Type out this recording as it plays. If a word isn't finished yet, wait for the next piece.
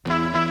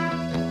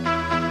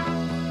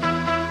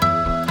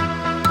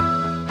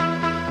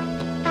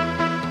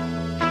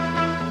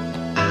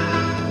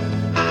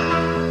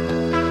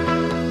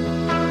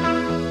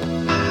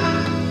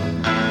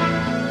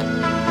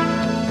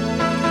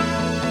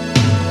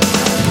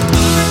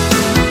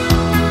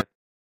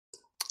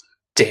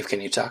Dave,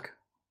 can you talk?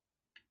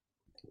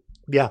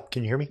 Yeah,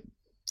 can you hear me?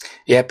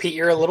 Yeah, Pete,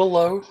 you're a little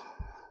low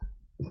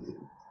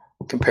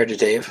compared to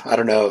Dave. I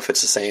don't know if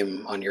it's the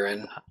same on your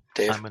end,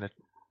 Dave. I'm gonna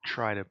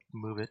try to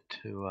move it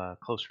to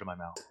closer to my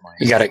mouth.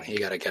 You gotta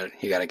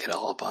get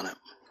all up on it.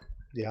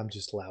 Yeah, I'm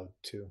just loud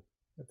too.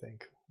 I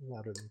think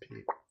louder than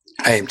Pete.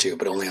 I am too,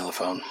 but only on the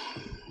phone.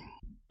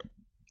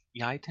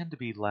 Yeah, I tend to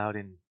be loud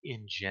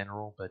in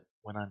general, but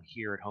when I'm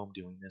here at home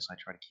doing this, I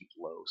try to keep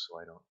low so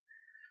I don't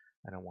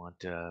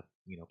want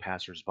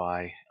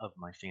passersby of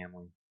my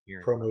family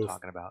hearing what I'm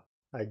talking about.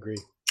 I agree.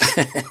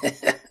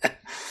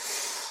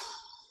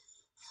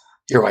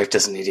 Your wife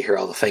doesn't need to hear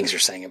all the things you're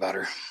saying about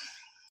her.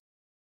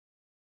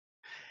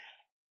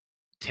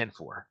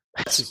 10-4.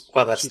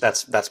 Well,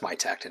 that's my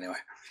tact anyway.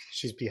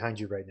 She's behind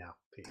you right now,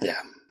 Pete.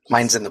 Yeah,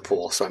 mine's in the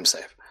pool, so I'm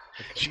safe.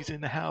 Okay. She's in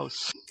the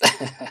house.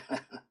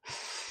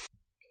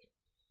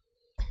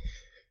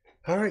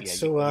 All right, yeah,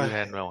 so you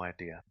had no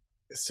idea.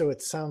 So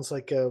it sounds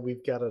like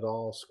we've got it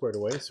all squared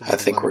away. So I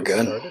think we're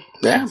good. Started.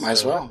 Yeah, might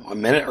as well. A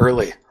minute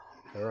early.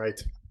 All right.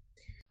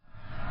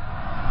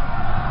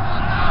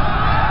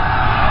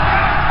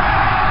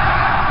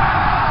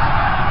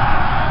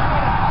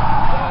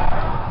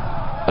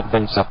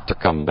 Advance After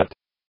Combat.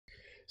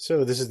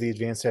 So this is the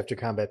Advanced After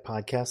Combat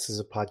podcast. This is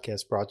a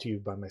podcast brought to you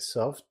by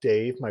myself,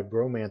 Dave, my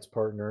bromance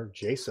partner,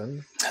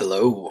 Jason.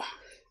 Hello.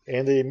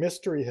 And a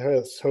mystery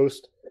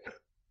host,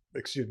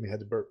 excuse me,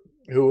 had to burp,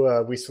 who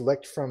we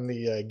select from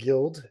the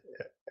guild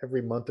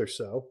every month or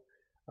so,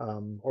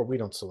 or we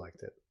don't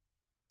select it.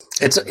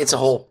 It's a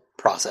whole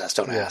process.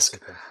 Don't ask.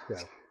 Okay.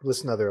 Yeah,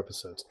 listen to other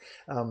episodes.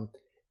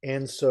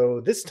 And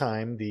so this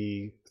time,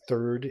 the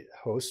third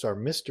host, our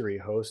mystery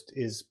host,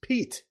 is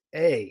Pete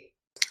A.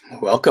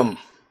 Welcome.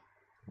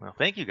 Well,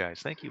 thank you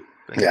guys. Thank you.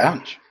 Thank you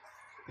much.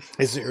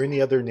 Is there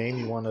any other name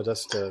you wanted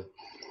us to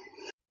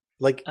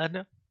like?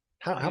 No.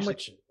 How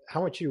much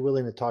are you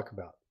willing to talk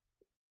about?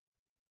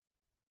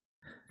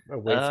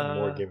 Away from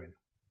wargaming.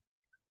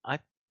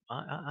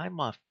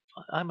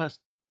 I'm a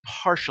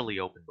partially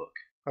open book.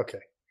 Okay,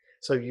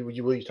 so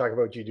will you talk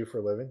about what you do for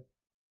a living?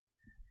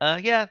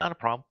 Yeah, not a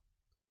problem.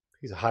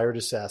 He's a hired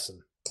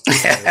assassin.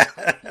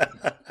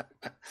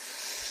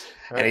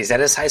 And he's at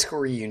his high school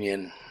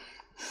reunion.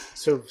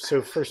 So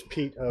first,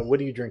 Pete, what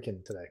are you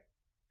drinking today?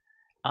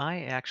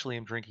 I actually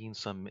am drinking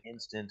some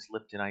instant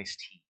Lipton iced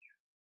tea.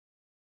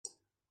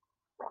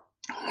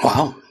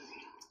 Wow.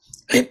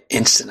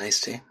 Instant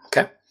iced tea.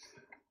 Okay.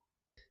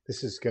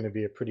 This is going to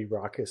be a pretty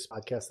raucous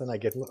podcast. Then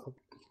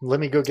let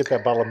me go get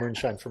that bottle of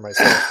moonshine for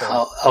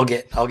myself. I'll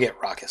get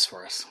raucous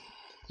for us.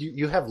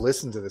 You have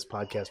listened to this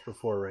podcast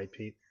before, right,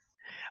 Pete?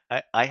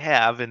 I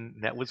have,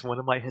 and that was one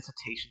of my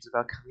hesitations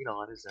about coming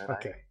on, is that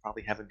okay. I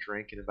probably haven't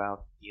drank in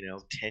about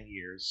 10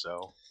 years.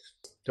 So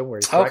don't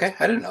worry. Okay,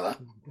 I didn't know that.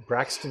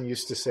 Braxton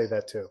used to say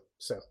that too.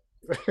 So,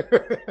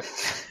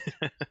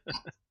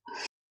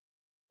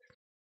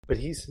 but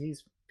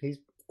he's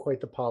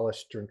quite the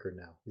polished drinker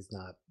now. He's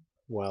not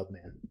wild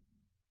man.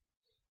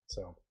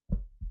 So,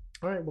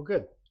 all right, well,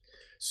 good.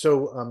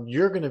 So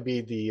you're going to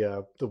be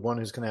the one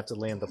who's going to have to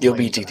land the plane. You'll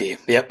be TD.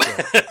 Yep.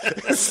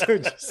 Yeah. So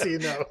just so you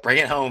know. Bring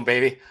it home,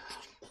 baby.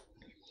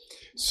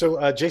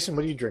 So Jason,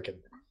 what are you drinking?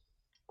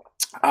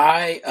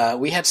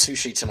 We had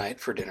sushi tonight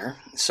for dinner.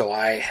 So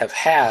I have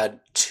had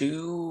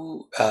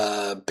 2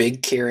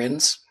 big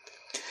Kirins.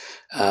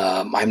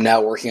 I'm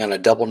now working on a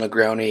double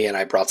Negroni, and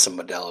I brought some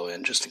Modelo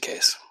in just in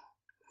case.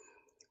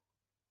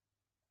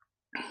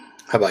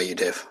 How about you,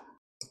 Dave?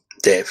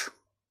 Dave.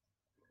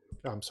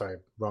 Oh, I'm sorry,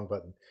 wrong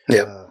button.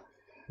 Yeah.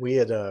 We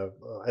had I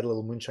had a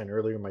little moonshine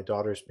earlier. My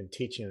daughter's been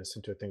teaching us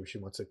into a thing where she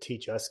wants to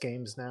teach us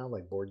games now,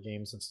 like board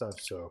games and stuff.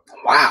 So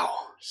wow.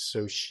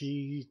 So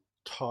she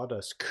taught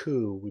us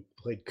Coup. We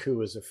played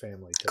Coup as a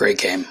family. Great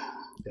game.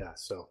 Yeah.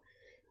 So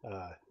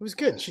it was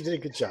good. She did a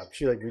good job.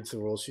 She reads the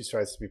rules. She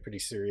tries to be pretty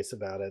serious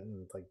about it,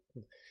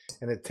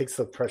 and it takes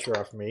the pressure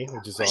off me,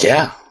 which is awesome.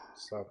 Yeah.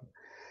 So.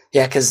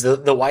 Yeah, because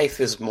the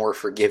wife is more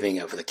forgiving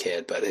of the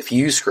kid, but if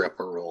you screw up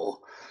a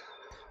rule,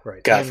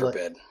 right? God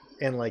forbid.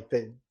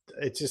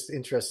 It's just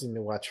interesting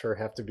to watch her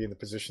have to be in the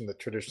position that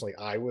traditionally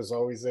I was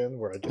always in,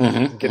 where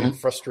I'm getting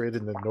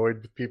frustrated and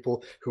annoyed with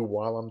people who,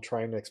 while I'm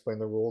trying to explain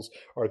the rules,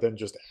 are then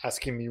just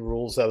asking me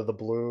rules out of the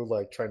blue,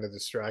 like trying to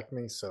distract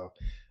me. So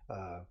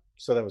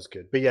that was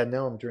good. But yeah,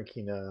 now I'm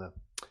drinking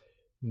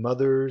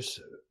Mother's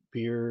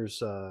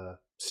Beer's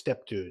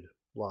Step Dude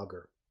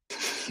Lager.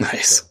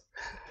 Nice. So,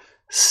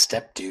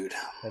 Step Dude.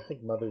 I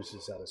think Mother's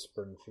is out of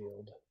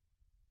Springfield,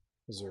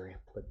 Missouri,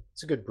 but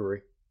it's a good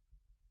brewery.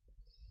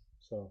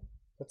 So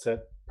that's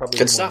it. Probably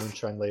good more stuff.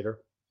 Moonshine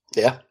later.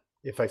 Yeah.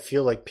 If I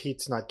feel like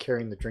Pete's not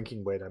carrying the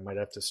drinking weight, I might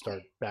have to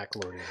start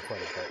backloading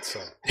quite a bit. So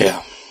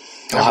yeah,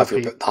 I'll have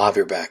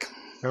your back.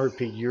 Remember,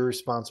 Pete, you're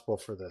responsible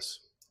for this.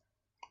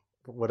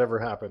 Whatever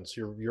happens,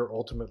 you're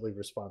ultimately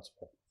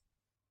responsible.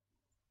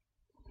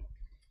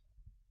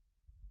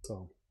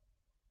 So,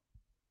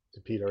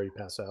 did Pete already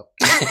pass out?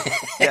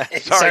 Yeah,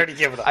 sorry to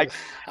give it up.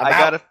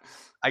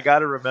 I I got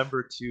to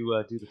remember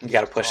to do the. You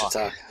got to push the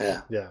talk.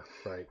 Yeah. Yeah.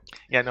 Right.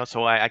 Yeah. No.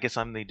 So I guess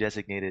I'm the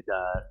designated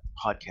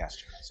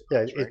podcaster. Yeah.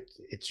 Right?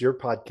 It's your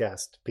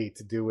podcast, Pete,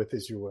 to do with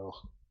as you will.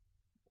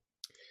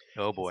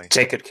 Oh boy.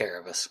 Take good care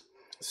of us.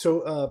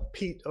 So,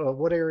 Pete,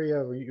 what area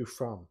are you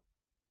from?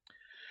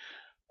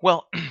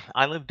 Well,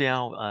 I live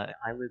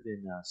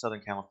in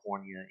Southern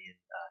California in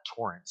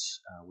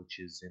Torrance, which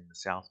is in the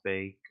South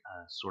Bay,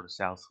 sort of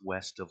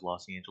southwest of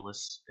Los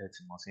Angeles. It's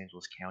in Los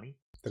Angeles County.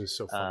 That is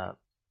so funny.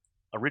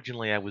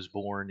 Originally, I was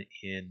born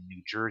in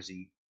New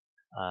Jersey,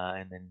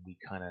 and then we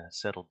kind of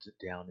settled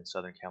down in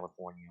Southern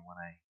California when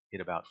I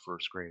hit about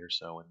first grade or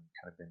so, and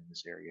kind of been in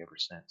this area ever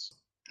since.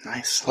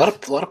 Nice. A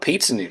lot of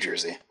Pete's in New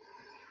Jersey.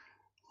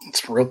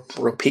 It's real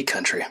Pete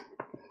country.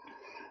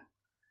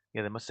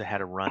 Yeah, they must have had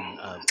a run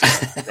of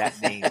that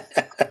name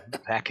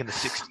back in the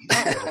 60s.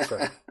 Yeah, that's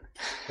right.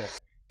 Yeah.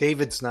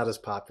 David's not as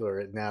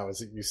popular now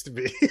as it used to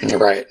be.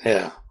 Right,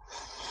 yeah.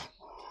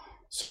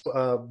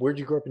 So, where'd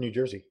you grow up in New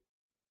Jersey?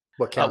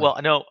 What county? Well,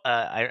 no,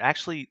 I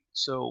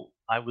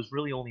was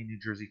really only in New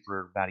Jersey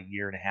for about a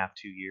year and a half,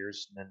 2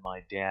 years. And then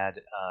my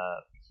dad,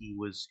 he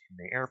was in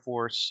the Air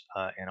Force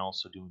and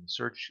also doing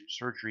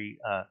surgery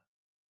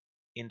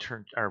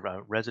intern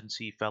or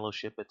residency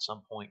fellowship at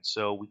some point.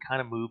 So we kind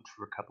of moved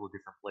for a couple of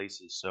different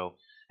places. So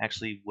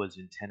actually was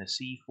in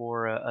Tennessee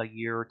for a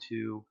year or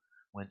two,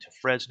 went to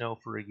Fresno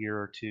for a year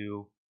or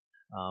two,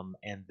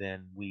 and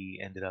then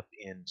we ended up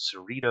in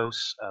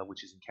Cerritos,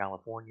 which is in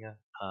California.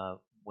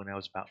 When I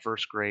was about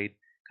first grade,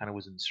 kind of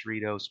was in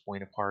Cerritos,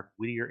 Buena Park,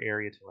 Whittier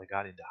area till I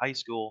got into high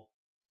school,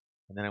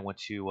 and then I went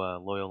to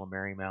Loyola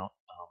Marymount,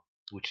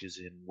 which is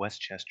in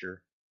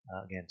Westchester,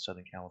 again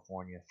Southern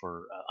California,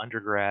 for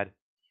undergrad.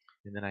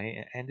 And then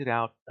I ended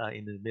out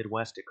in the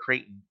Midwest at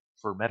Creighton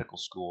for medical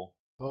school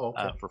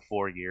for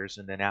 4 years,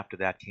 and then after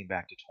that came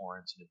back to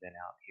Torrance and have been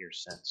out here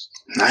since.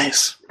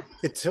 Nice.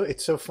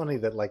 It's so funny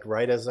that like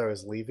right as I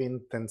was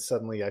leaving, then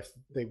suddenly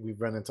we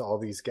run into all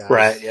these guys,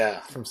 right?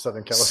 Yeah, from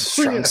Southern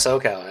California, from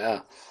SoCal.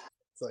 Yeah,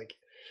 it's like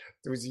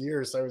there was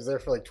years. I was there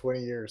for like 20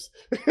 years,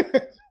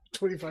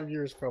 25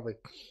 years probably.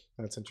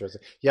 That's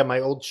interesting. Yeah, my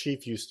old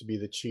chief used to be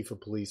the chief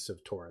of police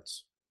of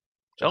Torrance.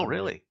 Oh,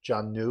 really?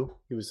 John New.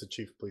 He was the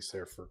chief of police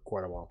there for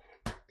quite a while.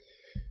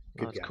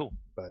 Good that's guy. Cool.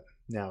 But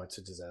now it's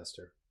a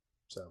disaster.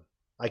 So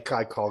I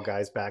call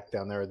guys back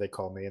down there. They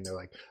call me and they're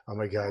like, "Oh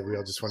my God, we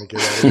all just want to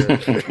get out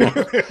of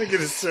here. It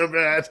is so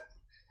bad."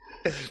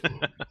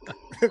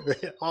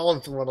 All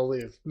of them want to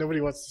leave. Nobody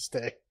wants to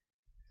stay.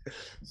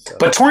 So.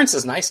 But Torrance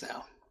is nice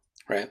now,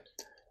 right?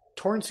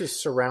 Torrance is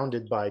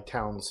surrounded by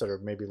towns that are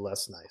maybe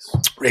less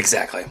nice.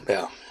 Exactly.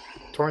 Yeah.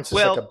 Torrance is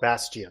like a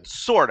bastion.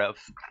 Sort of.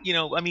 To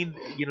Torrance,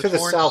 the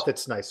Torrance, south,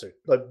 it's nicer.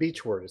 But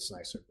Beachward, it's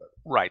nicer. But.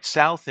 Right.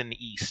 South and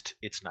east,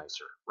 it's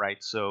nicer. Right.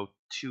 So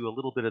to a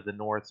little bit of the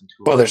north and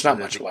to there's not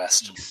much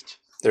west. East.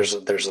 There's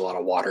a lot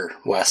of water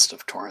west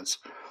of Torrance.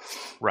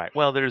 Right.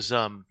 Well, there's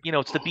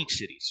it's the beach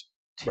cities.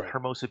 Right.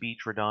 Hermosa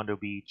Beach, Redondo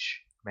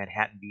Beach,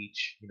 Manhattan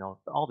Beach.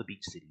 All the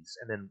beach cities,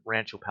 and then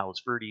Rancho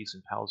Palos Verdes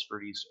and Palos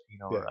Verdes.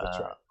 That's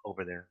right.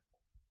 Over there.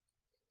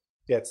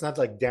 Yeah, it's not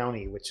like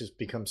Downey, which has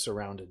become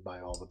surrounded by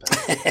all the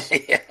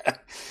bad yeah.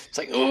 It's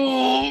like,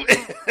 ooh.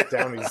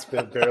 Downey's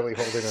barely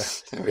holding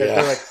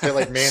they're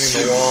like manning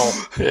the wall.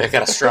 Yeah,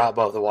 got a straw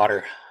above the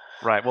water.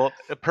 Right. Well,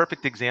 a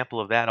perfect example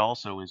of that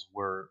also is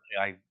where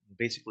I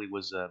basically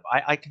was.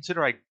 I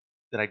consider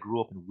that I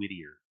grew up in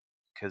Whittier,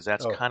 because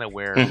that's kind of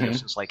where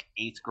since like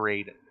 8th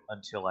grade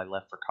until I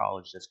left for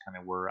college, that's kind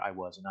of where I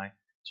was, and I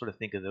sort of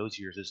think of those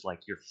years as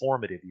like your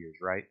formative years,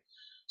 right?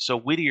 So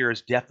Whittier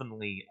is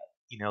definitely.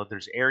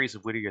 There's areas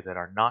of Whittier that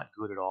are not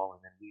good at all,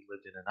 and then we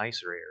lived in a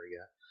nicer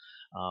area.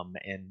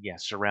 And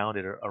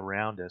surrounded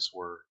around us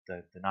were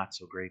the not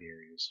so great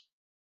areas.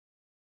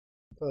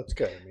 Well, that's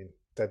good. I mean,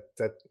 that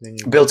then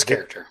you builds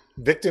character.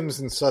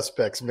 Victims and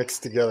suspects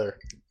mixed together.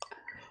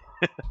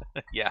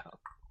 Yeah.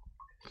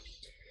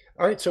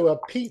 All right. So,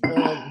 Pete,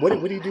 what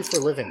do you do for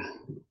a living?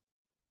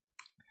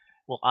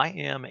 Well, I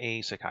am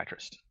a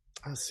psychiatrist.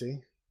 I see.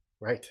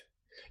 Right.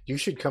 You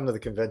should come to the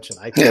convention.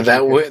 I think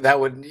that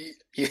would.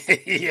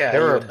 Yeah,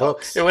 there are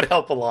books. It would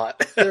help a lot.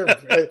 There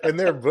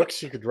are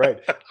books you could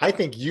write. I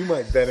think you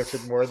might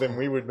benefit more than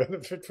we would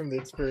benefit from the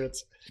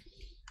experience.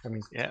 I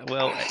mean, yeah.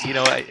 Well,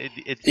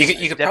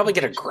 you could probably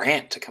get a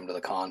grant to come to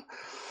the con.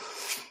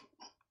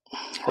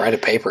 Write a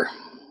paper.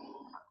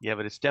 Yeah,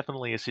 but it's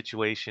definitely a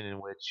situation in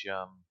which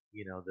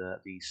the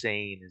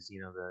saying is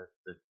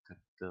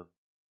the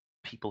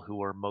people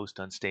who are most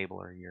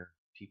unstable are your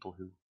people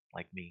who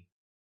like me.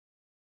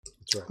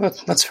 That's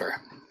right. That's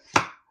fair.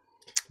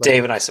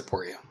 Dave and I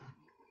support you.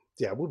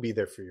 Yeah, we'll be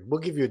there for you.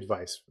 We'll give you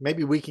advice.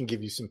 Maybe we can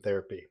give you some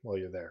therapy while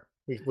you're there.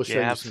 We'll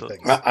show you some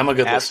things. I'm a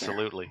good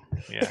absolutely.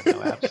 Listener. Yeah,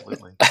 no,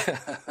 absolutely.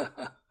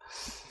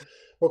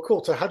 Well,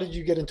 cool. So how did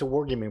you get into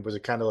wargaming? Was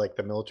it kind of like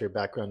the military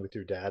background with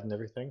your dad and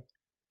everything?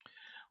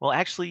 Well,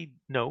 actually,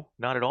 no,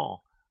 not at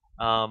all.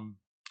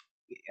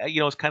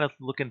 It's kind of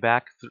looking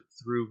back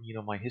through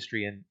my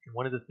history, and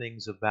one of the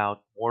things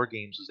about war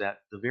games was that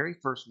the very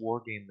first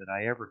war game that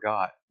I ever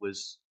got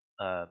was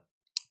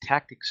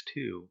Tactics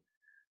 2,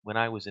 when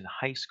I was in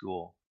high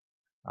school.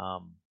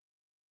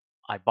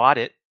 I bought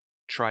it,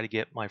 tried to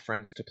get my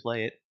friends to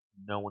play it.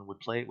 No one would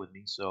play it with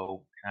me,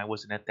 so I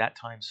wasn't at that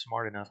time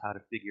smart enough how to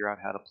figure out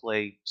how to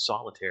play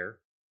solitaire.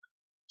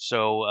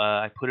 So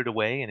I put it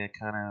away, and it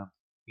kind of,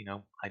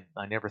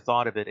 I never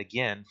thought of it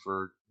again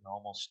for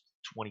almost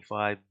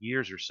 25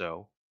 years or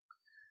so.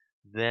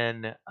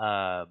 Then,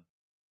 and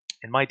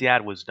my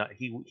dad was not,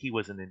 he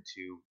wasn't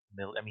into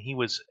I mean, he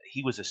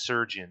was a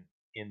surgeon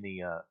in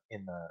the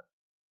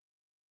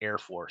Air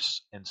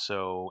Force, and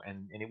so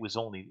and it was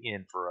only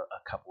in for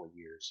a couple of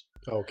years.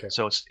 Okay.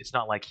 So it's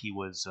not like he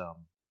was a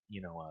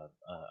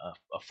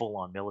full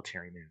on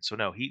military man. So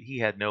no, he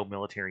had no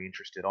military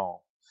interest at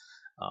all.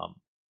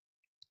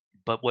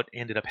 But what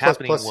ended up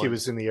happening plus he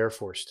was in the Air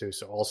Force too,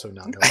 so also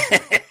not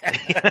military.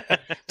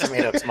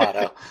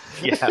 Tomato.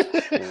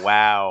 Yeah.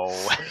 Wow.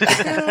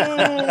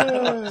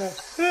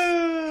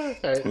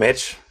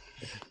 Mitch?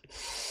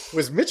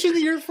 Was Mitch in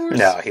the Air Force?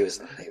 No, he was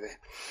in the Navy.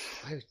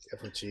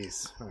 Oh,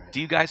 jeez. Right. Do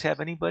you guys have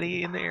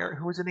anybody in the air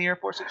who was in the Air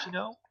Force that you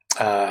know?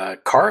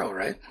 Carl,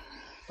 right?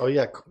 Oh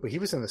yeah, he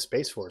was in the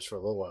Space Force for a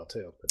little while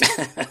too.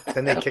 But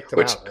then they kicked him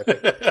out.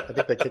 I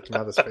think they kicked him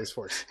out of the Space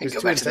Force. He was too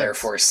intense. To the Air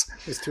Force.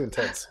 He was too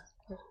intense.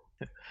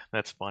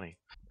 That's funny.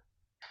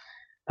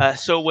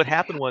 So what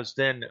happened was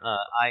then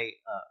I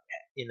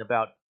in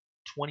about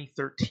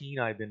 2013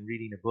 I've been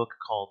reading a book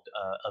called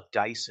Of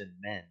Dice and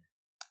Men,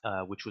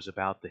 which was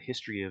about the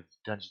history of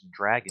Dungeons and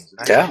Dragons.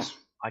 And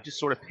I just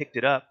sort of picked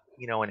it up,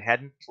 and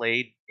hadn't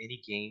played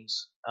any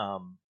games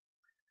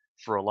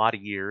for a lot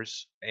of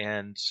years,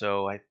 and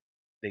so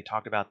they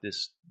talked about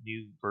this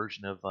new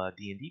version of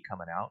D&D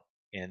coming out,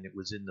 and it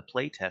was in the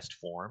playtest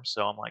form.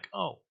 So I'm like,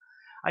 oh,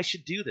 I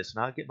should do this,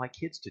 and I'll get my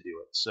kids to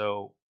do it.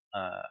 So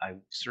I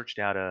searched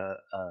out a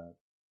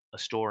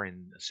store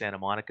in Santa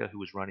Monica who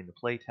was running the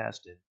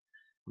playtest, and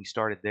we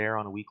started there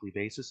on a weekly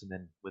basis. And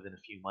then within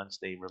a few months,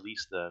 they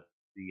released the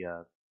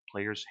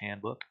player's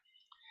handbook,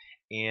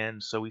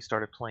 and so we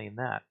started playing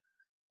that.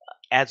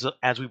 As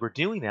we were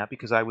doing that,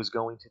 because I was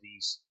going to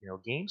these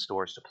game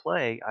stores to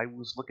play, I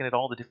was looking at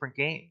all the different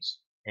games,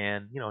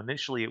 and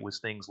initially it was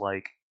things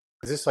like.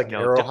 Is this like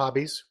Aero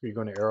Hobbies? Were you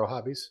going to Aero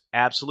Hobbies?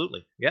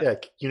 Absolutely, yeah. Yeah,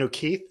 you know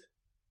Keith?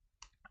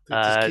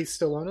 Does Keith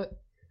still own it?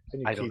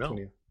 I don't know.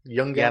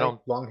 Young guy,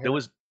 long hair.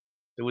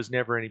 There was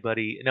never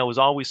anybody. No, it was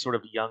always sort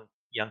of young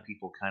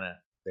people kind of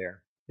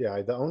there.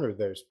 Yeah, the owner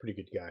there is a pretty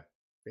good guy,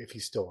 if he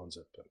still owns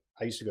it. But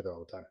I used to go there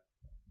all the time.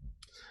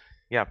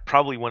 Yeah,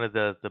 probably one of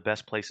the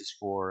best places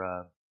for,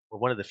 or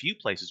one of the few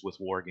places with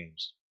war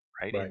games,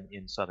 right?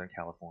 In Southern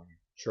California.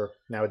 Sure,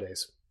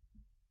 nowadays.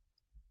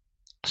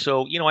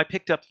 So, I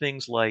picked up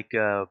things like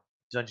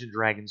Dungeons &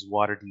 Dragons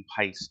Waterdeep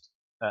Heist,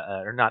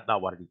 or not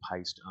Waterdeep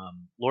Heist,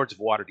 Lords of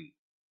Waterdeep.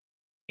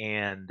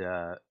 And,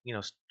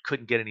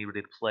 couldn't get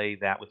anybody to play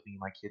that with me.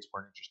 My kids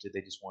weren't interested.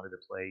 They just wanted to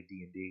play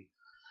D&D.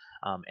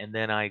 And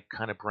then I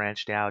kind of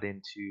branched out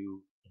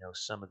into,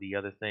 some of the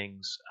other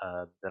things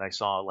that I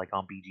saw like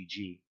on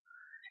BGG,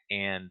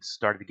 and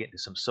started to get into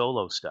some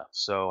solo stuff.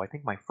 So I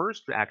think my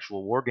first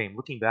actual war game,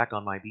 looking back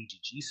on my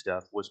BGG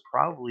stuff, was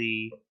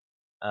probably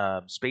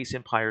Space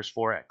Empires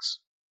 4X.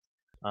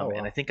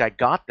 And I think I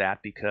got that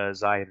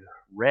because I had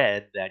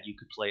read that you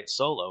could play it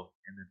solo,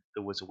 and that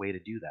there was a way to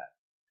do that.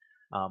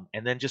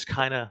 And then just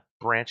kind of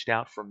branched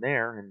out from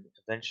there, and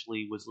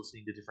eventually was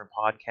listening to different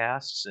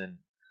podcasts, and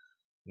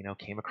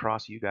came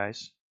across you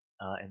guys,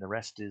 and the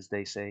rest is,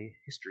 they say,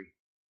 history.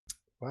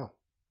 Wow,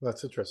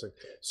 that's interesting.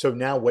 So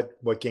now,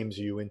 what games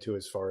are you into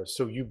as far as?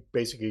 So you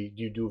basically,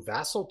 do you do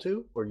Vassal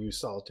too, or you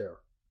Solitaire?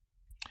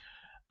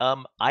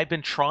 I've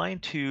been trying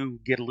to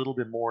get a little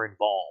bit more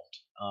involved.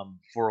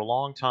 For a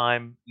long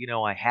time,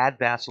 I had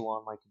Vassal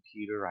on my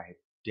computer. I had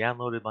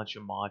downloaded a bunch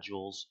of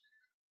modules,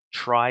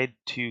 tried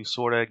to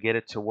sort of get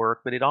it to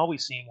work, but it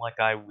always seemed like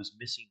I was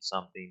missing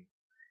something,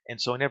 and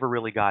so I never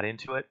really got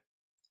into it.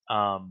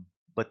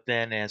 But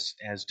then as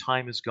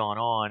time has gone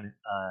on,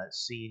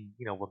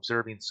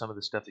 observing some of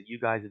the stuff that you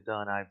guys have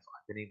done, I've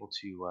been able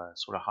to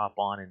sort of hop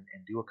on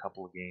and do a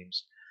couple of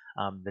games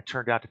that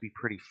turned out to be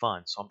pretty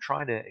fun. So I'm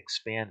trying to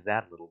expand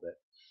that a little bit.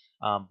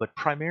 But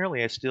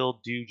primarily I still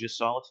do just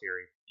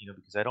solitary,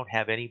 because I don't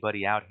have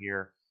anybody out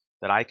here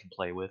that I can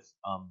play with.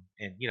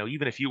 And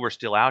even if you were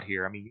still out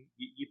here, I mean,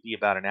 you'd be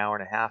about an hour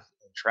and a half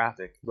in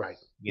traffic. Right.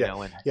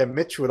 Yeah,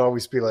 Mitch would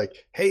always be like,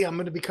 "Hey, I'm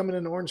going to be coming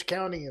in Orange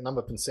County," and I'm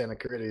up in Santa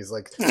Cruz. He's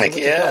like,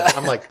 yeah.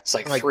 I'm like, it's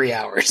like 3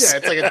 hours. Yeah,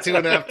 it's like a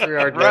 2.5, 3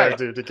 hour drive,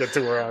 dude, to get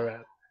to where I'm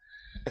at.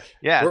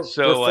 Yeah, we're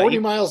 40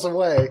 miles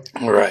away,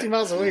 50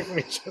 miles away from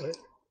each other.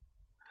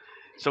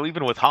 So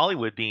even with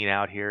Hollywood being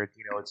out here,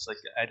 it's like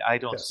I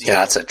don't see.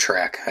 Yeah, it's a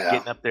trek.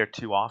 Getting up there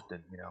too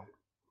often,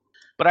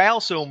 But I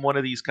also am one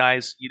of these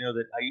guys,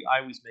 that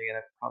I always make, and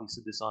I've probably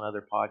said this on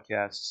other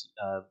podcasts,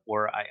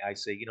 where I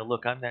say,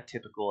 look, I'm that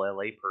typical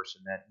LA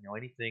person that,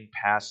 anything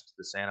past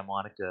the Santa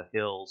Monica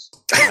Hills,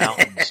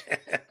 mountains,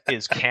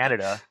 is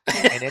Canada,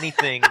 and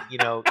anything,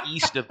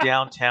 east of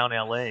downtown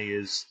LA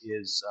is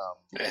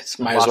it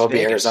might as well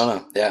be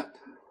Arizona. Yeah.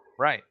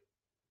 Right.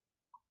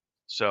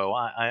 So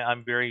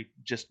I'm very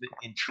just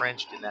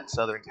entrenched in that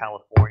Southern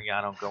California,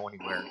 I don't go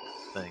anywhere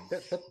thing.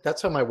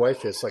 That's how my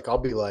wife is. Like, I'll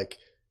be like,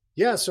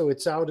 yeah, so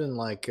it's out in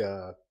like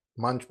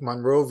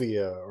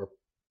Monrovia or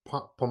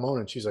Pomona.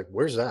 And she's like,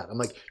 where's that? I'm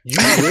like, you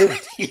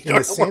lived in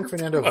the San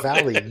Fernando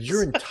Valley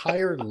your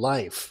entire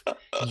life.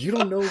 You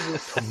don't know where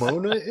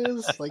Pomona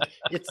is? Like,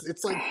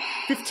 it's like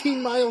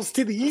 15 miles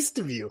to the east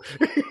of you.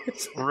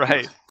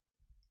 Right.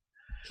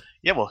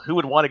 Yeah, well, who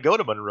would want to go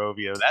to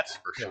Monrovia? That's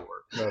for sure.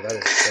 No, that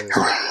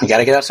is You got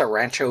to get us to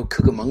Rancho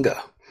Cucamonga.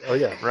 Oh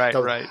yeah, right,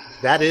 right.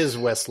 That is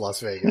West Las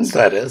Vegas.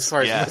 That is, as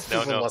far as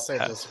Los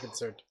Angeles are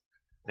concerned.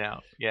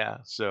 Now, yeah.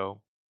 So,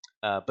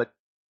 but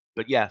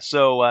yeah.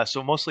 So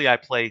mostly I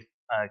play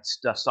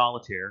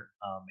solitaire,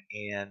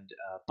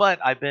 but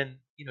I've been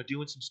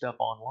doing some stuff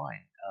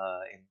online,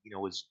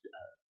 and was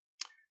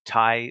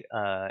Ty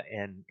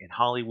and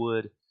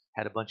Hollywood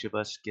had a bunch of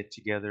us get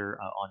together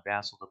on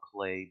Vassal to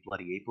play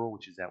Bloody April,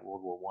 which is that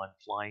World War I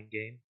flying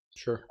game.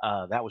 Sure.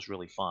 That was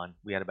really fun.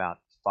 We had about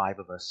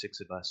 6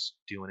 of us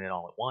doing it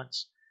all at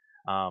once.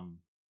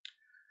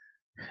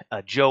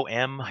 Joe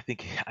M,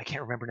 I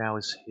can't remember now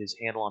his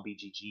handle on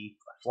BGG,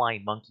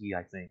 Flying Monkey,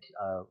 I think.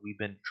 We've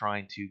been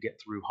trying to get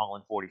through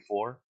Holland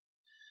 44.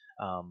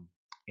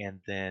 And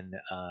then,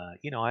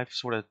 I've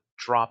sort of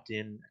dropped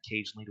in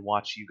occasionally to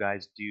watch you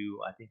guys do,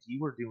 I think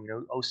you were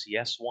doing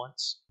OCS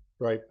once.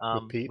 Right,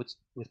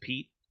 with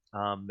Pete.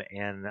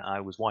 And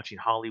I was watching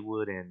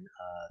Hollywood and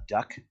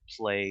Duck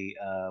play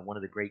one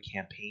of the great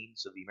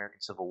campaigns of the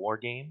American Civil War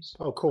games.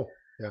 Oh, cool.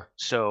 Yeah.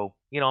 So,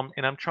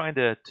 I'm trying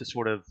to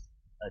sort of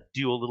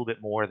do a little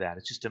bit more of that.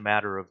 It's just a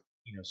matter of,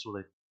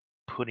 sort of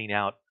putting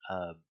out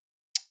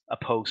a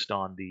post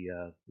on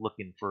the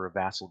looking for a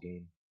Vassal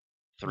game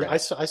thread. Yeah,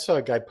 I saw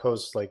a guy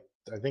post, like,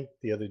 I think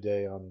the other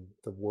day on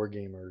the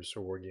Wargamers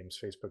or Wargames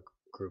Facebook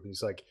group.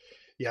 He's like,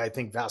 yeah, I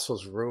think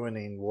Vassal's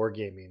ruining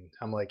wargaming.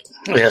 I'm like,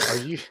 are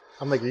you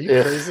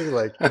crazy?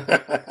 Like,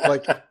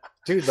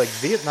 dude, like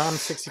Vietnam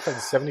 65 to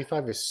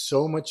 75 is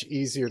so much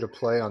easier to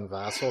play on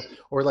Vassal,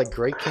 or like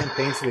Great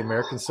Campaigns of the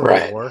American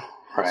Civil War.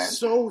 Right.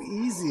 So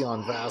easy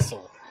on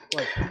Vassal.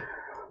 Like,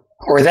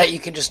 or that you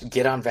can just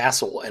get on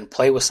Vassal and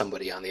play with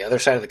somebody on the other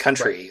side of the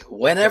country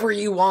whenever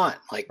you want.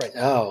 Like,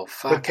 oh,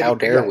 fuck, how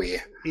dare we?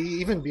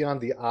 Even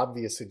beyond the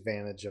obvious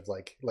advantage of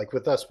like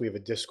with us, we have a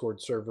Discord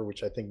server,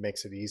 which I think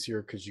makes it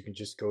easier because you can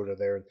just go to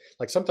there. And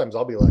like sometimes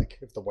I'll be like,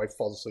 if the wife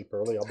falls asleep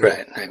early, I'll be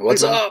like, hey,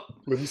 what's up?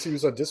 Let me see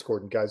who's on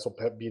Discord, and guys will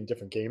be in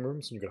different game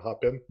rooms and you can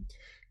hop in.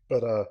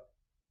 But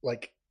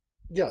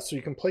so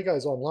you can play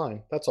guys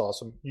online. That's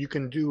awesome. You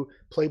can do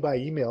play by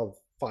email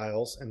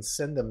files and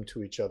send them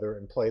to each other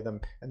and play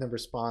them and then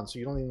respond. So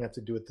you don't even have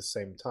to do it at the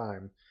same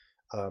time.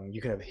 You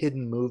can have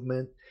hidden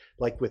movement,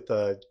 like with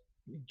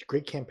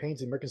Great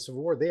Campaigns in American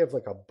Civil War. They have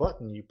like a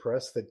button you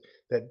press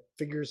that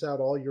figures out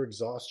all your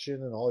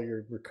exhaustion and all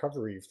your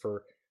recovery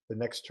for the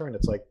next turn.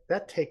 It's like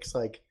that takes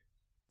like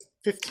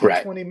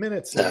 20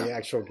 minutes in the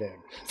actual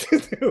game to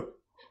do.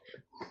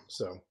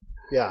 So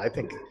yeah, I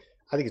think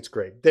it's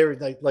great. They're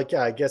like,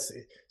 I guess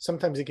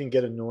sometimes it can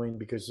get annoying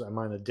because I'm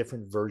on a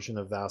different version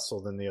of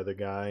Vassal than the other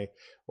guy,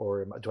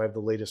 or do I have the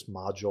latest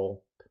module?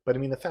 But I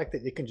mean, the fact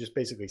that it can just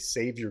basically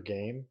save your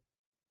game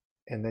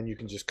and then you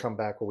can just come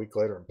back a week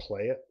later and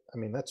play it. I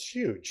mean, that's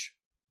huge.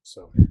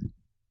 So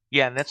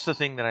yeah, and that's the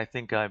thing that I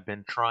think I've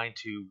been trying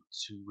to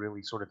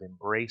really sort of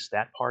embrace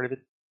that part of it,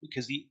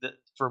 because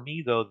for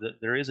me though,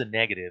 there is a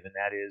negative, and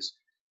that is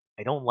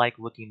I don't like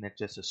looking at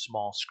just a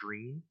small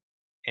screen,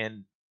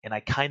 and I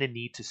kind of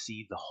need to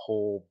see the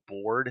whole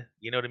board.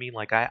 You know what I mean?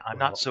 Like I'm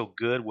not so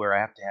good where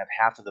I have to have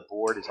half of the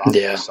board is off to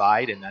the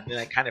side, and then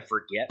I kind of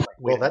forget. Like,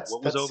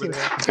 what was over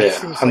there?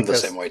 Yeah, I'm the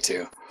same way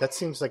too. That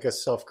seems like a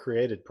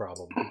self-created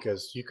problem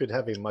because you could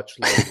have a much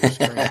larger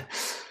screen.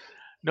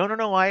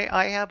 No.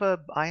 I have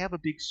a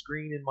big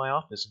screen in my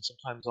office, and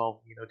sometimes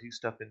I'll do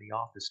stuff in the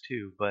office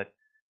too. But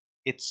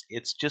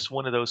it's just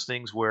one of those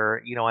things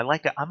where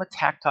I'm a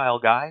tactile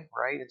guy,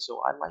 right? And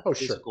so I like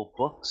physical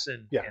books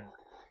and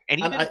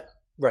even.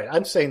 Right.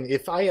 I'm saying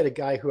if I had a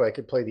guy who I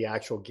could play the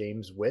actual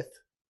games with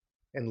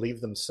and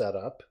leave them set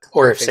up.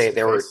 Or if, say,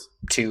 there were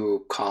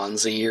 2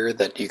 cons a year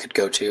that you could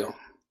go to.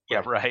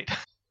 Yeah, right.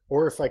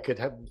 Or if I could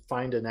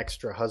find an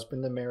extra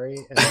husband to marry,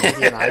 and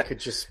he and I could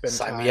just spend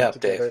time me up,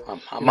 together. Dave.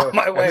 I'm on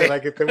my way. And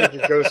then we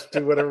could go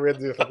do whatever we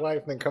do with the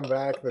wife and then come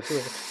back.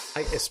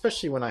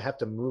 Especially when I have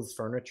to move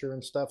furniture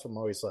and stuff, I'm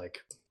always like,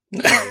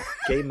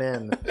 gay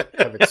men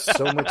have it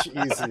so much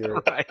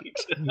easier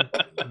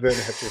than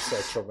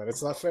heterosexual men.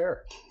 It's not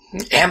fair.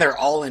 And they're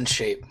all in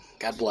shape.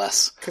 God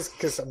bless.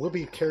 Because we'll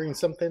be carrying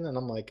something, and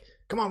I'm like,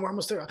 come on, we're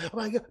almost there. Oh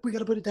my God, we got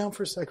to put it down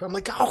for a second. I'm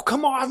like, oh,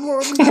 come on. We're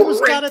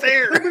almost got it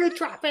there. We're going to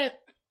drop it.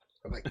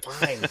 I'm like,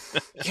 fine.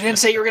 You didn't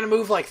say you were going to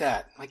move like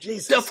that. Like,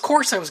 Jesus. Of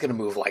course I was going to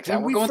move like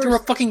that. We're going through a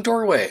fucking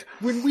doorway.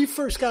 When we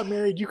first got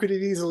married, you could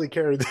have easily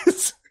carried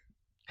this.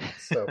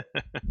 So,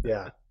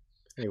 yeah.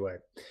 Anyway,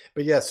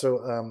 but yeah,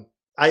 so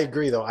I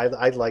agree though.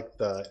 I like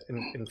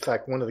in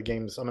fact, one of the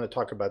games I'm going to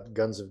talk about,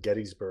 Guns of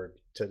Gettysburg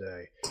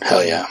today.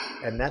 Hell yeah.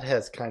 And that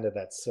has kind of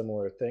that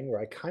similar thing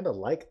where I kind of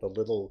like the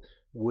little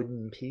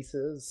wooden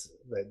pieces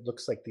that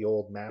looks like the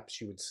old maps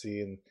you would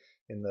see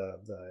in the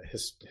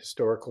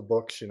historical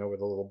books, with the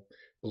little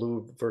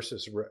blue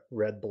versus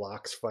red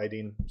blocks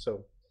fighting.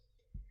 So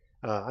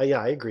yeah,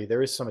 I agree.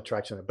 There is some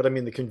attraction there, but I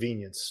mean the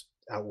convenience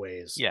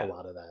outweighs a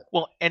lot of that.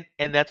 Well, and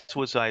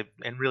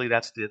really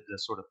that's the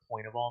sort of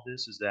point of all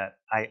this is that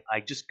I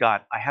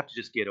have to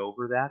just get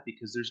over that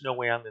because there's no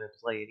way I'm going to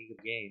play any of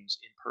the games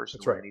in person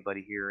with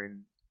anybody here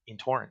in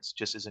Torrance.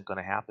 Just isn't going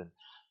to happen.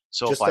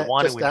 So if I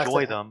want to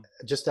enjoy them,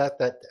 just ask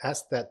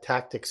that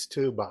Tactics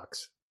 2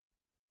 box.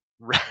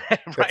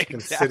 Right,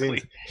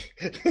 exactly.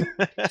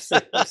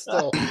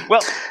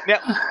 Well, now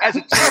as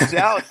it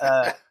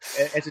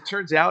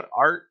turns out,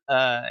 Art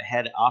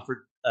had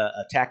offered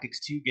a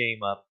Tactics 2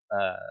 game up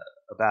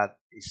about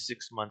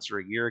 6 months or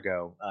a year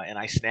ago, and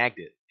I snagged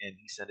it, and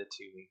he sent it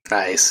to me.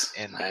 Nice,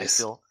 and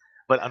nice.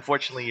 But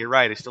unfortunately, you're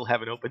right. I still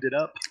haven't opened it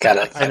up.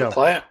 Gotta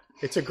play it.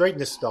 It's a great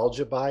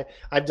nostalgia buy.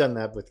 I've done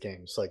that with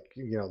games like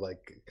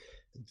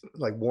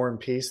War and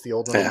Peace, the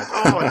old one. Yeah.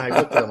 I'm like, and I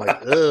looked at it, I'm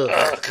like, ugh,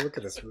 look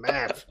at this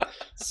map.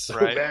 So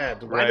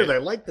bad. Why did I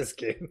like this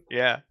game?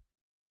 Yeah.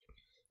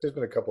 There's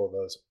been a couple of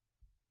those.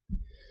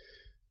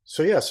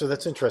 So yeah, so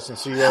that's interesting.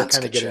 So you are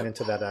kind of getting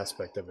into that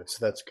aspect of it.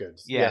 So that's good.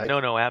 Yeah,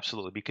 no,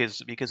 absolutely.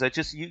 Because I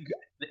just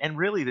and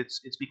really it's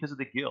because of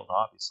the guild,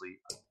 obviously.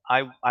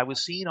 I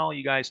was seeing all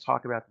you guys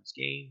talk about these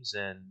games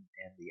and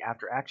the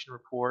after action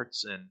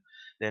reports and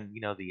then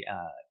the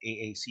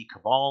AAC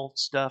Cabal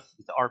stuff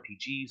with the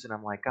RPGs, and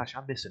I'm like, gosh,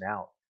 I'm missing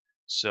out.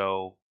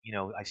 So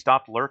I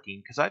stopped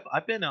lurking because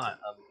I've been a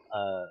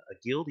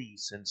guildie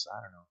since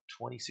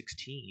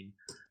 2016,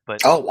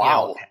 but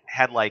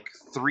had like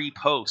 3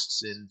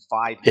 posts in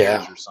 5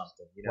 years or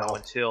something,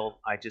 until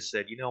I just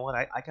said, you know what,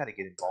 I got to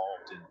get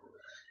involved,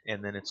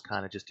 and then it's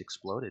kind of just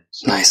exploded.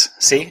 So, nice.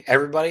 See,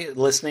 everybody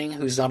listening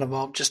who's not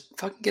involved, just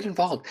fucking get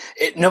involved.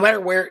 No matter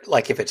where,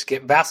 like if it's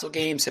Vassal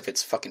games, if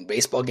it's fucking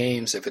baseball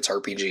games, if it's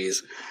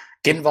RPGs,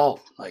 get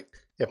involved. Like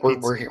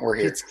we're here.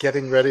 It's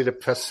getting ready to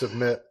press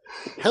submit.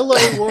 Hello,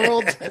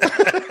 world.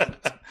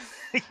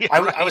 Yeah,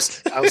 I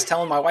was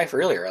telling my wife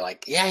earlier,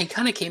 like, yeah, he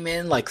kind of came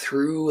in like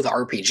through the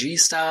RPG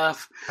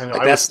stuff. I know,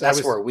 like,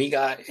 that's where we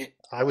got.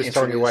 I was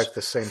telling your wife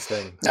the same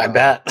thing. I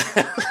bet.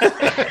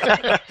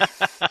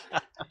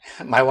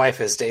 My wife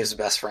is Dave's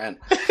best friend.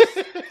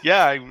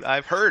 Yeah,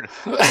 I've heard.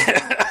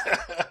 I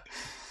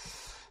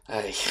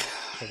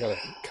gotta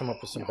come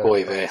up with some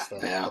better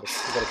stuff. Yeah, I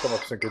gotta come up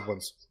with some good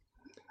ones.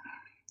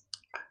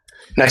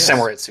 Next time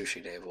we're at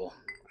Sushi Dave,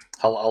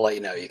 I'll let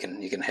you know. You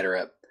can hit her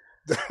up.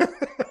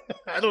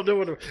 I don't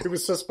know it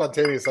was so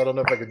spontaneous. I don't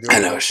know if I could do it. I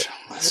know,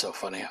 that's so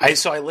funny. I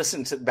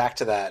listened back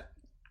to that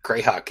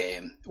Greyhawk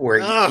game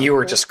where you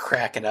were just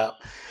cracking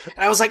up,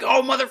 and I was like,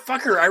 "Oh,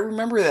 motherfucker, I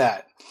remember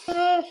that."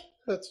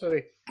 That's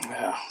funny.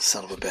 Yeah,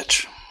 son of a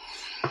bitch.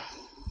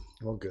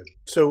 Well, good.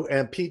 So,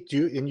 and Pete,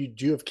 do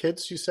you have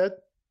kids? You said.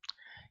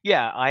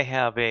 Yeah, I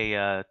have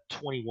a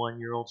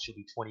 21-year-old. She'll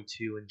be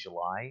 22 in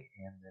July,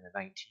 and then a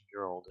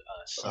 19-year-old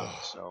son.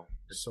 So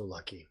you're so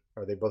lucky.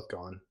 Are they both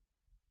gone?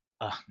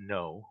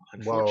 No,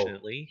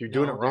 unfortunately. Whoa, you're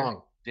doing it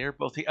wrong. They're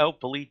both. Oh,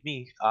 believe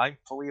me, I'm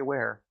fully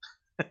aware.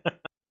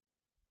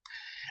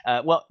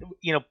 Well,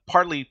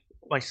 partly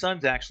my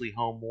son's actually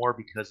home more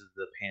because of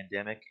the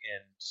pandemic,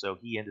 and so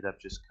he ended up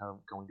just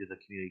going to the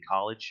community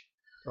college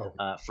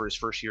for his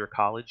first year of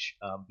college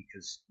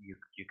because you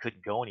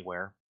couldn't go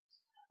anywhere.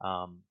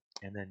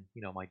 And then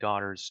my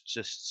daughter's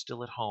just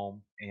still at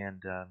home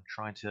and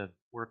trying to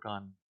work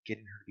on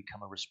getting her to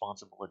become a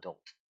responsible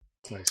adult.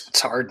 Nice.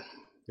 It's hard.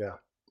 Yeah.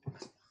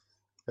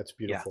 That's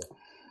beautiful. Yeah.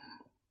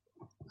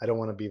 I don't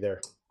want to be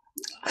there.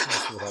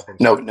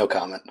 No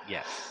comment.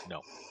 Yeah,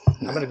 no.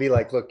 I'm going to be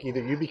like, look,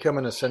 either you become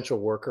an essential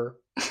worker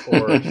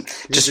or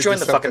just join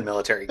the fucking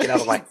military. Get out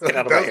of my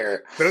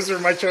hair. Those are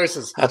my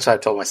choices. That's what I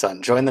told my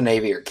son. Join the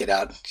Navy or get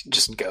out.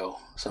 Just go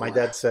somewhere. My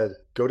dad said,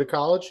 go to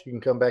college. You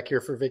can come back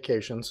here for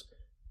vacations.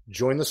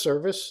 Join the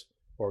service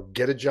or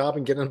get a job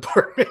and get an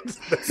apartment.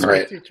 That's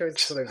my 2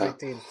 choices when I was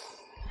 18.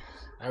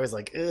 I was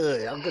like,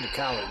 I'll go to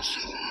college.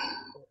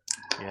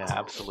 Yeah,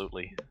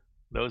 absolutely.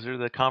 Those are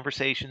the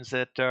conversations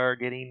that are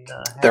getting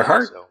they're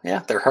hard. So. Yeah,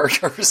 they're hard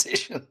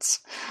conversations.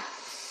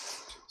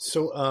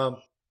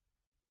 So,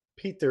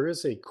 Pete, there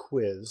is a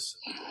quiz,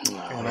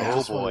 and I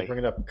just want to bring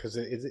it up because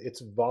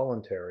it's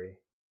voluntary.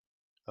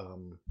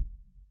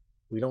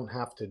 We don't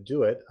have to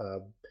do it.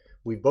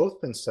 We've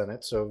both been sent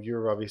it, so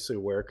you're obviously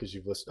aware because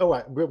you've listened.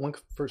 One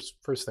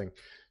first thing.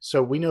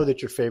 So we know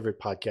that your favorite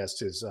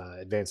podcast is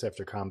Advance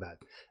After Combat.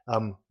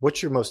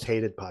 What's your most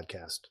hated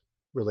podcast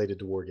related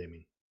to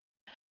wargaming?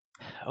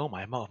 Oh,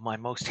 my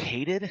most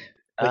hated?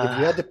 Like if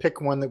you had to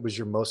pick one that was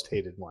your most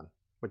hated one,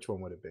 which one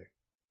would it be?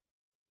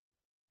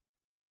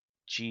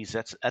 Geez,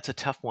 that's a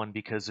tough one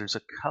because there's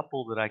a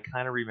couple that I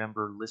kind of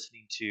remember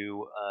listening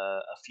to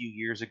a few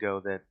years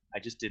ago that I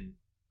just didn't,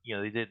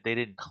 they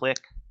didn't click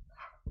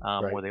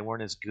or they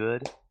weren't as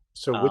good.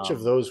 So which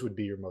of those would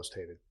be your most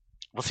hated?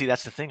 Well, see,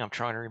 that's the thing. I'm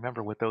trying to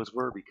remember what those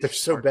were because They're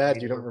so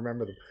bad you don't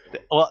remember them.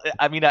 Well,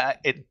 I mean, I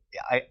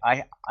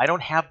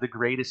don't have the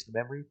greatest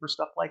memory for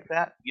stuff like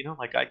that.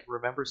 Like I can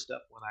remember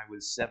stuff when I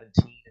was 17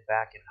 and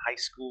back in high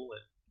school,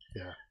 and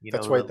Yeah,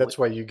 that's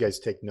why you guys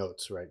take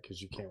notes, right?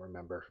 Because you can't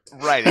remember.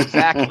 Right,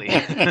 exactly.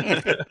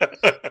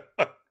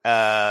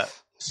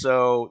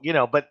 So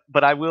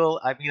but I will.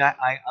 I mean,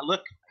 I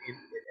look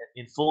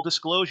in full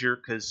disclosure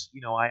because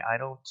I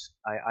don't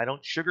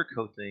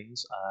sugarcoat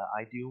things.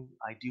 I do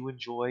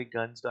enjoy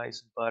Guns,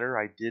 Dice, and Butter.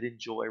 I did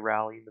enjoy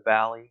Rally in the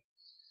Valley.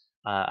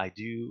 I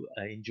do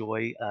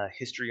enjoy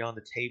History on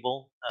the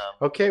Table.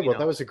 Okay, well,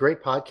 that was a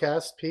great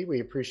podcast, Pete. We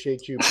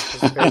appreciate you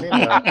participating.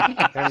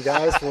 And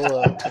guys,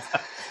 we'll.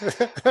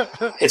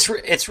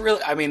 It's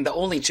really. I mean, the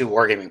only two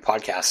wargaming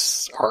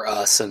podcasts are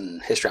us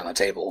and History on the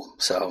Table.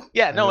 So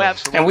yeah, no,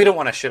 absolutely. And we don't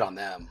want to shit on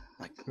them.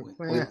 Like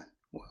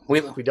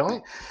we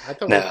don't. I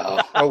thought no.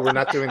 We're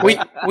not doing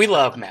that. We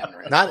love Matt and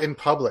Rick. Not in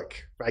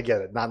public. I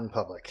get it. Not in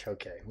public.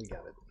 Okay, we got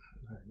it.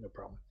 All right, no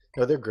problem.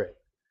 No, they're great.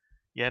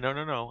 Yeah,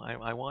 no.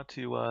 I want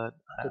to. I'm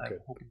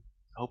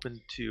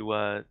hoping to.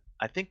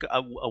 I think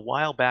a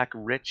while back,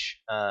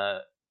 Rich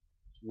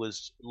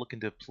was looking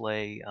to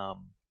play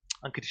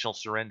Unconditional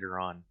Surrender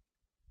on.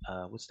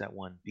 What's that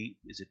one?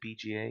 Is it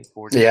BGA?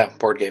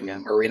 Board Game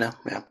Arena.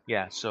 Yeah.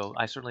 Yeah. So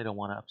I certainly don't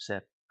want to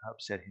upset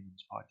him in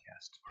his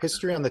podcast.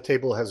 History on the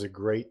Table has a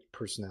great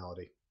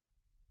personality.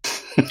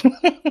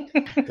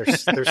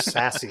 They're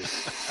sassy.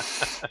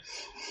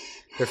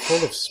 They're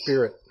full of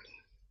spirit.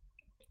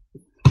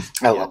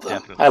 I love them.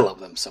 Definitely. I love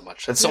them so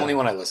much. That's the only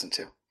one I listen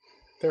to.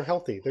 They're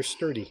healthy. They're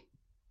sturdy.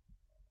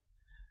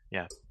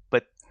 Yeah,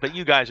 but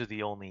you guys are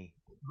the only.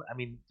 I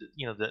mean,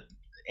 the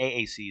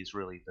AAC is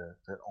really the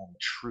only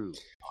true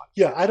podcast.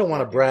 Yeah, I don't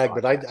want to brag,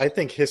 but I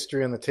think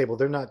History on the Table,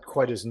 they're not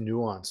quite as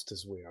nuanced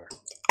as we are.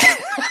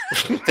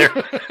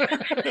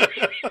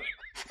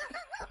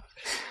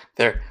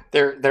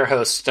 Their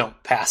hosts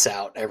don't pass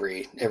out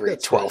every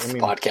 12th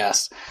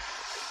podcast.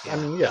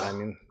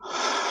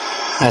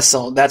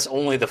 That's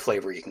only the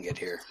flavor you can get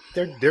here.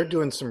 They're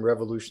doing some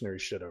revolutionary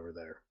shit over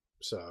there.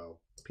 So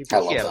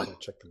people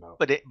should check them out.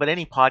 But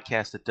any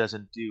podcast that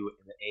doesn't do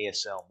an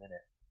ASL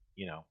minute,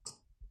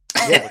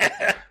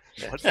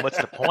 what's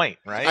the point,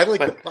 right? I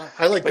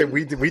like that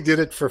we did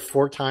it for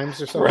 4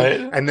 times or something,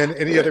 right? And then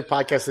any other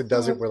podcast that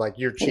does it, we're like,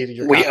 you're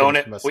cheating. We own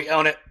it. We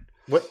own it.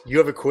 What? You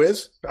have a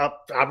quiz?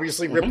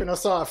 Obviously ripping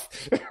us off.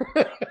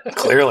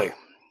 Clearly.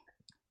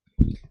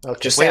 Okay.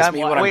 Just ask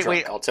me when I'm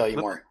drunk. I'll tell you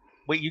more.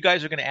 Wait, you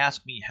guys are going to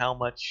ask me how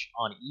much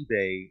on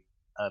eBay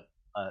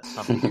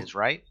something is,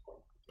 right?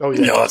 Oh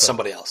yeah. No, that's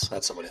somebody else.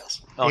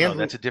 Oh no,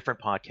 that's a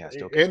different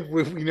podcast. Okay. And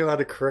we know how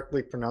to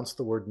correctly pronounce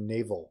the word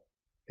naval.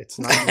 It's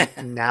not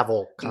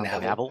naval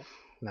combat.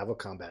 Naval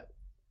combat.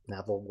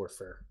 Naval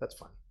warfare. That's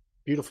fine.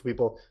 Beautiful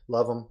people.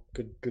 Love them.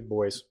 Good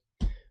boys.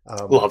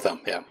 Love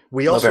them. Yeah.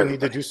 We also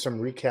need to do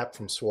some recap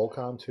from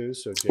SwoleCon too.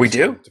 So Jason, we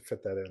do to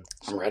fit that in.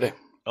 I'm ready.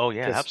 Oh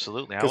yeah,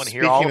 absolutely. I want to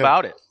hear all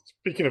about it.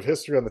 Speaking of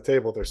History on the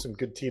Table, there's some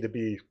good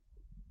T2B.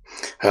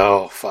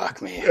 Oh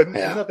fuck me!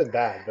 Nothing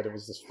bad, but it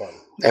was just fun.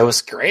 It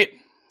was great.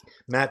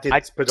 Matt did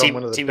put on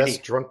one of the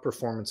best drunk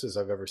performances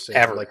I've ever seen.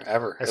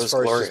 Ever. It was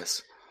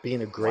glorious.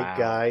 Being a great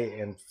guy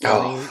and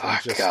funny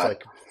and just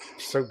like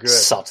so good.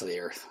 Salt to the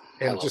earth.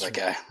 And I love just that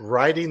guy.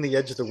 Riding the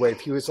edge of the wave.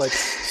 He was like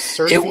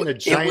surfing a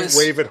giant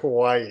wave at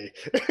Hawaii.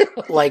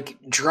 Like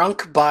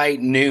drunk by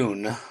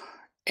noon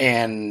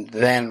and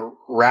then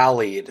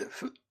rallied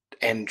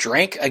and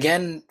drank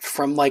again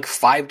from like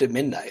 5 to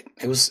midnight.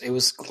 It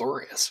was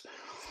glorious.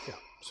 Yeah.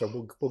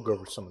 So we'll go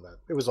over some of that.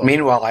 It was awesome.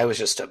 Meanwhile, I was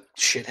just a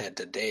shithead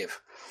to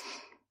Dave.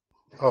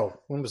 Oh,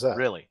 when was that?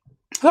 Really?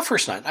 The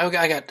first night, I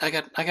got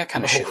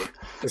kind of shitty.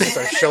 Is this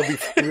our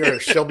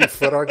Shelby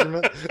Foot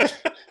argument?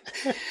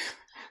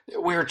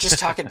 We were just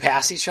talking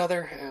past each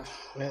other,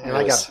 and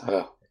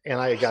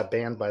I got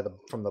banned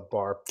from the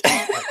bar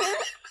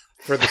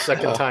for the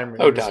second time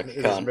in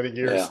as many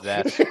years.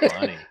 Yeah. That's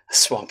funny.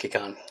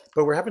 SwonkyCon.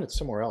 But we're having it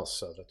somewhere else,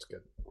 so that's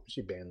good.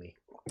 She banned me.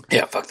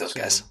 Yeah, fuck those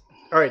guys.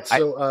 All right,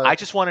 so I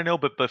just want to know,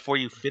 but before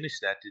you finish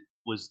that,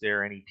 was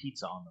there any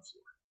pizza on the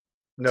floor?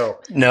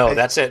 No,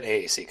 that's at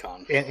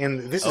AACCon.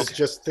 And this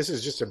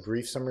is just a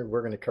brief summary.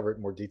 We're going to cover it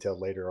in more detail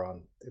later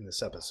on in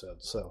this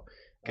episode. So,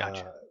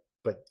 gotcha.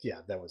 But yeah,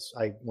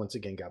 I once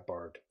again got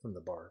barred from the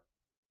bar.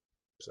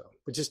 So,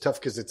 which is tough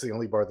because it's the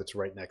only bar that's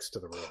right next to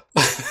the room.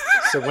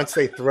 So once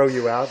they throw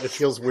you out, it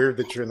feels weird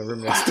that you're in the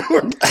room next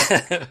door.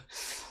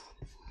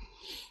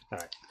 All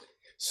right.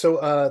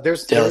 So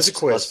there's a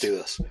quiz. Let's do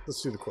this.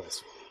 Let's do the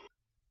quiz.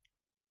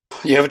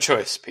 You have a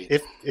choice, Pete.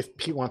 If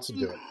Pete wants to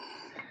do it.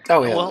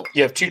 Oh yeah. Well,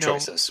 you have two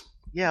choices.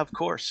 Yeah, of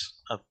course.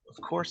 Of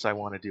course, I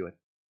want to do it.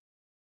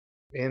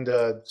 And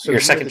so your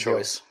second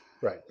choice,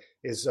 right,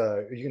 is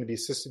are you going to be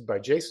assisted by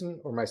Jason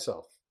or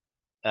myself?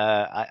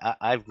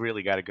 I've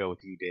really got to go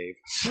with you, Dave.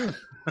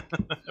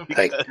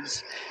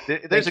 Because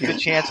there's a good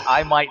chance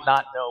I might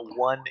not know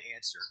one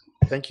answer.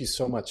 Thank you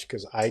so much,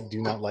 because I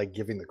do not like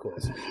giving the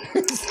quiz.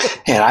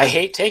 And I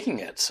hate taking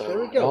it, There so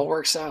we it go. all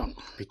works out.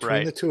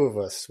 Between the two of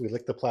us, we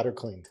lick the platter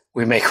clean.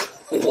 We make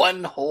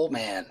one whole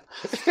man.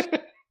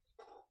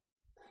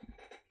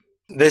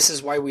 This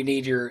is why we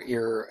need your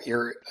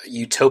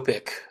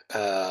utopic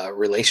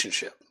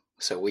relationship.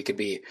 So we could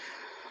be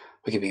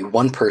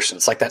one person.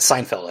 It's like that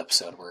Seinfeld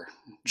episode where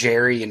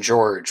Jerry and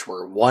George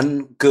were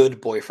one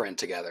good boyfriend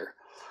together.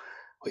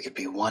 We could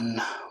be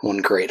one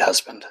great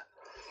husband.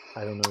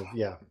 I don't know.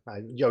 Yeah.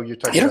 You're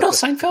talking. You don't know about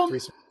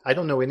Seinfeld? I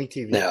don't know any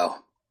TV. No.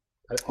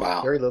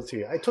 Wow. Very little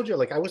TV. I told you,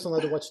 I wasn't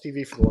allowed to watch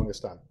TV for the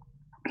longest time.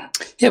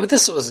 Yeah, but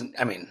this wasn't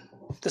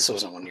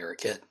when you were a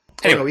kid.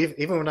 Anyway.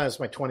 Even when I was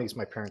in my 20s,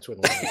 my parents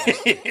wouldn't let me watch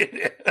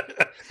TV.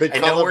 They'd I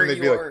call know up where and they'd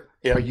you be are.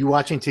 like, "Are you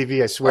watching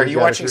TV? I swear Are to you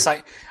God,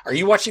 watching Are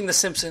you watching The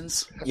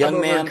Simpsons, young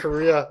I'm man? in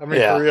Korea.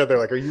 Korea. They're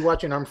like, "Are you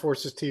watching Armed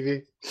Forces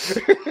TV?"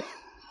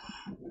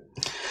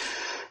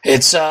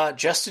 It's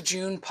just a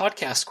June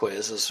podcast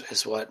quiz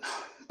is what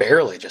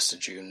barely just a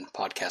June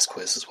podcast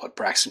quiz is what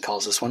Braxton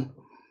calls this one.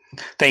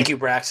 Thank you,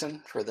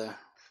 Braxton, for the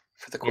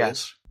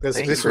quiz. Yeah.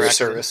 Thank you for your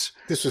service.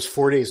 This was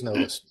 4 days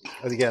notice.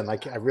 Again, I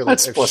really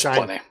That's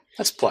plenty.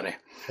 That's plenty.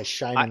 I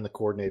shine in the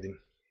coordinating.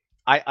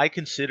 I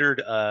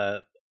considered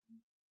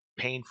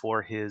paying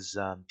for his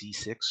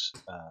D6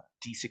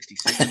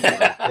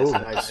 D66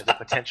 Nice. as a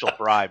potential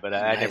bribe, but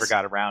I Nice. never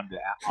got around to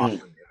offering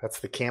it. That's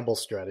the Campbell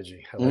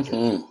strategy. I like it.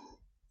 Mm-hmm.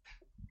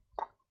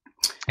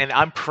 And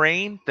I'm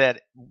praying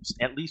that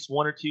at least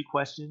one or two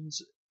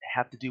questions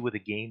have to do with a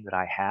game that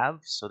I have,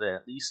 so that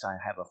at least I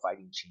have a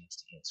fighting chance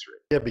to answer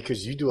it. Yeah,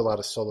 because you do a lot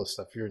of solo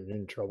stuff. You're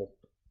in trouble.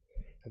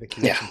 I think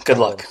you Yeah. Good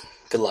luck.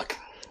 Good luck.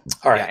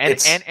 All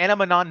right. Yeah, and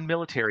I'm a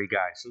non-military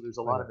guy, so there's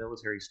a lot of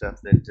military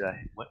stuff that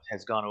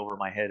has gone over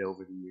my head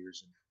over the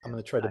years. And I'm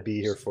going to try to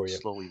be here for you.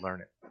 Slowly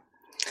learn it.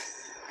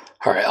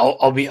 All right.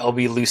 I'll be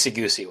loosey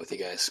goosey with you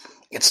guys.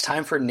 It's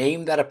time for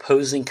Name That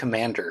Opposing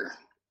Commander.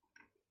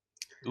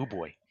 Ooh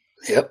boy.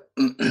 Yep.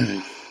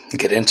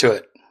 Get into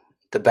it.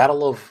 The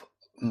Battle of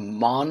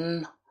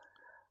Mongrapius,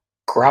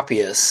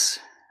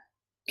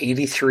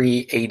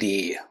 83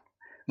 AD.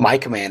 My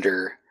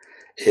commander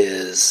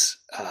is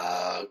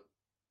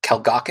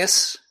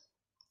Calgacus.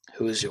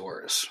 Who is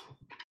yours?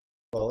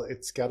 Well,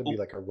 it's got to be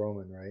like a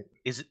Roman, right?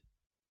 Is it?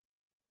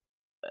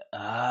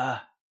 I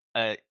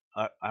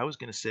was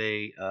gonna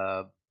say.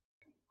 That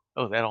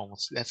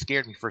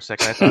scared me for a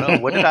second. I thought, oh,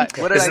 what did I?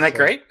 Isn't that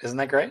great? Isn't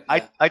that great?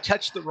 I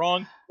touched the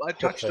wrong. I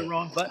touched the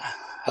wrong button.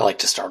 I like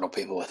to startle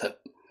people with it.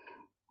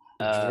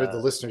 For the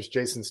listeners,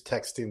 Jason's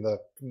texting the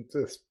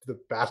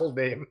battle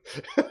name.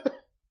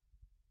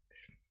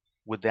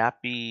 Would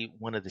that be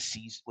one of the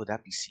Caesar? Would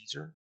that be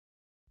Caesar?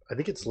 I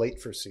think it's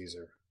late for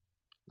Caesar.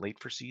 Late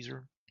for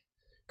Caesar?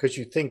 Because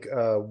you think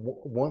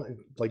one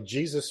like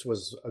Jesus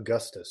was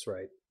Augustus,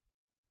 right?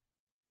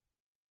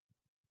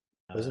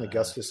 Wasn't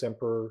Augustus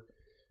emperor?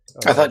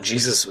 I thought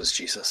Jesus was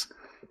Jesus.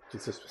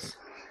 Jesus was.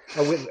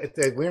 Oh,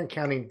 we aren't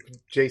counting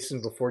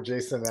Jason before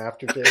Jason and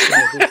after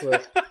Jason.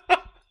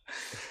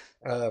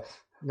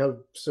 No,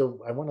 so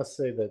I want to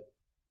say that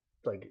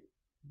like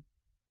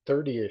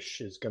 30-ish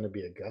is going to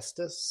be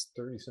Augustus,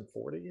 30s and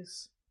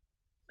 40s.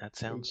 That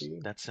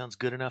sounds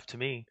good enough to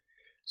me.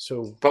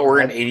 So, but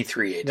we're in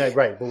 83 AD. Yeah,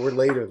 right, but we're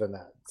later than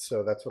that.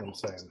 So that's what I'm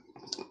saying.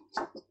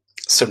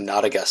 So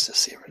not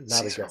Augustus.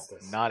 Not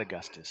Augustus. Not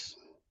Augustus.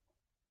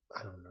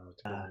 I don't know.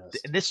 To be honest.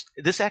 And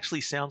this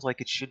actually sounds like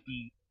it should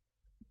be.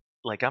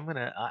 Like I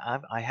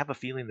have a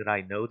feeling that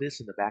I know this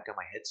in the back of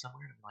my head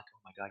somewhere. And I'm like, oh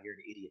my god, you're an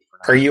idiot for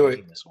not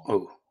reading this one.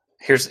 Oh,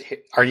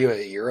 are you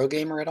a Euro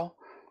gamer at all?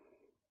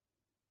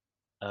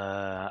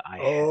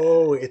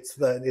 It's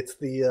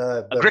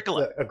the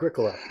Agricola.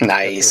 Agricola.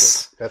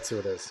 Nice. That's who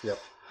it is. Yep.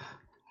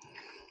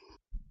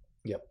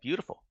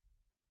 Beautiful.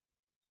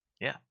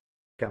 Yeah.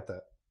 Count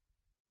that.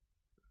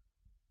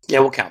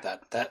 Yeah, we'll count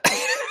that.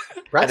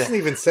 Braxton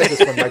even said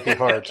this one might be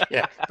hard.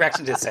 Yeah,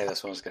 Braxton did say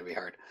this one was going to be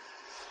hard.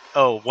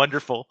 Oh,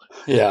 wonderful.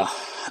 Yeah.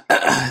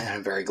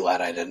 I'm very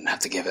glad I didn't have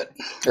to give it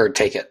or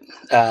take it.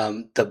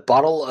 The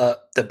battle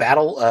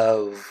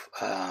of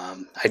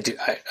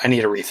I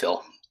need a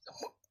refill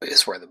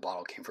is where the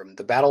bottle came from.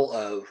 The Battle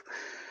of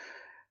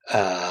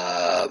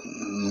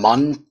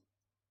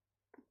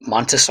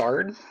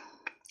Montesard,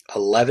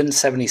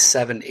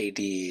 1177 AD.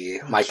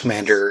 My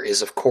commander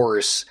is, of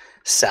course,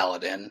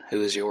 Saladin.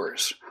 Who is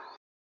yours?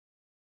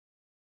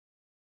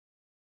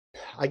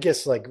 I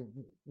guess like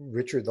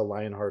Richard the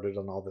Lionhearted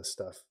on all this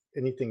stuff.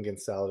 Anything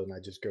against Saladin, I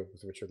just go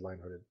with Richard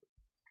Lionhearted.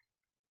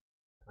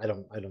 I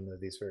don't know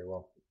these very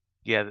well.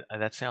 Yeah,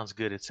 that sounds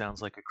good. It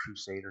sounds like a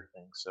Crusader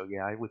thing. So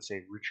yeah, I would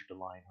say Richard the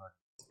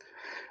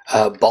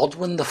Lionhearted.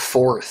 Baldwin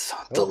IV,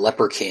 the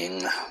Leper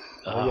King.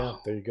 Oh yeah,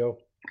 there you go.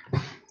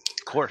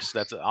 Of course,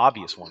 that's an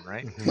obvious one,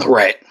 right? Mm-hmm.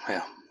 Right.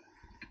 Yeah.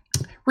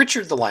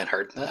 Richard the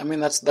Lionheart. I mean,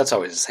 that's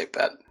always a safe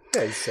bet.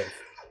 Yeah, he's safe.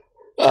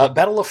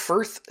 Battle of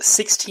Firth,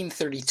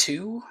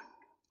 1632.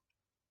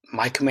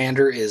 My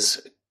commander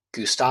is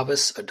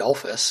Gustavus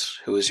Adolphus.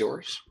 Who is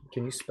yours?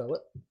 Can you spell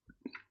it?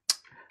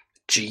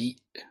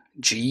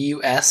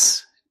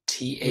 Gustavus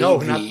TAV. No,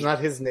 not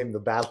his name. The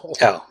battle.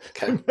 Oh,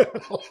 okay. I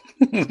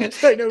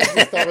know who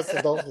Gustavus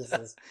Adolphus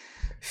is.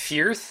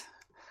 Firth,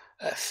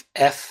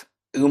 F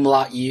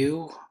umlaut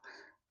U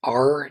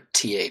R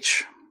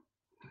T-H.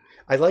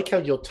 I like how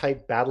you'll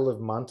type Battle of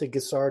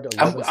Montegisard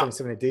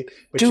 1177 AD.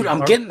 Dude,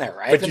 I'm getting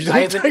there. I haven't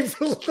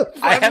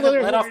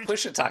let off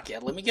push attack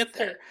yet. Let me get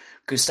there.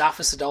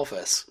 Gustavus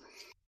Adolphus.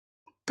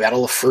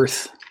 Battle of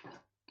Firth.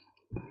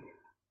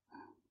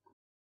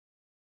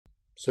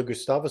 So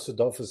Gustavus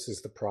Adolphus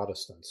is the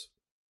Protestants.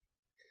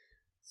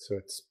 So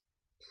it's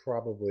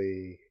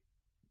probably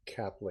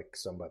Catholic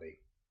somebody.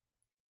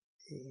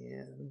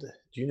 And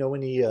do you know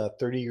any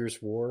 30 Years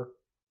War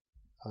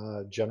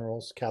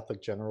generals,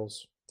 Catholic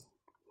generals?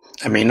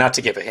 I mean, not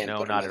to give a hint, No,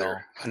 but not at all.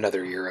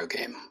 another Euro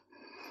game.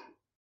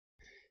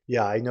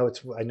 Yeah, I know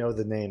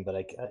the name, but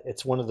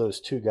it's one of those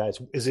two guys.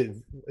 Is it?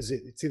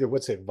 It's either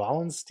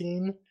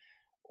Wallenstein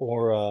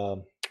or I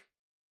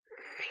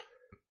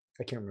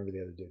can't remember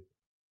the other dude.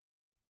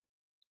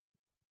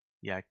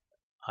 Yeah.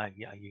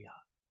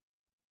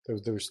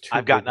 There was two.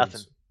 I've got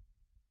nothing.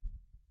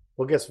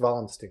 We'll guess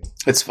Wallenstein.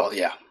 It's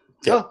yeah.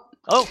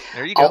 Oh,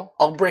 there you go.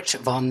 Albrecht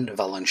von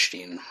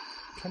Wallenstein. I'm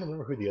trying to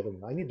remember who the other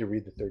one. I need to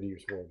read the 30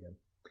 Years War again.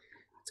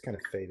 It's kind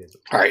of faded.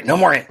 All right, no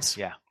more hints.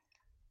 Yeah.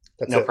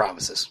 That's no it.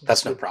 promises.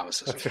 That's no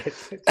promises. That's right.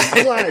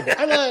 I lied.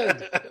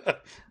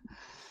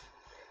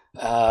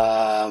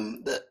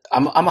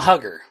 I'm a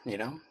hugger, you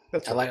know.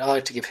 That's I right.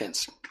 like to give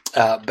hints.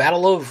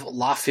 Battle of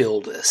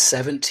Lawfield,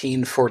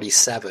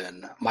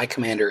 1747. My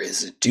commander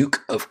is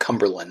Duke of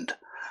Cumberland.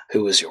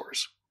 Who is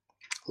yours?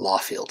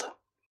 Lawfield.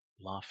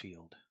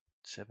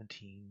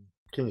 17.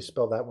 Can you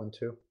spell that one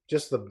too?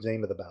 Just the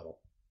name of the battle.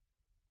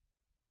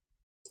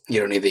 You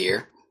don't need the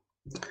year.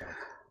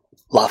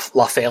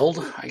 Lawfield,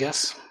 I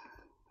guess.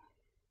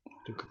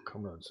 Duke of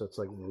Cumberland. So it's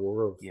like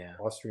War of Yeah.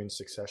 Austrian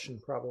Succession,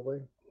 probably.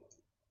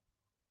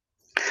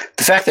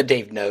 The fact that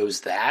Dave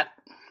knows that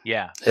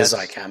Yeah. is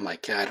like, I'm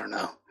like, I don't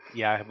know.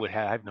 Yeah, I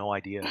have no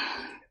idea.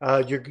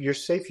 You're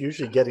safe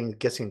usually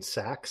guessing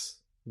Saxe.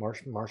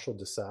 Marshal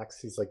de Saxe.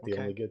 He's like the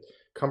only good.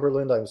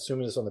 Cumberland, I'm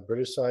assuming, is on the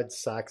British side.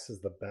 Saxe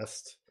is the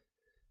best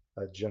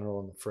general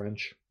in the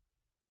French.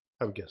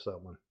 I would guess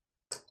that one.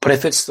 But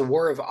if it's the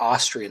War of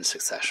Austrian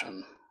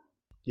Succession.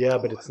 Yeah,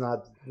 but it's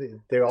not.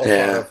 They all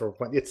fought over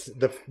one. It's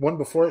the one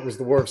before it was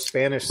the War of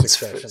Spanish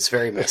Succession. It's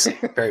very messy.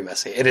 Very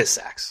messy. It is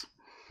Saxe.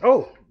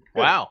 Oh,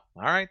 good. Wow.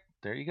 All right.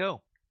 There you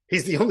go.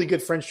 He's the only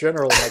good French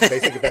general in like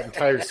basically that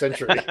entire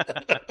century.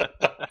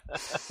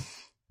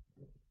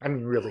 I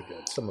mean, really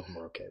good. Some of them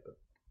are okay, but.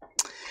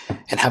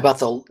 And how about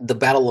the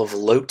Battle of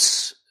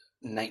Lotz,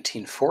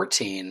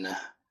 1914?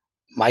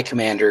 My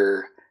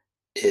commander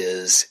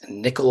is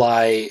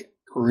Nikolai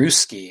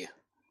Ruski.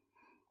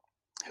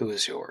 Who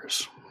is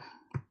yours?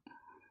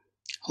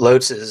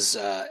 Lotz is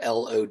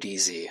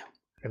Lodz.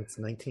 And it's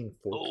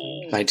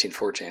 1914.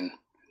 1914.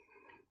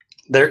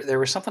 There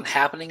was something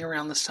happening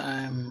around this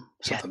time.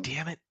 Something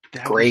damn it.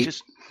 That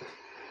great.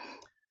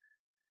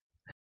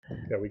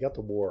 Yeah, we got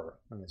the war.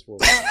 I mean, it's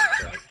World War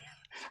I.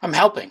 I'm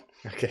helping.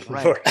 Okay,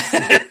 Right.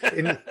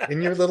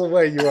 in your little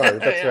way, you are.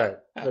 That's Yeah. right.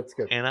 That's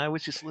good. And I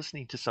was just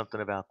listening to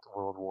something about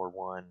World War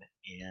One,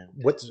 and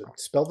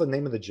Spell the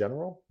name of the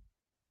general?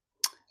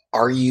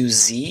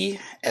 Ruzsky.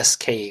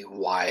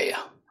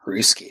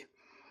 Ruski.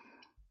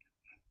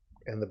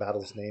 And the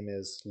battle's name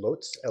is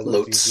Lotz.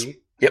 Lotz. Lotz.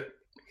 Yep.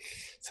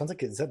 Sounds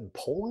like is that in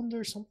Poland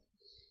or something?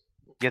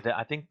 yeah,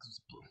 I think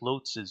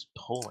Lotz is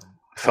Poland.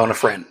 Phone a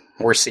friend.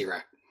 Where's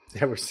C-Rack?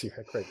 Yeah, we're seeing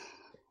great.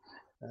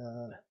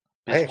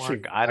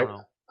 Bismarck, I don't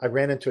know. I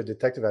ran into a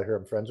detective out here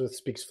I'm friends with,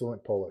 speaks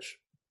fluent Polish.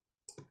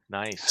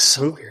 Nice.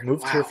 So weird.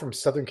 Moved Wow. here from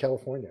Southern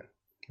California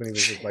when he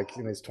was like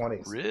in his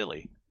 20s.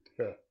 Really?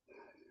 Yeah.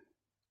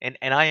 And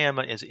I am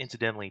as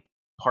incidentally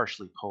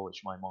partially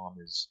Polish. My mom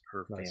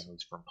her Nice.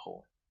 family's from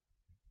Poland.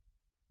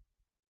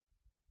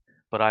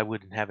 But I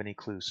wouldn't have any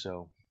clue,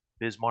 so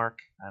Bismarck,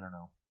 I don't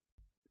know.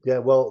 Yeah,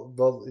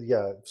 well,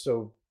 yeah.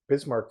 So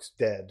Bismarck's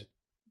dead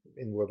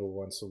in World War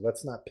One, so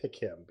let's not pick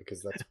him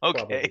because that's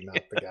probably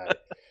not the guy.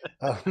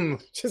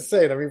 Just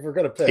saying. I mean, if we're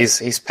gonna pick.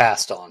 He's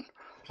passed on.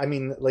 I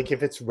mean, like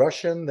if it's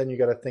Russian, then you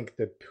got to think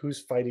that who's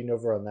fighting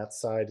over on that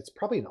side. It's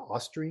probably an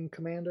Austrian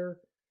commander.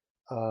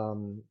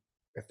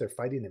 If they're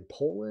fighting in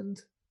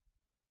Poland,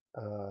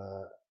 do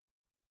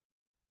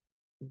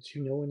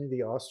you know any of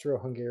the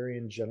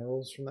Austro-Hungarian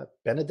generals from that?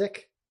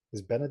 Benedict?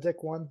 Is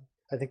Benedict one?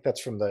 I think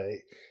that's from the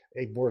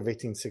War of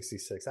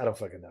 1866. I don't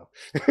fucking know.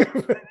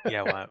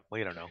 Yeah, well,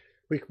 we don't know.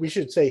 We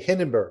should say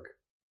Hindenburg.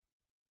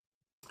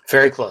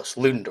 Very close.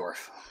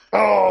 Ludendorff.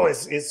 Oh,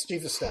 it's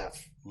chief of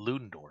staff.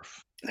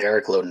 Ludendorff.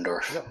 Eric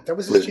Ludendorff. No, that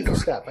was his chief of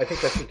staff. I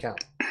think that should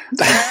count.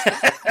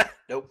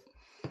 Nope.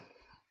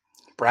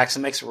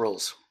 Braxton makes the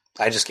rules.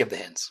 I just give the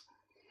hints.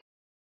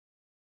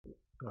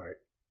 All right.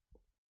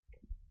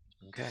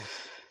 Okay.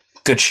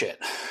 Good shit.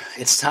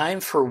 It's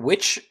time for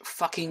which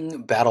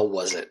fucking battle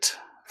was it?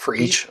 For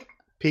each.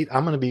 Pete,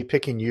 I'm going to be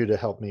picking you to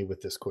help me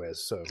with this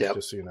quiz. So Yep.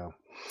 just so you know,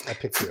 I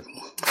picked you.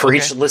 For Okay.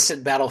 each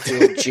listed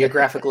battlefield,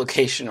 geographic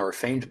location, or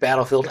famed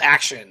battlefield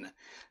action,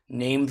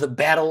 Name the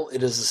battle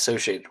it is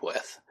associated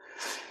with.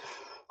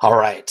 All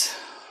right.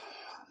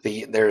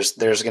 There's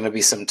going to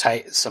be some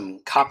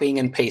copying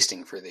and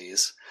pasting for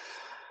these.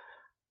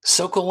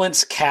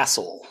 Sokolintz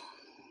Castle.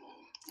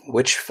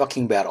 Which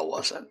fucking battle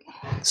was it?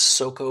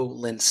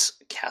 Sokolintz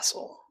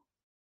Castle.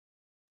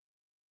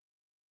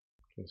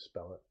 Can you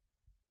spell it?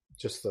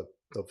 Just the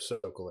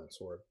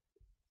Sokolintz word.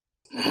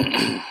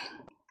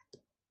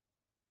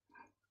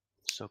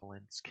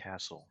 Sokolintz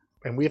Castle.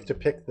 And we have to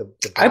pick the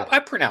battle. I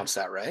pronounced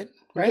that right.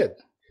 We Right? did.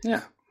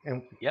 Yeah.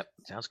 And Yep,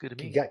 sounds good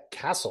to you me. got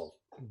Castle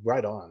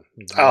right on.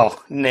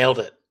 Oh, nailed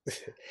it.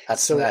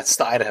 That's So- that's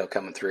the Idaho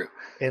coming through.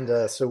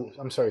 And so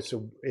I'm sorry.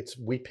 So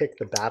we picked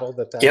the battle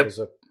that Yep. was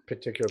a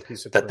particular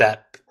piece of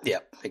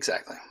Yep,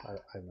 exactly. I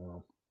don't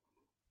know.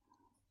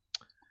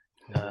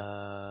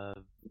 I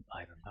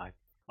don't know.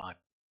 I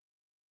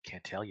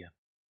can't tell you.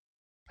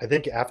 I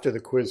think after the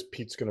quiz,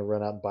 Pete's going to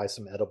run out and buy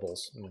some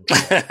edibles.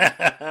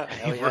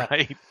 Hell yeah.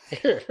 Right.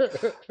 Yeah.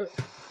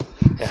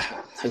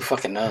 Who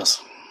fucking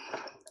knows?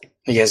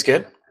 You guys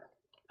good?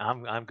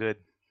 I'm good.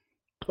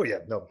 Oh yeah,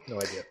 no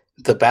idea.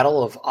 The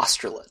Battle of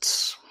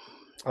Austerlitz.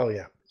 Oh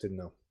yeah, didn't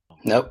know.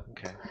 Nope.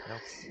 Okay. Nope.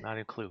 Not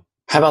a clue.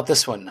 How about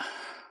this one?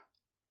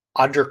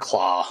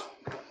 Odderclaw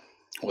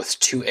with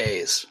 2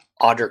 A's.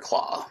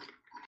 Odderclaw.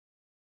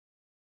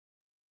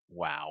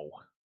 Wow.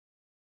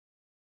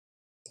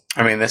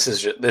 I mean, this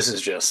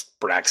is just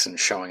Braxton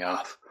showing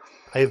off.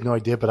 I have no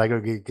idea, but I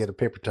gotta get a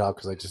paper towel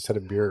because I just had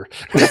a beer.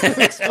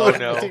 Oh,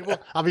 no.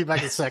 I'll be back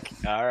in a sec.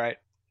 All right.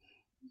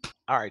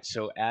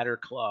 So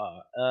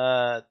Adderclaw.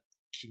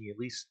 Can you at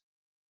least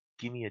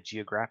give me a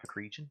geographic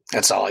region?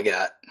 That's all I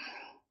got.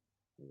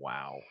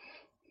 Wow.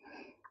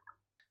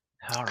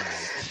 All right.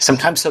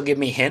 Sometimes he'll give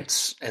me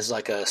hints as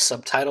like a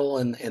subtitle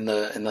in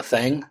the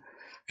thing,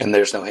 and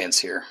there's no hints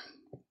here.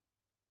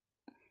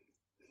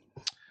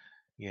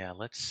 Yeah.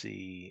 Let's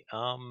see.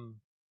 I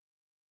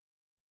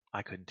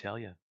couldn't tell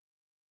you.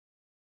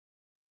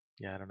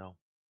 Yeah, I don't know.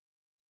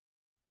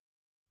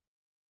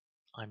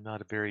 I'm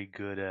not a very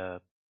good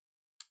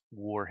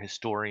war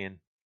historian.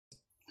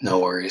 No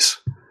worries.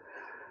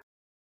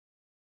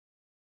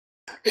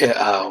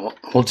 Yeah,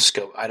 we'll just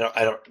go. I don't.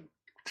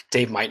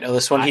 Dave might know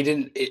this one. He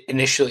didn't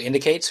initially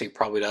indicate, so he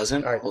probably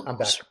doesn't. All right, I'm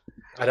back.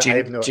 Do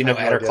you know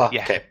I have no Adderclaw? idea.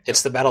 Yeah. Okay,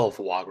 it's the Battle of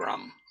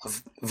Wagram.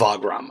 Of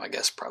Wagram, I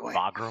guess probably.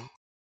 Wagram.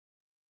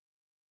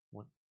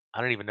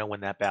 I don't even know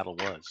when that battle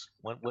was.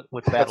 What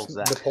battle's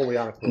That's that?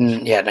 Napoleonic Wars.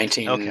 Yeah,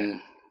 19, Okay.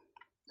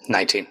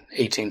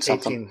 18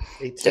 something.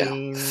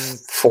 18,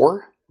 4?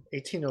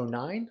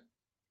 1809?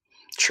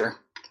 Sure.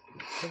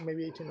 I think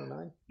maybe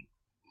 1809.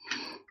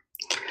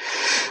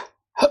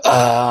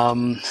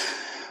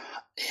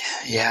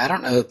 Yeah, I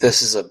don't know if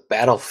this is a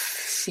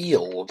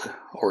battlefield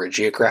or a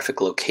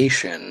geographic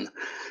location,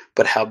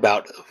 but how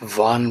about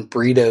Von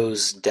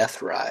Brito's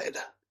Death Ride?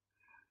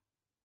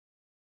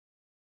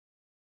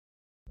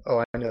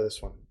 Oh, I know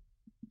this one.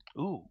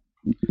 Ooh.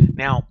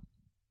 Now.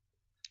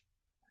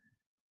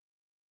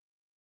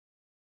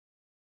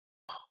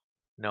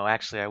 No,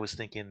 actually, I was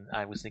thinking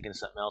of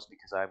something else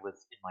because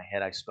in my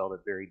head I spelled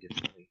it very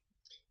differently.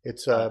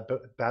 It's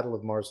Battle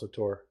of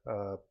Mars-Latour,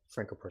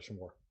 Franco-Prussian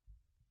War.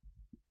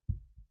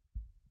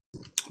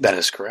 That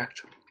is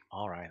correct.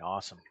 All right,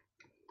 awesome.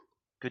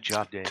 Good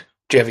job, Dave.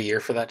 Do you have a year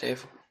for that,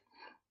 Dave?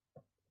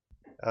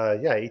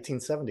 Yeah,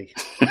 1870.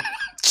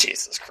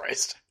 Jesus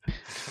Christ.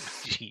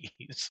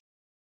 Jeez.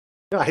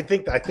 No, I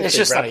think It's they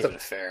just not wrapped even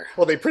up. fair.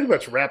 Well, they pretty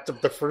much wrapped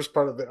up the first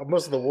part of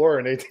most of the war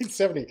in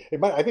 1870.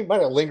 I think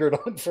might have lingered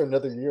on for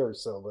another year or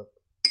so.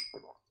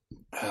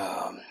 But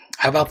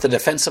How about the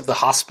defense of the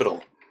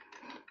hospital?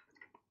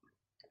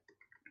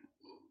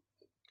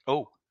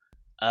 Oh,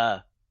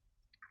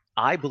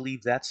 I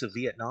believe that's a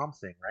Vietnam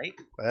thing, right?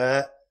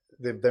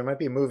 there might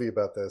be a movie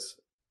about this.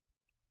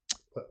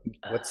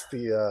 What's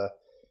the?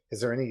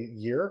 Is there any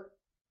year?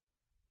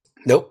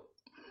 Nope.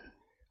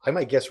 I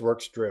might guess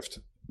Rorke's Drift.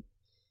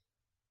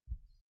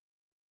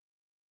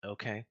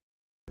 Okay.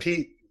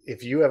 Pete,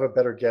 if you have a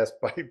better guess,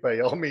 by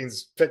all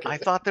means, pick it. I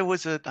thought there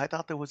was a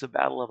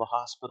battle of a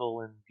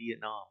hospital in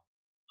Vietnam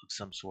of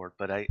some sort,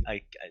 but I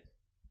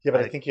Yeah,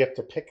 but I think you have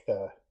to pick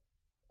the.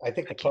 I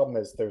think the problem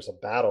is there's a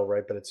battle,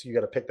 right? But you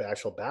got to pick the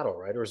actual battle,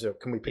 right? Or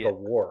can we pick a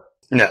war?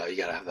 No, you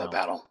gotta have that No.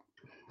 battle.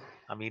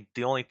 I mean,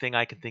 the only thing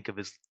I can think of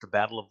is the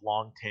Battle of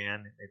Long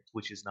Tan,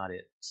 which is not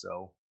it.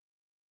 So,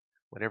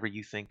 whatever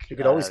you think. You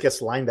could always guess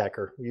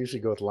linebacker. We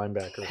usually go with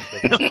linebacker.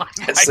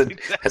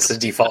 That's the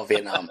default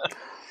Vietnam.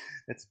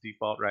 That's the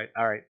default, right?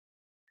 All right.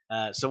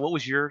 So, what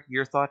was your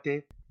thought,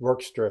 Dave?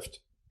 Rorke's Drift.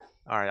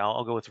 All right,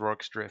 I'll go with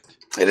Rorke's Drift.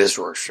 It is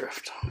Rorke's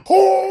Drift.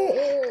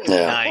 Oh!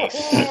 Yeah.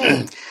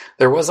 Nice.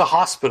 There was a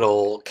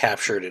hospital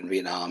captured in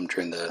Vietnam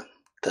during the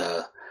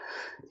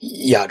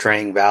Nha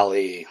Trang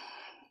Valley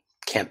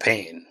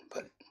campaign,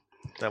 but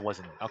That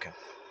wasn't it. Okay.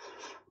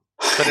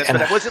 But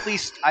it was at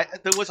least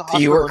there was a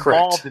hospital you were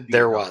involved correct. in Vietnam.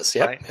 There was.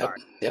 Yep. Right? Yep. All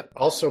right. Yep.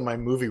 Also, my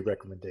movie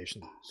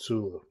recommendation: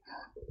 Sulu,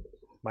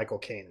 Michael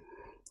Caine.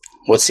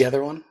 What's the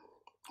other one?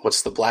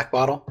 What's the black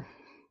bottle?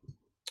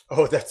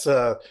 Oh, that's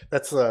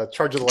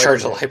Charge of the Light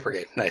Charge of the Brigade. Light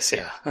Brigade. Nice,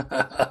 yeah.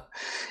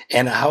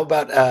 And how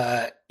about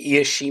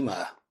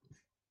Ieshima?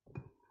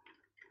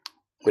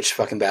 Which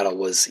fucking battle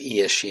was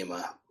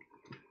Ieshima?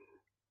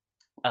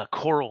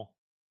 Coral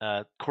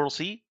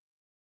Sea.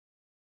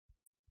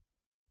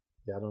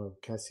 Yeah, I don't know.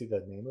 Can I see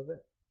the name of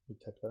it? You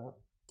type that out.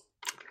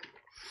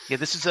 Yeah,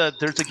 there's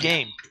a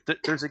game.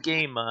 There's a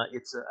game.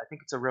 It's I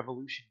think it's a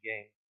Revolution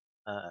game.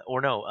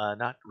 Or no,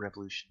 not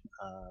Revolution.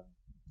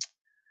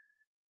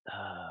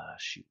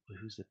 Shoot,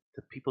 who's the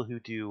people who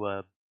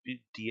do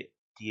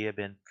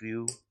Diablo?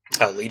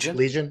 Legion?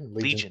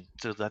 Legion.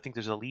 So I think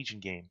there's a Legion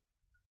game,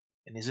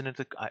 and isn't it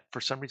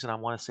for some reason I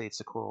want to say it's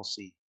the Coral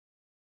Sea.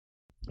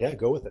 Yeah,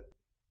 go with it.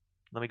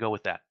 Let me go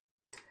with that.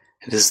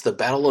 It is the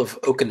Battle of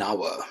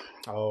Okinawa.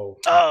 Oh.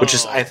 Which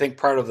is, I think,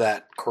 part of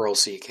that Coral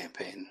Sea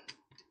campaign.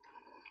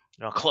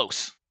 No,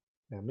 close.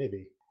 Yeah,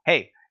 maybe.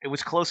 Hey, it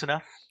was close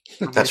enough.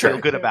 That's Feel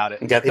right. good about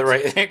it. Get the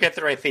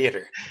right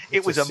theater.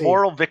 It was a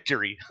moral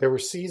victory. There were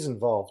seas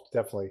involved,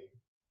 definitely.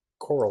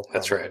 Coral.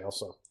 That's right.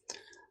 Also.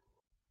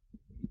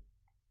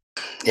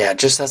 Yeah, it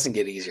just doesn't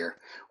get easier.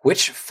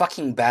 Which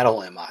fucking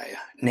battle am I?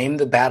 Name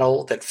the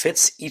battle that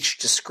fits each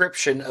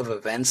description of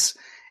events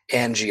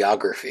and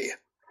geography.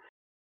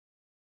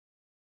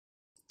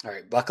 All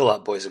right, buckle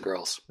up, boys and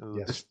girls. Ooh,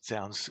 yes. This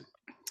sounds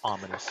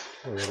ominous.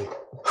 Already.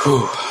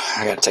 Whew,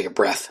 I gotta take a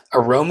breath. A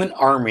Roman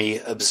army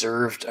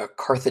observed a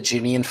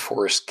Carthaginian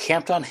force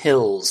camped on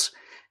hills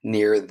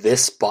near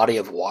this body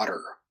of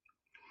water.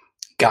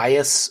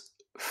 Gaius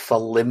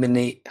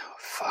Philemini.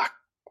 Fuck,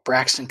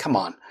 Braxton, come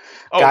on.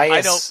 Oh,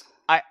 Gaius,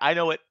 I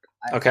know it.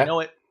 Okay. I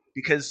know it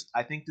because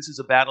I think this is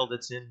a battle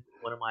that's in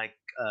one of my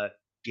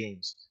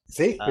games.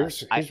 See,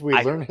 here's we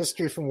learn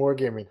history from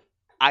wargaming.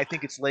 I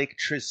think it's Lake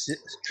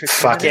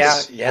Fuck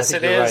yeah! Yes,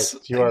 it is.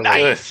 Right. You are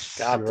nice.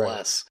 Right. God you're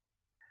bless.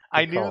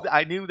 Right.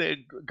 I knew that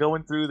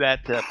going through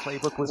that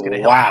playbook was going to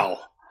help. Wow.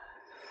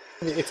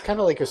 It's kind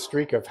of like a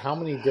streak of how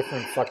many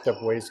different fucked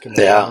up ways can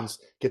the Romans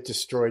get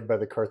destroyed by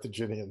the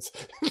Carthaginians.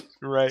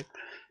 Right.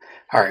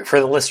 All right, for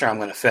the listener, I'm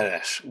going to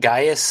finish.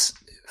 Gaius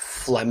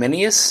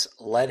Flaminius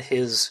led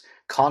his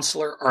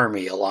consular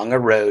army along a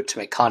road to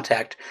make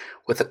contact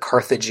with a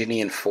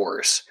Carthaginian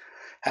force.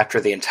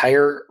 After the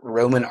entire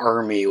Roman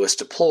army was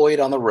deployed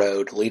on the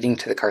road leading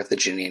to the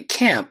Carthaginian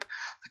camp,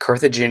 the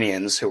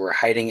Carthaginians, who were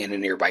hiding in a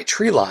nearby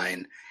tree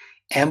line,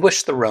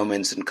 ambushed the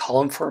Romans in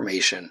column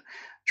formation,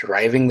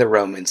 driving the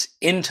Romans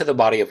into the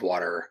body of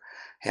water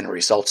and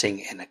resulting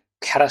in a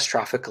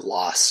catastrophic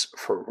loss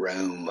for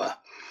Rome.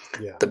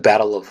 Yeah. The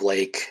Battle of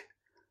Lake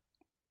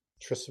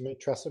Trasimene?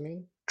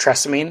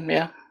 Trasimene,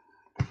 yeah.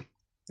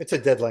 It's a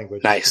dead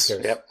language. Nice.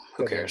 Yep.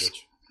 Who cares?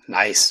 Language.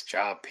 Nice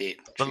job, Pete.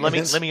 But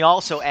let me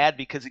also add,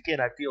 because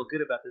again I feel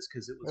good about this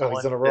because it was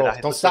he's on a roll.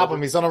 Don't stop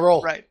him. He's on a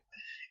roll. Right.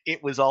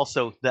 It was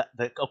also the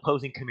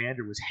opposing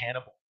commander was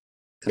Hannibal.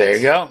 There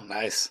you go.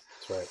 Nice.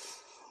 That's right.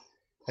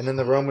 And then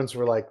the Romans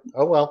were like,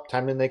 "Oh well,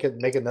 time to make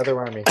another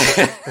army.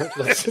 There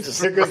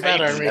goes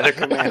that army. Another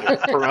commander.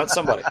 Promote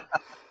somebody."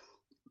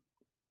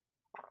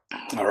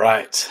 All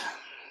right,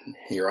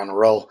 you're on a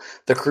roll.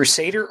 The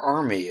Crusader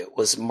army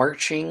was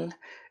marching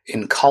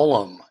in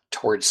column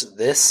towards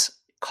this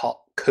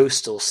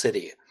coastal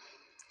city.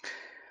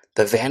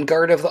 The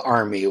vanguard of the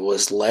army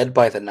was led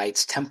by the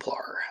Knights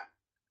Templar.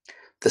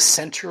 The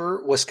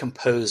center was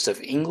composed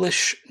of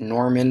English,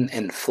 Norman,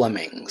 and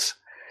Flemings.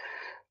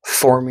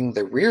 Forming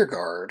the rear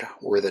guard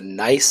were the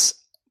Knights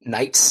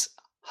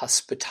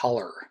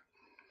Hospitaller.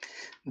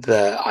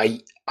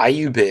 The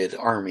Ayyubid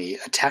army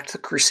attacked the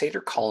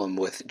Crusader column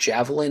with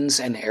javelins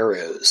and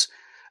arrows,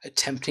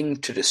 attempting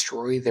to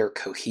destroy their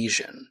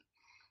cohesion.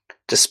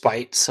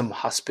 Despite some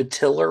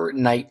Hospitaller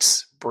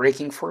knights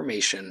breaking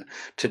formation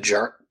to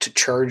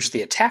charge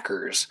the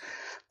attackers,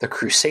 the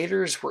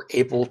Crusaders were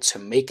able to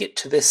make it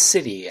to this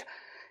city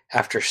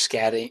after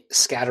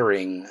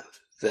scattering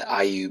the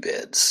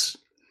Ayyubids.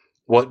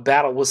 What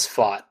battle was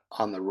fought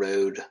on the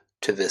road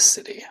to this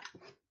city?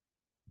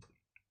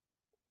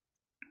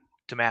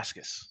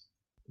 Damascus.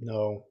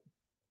 No,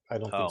 I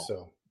don't think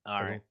so.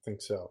 All right. I don't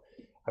think so.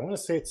 I want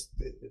to say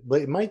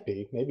it might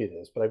be, maybe it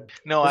is, but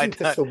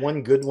that's the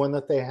one good one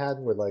that they had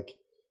where like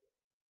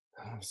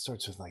it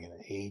starts with like an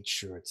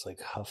H or it's like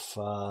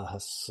Huffa,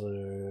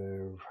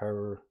 Hustler,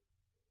 her.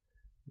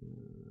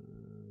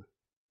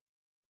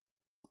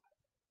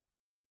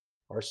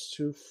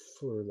 Arsuf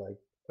or like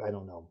I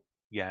don't know.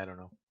 Yeah, I don't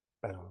know.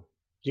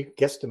 You could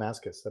guess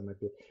Damascus, that might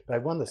be. But I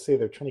wanted to say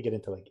they're trying to get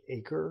into like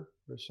Acre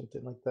or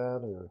something like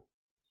that, or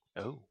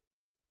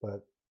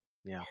but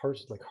yeah,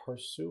 like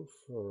Harsuf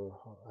or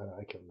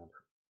I can't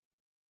remember.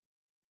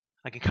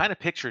 I can kind of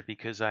picture it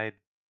because there's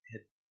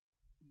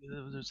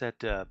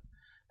that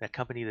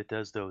company that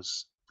does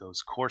those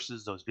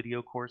courses, those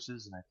video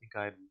courses, and I think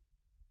I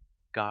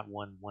got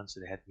one once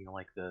that had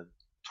like the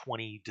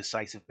 20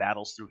 decisive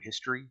battles through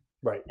history,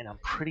 right? And I'm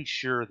pretty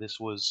sure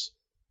this was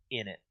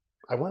in it.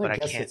 I want but to I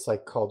guess can't. it's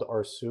like called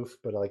Arsuf,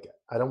 but like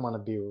I don't want to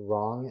be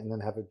wrong and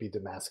then have it be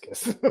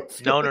Damascus.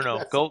 No.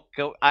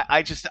 Go.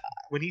 I just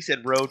when he said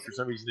road, for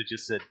some reason it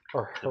just said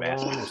or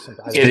Damascus. Haran or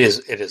something. It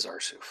is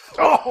Arsuf.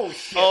 Oh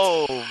shit!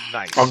 Oh,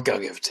 nice. I'll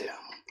give it to you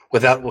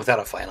without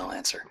a final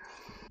answer.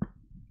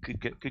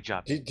 Good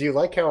job. Do you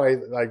like how I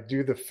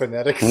do the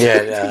phonetics?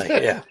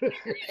 Yeah.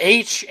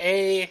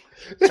 H-A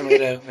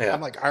tomato. Yeah.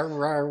 I'm like,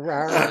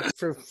 "Arr."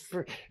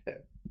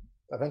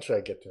 Eventually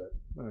I get to it.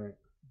 All right.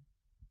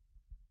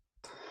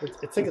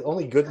 It's like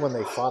only good when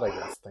they fought, I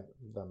guess,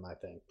 them, I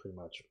think, pretty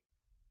much.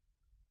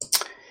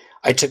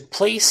 I took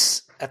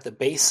place at the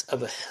base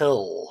of a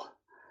hill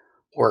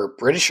where a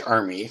British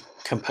army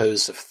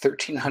composed of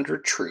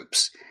 1,300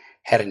 troops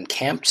had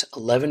encamped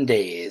 11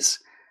 days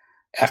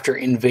after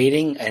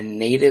invading a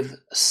native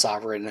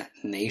sovereign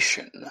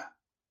nation.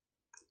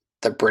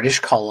 The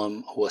British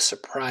column was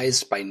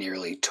surprised by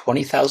nearly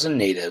 20,000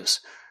 natives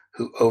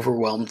who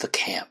overwhelmed the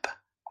camp,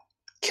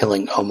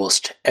 killing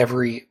almost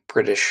every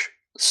British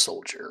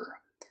soldier.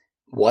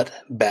 What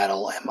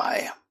battle am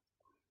I?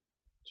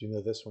 Do you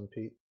know this one,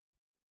 Pete?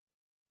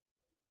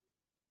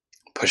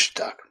 Push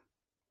duck.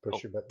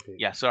 Push your button, Pete.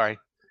 Yeah, sorry.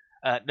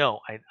 No,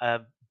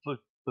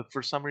 but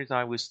for some reason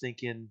I was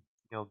thinking,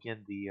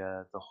 again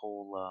the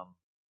whole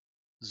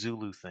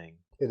Zulu thing.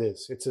 It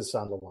is. It's a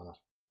San Luana.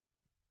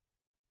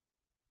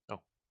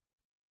 Oh,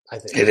 I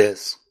think It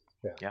is.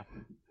 Yeah.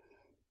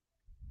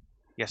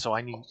 So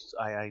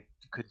I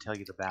couldn't tell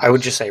you the battle. I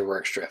would just say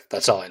Rorschach.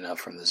 That's all I know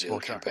from the Zulu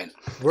campaign.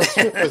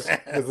 Rorschach was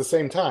the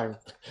same time.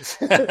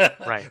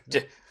 Right.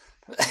 But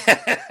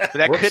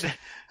that could.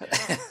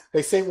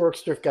 They say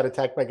Rorschach got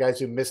attacked by guys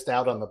who missed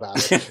out on the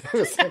battle.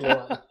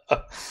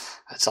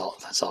 That's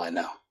all I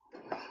know.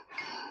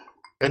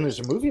 And there's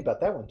a movie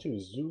about that one too.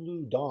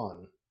 Zulu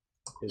Dawn.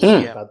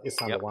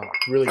 It's on the one.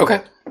 Really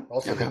good.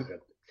 Also really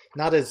good.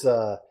 Not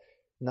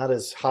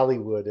as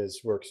Hollywood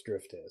as Rorke's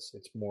Drift is.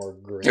 It's more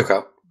grim.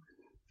 Okay.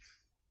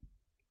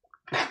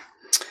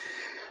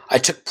 I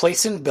took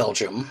place in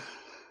Belgium,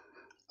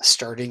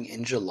 starting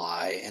in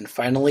July and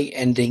finally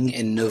ending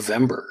in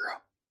November.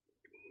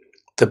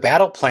 The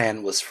battle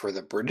plan was for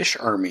the British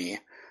Army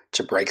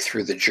to break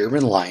through the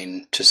German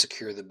line to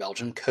secure the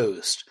Belgian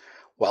coast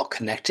while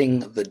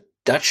connecting the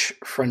Dutch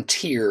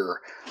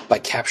frontier by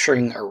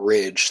capturing a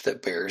ridge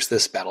that bears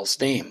this battle's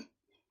name.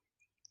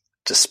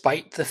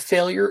 Despite the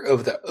failure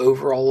of the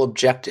overall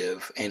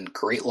objective and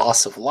great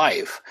loss of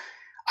life,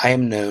 I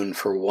am known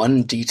for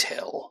one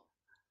detail: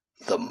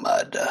 the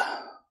mud.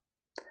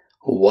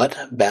 What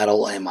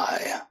battle am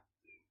I?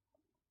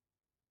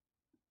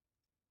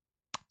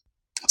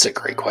 That's a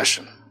great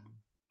question.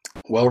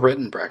 Well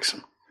written,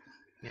 Braxton.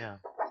 Yeah.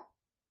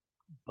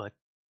 But.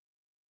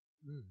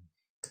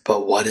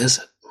 But what is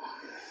it?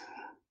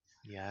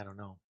 Yeah, I don't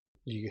know.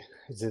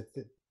 Is it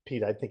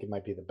Pete? I think it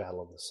might be the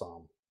Battle of the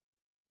Somme.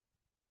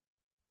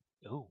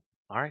 Oh,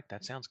 all right.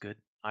 That sounds good.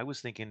 I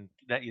was thinking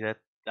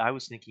I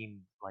was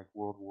thinking like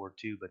World War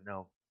II, but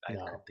no, I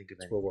couldn't think of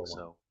anything. World War I.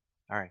 So,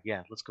 all right,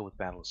 yeah, let's go with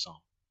Battle of Somme.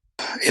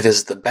 It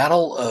is the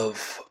Battle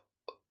of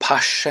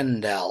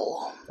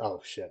Passchendaele.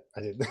 Oh shit!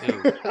 I didn't.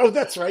 Oh,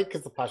 that's right,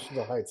 because the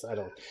Passchendaele Heights.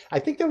 I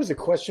think there was a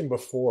question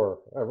before.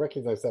 I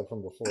recognize that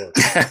from before.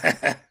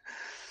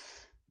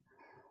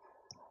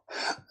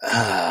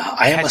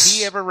 Has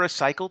he ever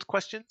recycled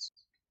questions?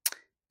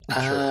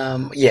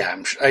 Yeah,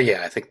 I'm sure.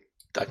 Yeah, I think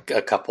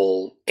a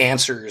couple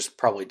answers,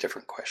 probably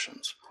different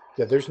questions.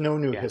 Yeah, there's no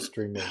new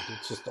history made.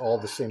 It's just all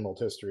the same old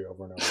history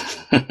over and over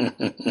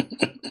again.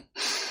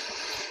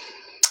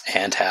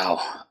 And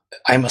how?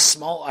 I'm a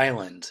small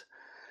island,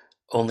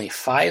 only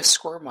 5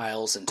 square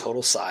miles in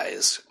total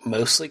size,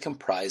 mostly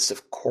comprised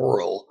of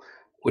coral,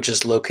 which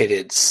is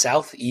located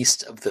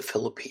southeast of the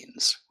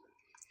Philippines.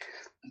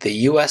 The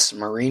U.S.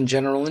 Marine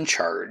General in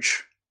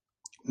charge,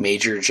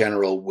 Major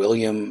General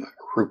William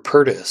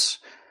Rupertus,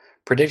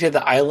 predicted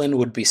the island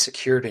would be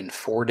secured in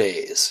 4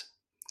 days.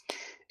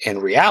 In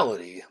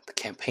reality, the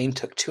campaign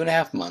took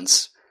 2.5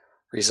 months,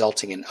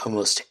 resulting in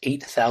almost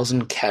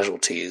 8,000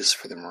 casualties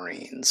for the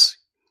Marines.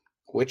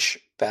 Which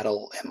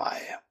battle am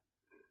I?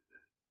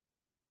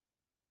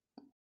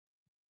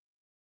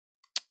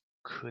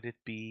 Could it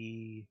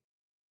be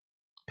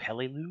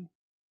Peleliu?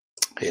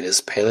 It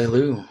is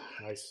Peleliu.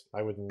 Nice.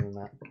 I wouldn't know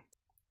that.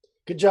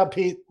 Good job,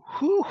 Pete.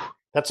 Whew.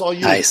 That's all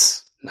you.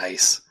 Nice.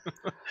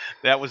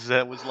 That was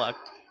luck.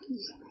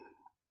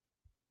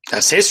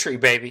 That's history,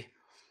 baby.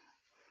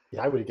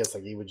 Yeah, I would have guessed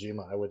like Iwo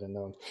Jima. I wouldn't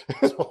have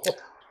known.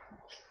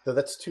 So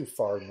that's too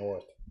far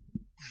north.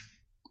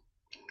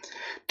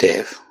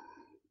 Dave,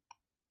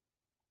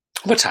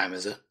 what time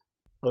is it?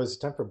 Oh, is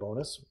it time for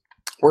bonus?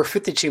 We're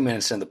 52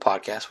 minutes in the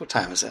podcast. What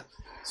time is it?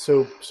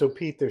 So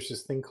Pete, there's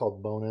this thing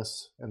called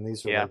bonus, and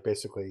these are like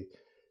basically,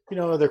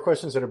 they're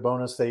questions that are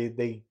bonus.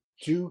 They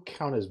do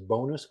count as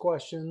bonus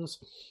questions,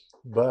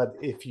 but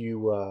if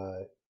you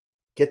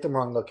get them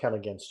wrong, they'll count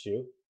against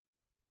you,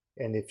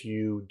 and if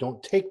you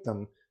don't take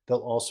them, they'll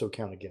also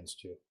count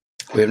against you.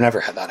 We've never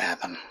had that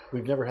happen.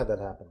 We've never had that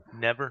happen.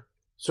 Never.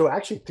 So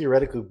actually,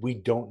 theoretically, we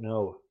don't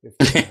know if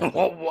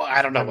well,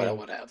 I don't know what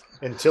would happen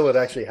until it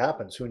actually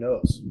happens. Who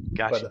knows?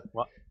 Gotcha.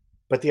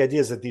 But the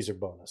idea is that these are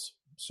bonus,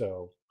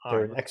 so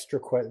they're right. an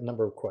extra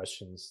number of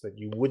questions that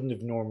you wouldn't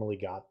have normally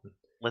gotten.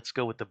 Let's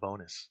go with the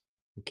bonus.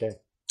 Okay,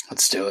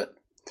 let's do it.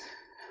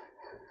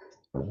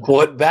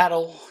 What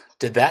battle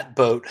did that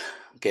boat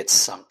get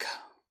sunk?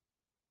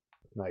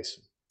 nice.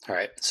 All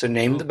right, so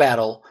name the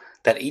battle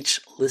that each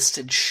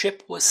listed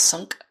ship was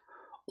sunk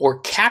or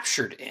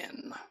captured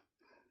in.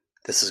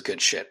 This is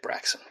good shit,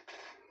 Braxton.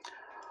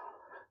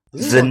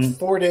 This is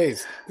 4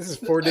 days. This is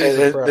 4 days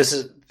of prep. This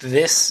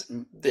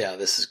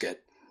is good.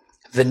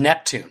 The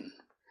Neptune.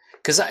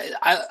 Because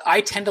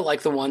I tend to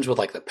like the ones with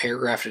like the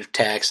paragraph of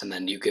text and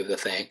then you give the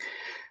thing.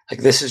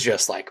 Like this is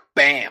just like,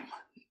 bam.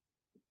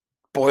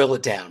 Boil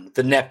it down.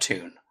 The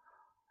Neptune.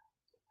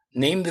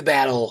 Name the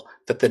battle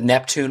that the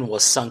Neptune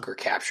was sunk or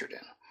captured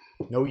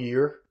in. No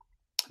year.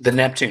 The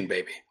Neptune,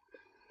 baby.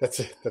 That's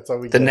it. That's all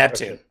we The get.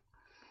 Neptune.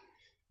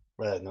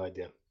 Okay. I had no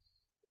idea.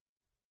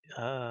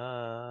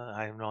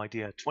 I have no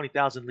idea.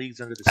 20,000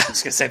 Leagues Under the I Sea.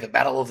 was going to say the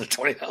Battle of the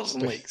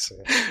 20,000 Leagues.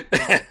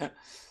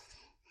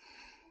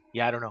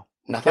 Yeah, I don't know.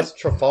 Nothing? Guess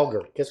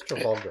Trafalgar.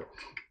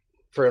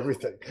 For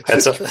everything.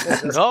 That's a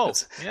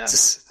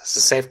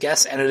safe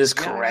guess, and it is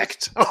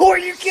correct. Oh, are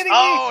you kidding me?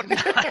 Oh,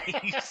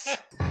 nice.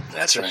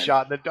 That's right.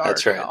 Shot in the dark.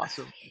 That's right.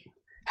 Awesome.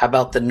 How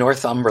about the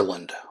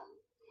Northumberland?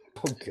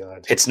 Oh,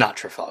 God. It's not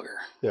Trafalgar.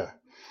 Yeah.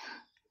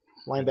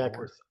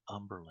 Linebacker.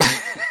 Northumberland.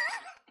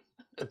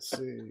 Let's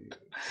see.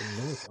 The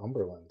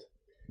Northumberland.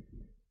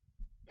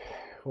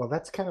 Well,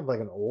 that's kind of like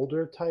an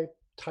older type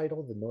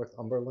title, the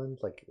Northumberland,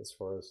 like as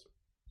far as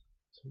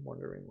so I'm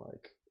wondering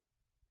like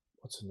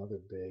what's another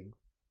big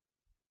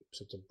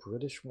so it's a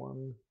British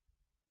one.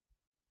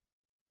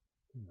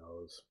 Who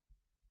knows?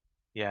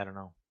 Yeah, I don't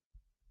know.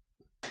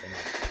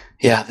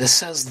 Yeah, this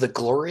says the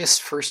glorious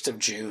 1st of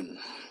June,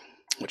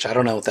 which I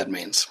don't know what that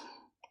means.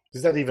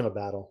 Is that even a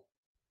battle?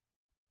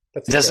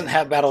 It doesn't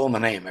have battle in the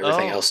name.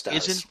 Everything else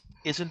does.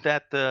 Isn't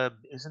that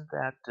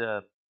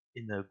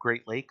in the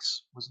Great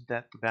Lakes? Wasn't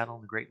that the battle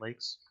in the Great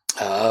Lakes?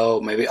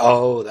 Oh, maybe.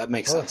 Oh, that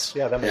makes sense.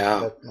 Yeah, that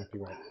might be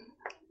right.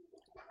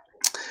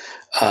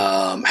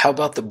 How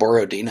about the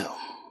Borodino?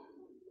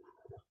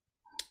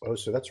 Oh,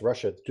 so that's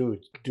Russia.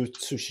 Dude,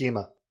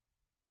 Tsushima.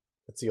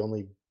 That's the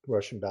only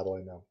Russian battle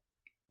I know.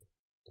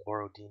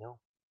 Borodino?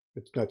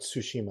 It's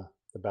Tsushima.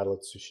 The battle at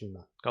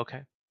Tsushima.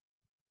 Okay.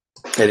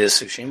 It is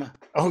Tsushima.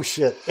 Oh,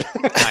 shit.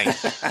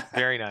 Nice.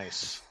 Very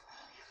nice.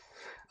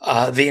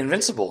 The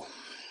Invincible.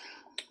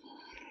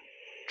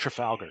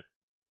 Trafalgar.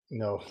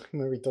 No,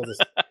 remember we told us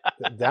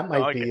that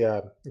might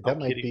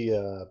be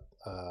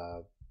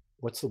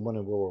what's the one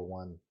in World War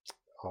One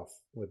off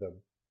where the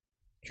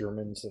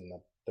Germans and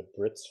the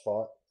Brits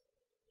fought,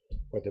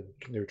 where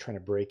they were trying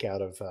to break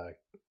out of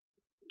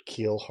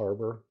Kiel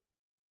Harbor.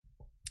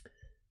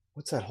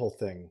 What's that whole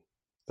thing?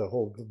 The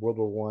whole World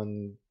War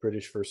One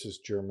British versus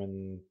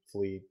German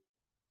fleet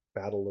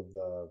battle of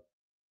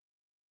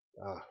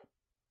the.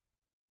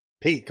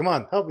 Pete, come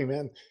on, help me,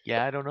 man.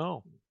 Yeah, I don't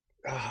know.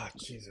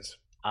 Jesus.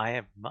 I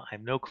have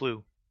no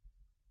clue.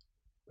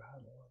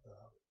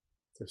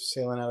 They're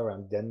sailing out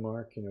around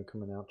Denmark,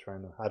 coming out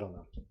trying to. I don't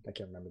know. I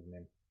can't remember the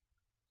name.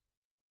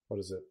 What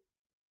is it?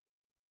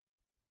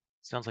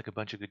 Sounds like a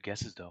bunch of good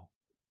guesses, though.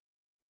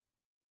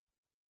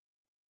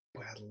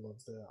 Battle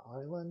of the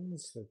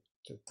Islands, the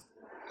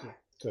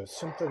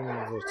something,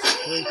 the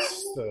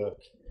Straits, the.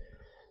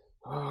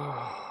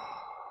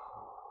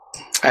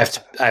 I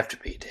have to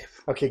pee,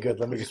 Dave. Okay, good.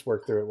 Let me just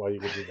work through it while you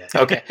go do that.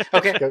 Okay.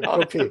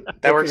 Go pee.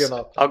 That works.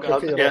 I'll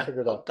figure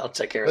it out. I'll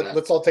take care of that.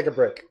 Let's all take a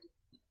break.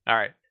 All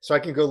right. So I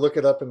can go look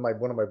it up in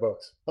one of my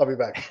books. I'll be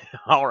back.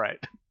 All right.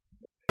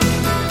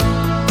 Dream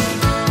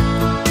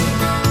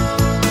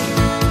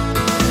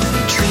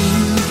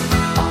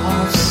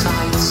of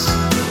sights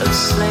of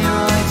sleigh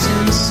rides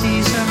and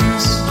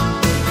seasons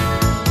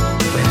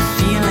where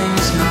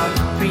feelings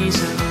not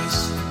reasons.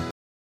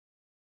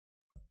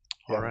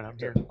 All right, I'm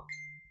here.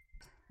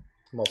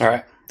 All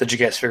right. Did you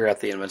guys figure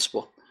out the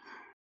Invincible?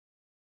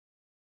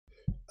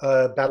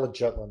 Battle of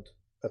Jutland.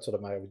 That's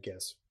what I would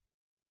guess.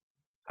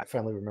 I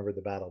finally remembered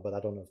the battle, but I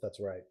don't know if that's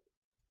right.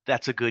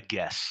 That's a good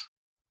guess.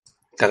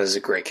 That is a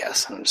great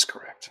guess, and it's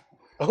correct.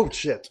 Oh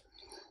shit!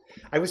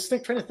 I was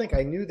trying to think.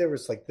 I knew there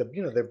was like there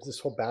was this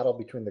whole battle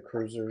between the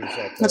cruisers.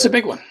 That's a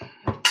big one.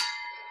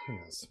 Who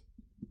knows?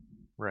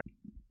 Right.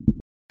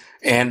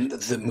 And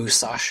the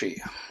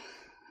Musashi.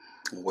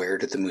 Where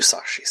did the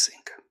Musashi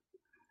sink?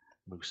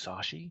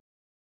 Musashi?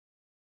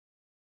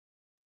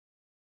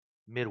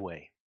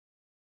 Midway.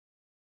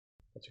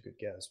 That's a good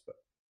guess, but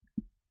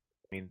I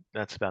mean,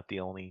 that's about the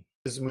only.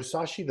 Is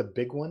Musashi the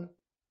big one?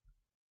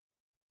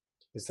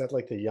 Is that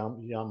like the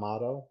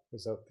Yamato?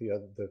 Is that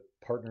the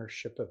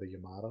partnership of the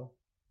Yamato?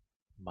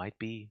 Might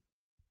be.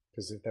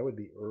 Because that would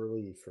be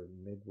early for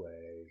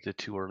Midway. Is it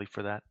too early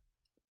for that?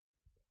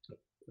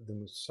 The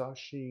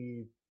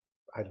Musashi,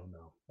 I don't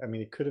know. I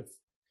mean, it could have.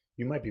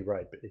 You might be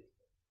right, but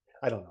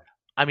I don't know.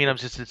 I mean,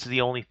 it's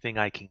the only thing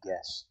I can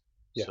guess.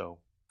 Yeah. So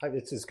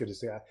It's as good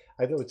as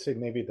I would say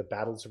maybe the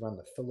battles around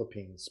the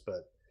Philippines,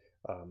 but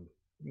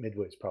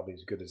Midway is probably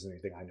as good as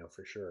anything I know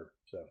for sure.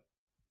 So,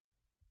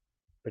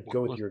 but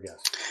go with your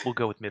guess. We'll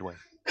go with Midway.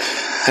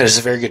 That is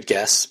a very good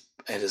guess.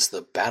 It is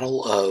the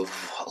Battle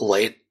of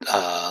Leyte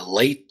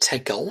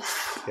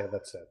Gulf. Yeah,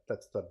 that's it.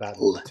 That's the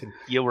battle.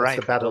 You're right.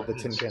 The Battle of the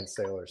Tin Can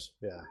Sailors.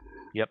 Yeah.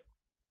 Yep.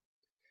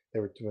 They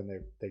were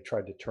when they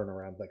tried to turn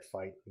around, like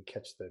fight and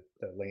catch the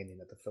landing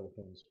at the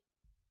Philippines.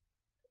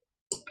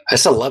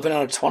 That's 11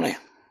 out of 20.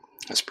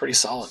 That's pretty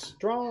solid.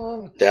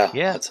 Strong. Yeah.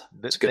 Yeah.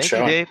 That's a good Thank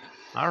showing. you, Dave.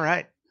 All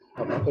right.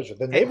 Oh, my pleasure.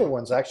 The naval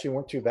ones actually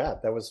weren't too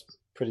bad. That was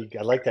pretty.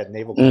 I like that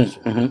naval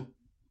question. Mm-hmm.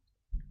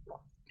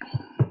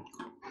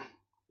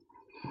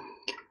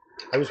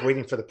 I was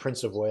waiting for the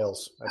Prince of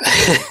Wales.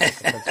 The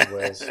Prince of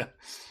Wales.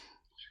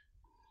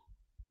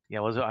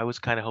 Yeah, I was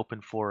kind of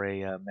hoping for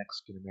a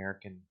Mexican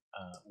American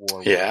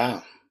war.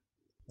 Yeah.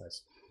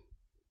 Nice.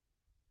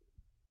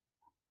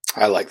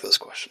 I like those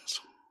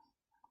questions.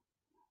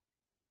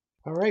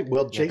 All right.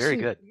 Well, Jason, very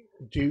good.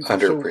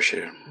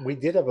 Underappreciated. So we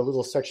did have a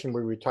little section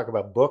where we talk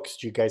about books.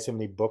 Do you guys have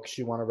any books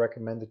you want to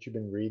recommend that you've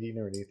been reading,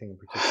 or anything in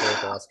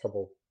particular the last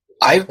couple?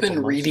 I've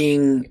been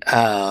reading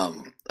a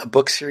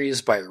book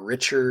series by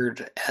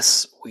Richard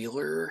S.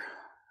 Wheeler,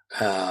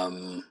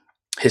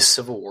 his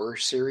Civil War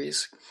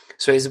series.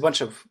 So he has a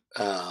bunch of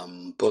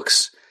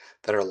books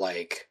that are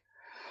like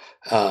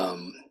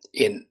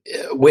in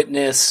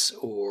Witness,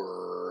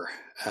 or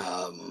they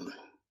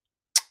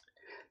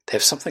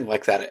have something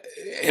like that.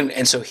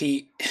 And so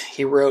he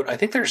wrote, I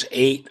think there's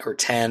 8 or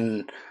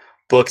 10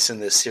 books in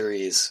this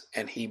series,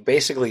 and he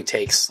basically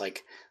takes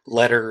like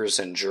letters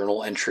and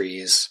journal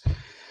entries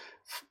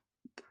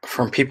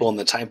from people in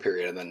the time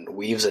period and then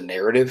weaves a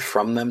narrative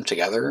from them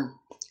together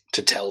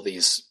to tell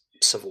these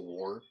Civil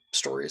War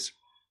stories.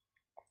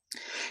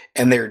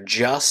 And they're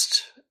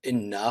just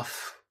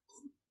enough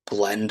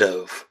blend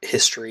of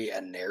history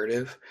and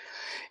narrative,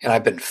 and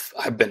I've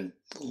been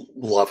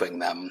loving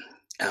them.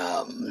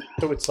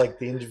 So it's like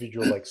the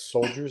individual, like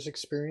soldiers'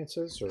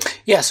 experiences, or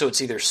yeah. So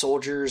it's either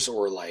soldiers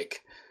or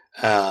like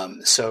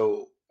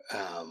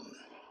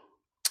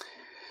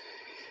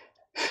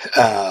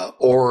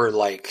or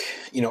like,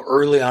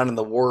 early on in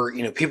the war,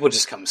 people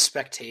just come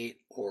spectate,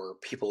 or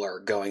people are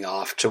going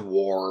off to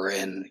war,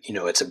 and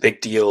it's a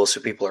big deal, so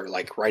people are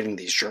like writing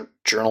these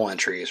journal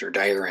entries or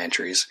diary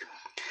entries,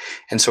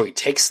 and so he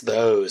takes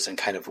those and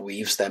kind of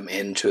weaves them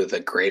into the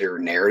greater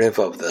narrative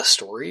of the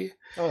story.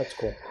 Oh, that's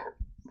cool.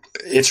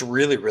 It's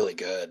really, really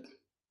good.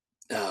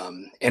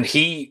 And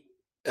he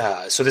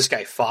so this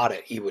guy fought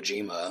at Iwo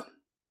Jima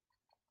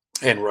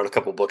and wrote a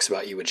couple books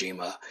about Iwo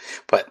Jima,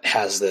 but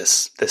has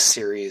this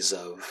series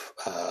of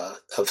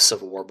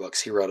Civil War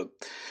books. He wrote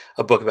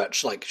a book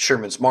about like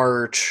Sherman's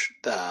March.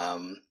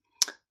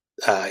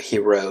 He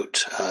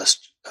wrote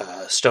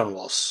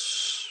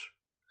Stonewall's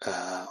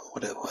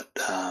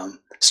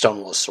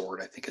Stonewall's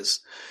Sword, I think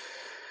is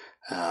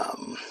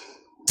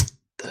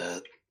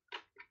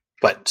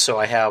But so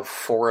I have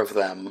 4 of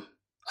them.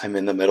 I'm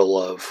in the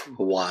middle of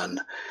one,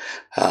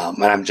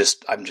 and I'm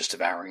just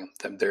devouring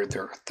them. They're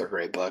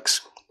great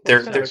books.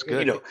 They're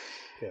good.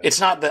 It's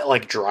not that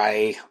like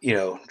dry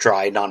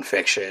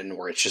nonfiction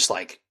where it's just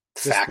like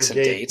facts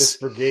and dates. This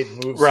brigade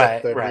moves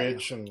up the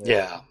ridge, and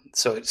yeah.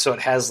 So it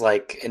has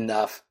like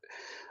enough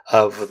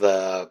of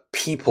the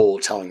people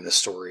telling the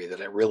story that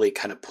it really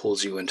kind of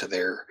pulls you into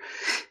their,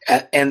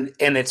 and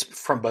it's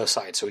from both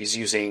sides. So he's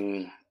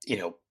using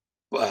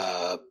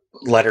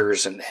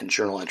letters and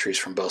journal entries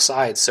from both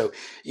sides. So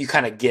you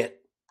kind of get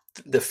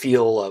the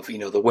feel of,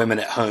 the women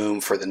at home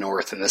for the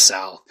North and the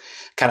South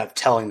kind of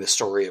telling the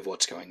story of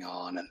what's going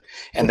on,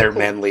 and their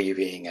men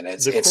leaving. And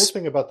it's cool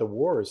thing about the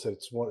war is that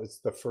it's one of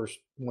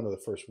the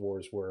first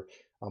wars where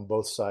on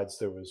both sides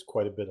there was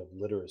quite a bit of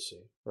literacy,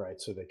 right?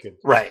 So they could,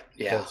 right.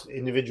 Yeah.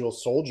 Individual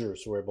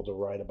soldiers were able to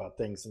write about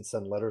things and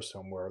send letters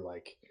home where,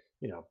 like,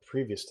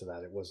 previous to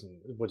that, it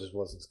just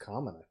wasn't as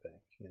common, I think,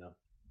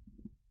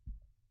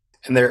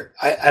 And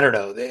I don't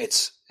know.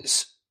 It's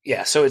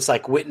yeah. So it's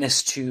like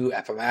Witness to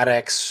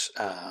Appomattox.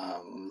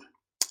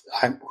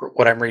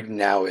 What I'm reading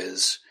now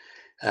is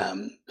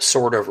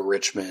Sword over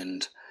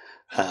Richmond.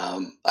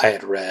 I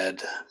had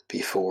read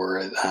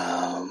before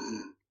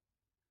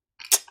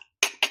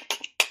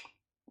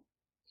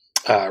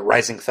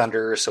Rising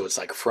Thunder. So it's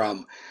like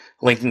from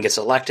Lincoln gets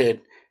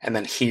elected, and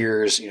then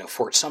here's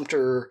Fort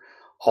Sumter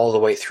all the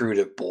way through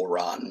to Bull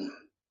Run.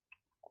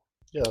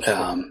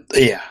 Yeah,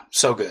 yeah,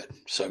 so good.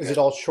 So is it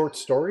all short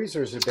stories,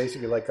 or is it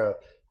basically like a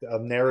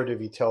narrative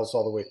he tells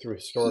all the way through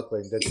historically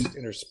and then just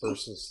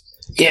intersperses?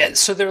 Yeah,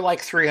 so they're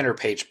like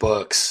 300-page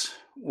books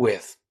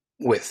with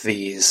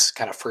these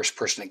kind of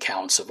first-person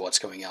accounts of what's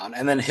going on,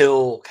 and then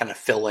he'll kind of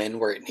fill in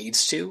where it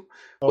needs to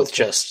with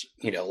just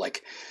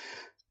like.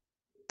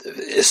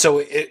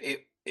 So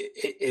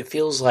it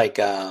feels like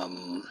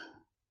David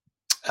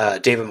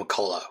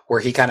McCullough,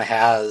 where he kind of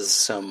has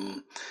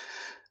some.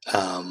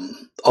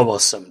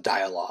 Almost some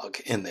dialogue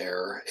in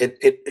there.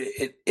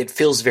 It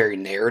feels very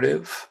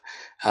narrative,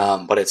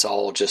 but it's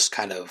all just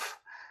kind of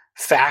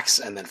facts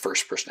and then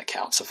first person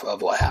accounts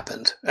of what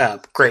happened.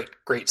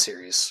 Great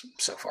series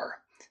so far.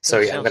 So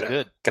yeah, I'm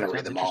gonna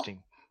read them all.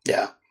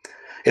 Yeah,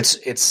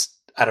 it's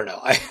I don't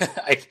know.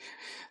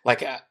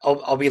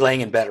 I'll be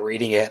laying in bed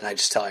reading it, and I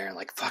just tell Aaron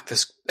like, "Fuck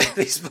this!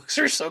 These books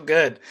are so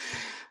good."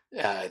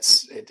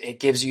 It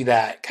gives you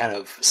that kind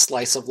of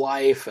slice of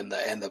life and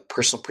the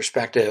personal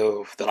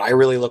perspective that I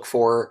really look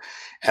for,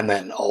 and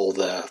then all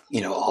the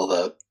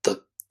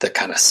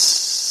kind of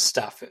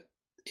stuff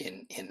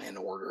in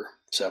order.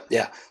 So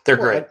yeah, they're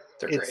great.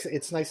 Great.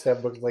 It's nice to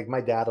have books like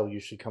my dad will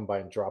usually come by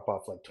and drop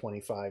off like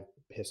 25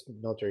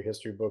 military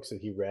history books that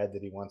he read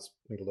that he wants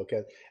me to look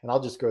at, and I'll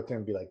just go through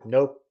and be like,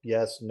 nope,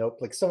 yes, nope.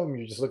 Like some of them,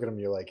 you just look at them,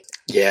 you're like,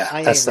 yeah,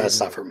 that's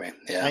not for me.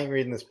 Yeah, I ain't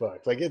reading this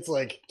book. Like it's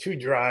like too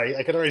dry.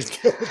 I can already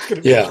tell it's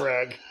gonna be a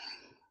drag.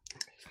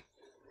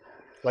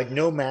 Like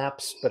no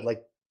maps, but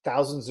like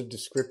thousands of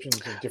descriptions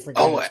of different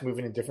units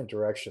moving in different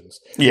directions.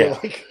 Yeah,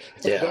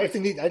 do I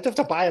have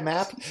to buy a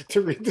map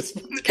to read this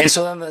book? And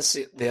so then that's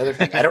the other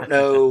thing. I don't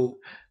know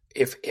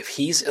if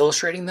he's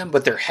illustrating them,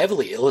 but they're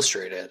heavily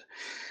illustrated.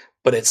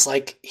 But it's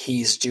like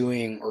he's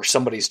doing, or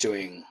somebody's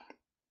doing,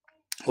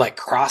 like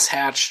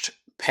cross-hatched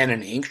pen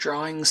and ink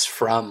drawings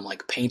from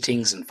like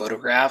paintings and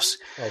photographs.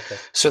 Okay.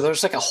 So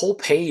there's like a whole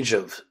page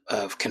of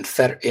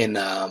Confederate in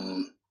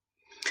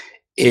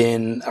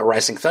A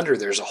Rising Thunder.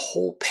 There's a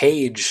whole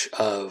page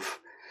of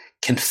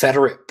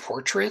Confederate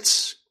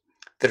portraits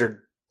that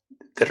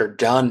are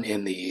done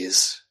in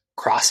these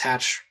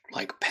crosshatch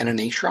like pen and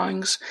ink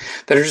drawings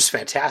that are just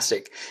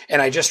fantastic.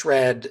 And I just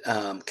read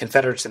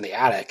Confederates in the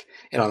Attic,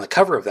 and on the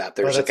cover of that,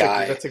 there's a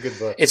guy. That's a good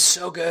book. It's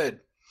so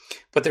good.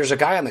 But there's a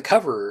guy on the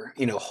cover,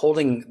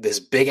 holding this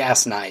big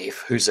ass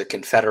knife who's a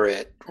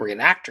Confederate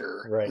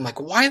reenactor. Right. I'm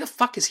like, why the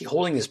fuck is he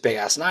holding this big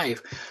ass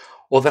knife?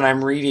 Well, then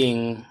I'm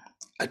reading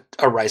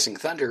a Rising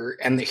Thunder,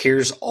 and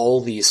here's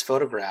all these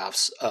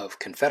photographs of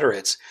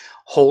Confederates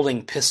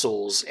holding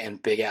pistols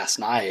and big ass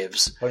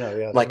knives. Oh no,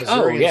 yeah. Like, the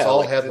Missourians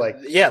all had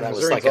that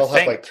was like all a thing.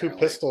 Had like two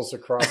pistols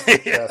across their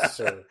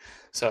chests.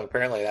 So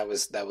apparently that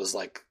was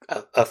like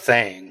a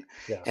thing.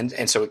 Yeah.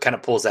 And so it kind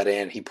of pulls that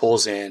in. He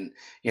pulls in,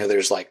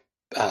 there's like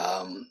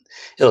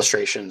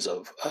illustrations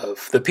of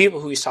the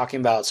people who he's talking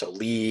about. So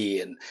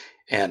Lee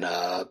and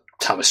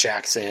Thomas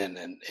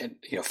Jackson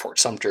and Fort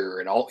Sumter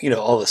and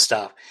all this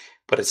stuff.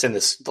 But it's in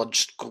this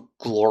just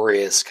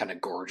glorious, kind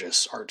of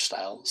gorgeous art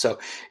style. So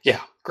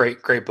yeah,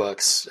 great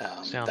books.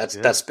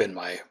 That's been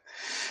my.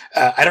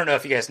 I don't know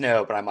if you guys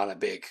know, but I'm on a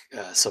big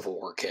Civil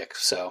War kick.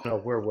 So no,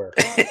 we're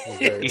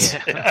it's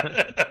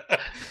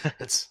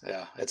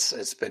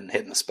been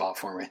hitting the spot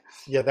for me.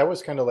 Yeah, that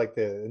was kind of like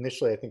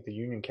initially. I think the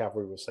Union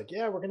cavalry was like,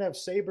 yeah, we're gonna have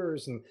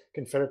sabers, and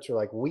Confederates are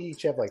like, we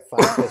each have like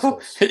 5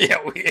 pistols.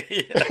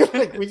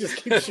 Like we just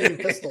keep shooting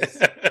pistols.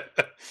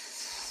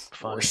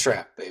 We're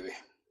strapped, baby.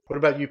 What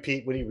about you,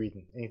 Pete? What are you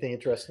reading? Anything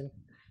interesting?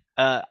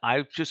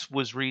 I just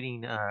was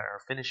reading or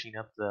finishing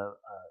up a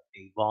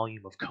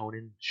volume of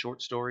Conan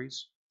short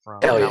stories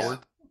from Howard.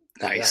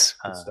 Yeah. Nice.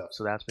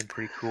 So that's been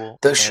pretty cool.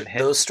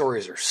 Those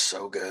stories are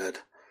so good.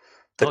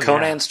 The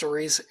Conan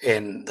stories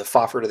and the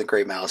Fafhrd of the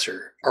Great Mouse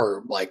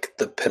are like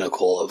the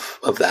pinnacle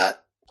of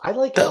that. I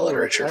like that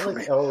literature for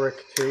me. Elric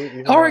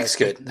too. Elric's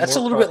good. That's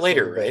a little bit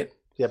later, right?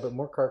 Yeah, but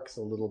Moorcock's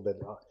a little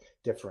bit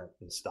different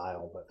in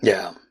style. But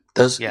yeah.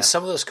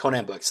 Some of those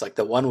Conan books, like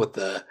the one with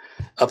the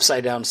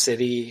Upside Down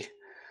City,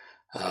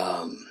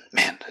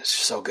 man, it's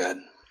so good.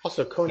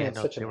 Also,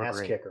 Conan's such an ass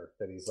kicker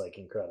that he's like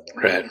incredible.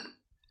 Right.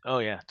 Oh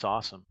yeah, it's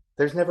awesome.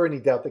 There's never any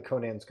doubt that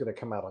Conan's going to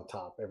come out on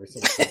top every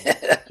single time.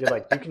 You're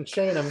like, you can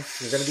chain him.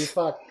 You're going to be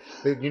fucked.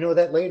 But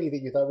that lady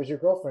that you thought was your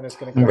girlfriend is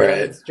going to come out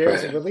of his jail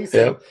and release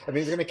him. I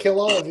mean, he's going to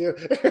kill all of you.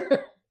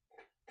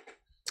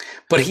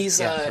 But he's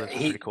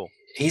pretty cool.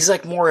 He's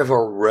like more of a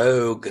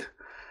rogue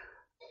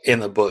in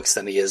the books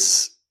than he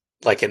is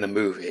like in the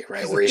movie,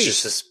 right? Where he's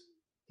just this.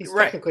 He's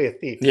technically a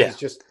thief. Yeah. He's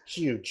just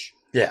huge.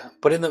 Yeah,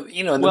 but in the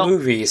the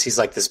movies, he's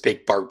like this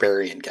big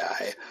barbarian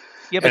guy.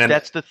 Yeah, but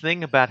that's the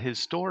thing about his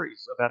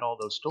stories, about all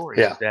those stories,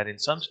 is that in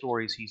some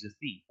stories he's a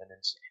thief, and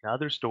in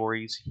other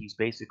stories he's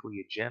basically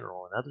a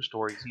general. In other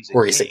stories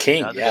he's a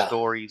king. In other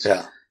stories,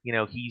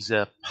 he's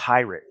a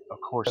pirate, a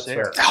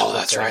corsair. Oh,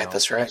 that's right.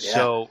 That's right. Yeah.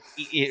 So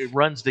it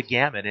runs the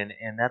gamut,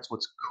 and that's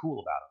what's cool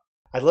about him.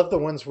 I love the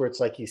ones where it's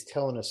like he's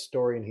telling a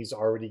story and he's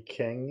already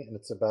king, and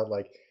it's about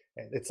like.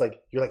 It's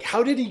like you're like,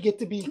 how did he get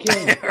to be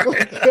king?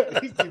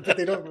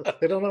 But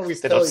they don't always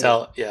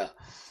tell you. Yeah.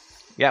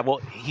 Yeah, well,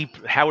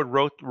 Howard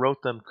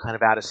wrote them kind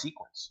of out of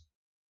sequence,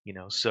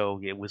 So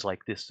it was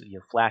like this,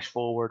 flash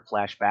forward,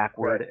 flash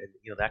backward, right.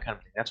 And that kind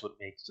of thing. That's what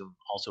makes them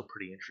also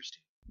pretty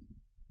interesting,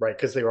 right?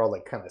 Because they were all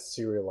like kind of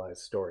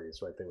serialized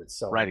stories, right? They would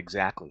sell. Right, them.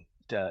 exactly.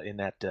 In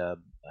that, I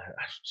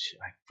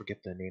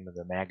forget the name of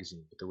the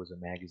magazine, but there was a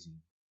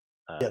magazine.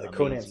 The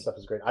Conan stuff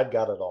is great. I've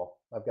got it all.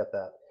 I've got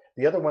that.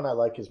 The other one I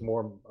like is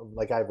more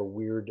like I have a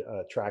weird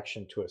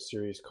attraction to a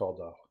series called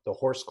the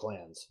Horse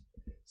Clans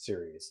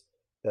series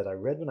that I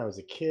read when I was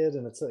a kid,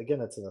 and it's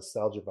a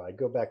nostalgia buy. I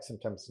go back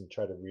sometimes and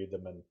try to read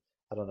them, and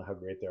I don't know how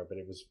great they are, but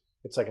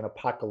it's like an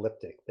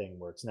apocalyptic thing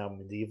where it's now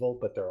medieval,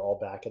 but they're all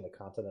back in the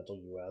continental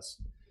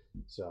U.S.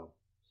 So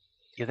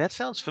Yeah, that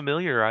sounds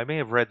familiar. I may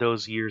have read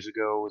those years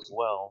ago as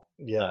well.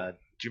 yeah,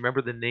 Do you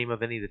remember the name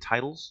of any of the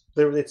titles?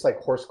 it's like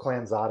Horse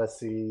Clan's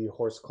Odyssey,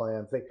 Horse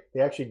Clan.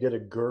 They actually did a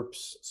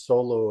GURPS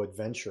solo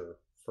adventure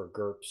for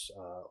GURPS,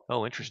 Oh,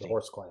 the interesting.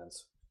 Horse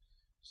Clans.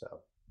 So,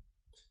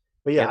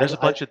 but Yeah, yeah, there's a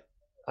bunch of,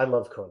 I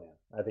love Conan.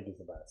 I think he's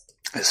the best.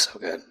 It's so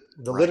good.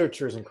 The Right.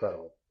 literature is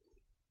incredible.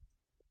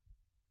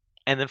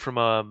 and then from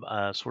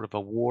a sort of a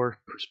war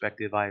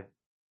perspective,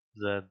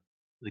 the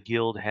the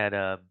guild had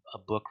a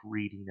book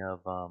reading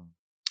of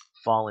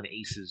Fallen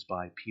Aces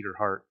by Peter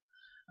Hart,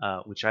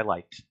 which I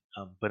liked.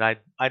 But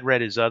I'd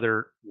read his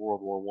other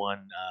World War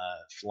One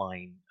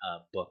flying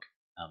book,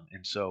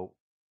 and so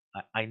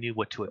I knew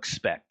what to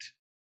expect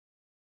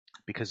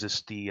because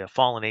the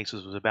Fallen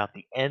Aces was about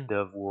the end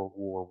of World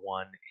War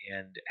One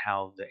and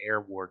how the air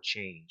war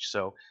changed.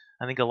 So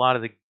I think a lot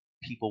of the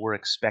people were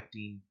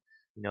expecting,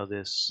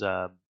 this,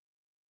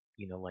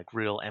 like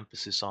real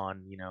emphasis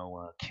on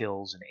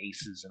kills and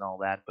aces and all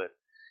that, but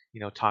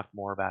talked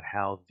more about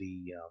how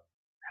the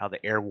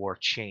air war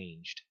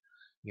changed,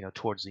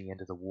 towards the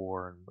end of the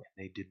war, and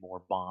they did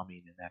more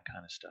bombing and that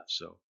kind of stuff.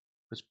 So,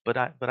 but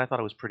I thought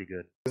it was pretty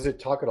good. Does it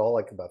talk at all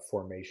like about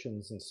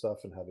formations and stuff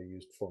and how they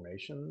used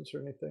formations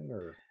or anything?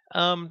 Or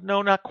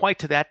No, not quite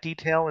to that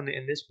detail. And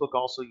this book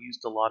also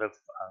used a lot of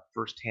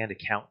first-hand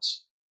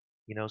accounts.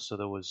 So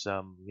there was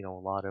a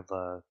lot of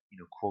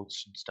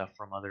quotes and stuff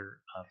from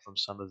from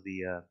some of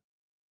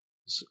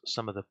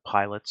the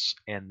pilots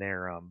and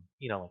their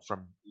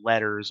from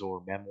letters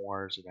or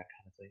memoirs or that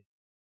kind of thing.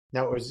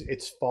 now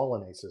it's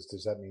fallen aces.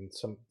 Does that mean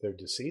they're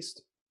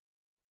deceased?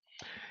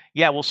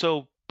 Yeah, well,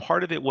 so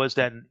part of it was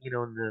that in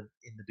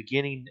the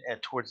beginning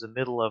and towards the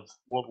middle of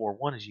World War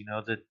One, as you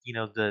know,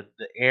 the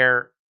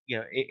air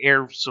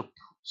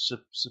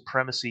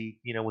supremacy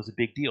was a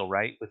big deal,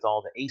 right? With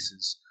all the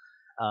aces,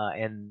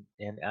 and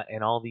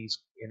all these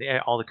and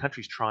all the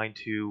countries trying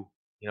to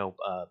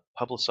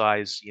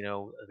publicize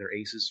their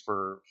aces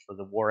for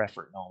the war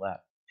effort and all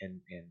that,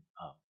 and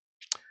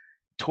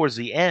towards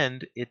the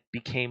end, it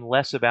became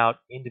less about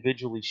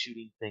individually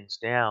shooting things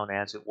down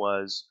as it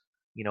was,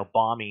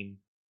 bombing,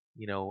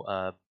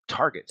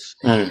 targets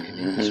and Mm-hmm.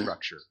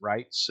 infrastructure,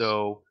 right?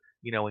 So,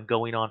 and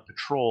going on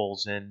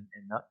patrols and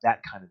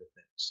that kind of a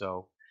thing.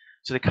 So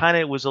the kind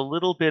of was a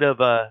little bit of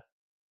a,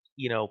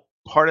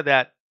 part of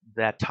that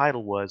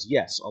title was,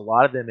 yes, a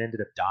lot of them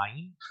ended up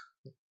dying.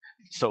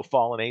 So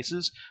fallen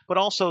aces, but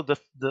also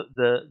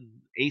the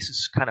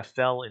aces kind of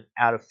fell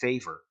out of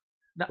favor.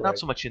 Not Right.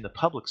 so much in the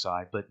public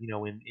side, but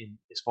in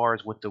as far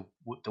as what the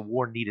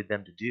war needed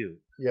them to do.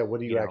 Yeah. What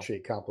are you You know. actually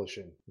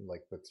accomplishing?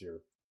 Like with your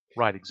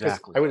Right, 'cause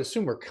exactly. I would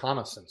assume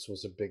reconnaissance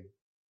was a big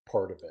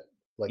part of it.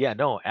 Like Yeah,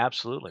 no,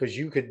 absolutely. because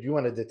you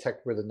want to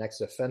detect where the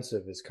next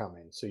offensive is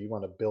coming, so you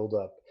want to build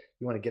up.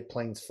 You want to get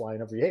planes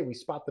flying over you. Hey, we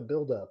spot the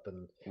buildup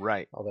and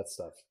Right, all that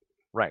stuff.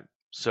 right.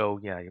 So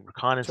yeah, So,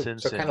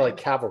 reconnaissance kind of like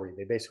cavalry.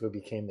 They basically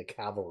became the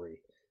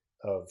cavalry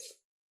of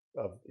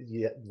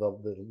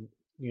the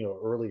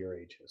earlier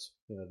ages.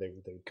 They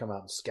would come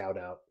out and scout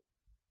out.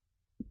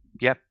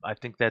 yep. I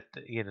think that I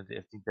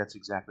think that's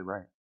exactly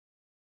right.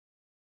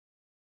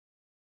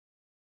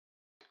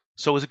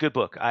 So it was a good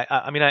book.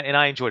 I mean,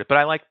 I enjoyed it, but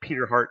I like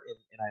Peter Hart,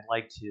 and I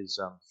liked his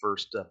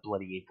first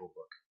Bloody April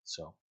book.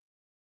 So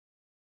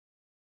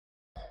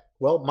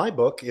Well, my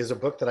book is a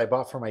book that I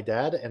bought for my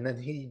dad, and then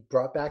he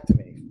brought back to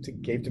me,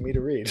 gave to me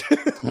to read.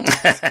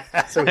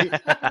 So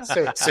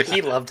So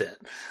he loved it.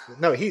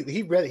 No,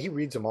 he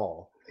reads them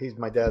all.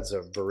 My dad's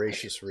a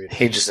voracious reader.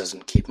 He just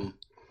doesn't keep them.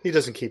 He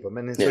doesn't keep them,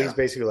 and so Yeah. he's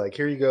basically like,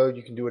 "Here you go.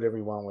 You can do whatever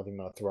you want with them.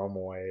 I'll throw them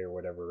away or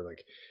whatever."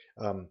 Like,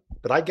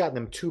 but I got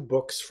them 2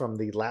 books from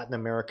the Latin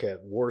America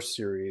at War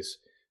series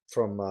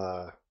from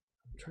I'm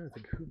trying to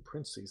think who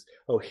prints these.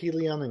 Oh,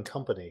 Helion and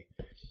Company,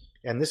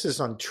 and this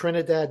is on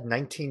Trinidad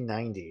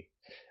 1990.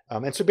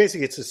 And so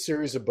basically, it's a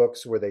series of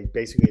books where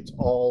it's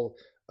all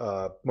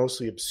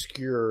mostly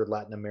obscure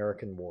Latin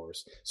American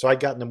wars. So I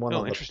got them one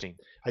on interesting.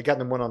 I got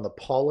them one on the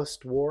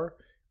Paulist War,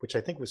 which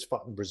I think was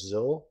fought in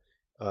Brazil.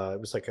 It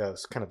was like a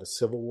kind of a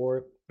civil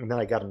war, and then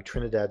I got him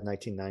Trinidad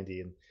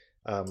 1990.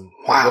 And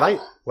Wow.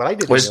 what I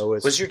didn't Was know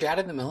is was your dad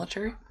in the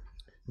military?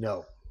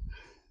 no.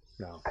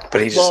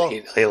 But he Well-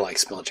 he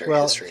likes military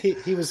Well, history.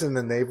 he was in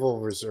the Naval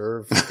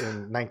Reserve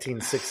in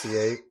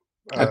 1968.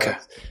 Okay.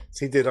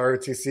 So he did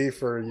ROTC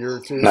for a year or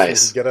two.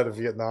 Nice. So he could get out of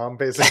Vietnam,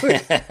 basically.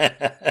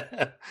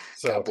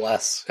 So God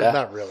bless. but Yeah.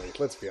 not really.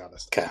 Let's be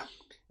honest. Okay.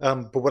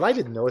 But what I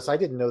didn't know is I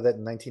didn't know that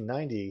in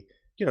 1990,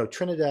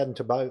 Trinidad and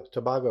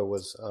Tobago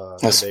was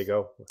That's-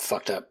 Tobago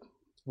Fucked up.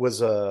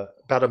 was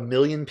about 1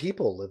 million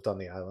people lived on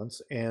the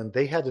islands, and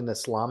they had an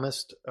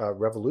Islamist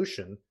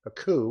revolution, a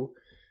coup,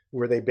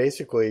 where they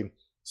basically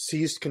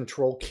seized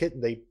control.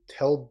 They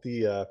held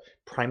the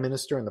prime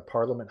minister and the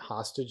parliament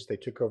hostage. They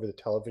took over the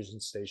television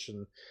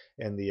station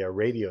and the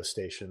radio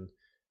station,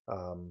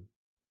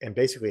 and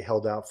basically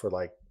held out for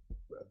like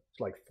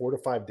 4 to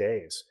 5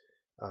 days.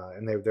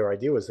 and their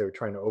idea was they were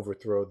trying to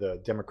overthrow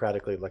the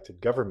democratically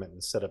elected government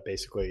and set up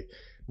basically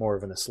more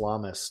of an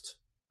Islamist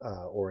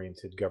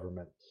oriented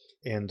government.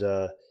 And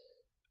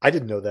I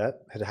didn't know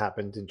that had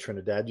happened in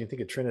Trinidad. You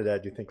think of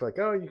Trinidad, you think like,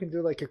 oh, you can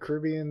do like a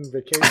Caribbean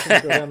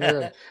vacation, go down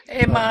there.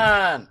 Hey,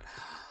 man.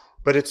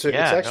 But it's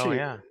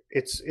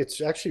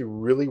actually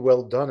really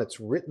well done. It's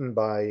written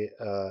by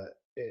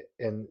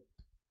an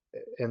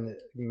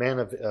man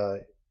of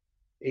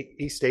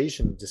East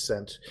Asian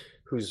descent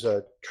who's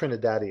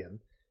Trinidadian.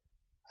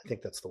 I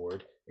think that's the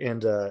word.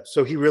 And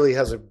so he really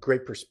has a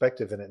great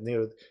perspective in it.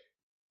 And,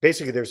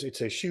 basically,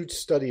 it's a huge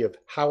study of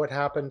how it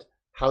happened,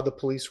 how the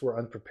police were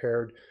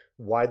unprepared,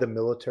 why the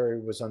military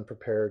was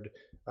unprepared,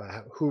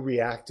 who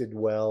reacted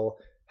well,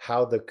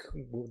 how the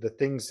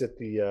things that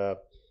the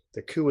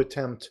coup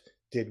attempt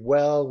did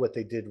well, what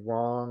they did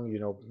wrong,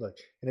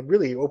 and it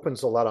really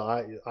opens a lot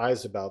of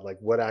eyes about like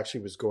what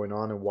actually was going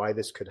on and why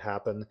this could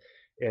happen.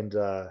 And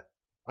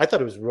I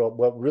thought it was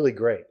really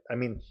great. I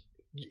mean,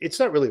 it's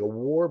not really a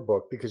war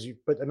book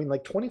but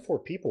like 24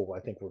 people I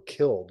think were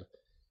killed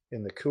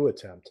in the coup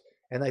attempt.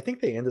 And I think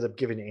they ended up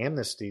giving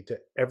amnesty to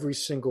every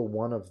single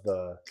one of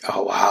the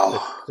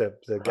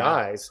the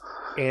guys.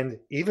 And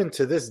even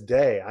to this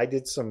day, I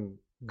did some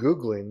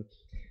Googling.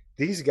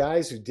 These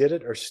guys who did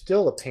it are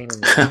still a pain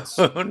in the ass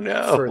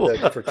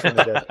for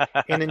Trinidad.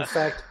 And in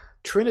fact,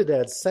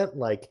 Trinidad sent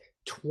like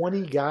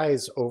 20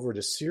 guys over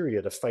to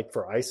Syria to fight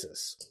for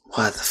ISIS.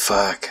 What the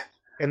fuck?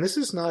 And this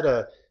is not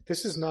a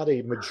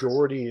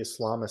majority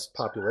Islamist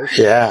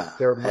population. Yeah,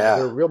 they're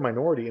a real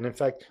minority. And in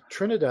fact,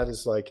 Trinidad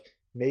is like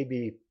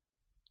maybe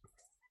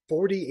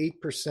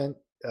 48%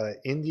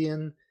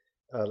 Indian,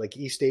 like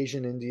East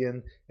Asian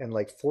Indian, and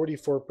like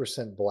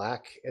 44%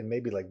 black, and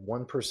maybe like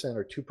 1%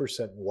 or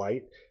 2%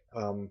 white.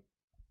 And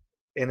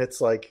it's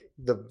like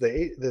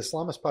the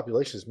Islamist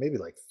population is maybe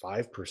like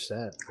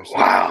 5%.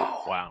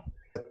 Wow.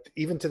 But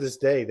even to this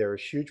day, they're a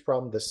huge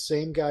problem. The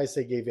same guys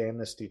they gave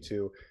amnesty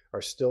to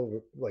are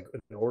still like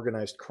an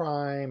organized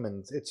crime,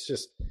 and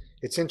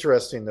it's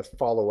interesting to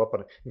follow up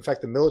on it. In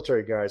fact, the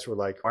military guys were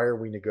like, "Why are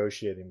we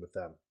negotiating with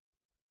them?"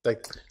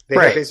 Like they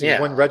had basically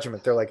one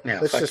regiment. They're like,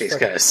 let's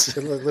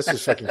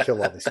just fucking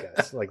kill all these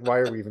guys. Like, why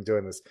are we even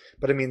doing this?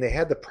 But I mean, they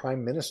had the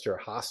prime minister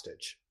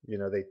hostage.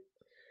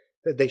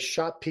 They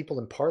shot people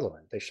in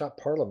parliament. They shot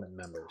parliament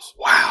members.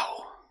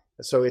 Wow.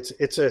 So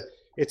it's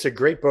a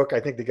great book. I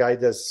think the guy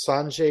does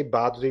Sanjay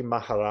Badri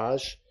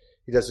Maharaj.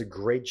 He does a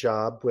great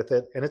job with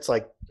it. And it's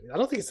like, I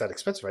don't think it's that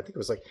expensive. I think it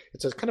was like,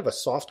 it's a kind of a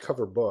soft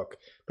cover book,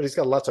 but he's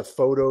got lots of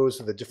photos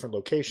of the different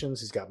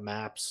locations. He's got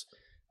maps.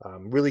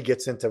 Really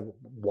gets into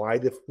why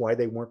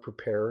they weren't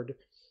prepared,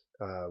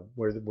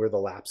 where the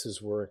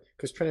lapses were,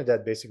 because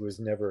Trinidad basically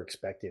was never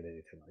expecting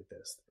anything like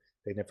this.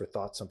 They never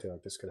thought something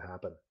like this could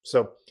happen.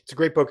 So it's a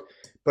great book,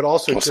 but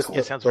also it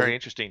sounds very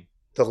interesting.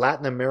 The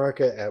Latin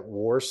America at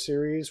War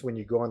series, when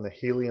you go on the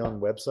Helion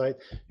website,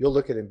 you'll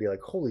look at it and be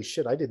like, holy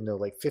shit, I didn't know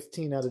like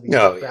 15 out of these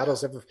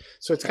battles ever.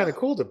 So it's kind of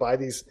cool to buy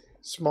these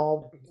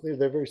small,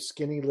 they're very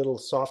skinny little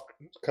soft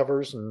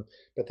covers,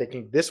 but they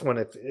can, this one,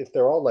 if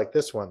they're all like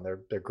this one,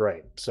 they're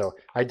great. So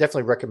I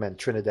definitely recommend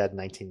Trinidad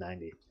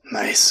 1990.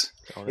 Nice.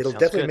 It'll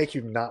definitely make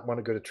you not want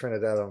to go to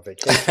Trinidad on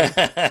vacation.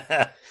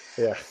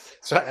 Yeah.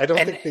 So I don't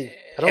think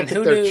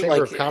their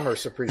Chamber of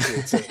Commerce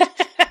appreciates it.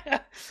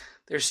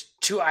 There's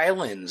 2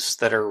 islands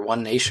that are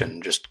one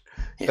nation.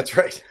 That's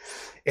right.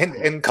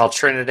 And called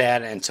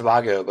Trinidad and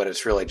Tobago, but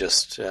it's really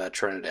just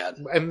Trinidad.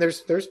 And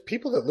there's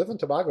people that live in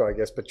Tobago, I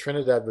guess, but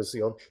Trinidad was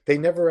the only. They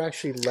never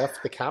actually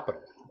left the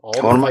capital. All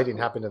the fighting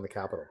happened in the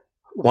capital.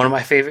 One of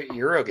my favorite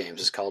Euro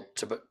games is called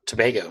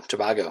Tobago.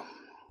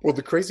 Well,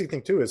 the crazy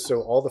thing too is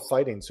all the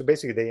fighting. So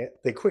basically,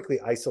 they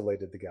quickly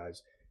isolated the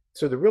guys.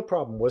 So the real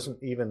problem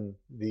wasn't even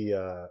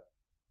the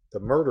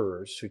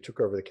murderers who took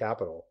over the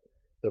capital,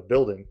 the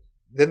building.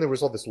 Then there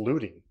was all this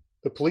looting.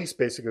 The police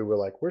basically were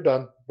like, "We're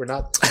done. We're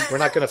not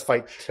going to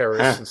fight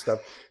terrorists and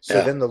stuff."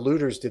 So then the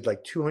looters did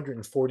like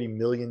 $240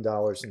 million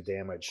in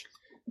damage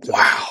to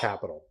the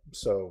capital.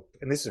 So,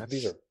 and these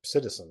are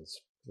citizens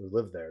who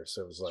live there.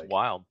 So it was like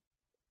wild.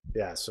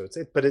 Yeah. So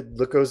but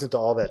it goes into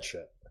all that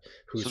shit.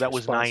 So that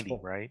was 90,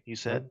 right? You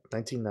said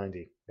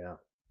 1990. Yeah.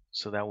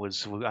 So that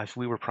was,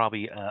 we were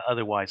probably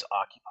otherwise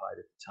occupied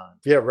at the time.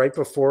 Yeah, right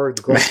before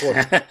the Gulf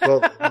War.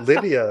 Well,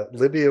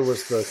 Libya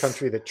was the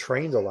country that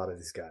trained a lot of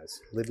these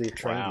guys. Libya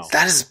trained these guys.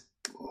 That is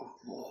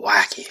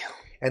wacky.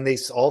 And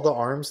all the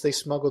arms they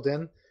smuggled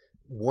in,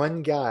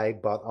 one guy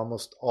bought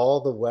almost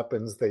all the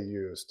weapons they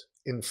used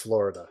in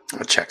Florida.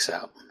 It checks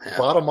out. Yeah.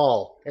 Bought them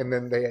all, and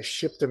then they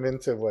shipped them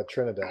into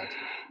Trinidad.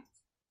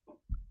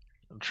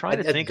 I'm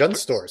trying to think. Gun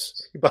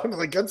stores. You bought them at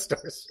like gun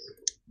stores.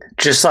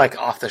 Just like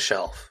off the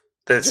shelf.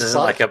 This isn't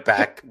like a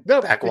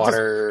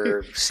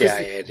backwater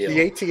CIA deal.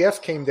 The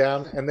ATF came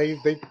down and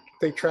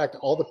they tracked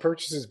all the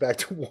purchases back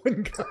to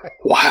one guy.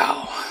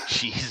 Wow.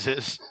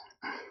 Jesus.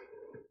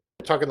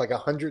 We're talking like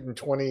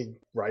 120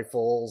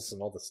 rifles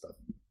and all this stuff.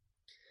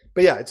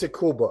 But yeah, it's a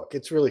cool book.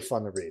 It's really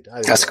fun to read.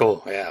 That's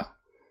cool. Yeah.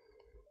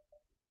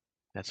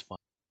 That's fun.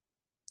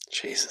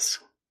 Jesus.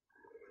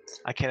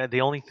 I can't.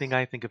 The only thing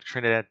I think of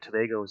Trinidad and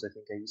Tobago is I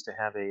think I used to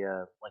have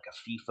a like a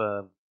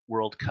FIFA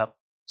World Cup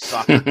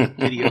soccer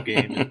video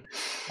game. And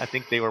I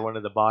think they were one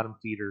of the bottom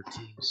feeder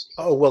teams.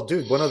 Oh, well,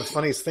 dude, one of the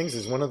funniest things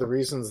is one of the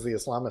reasons the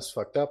Islamists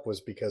fucked up was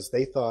because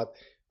they thought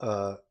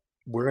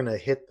we're going to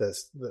hit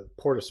the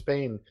Port of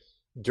Spain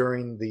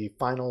during the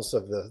finals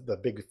of the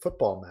big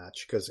football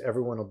match because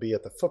everyone will be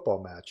at the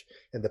football match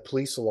and the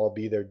police will all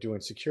be there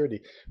doing security.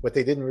 What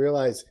they didn't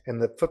realize,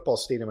 and the football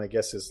stadium, I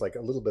guess, is like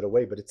a little bit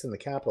away, but it's in the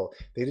capital.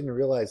 They didn't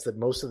realize that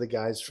most of the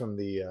guys from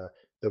the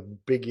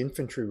big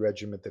infantry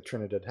regiment that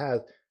Trinidad had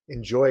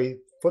enjoy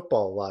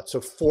football a lot.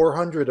 So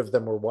 400 of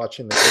them were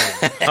watching the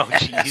game. Oh,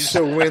 jeez.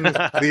 So when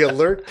the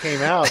alert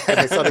came out and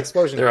they saw the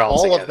explosion, They're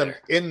all of them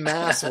in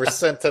mass were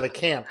sent to the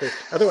camp.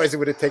 Otherwise, it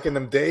would have taken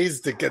them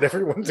days to get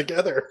everyone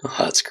together. Oh,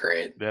 that's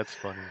great. That's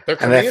funny. Their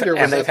And they've, commander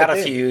was and they've at had the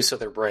a game. few, so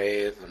they're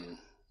brave. And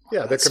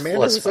Yeah, the commander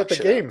was at the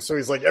game, so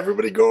he's like,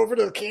 everybody go over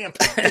to the camp,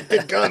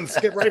 get guns,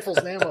 get rifles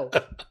and ammo.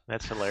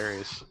 That's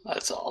hilarious.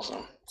 That's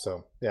awesome.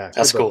 So, yeah.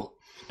 That's cool.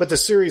 But the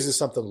series is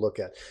something to look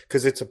at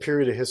because it's a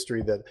period of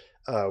history that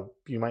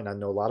you might not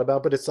know a lot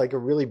about, but it's like a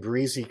really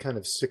breezy kind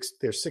of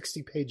they're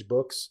 60-page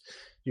books.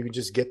 You can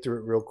just get through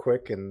it real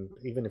quick, and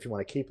even if you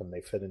want to keep them, they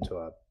fit into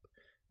a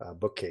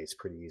bookcase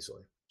pretty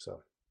easily.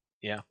 So,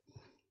 yeah,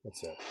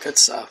 that's it. Good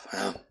stuff.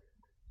 Yeah.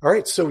 All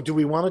right, so do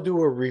we want to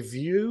do a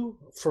review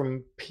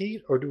from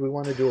Pete, or do we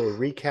want to do a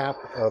recap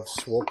of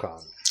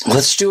SwoleCon?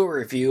 Let's do a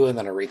review and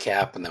then a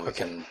recap, and then we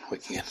can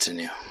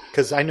continue.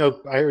 Because I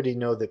already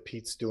know that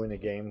Pete's doing a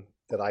game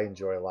that I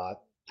enjoy a lot.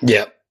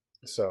 Yep.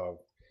 So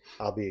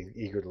I'll be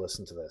eager to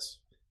listen to this.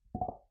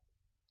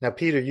 Now,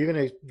 Peter, you're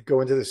going to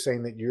go into this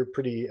saying that you're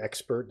pretty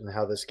expert in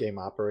how this game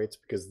operates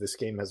because this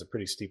game has a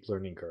pretty steep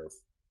learning curve.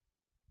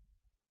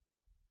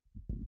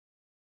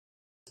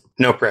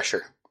 No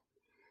pressure.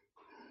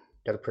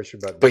 Got to push your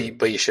button.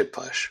 But you should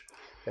push.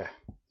 Yeah.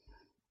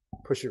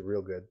 Push it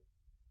real good.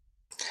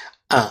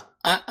 There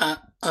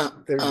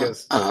he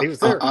goes. He was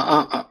there.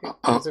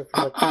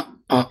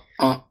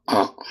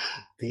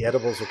 The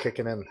edibles are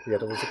kicking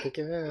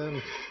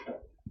in.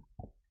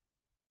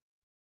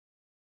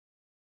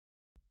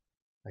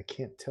 I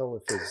can't tell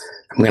if his...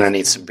 I'm going to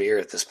need some beer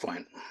at this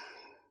point.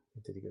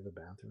 Did he go to the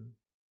bathroom?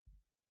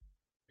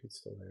 Pete's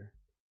still there.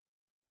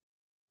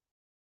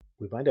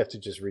 We might have to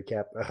just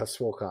recap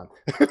SwoleCon.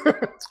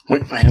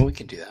 I know we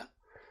can do that.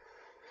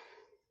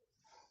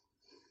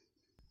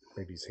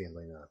 Maybe he's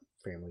handling a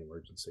family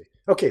emergency.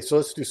 Okay, so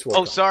let's do SwoleCon.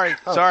 Oh,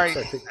 sorry.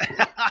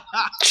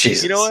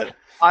 Jesus. You know what?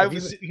 I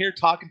was sitting here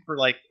talking for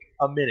like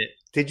a minute.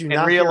 Did you and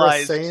not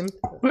realize, hear us saying?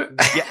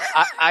 Yeah,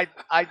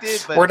 I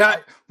did,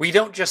 but we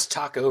don't just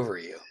talk over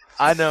you.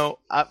 I know.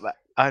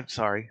 I'm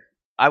sorry.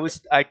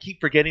 I keep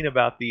forgetting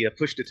about the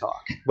push to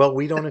talk. Well,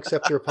 we don't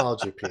accept your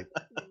apology, Pete.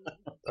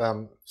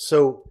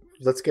 So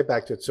let's get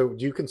back to it. So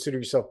do you consider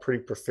yourself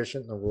pretty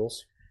proficient in the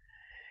rules?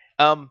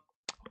 I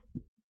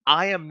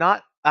am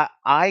not.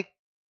 I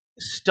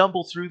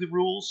stumble through the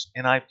rules,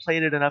 and I've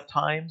played it enough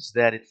times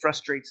that it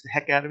frustrates the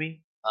heck out of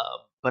me.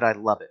 But I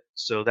love it.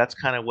 So that's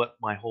kind of what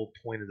my whole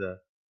point of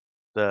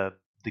the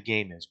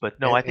game is. But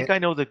no, I think I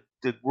know the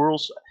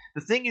rules.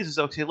 The thing is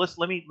okay.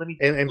 Let me.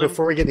 And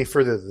before we get any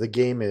further, the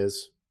game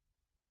is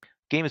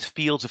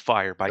Fields of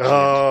Fire by GMT.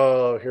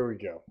 Oh, here we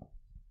go.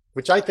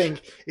 Which I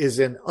think is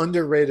an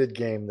underrated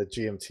game that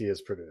GMT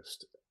has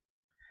produced.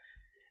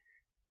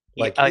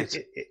 Like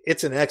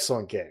it's an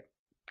excellent game.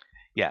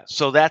 Yeah,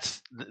 so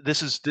this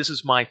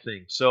is my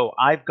thing. So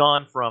I've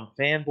gone from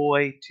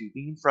fanboy to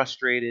being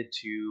frustrated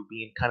to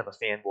being kind of a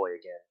fanboy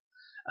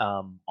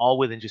again, all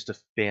within just a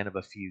span of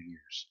a few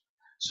years.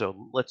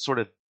 So let's sort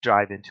of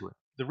dive into it.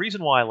 The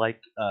reason why I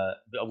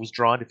was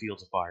drawn to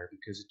Fields of Fire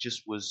because it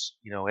just was,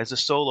 as a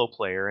solo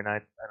player, and I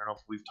don't know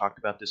if we've talked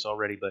about this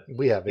already, but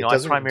we have. It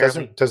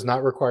does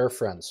not require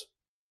friends.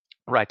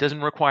 Right,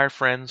 doesn't require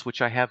friends,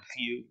 which I have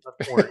few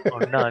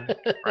or none.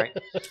 Right,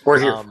 we're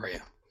here for you.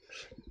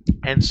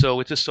 And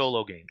so it's a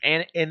solo game.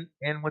 And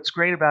what's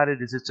great about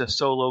it is it's a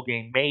solo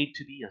game made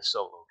to be a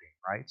solo game,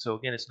 right? So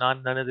again, it's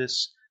none of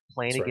this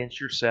playing against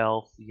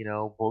yourself,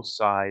 both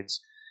sides.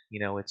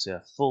 It's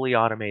a fully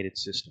automated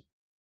system.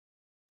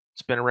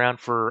 It's been around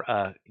for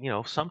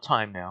some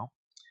time now.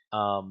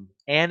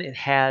 And it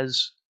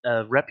has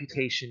a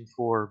reputation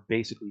for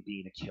basically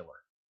being a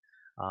killer.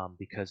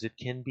 Because it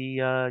can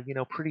be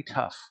pretty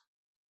tough.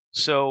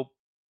 So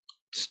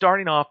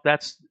starting off,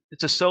 it's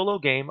a solo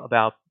game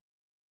about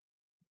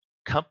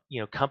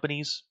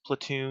companies,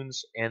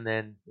 platoons, and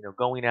then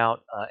going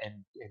out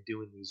and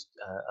doing these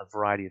a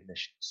variety of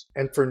missions.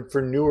 And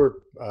for newer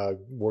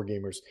war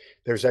gamers,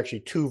 there's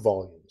actually 2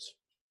 volumes.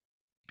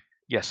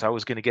 Yes, I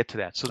was going to get to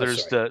that. So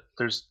there's the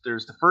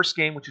first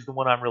game, which is the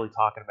one I'm really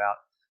talking about.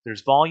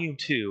 There's volume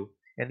 2,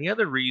 and the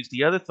other reason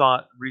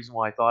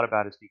why I thought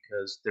about it is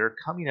because they're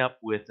coming up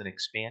with an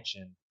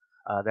expansion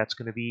that's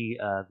going to be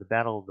the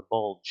Battle of the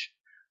Bulge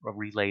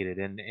related.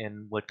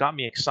 And what got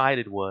me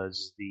excited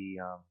was the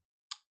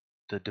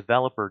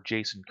developer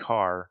Jason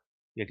Carr.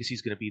 Yeah, I guess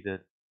he's going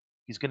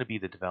to be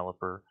the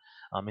developer,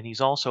 and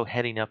he's also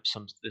heading up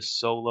this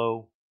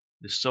solo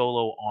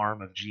solo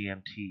arm of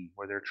GMT,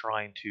 where they're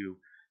trying to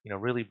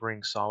really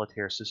bring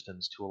solitaire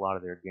systems to a lot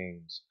of their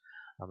games.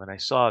 And I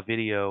saw a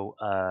video,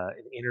 an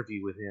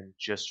interview with him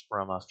just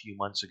from a few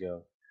months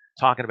ago,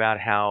 talking about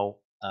how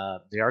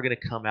they are going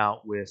to come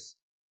out with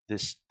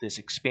this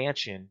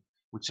expansion,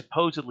 which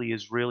supposedly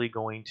is really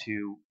going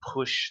to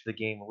push the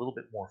game a little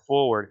bit more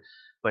forward.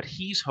 But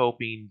he's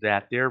hoping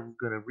that they're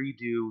going to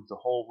redo the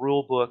whole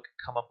rule book,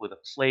 come up with a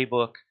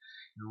playbook,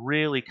 and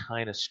really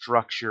kind of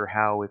structure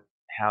how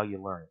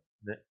you learn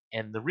it.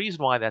 And the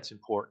reason why that's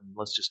important,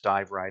 let's just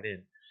dive right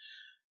in.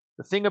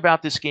 The thing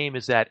about this game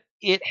is that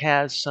it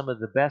has some of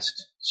the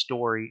best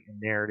story and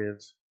narrative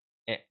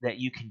that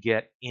you can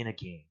get in a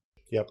game.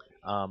 Yep.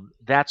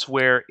 That's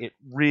where it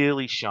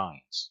really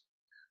shines.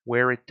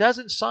 Where it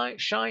doesn't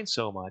shine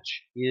so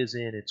much is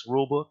in its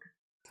rulebook.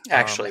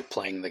 Actually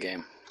playing the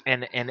game.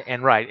 And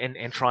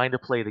trying to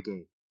play the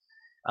game.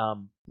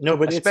 No,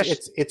 but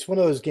it's one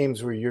of those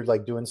games where you're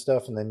like doing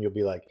stuff and then you'll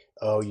be like,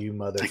 "Oh, you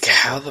motherfucker!" Like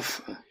how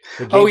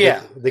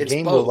the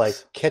game will like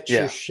catch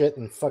your shit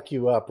and fuck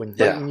you up when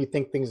you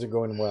think things are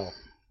going well.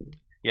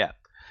 Yeah.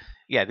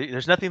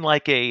 There's nothing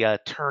like a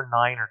turn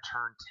 9 or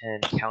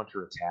turn 10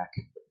 counterattack.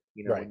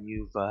 Right. When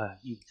you've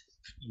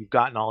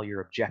gotten all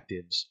your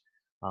objectives,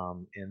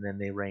 and then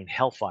they rain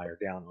hellfire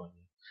down on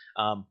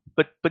you.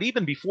 But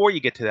even before you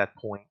get to that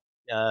point,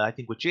 I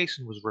think what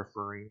Jason was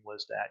referring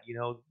was that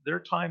there are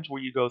times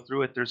where you go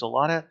through it. There's a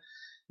lot of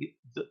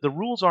the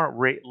rules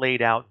aren't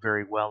laid out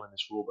very well in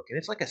this rule book, and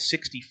it's like a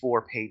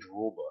 64-page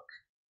rule book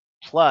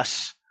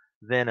plus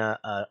then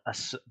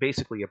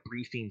basically a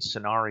briefing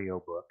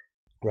scenario book.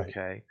 Right.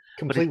 Okay.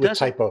 Complete with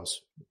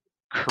typos.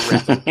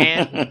 Correct.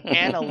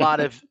 and a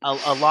lot of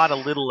errata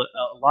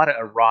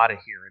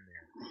here and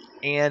there.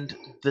 And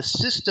the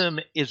system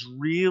is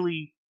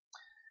really,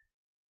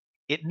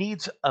 it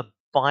needs a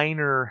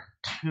finer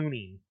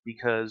tuning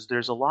because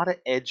there's a lot of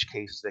edge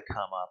cases that come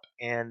up.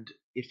 And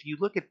if you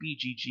look at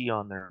BGG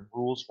on their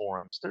rules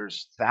forums,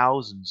 there's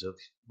thousands of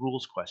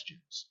rules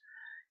questions,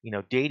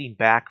 dating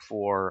back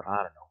for, I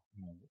don't know,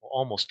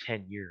 almost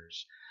 10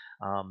 years.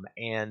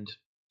 And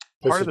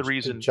part of the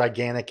reason,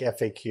 gigantic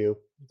FAQ.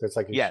 There's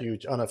like a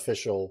huge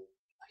unofficial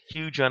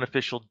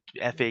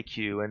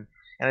FAQ, and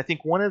I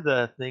think one of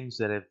the things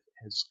that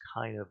has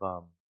kind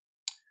of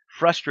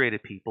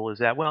frustrated people is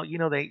that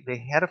they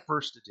had a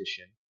first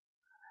edition,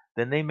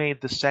 then they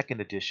made the second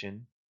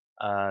edition,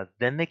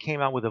 then they came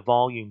out with a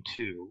volume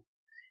 2,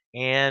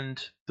 and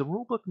the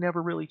rulebook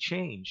never really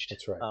changed.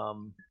 That's right.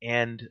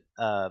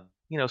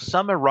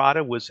 Some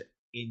errata was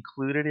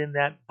included in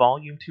that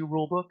volume 2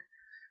 rulebook.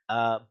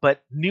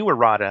 But new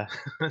errata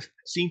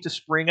seemed to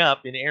spring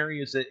up in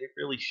areas that it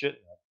really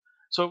shouldn't have.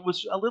 So it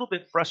was a little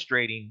bit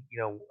frustrating,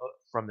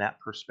 from that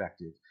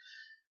perspective.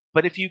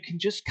 But if you can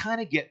just kind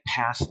of get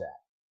past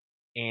that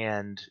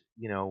and,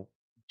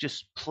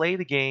 just play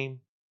the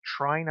game,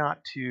 try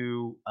not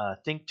to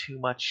think too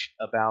much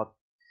about,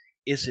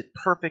 is it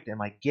perfect? Am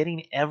I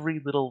getting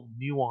every little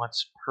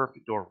nuance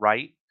perfect or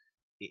right?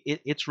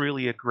 It's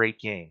really a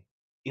great game.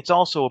 It's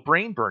also a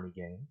brain-burning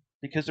game,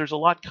 because there's a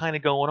lot kind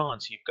of going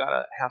on. So you've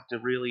got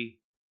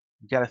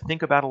to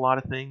think about a lot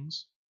of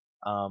things.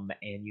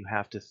 And you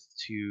have to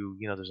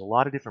there's a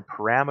lot of different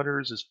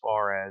parameters as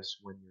far as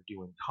when you're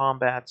doing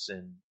combats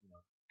and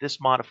this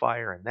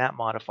modifier and that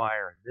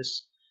modifier and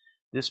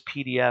this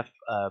PDF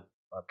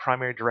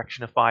primary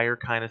direction of fire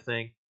kind of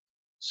thing.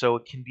 So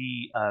it can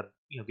be,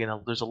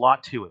 there's a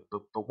lot to it.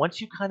 But once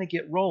you kind of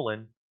get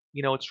rolling,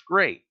 it's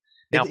great.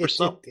 Now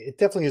it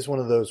definitely is one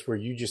of those where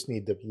you just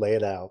need to lay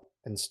it out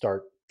and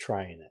start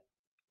trying it.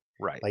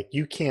 Right. Like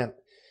you can't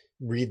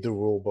read the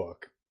rule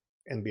book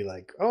and be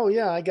like, "Oh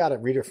yeah, I got it."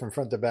 Read it from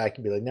front to back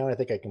and be like, "No, I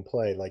think I can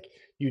play." Like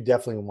you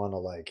definitely want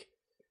to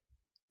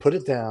put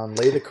it down,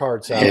 lay the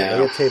cards out,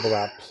 lay a table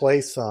out,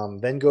 play some,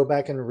 then go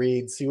back and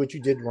read, see what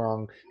you did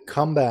wrong,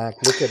 come back,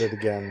 look at it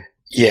again.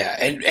 Yeah,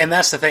 and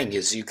that's the thing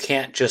is you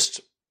can't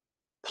just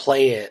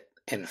play it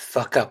and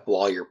fuck up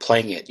while you're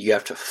playing it. You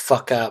have to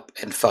fuck up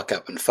and fuck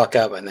up and fuck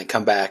up and then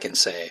come back and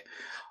say,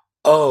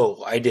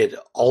 "Oh, I did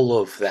all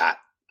of that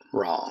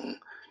wrong."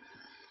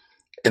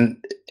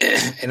 And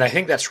I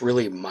think that's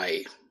really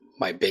my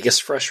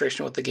biggest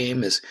frustration with the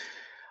game is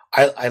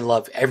I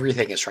love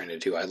everything it's trying to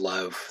do. I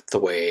love the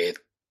way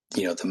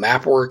the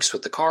map works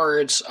with the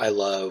cards. I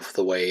love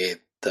the way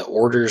the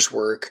orders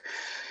work,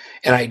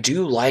 and I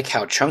do like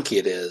how chunky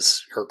it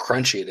is or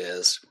crunchy it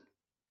is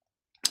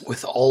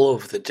with all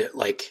of the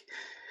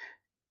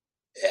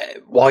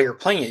while you're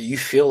playing it, you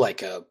feel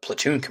like a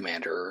platoon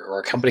commander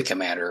or a company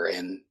commander,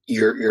 and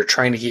you're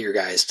trying to get your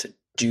guys to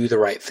do the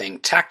right thing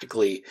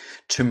tactically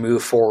to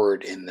move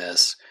forward in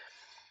this.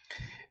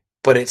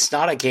 But it's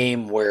not a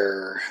game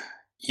where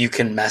you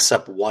can mess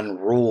up one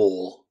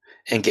rule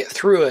and get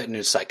through it and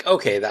it's like,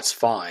 okay, that's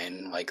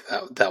fine. Like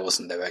that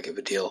wasn't that big of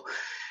a deal.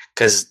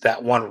 Because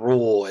that one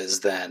rule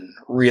is then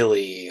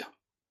really,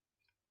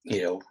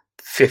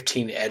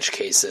 15 edge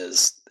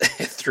cases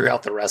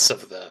throughout the rest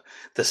of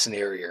the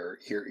scenario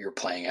you're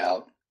playing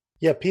out.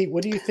 Yeah, Pete,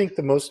 what do you think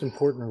the most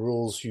important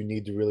rules you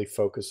need to really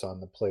focus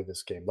on to play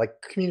this game?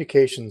 Like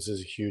communications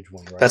is a huge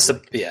one, right?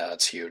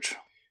 That's huge.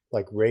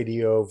 Like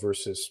radio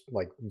versus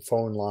like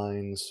phone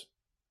lines.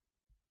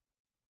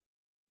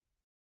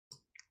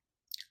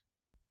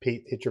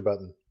 Pete, hit your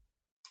button.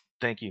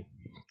 Thank you.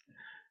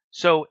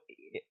 So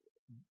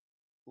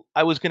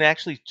I was going to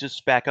actually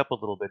just back up a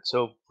little bit.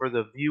 So for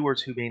the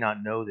viewers who may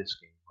not know this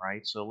game,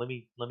 right? So let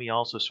me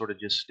also sort of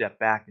just step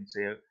back and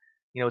say,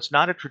 it's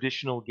not a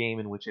traditional game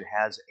in which it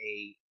has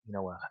a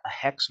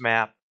hex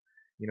map,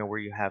 where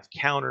you have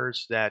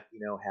counters that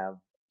have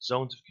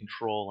zones of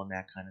control and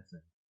that kind of thing.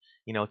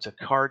 It's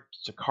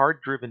a card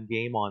driven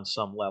game on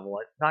some level.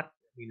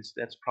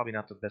 That's probably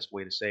not the best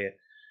way to say it,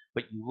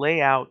 but you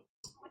lay out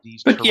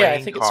these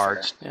terrain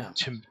cards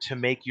to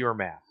make your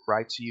map,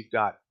 right? So you've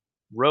got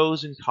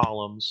rows and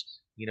columns,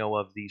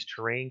 of these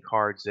terrain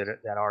cards that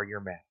are your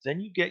map.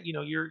 Then you get,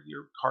 your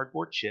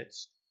cardboard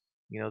chits,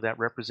 that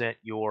represent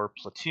your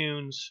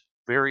platoons,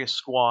 various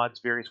squads,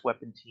 various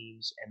weapon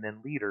teams, and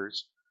then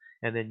leaders.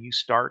 And then you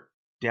start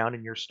down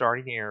in your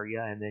starting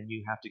area, and then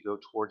you have to go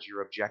towards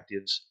your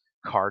objectives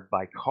card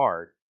by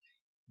card.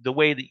 The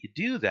way that you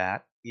do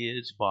that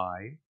is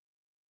by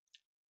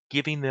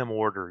giving them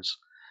orders.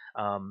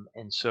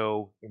 And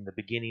so in the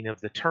beginning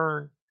of the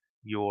turn,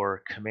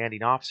 your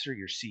commanding officer,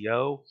 your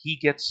CO, he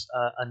gets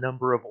a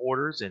number of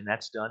orders, and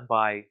that's done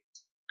by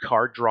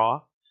card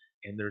draw.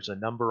 And there's a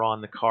number on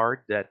the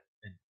card that,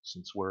 and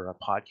since we're a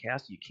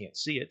podcast, you can't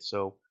see it,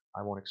 so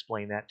I won't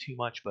explain that too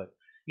much. But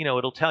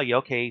it'll tell you,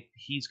 okay,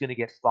 he's going to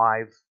get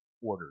 5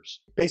 orders.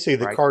 Basically,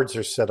 the cards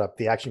are set up.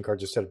 The action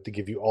cards are set up to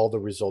give you all the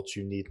results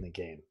you need in the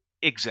game.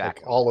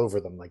 Exactly. Like all over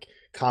them, like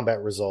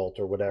combat result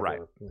or whatever.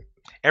 Right.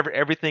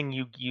 Everything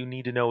you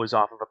need to know is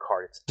off of a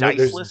card. It's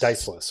diceless.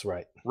 Diceless,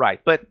 right? Right,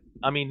 but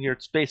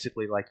it's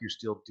basically like you're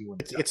still doing.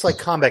 It's like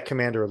Combat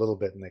Commander a little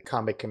bit, and the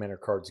Combat Commander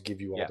cards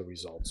give you all the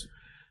results.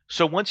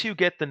 So once you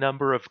get the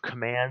number of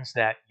commands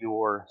that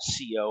your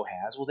CO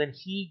has, well, then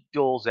he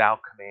doles out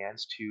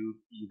commands to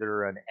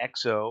either an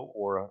XO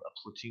or a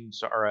platoon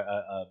or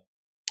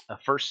a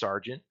first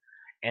sergeant,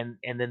 and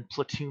then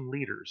platoon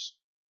leaders.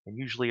 And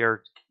usually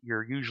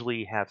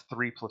usually have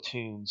 3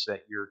 platoons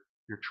that you're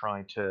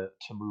trying to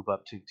move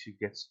up to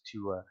get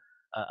to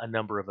a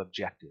number of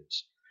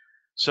objectives.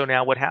 So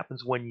now what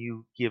happens when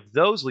you give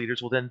those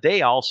leaders? Well, then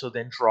they also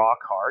then draw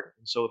a card.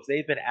 And so if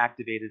they've been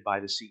activated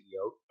by the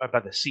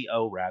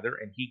CO rather,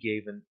 and he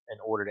gave an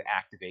order to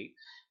activate,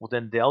 well,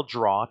 then they'll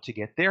draw to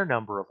get their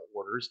number of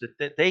orders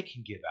that they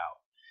can give out.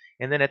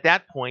 And then at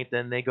that point,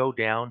 then they go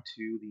down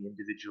to the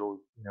individual,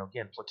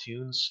 again,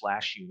 platoons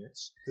 /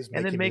 units,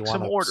 and then make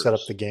some orders. Set up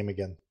the game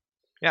again.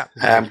 Yeah,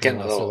 I'm getting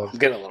a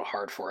little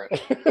hard for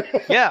it.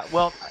 Yeah,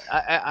 well,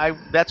 I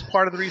that's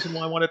part of the reason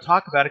why I want to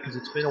talk about it, because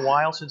it's been a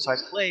while since I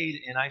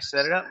played, and I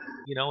set it up,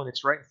 and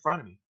it's right in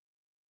front of me.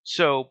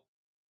 So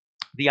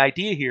the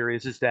idea here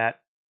is that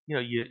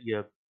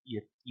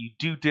you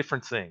do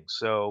different things.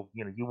 So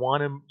you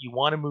want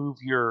to move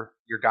your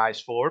guys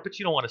forward, but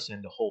you don't want to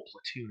send a whole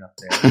platoon up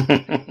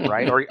there,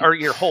 right? Or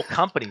your whole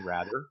company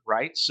rather,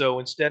 right? So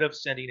instead of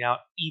sending out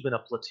even a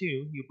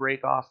platoon,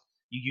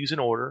 you use an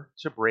order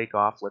to break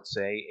off, let's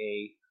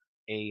say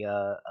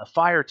a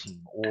fire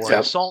team or an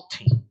assault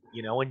team,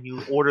 and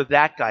you order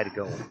that guy to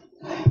go in.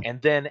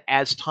 And then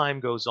as time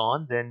goes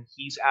on, then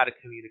he's out of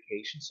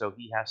communication, so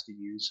he has to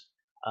use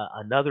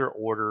another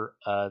order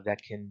that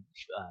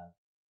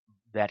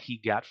he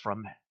got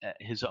from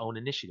his own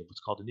initiative. It's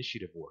called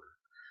initiative order.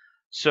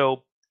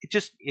 So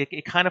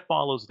it kind of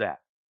follows that.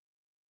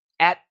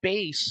 At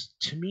base,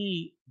 to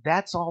me,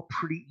 that's all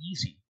pretty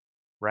easy,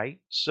 right?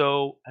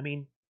 So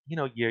you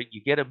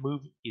get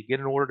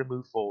an order to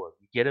move forward.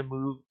 You get an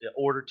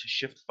order to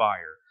shift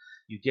fire.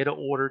 You get an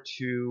order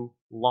to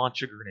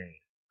launch a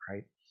grenade,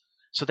 right?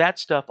 So that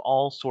stuff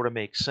all sort of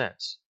makes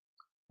sense.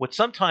 What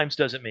sometimes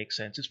doesn't make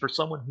sense is for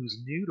someone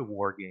who's new to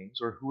war games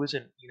or who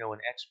isn't, an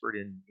expert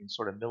in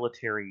sort of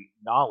military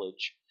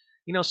knowledge,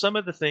 some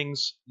of the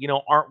things,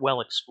 aren't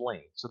well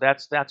explained. So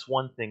that's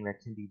one thing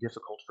that can be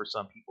difficult for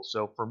some people.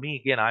 So for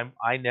me, again,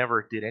 I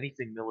never did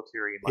anything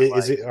military in my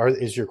life.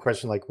 Is your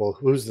question like, well,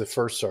 who's the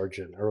first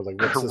sergeant, or like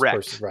what's correct?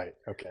 This person? Right.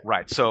 Okay.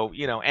 Right. So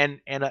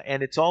and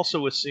it's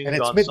also assumed, and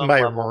it's on written some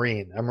by level, a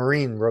Marine. A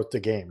Marine wrote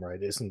the game,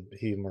 right? Isn't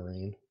he a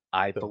Marine?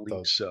 I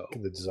believe so.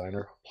 The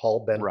designer,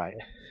 Hall Ben. Right.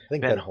 I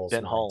think Ben Hall.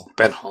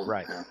 Ben Hall.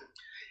 Right. Yeah.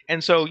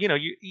 And so, you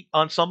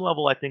on some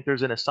level, I think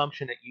there's an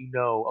assumption that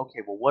okay,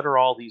 well, what are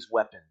all these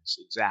weapons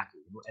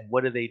exactly, and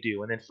what do they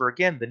do? And then for,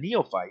 again, the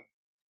neophyte,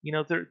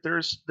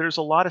 there's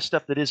a lot of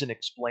stuff that isn't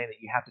explained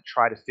that you have to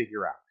try to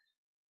figure out.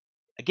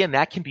 Again,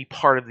 that can be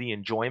part of the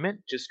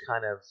enjoyment, just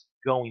kind of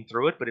going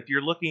through it. But if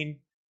you're looking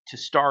to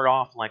start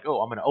off like,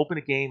 oh, I'm going to open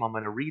a game, I'm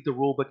going to read the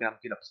rule book, and I'm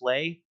going to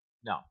play,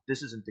 no,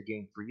 this isn't the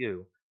game for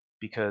you,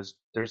 because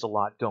there's a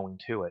lot going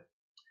to it.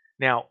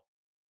 Now,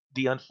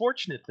 the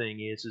unfortunate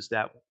thing is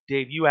that,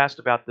 Dave, you asked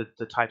about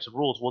the types of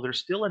rules. Well, there's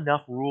still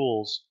enough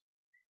rules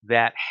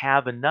that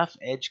have enough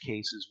edge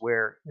cases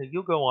where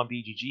you'll go on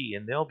BGG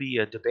and there'll be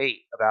a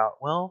debate about,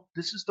 well,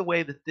 this is the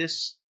way that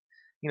this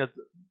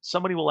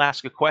somebody will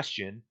ask a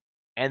question,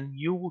 and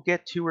you will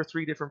get 2 or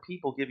 3 different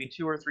people giving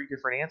 2 or 3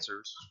 different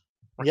answers.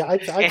 Yeah,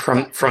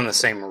 from the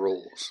same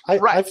rules.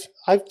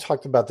 I've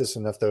talked about this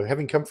enough, though.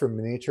 Having come from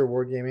miniature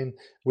wargaming,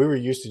 we were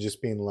used to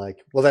just being like,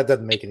 well, that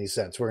doesn't make any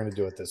sense. We're going to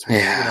do it this way.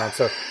 Yeah.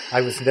 So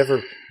I was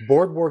never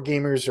board war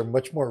gamers are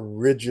much more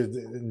rigid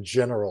in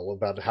general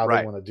about how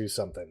they want to do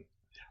something.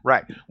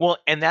 Right. Well,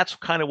 and that's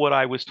kind of what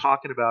I was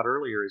talking about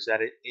earlier, is that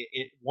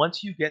it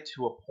once you get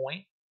to a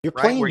point, you're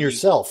playing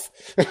yourself.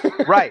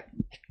 Right.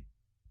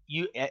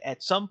 You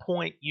at some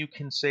point you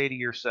can say to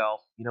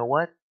yourself, you know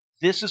what?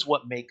 This is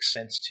what makes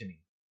sense to me.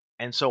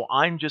 And so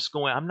I'm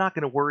not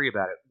going to worry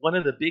about it. One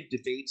of the big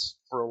debates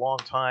for a long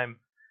time,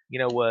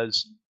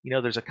 was,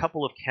 there's a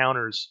couple of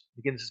counters.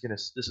 Again,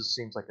 this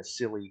seems like a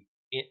silly,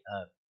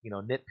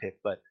 nitpick,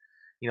 but,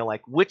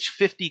 like which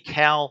 50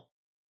 cal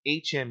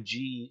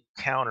HMG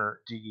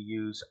counter do you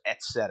use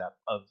at setup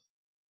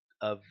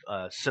of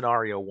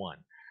scenario 1?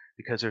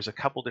 Because there's a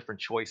couple different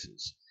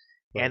choices.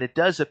 Right. And it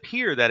does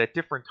appear that at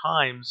different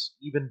times,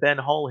 even Ben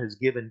Hull has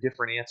given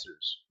different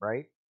answers,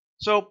 right?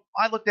 So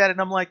I looked at it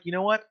and I'm like, you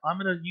know what? I'm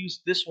going to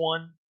use this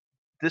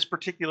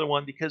particular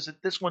one, because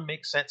this one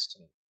makes sense to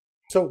me.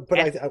 So,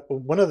 but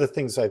one of the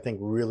things I think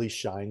really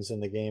shines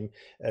in the game,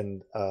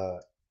 and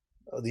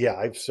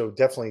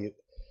definitely,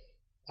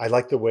 I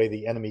like the way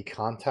the enemy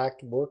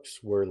contact works,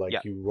 where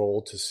you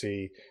roll to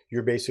see,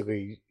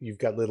 you've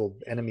got little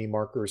enemy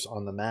markers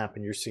on the map,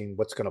 and you're seeing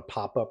what's going to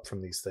pop up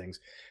from these things.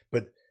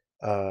 But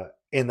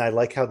and I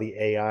like how the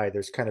AI,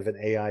 there's kind of an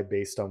AI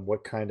based on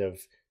what kind of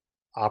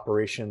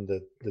operation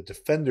the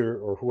defender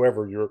or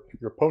whoever your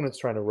opponent's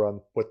trying to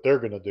run, what they're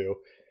going to do.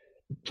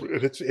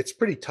 It's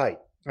pretty tight.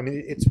 I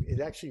mean,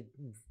 it actually,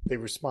 they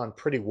respond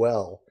pretty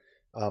well.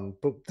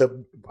 But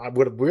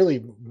what really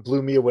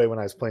blew me away when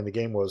I was playing the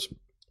game was,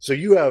 so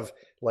you have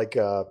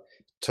to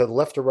the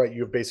left or right,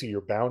 you have basically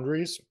your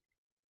boundaries.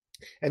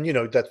 And,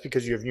 that's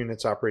because you have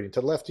units operating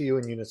to the left of you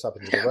and units up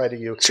and to the right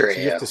of you. Sure, so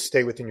you have to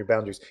stay within your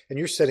boundaries. And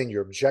you're setting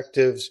your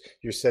objectives.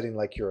 You're setting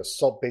your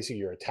assault, basically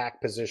your attack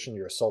position,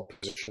 your assault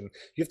position.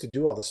 You have to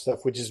do all this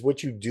stuff, which is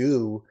what you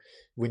do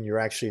when you're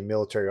actually a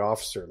military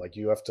officer.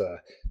 You have to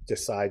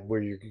decide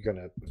where you're going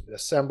to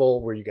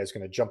assemble, where you guys are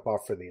going to jump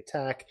off for the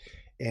attack.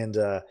 And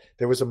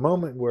there was a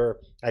moment where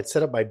I'd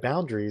set up my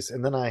boundaries,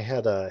 and then I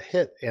had a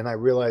hit, and I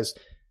realized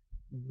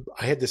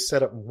I had to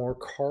set up more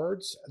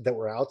cards that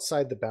were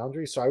outside the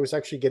boundary. So I was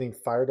actually getting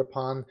fired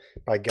upon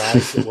by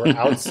guys that were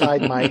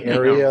outside my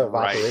area of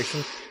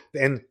operation.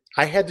 And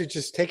I had to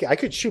just take it. I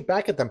could shoot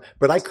back at them,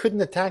 but I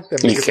couldn't attack them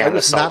because I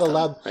was not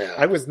allowed. Yeah.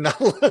 I was not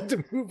allowed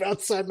to move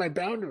outside my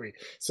boundary.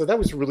 So that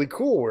was really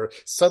cool, where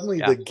suddenly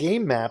the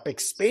game map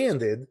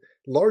expanded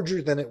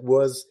larger than it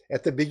was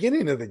at the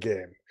beginning of the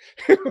game.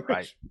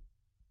 Right.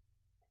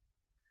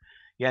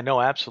 Yeah,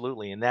 no,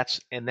 absolutely. And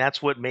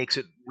that's what makes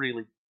it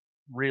really,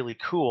 really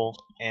cool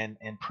and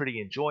pretty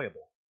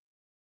enjoyable.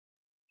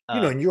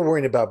 And you're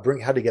worrying about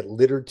how to get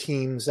litter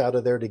teams out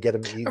of there to get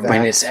them evac. I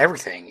mean, it's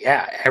everything.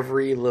 Yeah,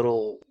 every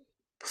little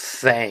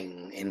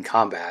thing in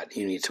combat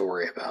you need to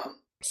worry about.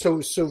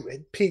 So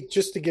Pete,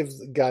 just to give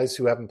guys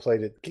who haven't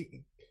played it,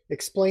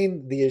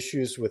 explain the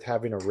issues with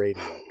having a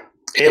radio.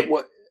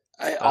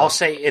 I'll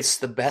say it's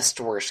the best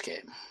worst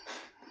game.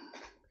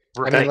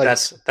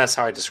 That's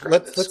how I describe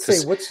it. Let's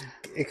say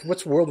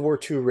what's World War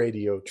II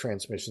radio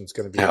transmissions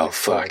going to be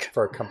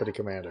for a company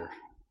commander?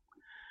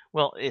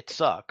 Well, it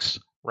sucks,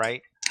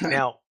 right?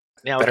 Now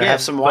better again,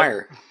 have some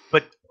wire.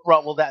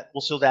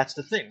 So that's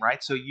the thing,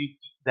 right? So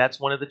that's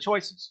one of the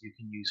choices. You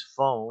can use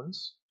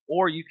phones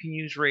or you can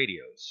use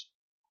radios.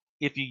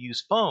 If you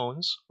use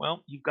phones,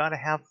 well, you've got to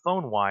have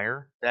phone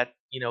wire that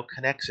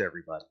connects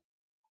everybody,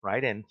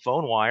 right? And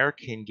phone wire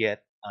can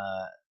get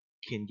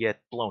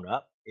blown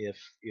up if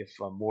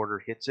a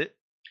mortar hits it,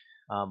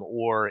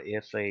 or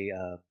if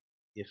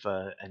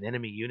an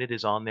enemy unit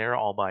is on there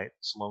all by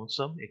its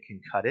lonesome, it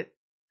can cut it,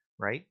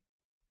 right?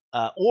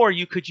 Or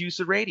you could use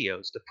the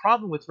radios. The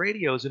problem with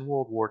radios in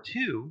World War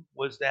II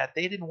was that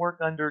they didn't work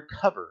under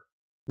cover.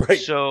 Right.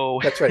 So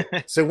that's right.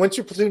 So once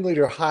your platoon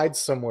leader hides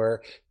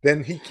somewhere,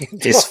 then he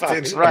can't He's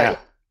fucked, right.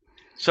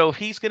 So if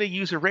he's going to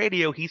use a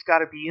radio, he's got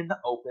to be in the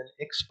open,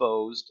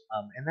 exposed,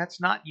 and that's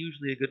not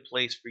usually a good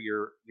place for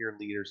your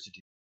leaders to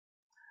do.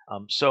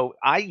 So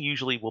I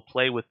usually will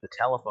play with the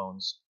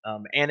telephones,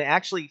 and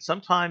actually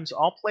sometimes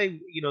I'll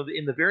play,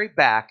 in the very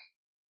back.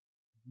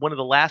 One of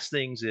the last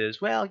things is,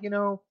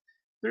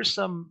 there's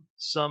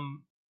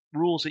some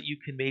rules that you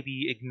can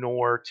maybe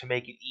ignore to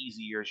make it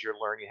easier as you're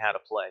learning how to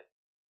play.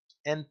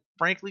 And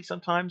frankly,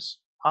 sometimes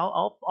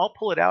I'll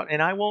pull it out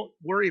and I won't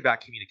worry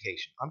about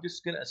communication. I'm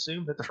just going to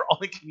assume that they're all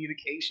in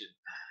communication,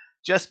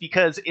 just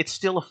because it's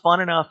still a fun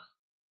enough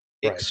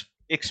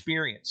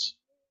experience.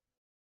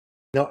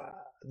 No,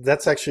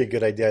 that's actually a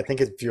good idea. I think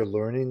if you're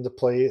learning to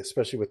play,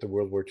 especially with the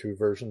World War II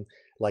version,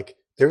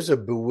 there's a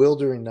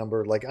bewildering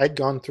number. I'd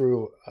gone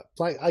through,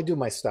 I do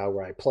my style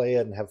where I play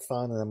it and have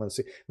fun, and I'm going to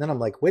see. And then I'm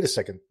like, wait a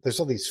second, there's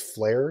all these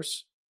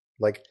flares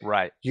Like,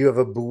 Right. you have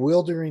a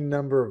bewildering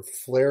number of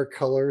flare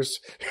colors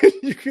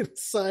you can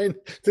assign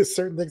to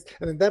certain things.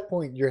 And at that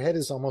point, your head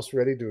is almost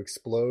ready to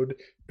explode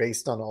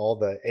based on all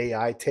the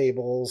AI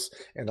tables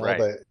and all Right.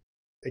 the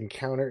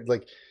encounter.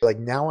 Like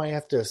now I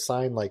have to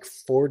assign like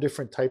 4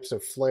 different types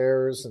of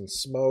flares and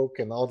smoke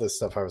and all this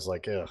stuff. I was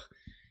like, ugh.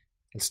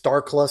 And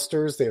star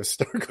clusters, they have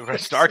star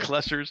clusters. Star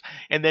clusters,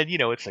 and then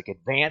it's like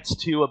advance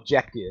to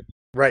objective.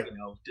 Right.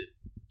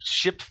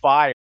 Ship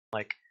fire.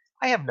 Like,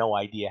 I have no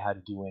idea how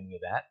to do any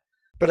of that.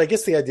 But I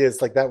guess the idea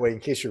is like that way, in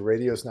case your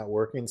radio's not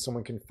working,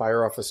 someone can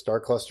fire off a star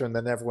cluster, and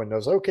then everyone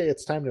knows, okay,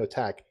 it's time to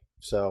attack.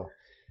 So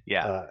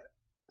yeah.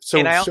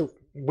 So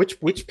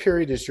which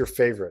period is your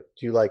favorite?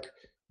 Do you like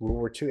World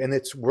War II? And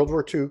it's World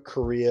War II,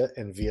 Korea,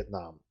 and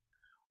Vietnam.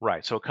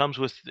 Right. So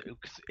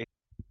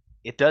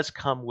it does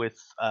come with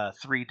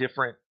 3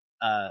 different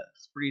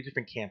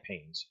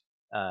campaigns.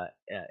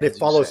 It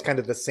follows kind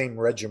of the same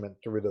regiment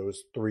through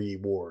those 3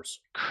 wars.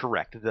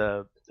 Correct.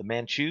 The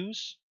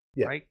Manchus.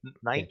 Yeah. Right.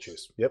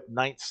 Manchus. Yep.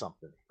 Ninth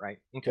something. Right.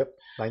 Okay. Yep.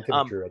 9th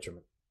Infantry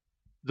Regiment.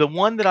 The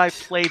one that I've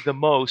played the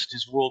most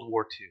is World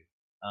War II.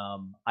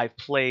 I've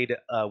played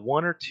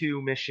 1 or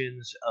 2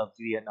 missions of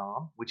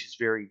Vietnam, which is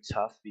very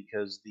tough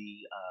because the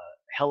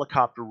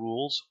helicopter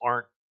rules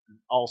aren't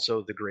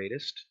also the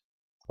greatest.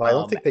 Well, I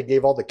don't think they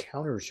gave all the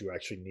counters you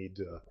actually need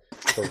to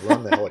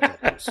run the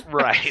helicopters.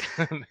 Right.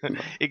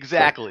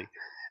 Exactly.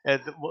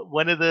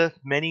 One of the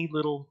many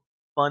little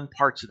fun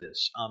parts of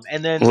this.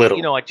 And then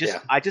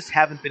I just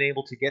haven't been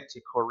able to get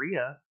to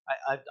Korea.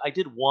 I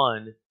did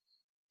one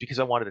because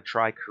I wanted to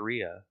try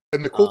Korea.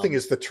 And the cool thing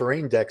is the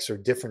terrain decks are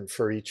different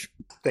for each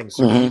thing.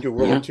 So when you do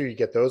World War II, you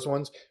get those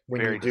ones.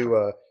 When you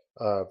do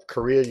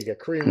Korea, you get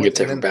Korean ones. You get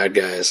different bad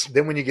guys.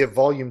 Then when you get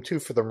Volume 2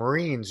 for the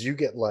Marines, you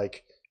get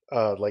like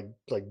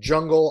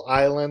jungle,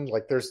 island.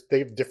 Like they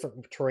have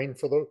different terrain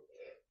for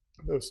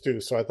those too.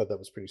 So I thought that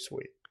was pretty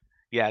sweet.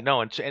 Yeah,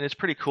 no, and it's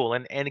pretty cool.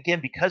 And again,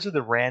 because of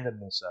the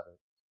randomness of it,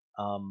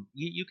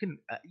 you can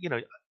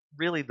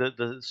really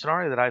the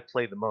scenario that I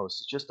play the most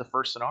is just the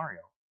first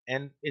scenario,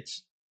 and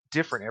it's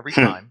different every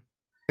time.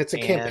 It's a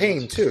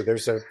campaign too.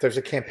 There's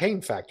a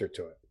campaign factor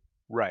to it.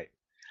 Right.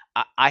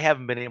 I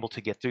haven't been able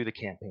to get through the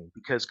campaign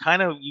because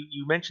kind of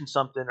you mentioned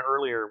something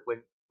earlier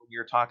when you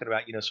were talking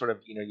about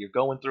you're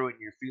going through it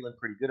and you're feeling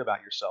pretty good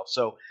about yourself.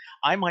 So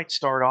I might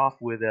start off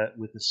with a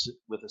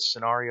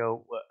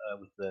scenario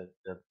with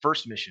the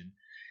first mission,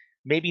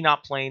 maybe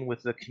not playing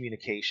with the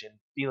communication,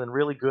 feeling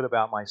really good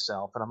about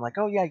myself, and I'm like,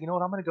 oh yeah, you know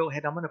what? I'm going to go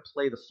ahead. I'm going to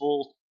play the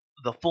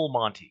full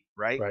Monty,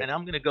 right? And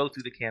I'm going to go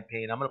through the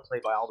campaign. I'm going to play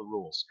by all the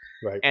rules,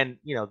 right? And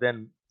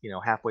then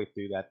halfway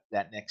through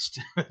that next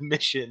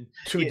mission,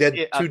 two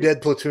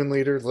dead platoon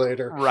leaders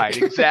later, right?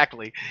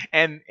 Exactly,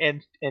 and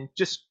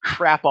just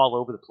crap all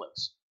over the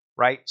place,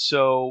 right?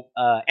 So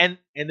and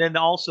then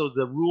also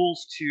the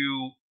rules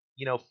to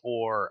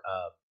for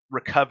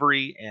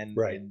recovery and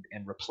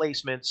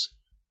replacements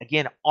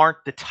again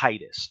aren't the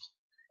tightest,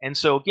 and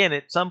so again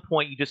at some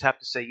point you just have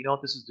to say,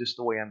 this is just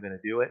the way I'm going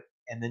to do it,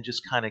 and then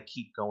just kind of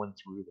keep going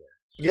through there.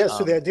 Yeah,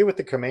 so the idea with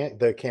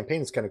the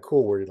campaign is kind of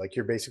cool, where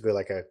you're basically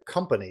like a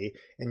company,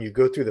 and you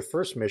go through the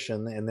first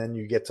mission, and then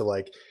you get to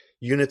like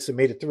units that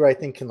made it through. I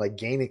think can like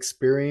gain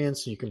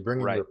experience. You can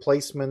bring in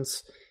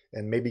replacements,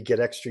 and maybe get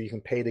extra. You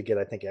can pay to get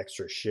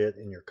extra shit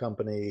in your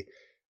company.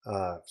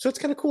 So it's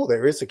kind of cool.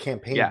 There is a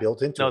campaign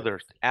built into it. No,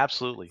 there's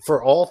absolutely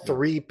for all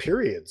 3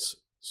 periods.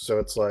 So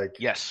it's like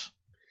yes.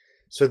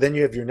 So then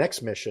you have your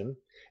next mission.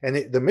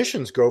 And the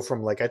missions go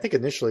from I think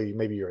initially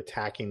maybe you're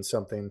attacking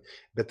something,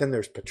 but then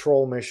there's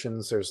patrol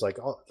missions. There's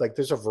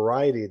there's a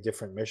variety of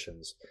different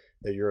missions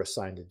that you're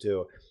assigned to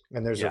do.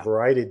 And there's a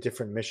variety of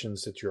different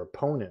missions that your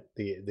opponent,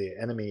 the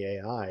enemy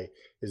AI,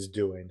 is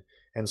doing.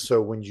 And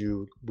so when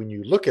you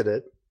look at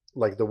it,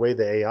 like the way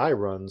the AI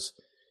runs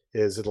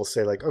is it'll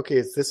say okay,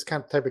 it's this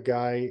kind of type of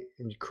guy.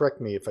 And you correct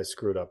me if I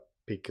screw it up,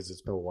 because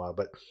it's been a while,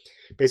 but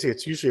basically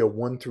it's usually a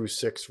 1 through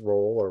 6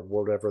 roll, or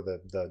whatever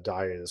the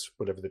die is,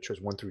 whatever the choice,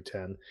 1 through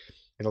 10. And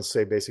it'll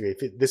say basically,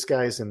 if this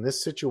guy is in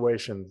this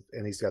situation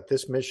and he's got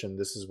this mission,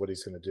 this is what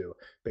he's going to do.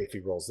 But if he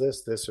rolls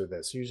this, or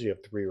this, usually you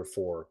have 3 or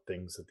 4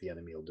 things that the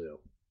enemy will do.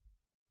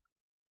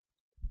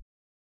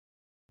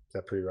 Is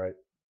that pretty right?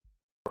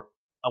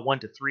 A 1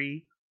 to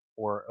 3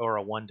 or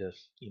a 1 to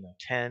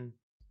 10.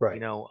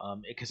 Right.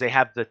 Because they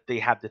have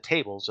the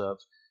tables of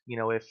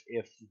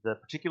if the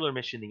particular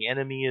mission, the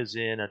enemy is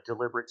in a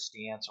deliberate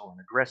stance or an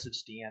aggressive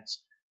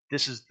stance,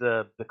 this is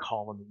the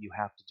column that you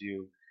have to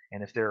do.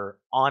 And if they're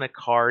on a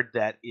card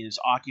that is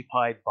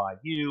occupied by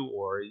you,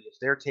 or if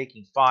they're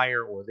taking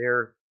fire, or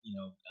they're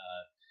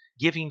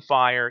giving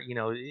fire,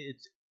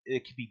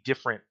 it could be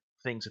different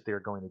things that they're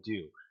going to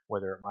do.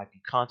 Whether it might be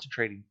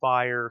concentrating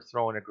fire,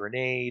 throwing a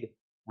grenade,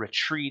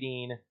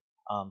 retreating,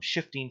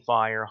 shifting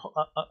fire,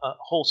 a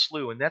whole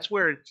slew. And that's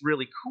where it's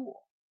really cool,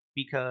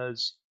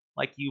 because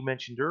like you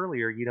mentioned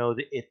earlier,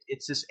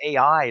 it's this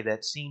AI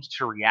that seems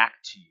to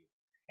react to you.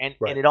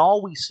 And it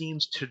always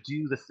seems to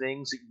do the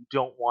things that you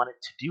don't want it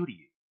to do to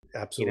you.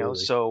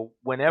 Absolutely. So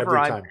whenever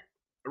Every time.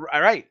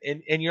 Right.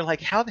 And you're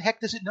like, how the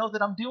heck does it know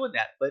that I'm doing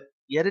that? But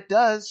yet it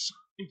does.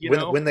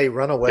 when they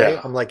run away,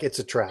 Yeah. I'm like, it's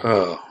a trap.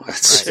 Oh,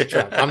 It's a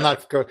trap. I'm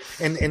not going.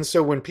 And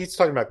so when Pete's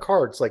talking about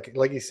cards,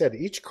 like he said,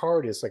 each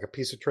card is like a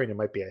piece of terrain. It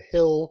might be a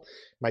hill,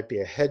 might be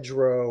a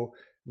hedgerow,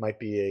 might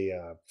be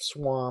a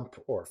swamp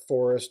or a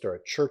forest or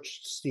a church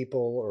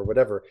steeple or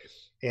whatever,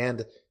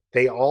 and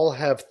they all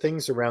have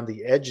things around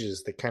the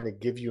edges that kind of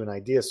give you an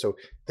idea. So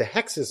the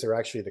hexes are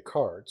actually the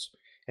cards.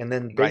 And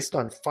then based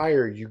on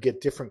fire, you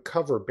get different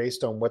cover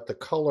based on what the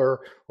color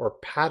or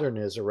pattern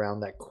is around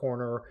that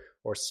corner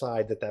or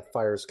side that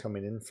fire is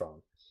coming in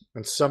from.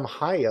 And some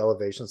high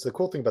elevations, the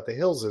cool thing about the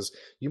hills is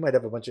you might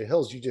have a bunch of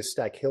hills. You just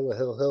stack hill,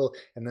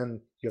 and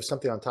then you have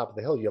something on top of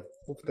the hill. You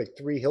have like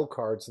 3 hill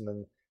cards and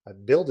then a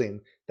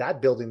building.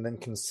 That building then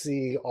can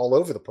see all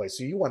over the place.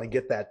 So you want to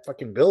get that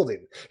fucking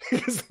building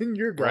because then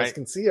your guys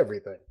can see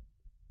everything.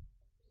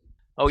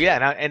 Oh yeah,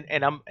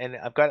 and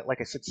I've got it,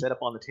 like I said, set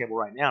up on the table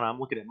right now, and I'm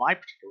looking at my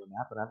particular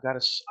map, and I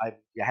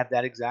have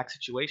that exact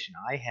situation.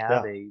 I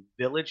have a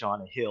village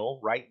on a hill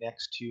right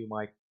next to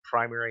my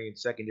primary and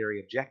secondary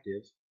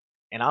objective,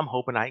 and I'm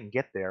hoping I can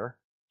get there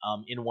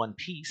in one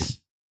piece,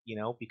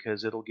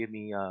 because it'll give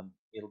me a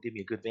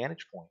good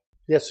vantage point.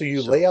 Yeah, so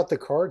you lay out the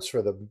cards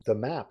for the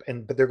map,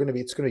 but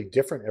it's going to be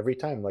different every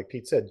time. Like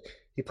Pete said,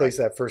 he plays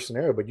that first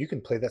scenario, but you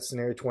can play that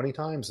scenario 20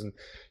 times, and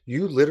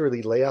you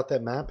literally lay out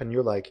that map, and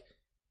you're like,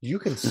 you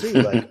can see,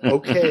 like,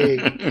 okay,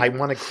 I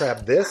want to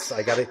grab this,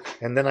 I got it,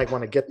 and then I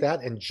want to get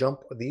that and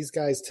jump these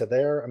guys to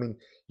there. I mean,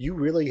 you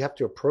really have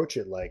to approach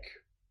it like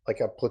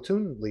a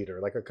platoon leader,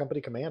 like a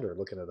company commander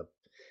looking at them.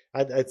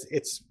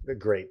 It's a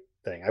great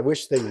thing. I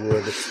wish they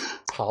would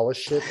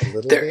polish it a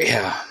little bit.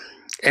 Yeah.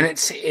 And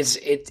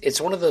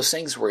it's one of those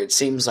things where it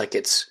seems like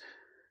it's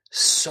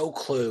so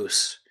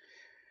close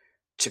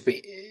to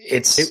be.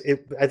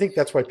 I think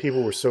that's why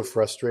people were so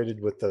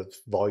frustrated with the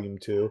volume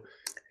 2.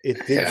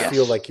 It did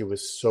feel like it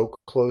was so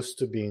close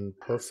to being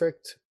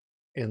perfect,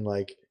 and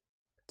like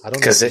I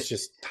don't know if it's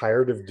just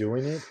tired of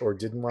doing it or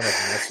didn't want to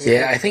mess with it.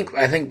 Yeah, I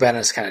think Ben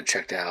has kind of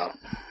checked out.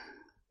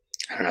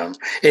 I don't know.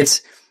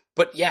 It's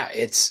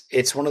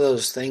one of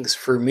those things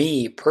for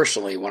me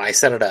personally when I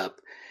set it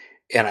up.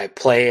 And I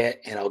play it,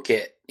 and I'll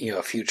get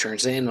a few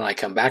turns in, and I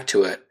come back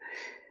to it,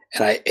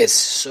 and it's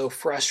so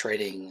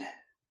frustrating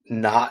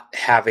not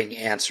having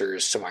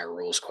answers to my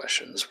rules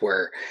questions,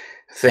 where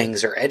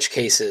things are edge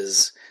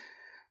cases,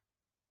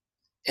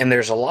 and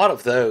there's a lot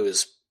of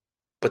those,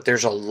 but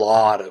there's a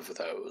lot of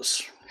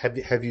those.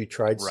 Have you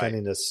tried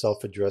sending a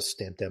self-addressed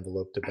stamped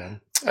envelope to Ben?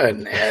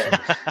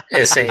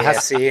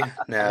 SASE?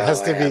 No.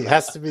 It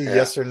has to be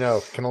yes or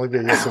no. Can only be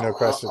a yes or no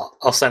question.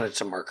 I'll send it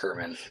to Mark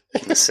Herman.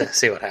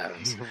 See what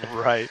happens.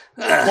 Right.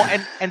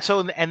 Well,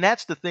 and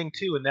that's the thing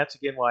too, and that's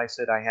again why I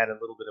said I had a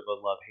little bit of a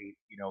love-hate,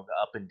 the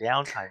up and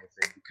down kind of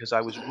thing, because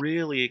I was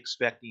really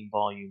expecting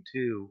Volume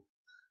 2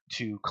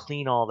 to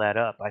clean all that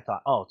up. I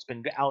thought, it's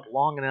been out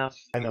long enough.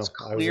 It's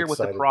clear what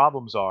the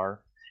problems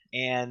are,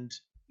 and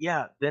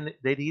then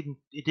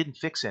it didn't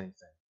fix anything.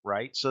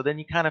 Right. So then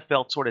you kind of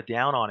felt sort of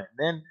down on it.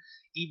 And then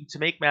even to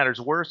make matters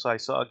worse, I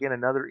saw again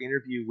another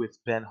interview with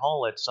Ben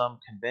Hull at some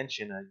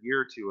convention a year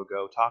or two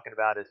ago talking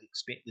about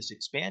this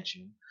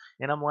expansion.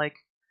 And I'm like,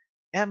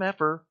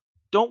 MFer,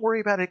 don't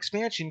worry about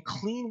expansion.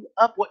 Clean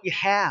up what you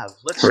have.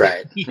 Let's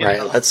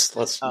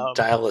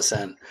dial this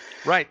in.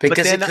 Right.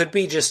 Because it could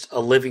be just a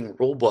living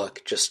rule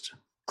book. Just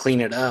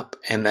clean it up,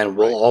 and then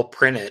we'll all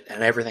print it,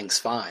 and everything's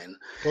fine.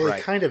 Well,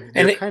 it kind of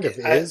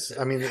is.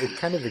 I mean, it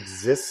kind of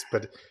exists,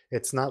 but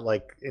it's not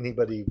like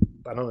anybody.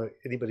 I don't know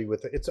anybody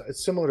with it.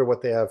 It's similar to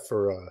what they have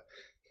for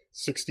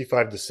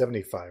 65 to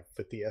 75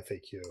 with the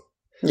FAQ.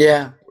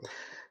 Yeah,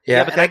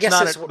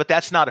 but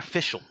that's not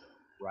official,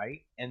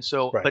 right? And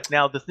so, but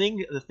now the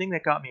thing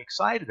that got me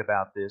excited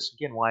about this,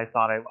 again, why I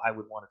thought I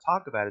would want to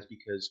talk about it is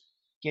because,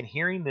 again,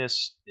 hearing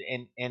this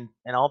and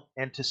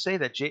to say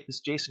that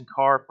this Jason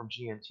Carr from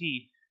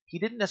GMT, he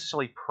didn't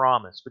necessarily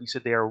promise, but he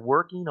said they are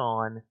working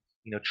on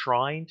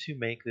trying to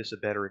make this a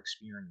better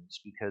experience,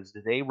 because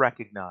they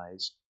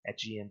recognize at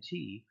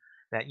GMT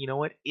that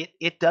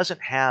it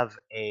doesn't have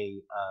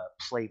a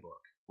playbook,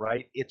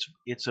 right? You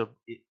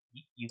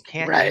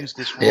can't use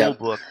this rule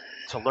book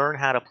to learn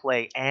how to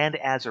play and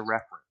as a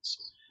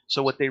reference.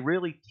 So what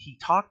he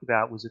talked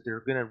about was that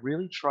they're going to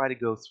really try to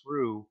go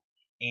through,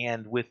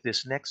 and with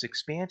this next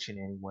expansion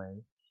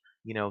anyway,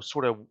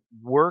 sort of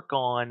work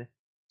on,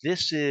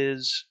 this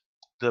is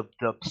the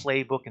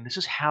playbook, and this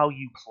is how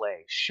you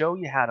play. Show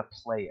you how to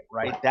play it,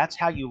 right? That's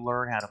how you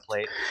learn how to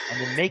play it. And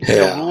then make it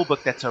a rule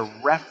book that's a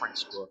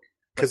reference book,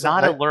 but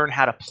not a learn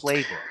how to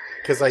play book.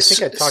 Because I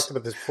think I talked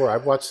about this before.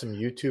 I've watched some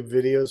YouTube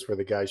videos where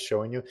the guy's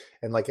showing you,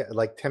 and like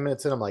 10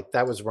 minutes in, I'm like,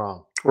 that was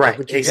wrong. Right,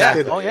 like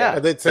exactly. Oh, yeah.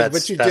 And they said,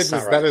 what you did was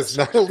that is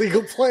not a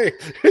legal play.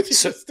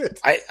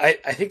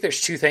 I think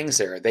there's two things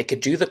there. They could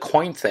do the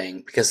coin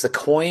thing, because the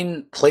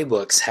coin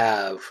playbooks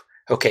have,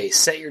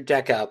 set your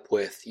deck up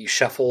with, you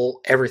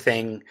shuffle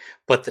everything,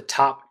 but the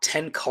top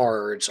 10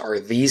 cards are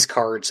these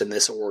cards in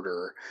this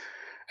order.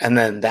 And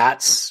then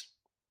that's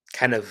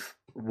kind of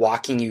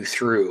walking you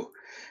through.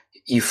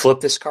 You flip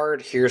this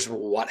card, here's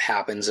what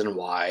happens and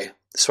why.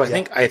 So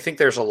I think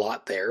there's a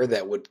lot there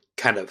that would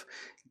kind of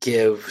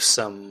give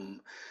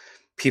some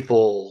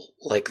people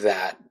like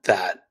that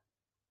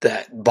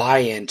buy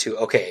into,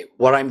 okay,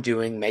 what I'm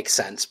doing makes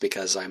sense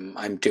because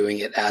I'm doing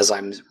it as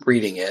I'm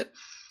reading it.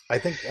 I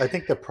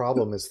think the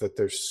problem is that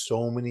there's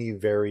so many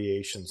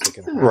variations that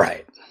can happen.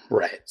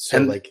 Right. So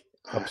And like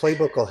a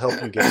playbook will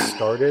help you get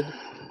started,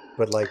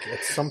 but like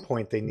at some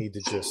point they need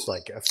to just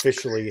like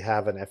officially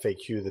have an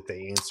FAQ that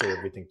they answer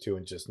everything to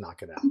and just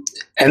knock it out.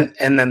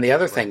 And then the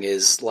other thing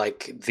is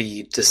like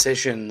the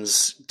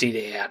Decisions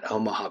D-Day at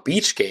Omaha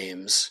Beach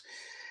games.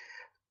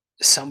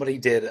 Somebody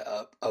did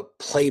a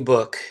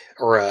playbook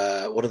or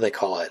what do they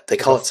call it? They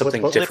call it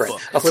something different.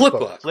 A flip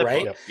book,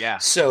 right? Yep. Yeah.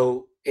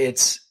 So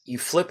it's you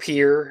flip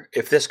here.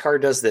 If this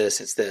card does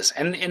this, it's this.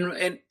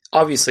 And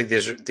obviously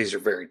these are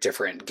very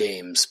different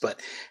games, but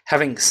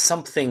having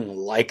something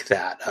like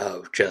that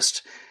of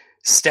just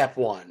step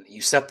one,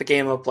 you set the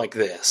game up like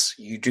this.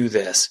 You do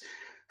this,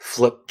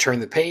 turn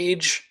the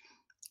page,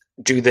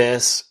 do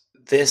this.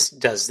 This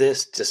does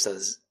this. This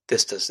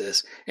does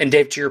this. And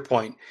Dave, to your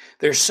point,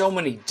 there's so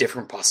many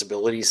different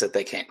possibilities that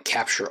they can't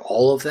capture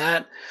all of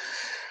that.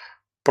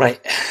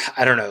 But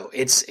I don't know.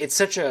 It's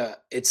such a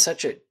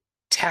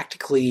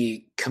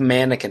tactically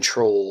command and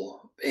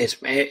control.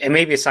 And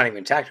maybe it's not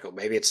even tactical.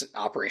 Maybe it's an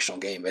operational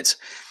game. It's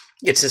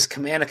this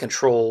command and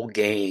control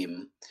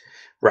game,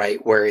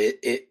 right? Where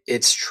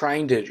it's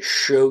trying to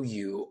show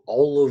you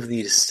all of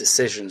these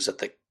decisions that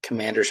the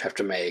commanders have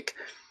to make.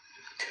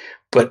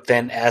 But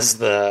then as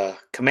the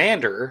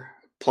commander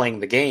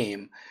playing the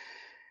game,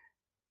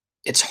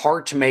 it's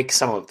hard to make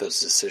some of those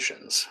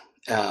decisions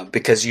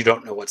because you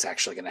don't know what's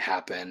actually going to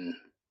happen.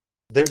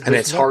 And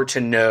it's hard to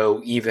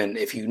know, even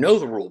if you know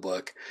the rule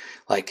book,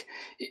 like,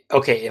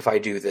 okay, if I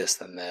do this,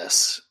 then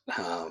this.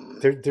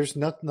 There's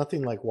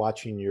nothing like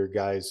watching your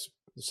guys,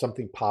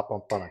 something pop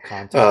up on a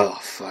contact. Oh,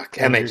 fuck.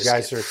 And your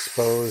guys are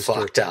exposed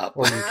fucked up.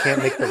 Or you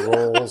can't make the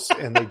rolls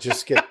and they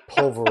just get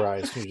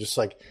pulverized. You're just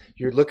like,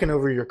 you're looking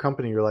over your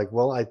company. You're like,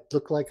 well, I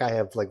look like I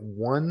have like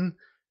one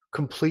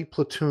complete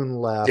platoon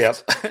left. Yep.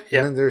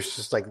 And then there's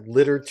just like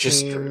litter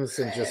teams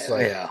and just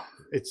like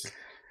it's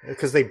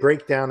because they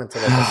break down into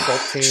like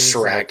assault teams,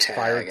 like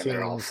fire and teams,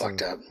 they're all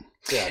fucked up.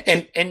 Yeah.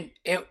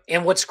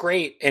 And what's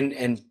great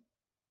and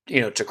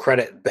you know, to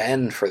credit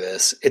Ben for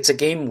this, it's a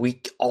game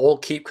we all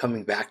keep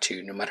coming back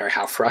to, no matter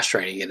how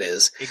frustrating it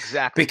is.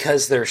 Exactly.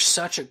 Because there's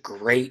such a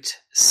great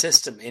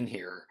system in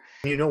here.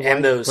 You know why?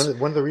 And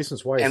one of the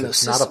reasons why is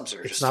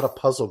it's not a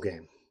puzzle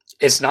game.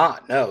 It's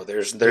not. No,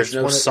 there's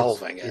no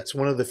solving it. It's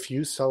one of the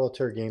few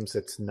solitaire games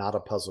that's not a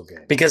puzzle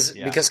game. Because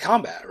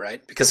combat,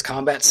 right? Because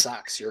combat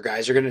sucks. Your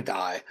guys are going to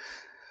die.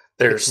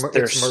 It's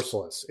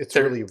merciless. It's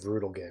really a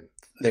brutal game.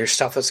 There's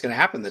stuff that's going to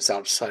happen that's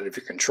outside of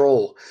your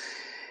control.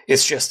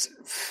 It's just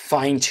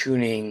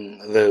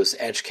fine-tuning those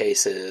edge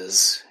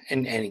cases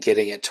and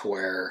getting it to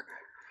where,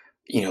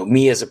 you know,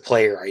 me as a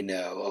player, I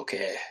know,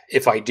 okay,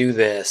 if I do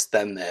this,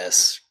 then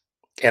this,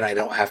 and I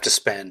don't have to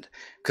spend,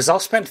 because I'll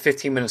spend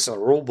 15 minutes on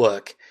the rule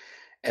book,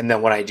 and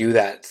then when I do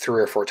that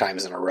 3 or 4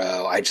 times in a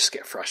row, I just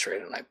get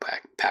frustrated and I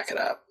pack it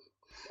up.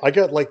 I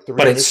got like 3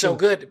 But missions. it's so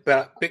good,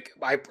 but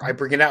I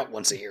bring it out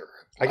once a year.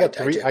 I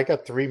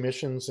got 3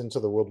 missions into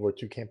the World War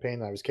II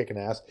campaign. I was kicking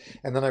ass,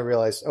 and then I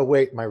realized, oh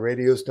wait, my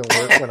radios don't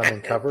work when I'm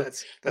in cover.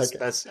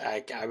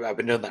 I've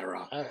been doing that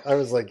wrong. I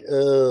was like,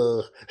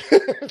 ugh.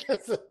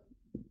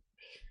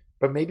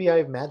 But maybe I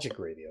have magic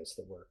radios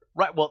that work.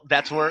 Right. Well,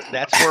 that's where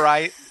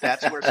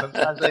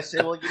sometimes I say,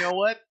 well, you know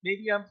what?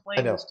 Maybe I'm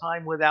playing this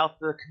time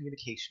without the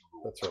communication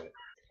rule. That's right.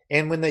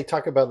 And when they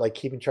talk about like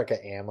keeping track of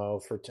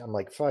ammo I'm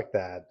like, fuck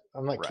that.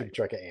 I'm not keeping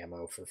track of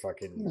ammo for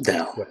fucking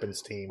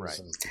weapons teams. Right.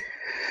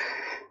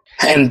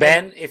 And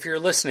Ben, if you're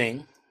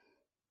listening,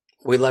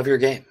 we love your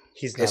game.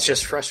 It's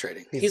just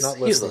frustrating. He's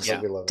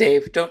listening. Yeah.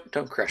 Dave,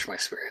 don't crush my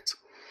spirits.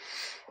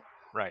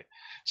 Right.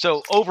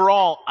 So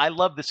overall, I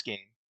love this game.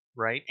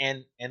 Right.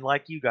 And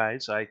like you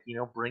guys, I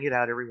bring it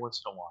out every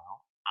once in a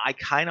while. I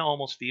kind of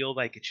almost feel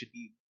like it should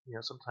be,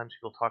 sometimes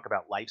people talk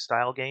about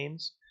lifestyle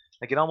games.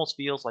 Like it almost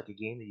feels like a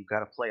game that you've got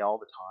to play all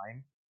the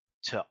time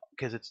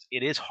because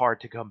it is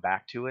hard to come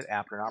back to it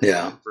after not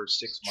playing for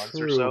 6 months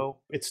or so.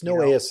 It's no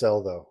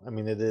ASL though. I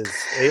mean, it is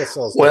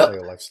ASL is definitely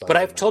a lifestyle. But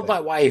I've told my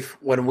wife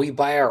when we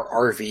buy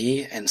our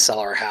RV and sell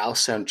our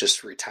house and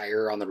just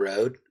retire on the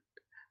road,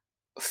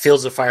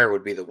 Fields of Fire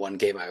would be the one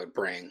game I would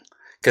bring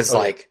because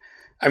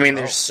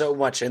there's so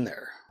much in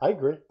there. I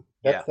agree.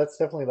 That's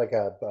definitely like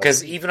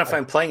because even if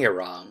I'm playing it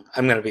wrong,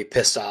 I'm going to be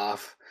pissed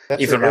off.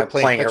 Even when I'm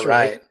playing it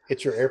right.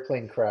 It's your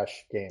airplane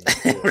crash game.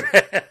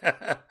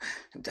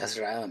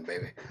 Desert Island,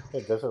 baby.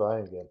 Yeah, Desert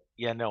Island game.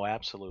 Yeah, no,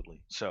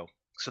 absolutely. So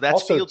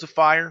that's Fields of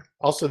Fire.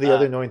 Also, the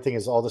other annoying thing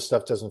is all the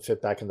stuff doesn't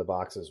fit back in the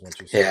boxes once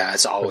you. Yeah,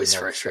 it's always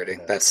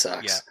frustrating. That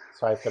sucks. Yeah.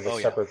 So I have to have a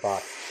separate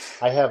box.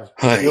 I have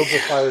Fields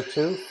of Fire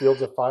 2,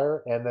 Fields of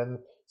Fire, and then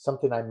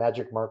something I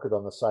magic markered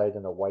on the side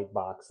in a white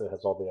box that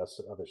has all the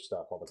other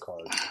stuff, all the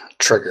cards.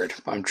 Triggered.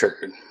 I'm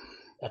triggered.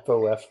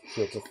 FOF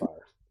Fields of Fire.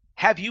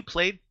 Have you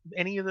played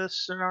any of the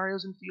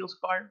scenarios in Fields of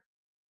Fire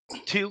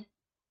 2?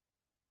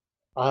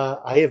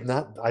 I have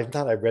not. I've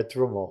not. I read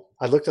through them all.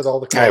 I looked at all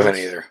the I cards. haven't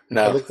either.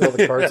 No. I looked at all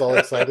the cards, all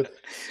excited.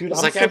 Dude,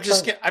 It's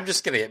I'm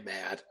just gonna get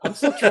mad. I'm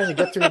still trying to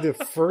get through the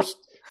first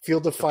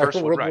Field of Fire first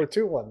one, World right. War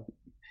II one.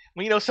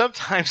 Well,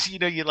 sometimes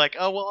you're like,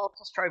 oh well, I'll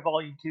just try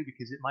Volume 2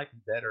 because it might be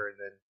better, and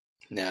then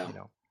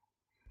No.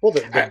 Well,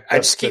 I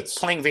just keep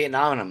playing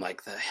Vietnam, and I'm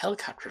like, the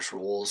helicopters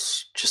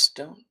rules just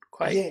don't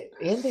quite. Yeah,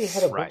 and they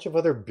had a Right. bunch of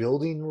other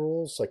building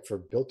rules, like for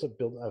build. I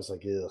was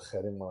like, ugh, I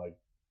didn't want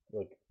to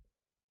like.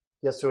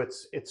 Yeah, so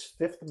it's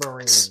 5th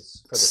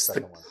Marines for the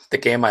second one, The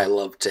game I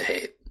love to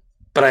hate,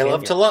 but I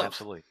love to love.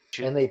 Absolutely.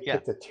 and they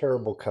picked a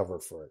terrible cover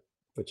for it,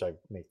 which I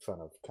make fun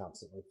of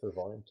constantly for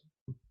Volume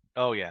 2.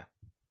 Oh yeah.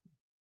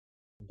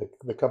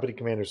 The company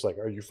commander's like,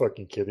 "Are you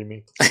fucking kidding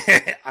me?"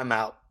 I'm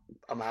out.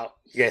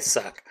 You guys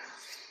suck.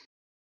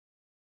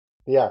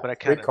 Yeah, But I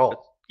great kind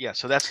call. Yeah,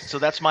 so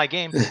that's my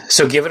game.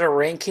 So give it a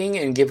ranking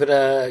and give it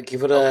an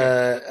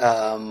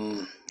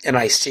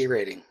IC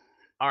rating.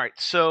 All right,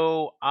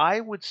 so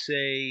I would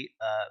say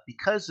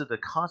because of the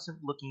constant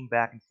looking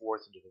back and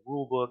forth into the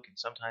rule book and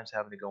sometimes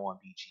having to go on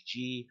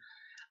BGG,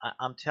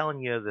 I'm telling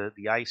you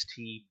the iced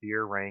tea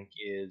beer rank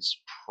is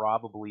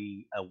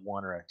probably a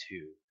 1 or a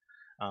 2.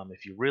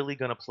 If you're really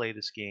going to play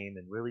this game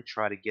and really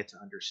try to get to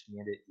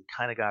understand it, you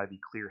kind of got to be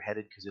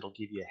clear-headed because it'll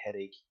give you a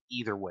headache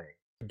either way.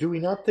 Do we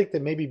not think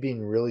that maybe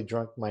being really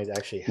drunk might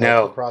actually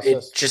help the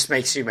process? It just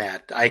makes you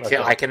mad. I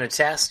can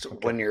attest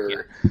when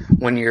you're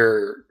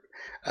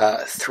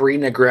 3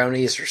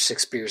 Negronis or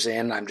 6 beers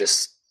in, I'm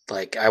just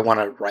like, I want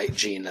to write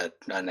Gene a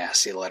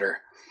nasty letter.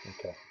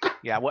 Okay.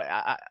 Yeah,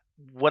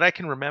 what I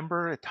can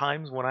remember at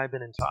times when I've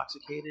been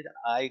intoxicated,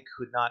 I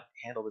could not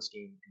handle this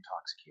game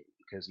intoxicated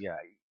because,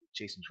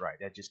 Jason's right.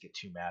 I'd just get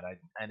too mad.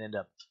 I'd end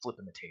up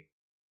flipping the table.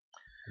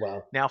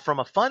 Wow. Now, from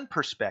a fun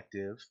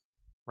perspective,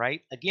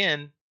 right,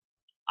 again,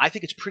 I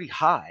think it's pretty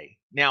high.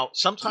 Now,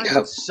 sometimes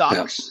it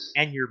sucks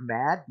and you're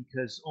mad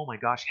because, oh my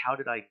gosh, how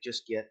did I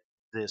just get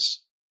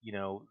this,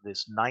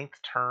 this 9th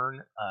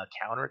turn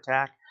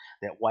counterattack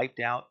that wiped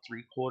out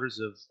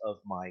 3/4 of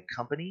my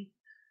company?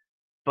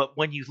 But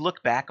when you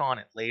look back on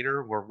it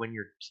later, or when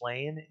you're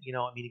playing,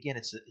 again,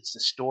 it's the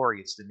story,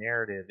 it's the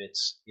narrative,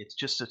 it's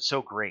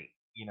so great,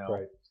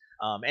 Right.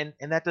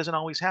 And that doesn't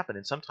always happen.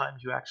 And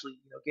sometimes you actually,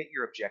 get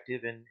your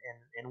objective and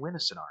win a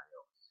scenario.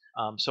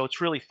 So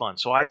it's really fun.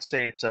 So I'd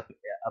say it's up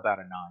about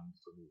a 9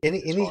 for me. Any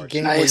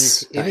game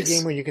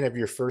where you can have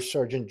your first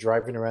sergeant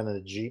driving around in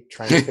a Jeep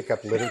trying to pick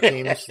up litter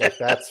teams, like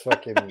that's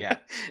fucking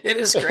It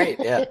is great,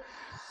 yeah.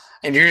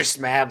 And you're just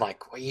mad,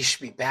 like, well, you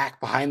should be back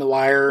behind the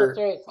wire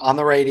on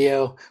the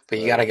radio, but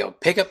you got to go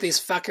pick up these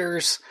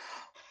fuckers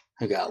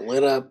who got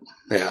lit up.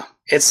 Yeah,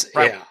 it's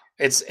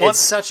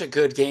such a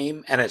good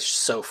game, and it's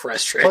so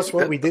frustrating. Plus,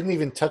 what we didn't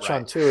even touch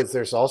on too is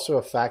there's also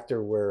a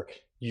factor where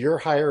your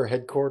higher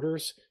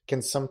headquarters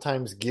can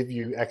sometimes give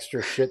you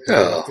extra shit.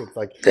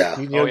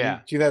 You know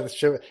the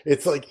show.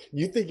 It's like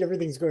you think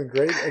everything's going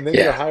great, and then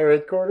your higher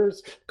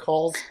headquarters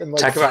calls and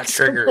like talk about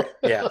trigger.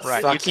 Yeah,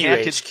 right. Fuck you,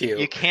 HQ.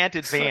 You can't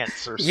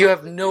advance. Or you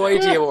have no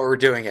idea what we're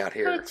doing out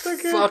here.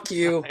 Fuck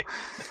you.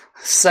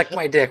 Suck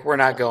my dick. We're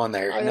not going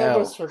there. I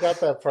almost forgot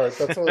that part.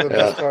 That's one of the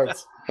best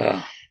parts.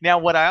 Now,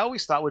 what I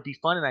always thought would be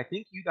fun, and I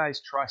think you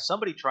guys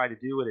somebody tried to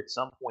do it at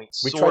some point.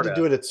 We tried to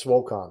do it at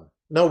SwoleCon.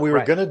 No, we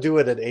were going to do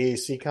it at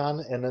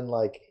AACCon, and then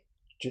like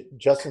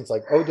Justin's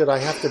like, "Oh, did I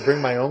have to bring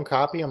my own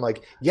copy?" I'm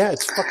like, "Yeah,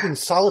 it's fucking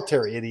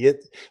Solitaire,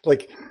 idiot!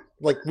 Like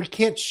we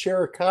can't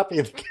share a copy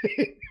of the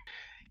game."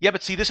 Yeah,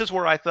 but see, this is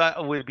where I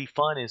thought would be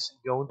fun is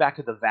going back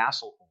to the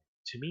Vassal thing.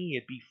 To me,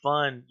 it'd be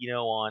fun,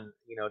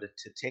 to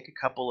take a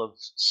couple of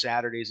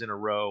Saturdays in a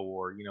row,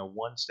 or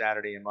one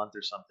Saturday a month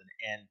or something,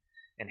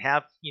 and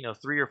have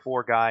 3 or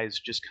 4 guys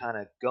just kind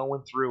of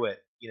going through it,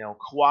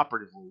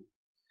 cooperatively,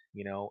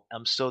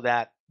 so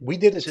that we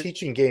did a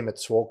teaching game at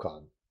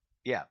SwoleCon.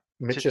 Yeah,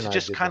 Mitch to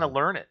just kind of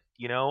learn it,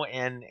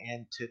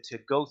 and to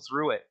go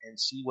through it and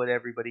see what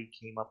everybody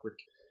came up with.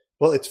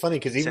 Well, it's funny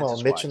because even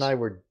while Mitch and I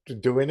were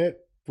doing it,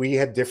 we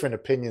had different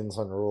opinions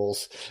on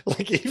rules.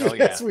 Like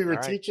even as we were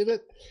teaching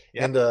it,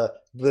 and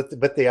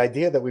but the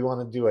idea that we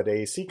want to do at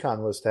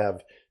AACCon was to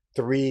have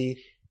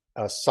 3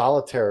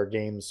 solitaire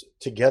games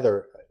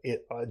together,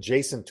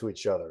 adjacent to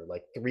each other,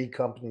 like 3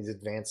 companies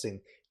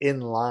advancing in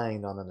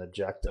line on an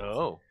objective.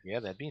 Oh, yeah,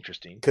 that'd be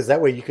interesting. Because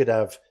that way you could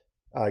have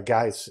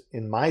guys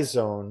in my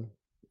zone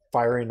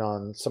firing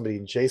on somebody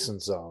in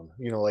Jason's zone.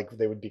 Like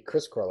they would be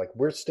crisscross. Like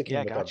we're sticking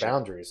with our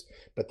boundaries,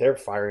 but they're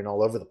firing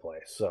all over the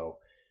place. So,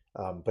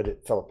 but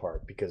it fell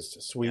apart because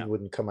Swede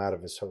wouldn't come out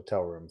of his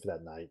hotel room for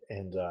that night,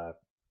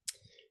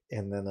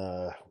 and then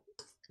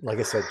like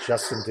I said,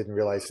 Justin didn't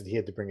realize that he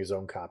had to bring his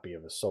own copy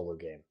of a solo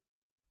game.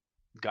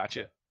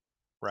 Gotcha.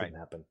 Right. Didn't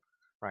happen.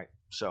 Right.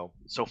 So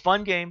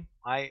fun game.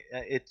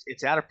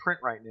 It's out of print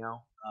right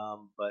now.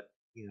 But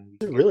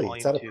really,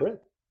 it's out of print.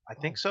 I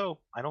think so.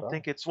 I don't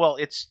think it's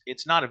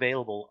not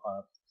available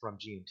from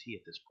GMT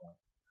at this point.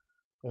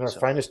 In our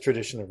finest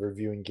tradition of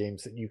reviewing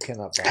games that you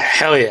cannot buy.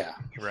 Hell yeah.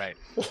 Right.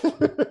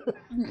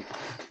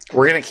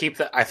 We're gonna keep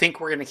that. I think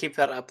we're gonna keep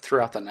that up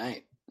throughout the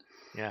night.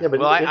 Yeah. Yeah, but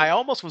well, it- I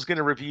almost was going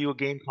to review a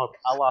game called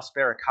A Las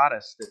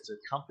Barricadas that's a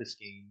Compass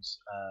Games.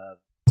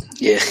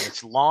 Yeah. And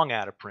it's long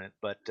out of print,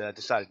 but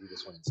decided to do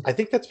this one instead. I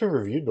think that's been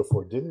reviewed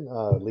before. Didn't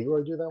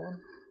Leroy do that one?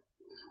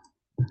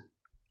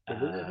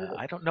 Did Leroy do that?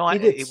 I don't know. He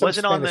did It some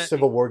wasn't on Spanish the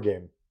Civil War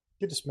game.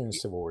 He did a Spanish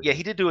Civil War Yeah, game.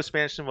 he did do a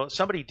Spanish symbol.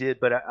 Somebody did,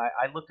 but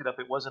I looked it up.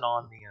 It wasn't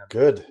on the.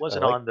 Good. It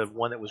wasn't on the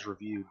one that was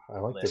reviewed. I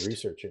like list. the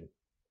researching.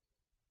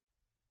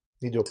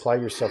 Need to apply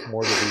yourself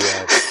more to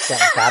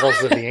the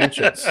battles of the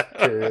ancients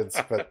periods,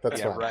 but that's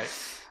Yeah, fine. right.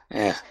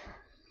 Yeah.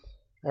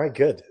 All right,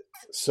 good.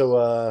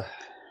 So,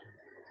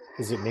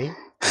 is it me?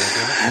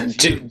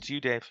 It's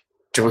you, Dave.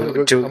 Do I'm we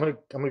gonna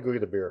go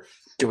get a beer.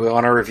 do we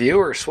want to review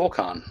or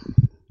SwoleCon?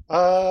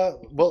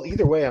 Well,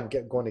 either way, I'm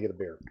going to get a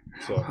beer.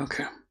 So,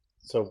 Okay.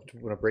 so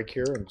we're gonna break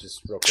here and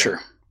just real quick. Sure.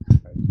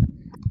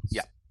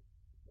 Yeah.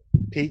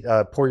 Pete,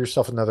 pour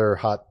yourself another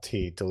hot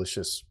tea.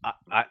 Delicious.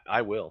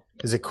 I will.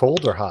 Is it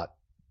cold or hot?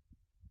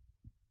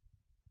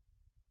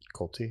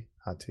 Cold tea?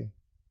 Hot tea?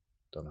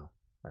 Don't know.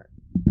 All right.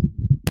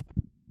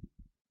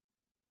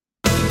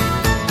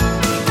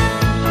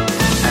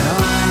 And I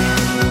love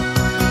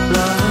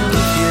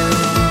you.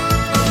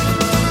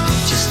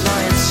 Just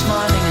lying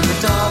smiling in the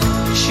dark,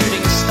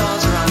 shooting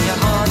stars around your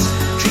heart.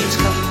 Dreams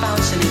come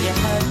bouncing in your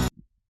head.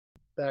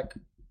 Back.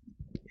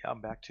 Yeah,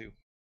 I'm back too.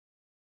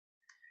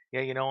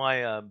 Yeah,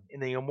 I in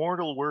the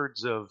immortal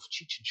words of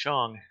Cheech and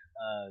Chong,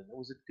 it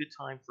was a good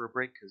time for a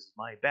break because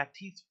my back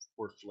teeth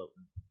were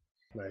floating.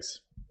 Nice.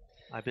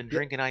 I've been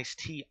drinking iced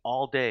tea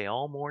all day,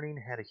 all morning.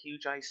 Had a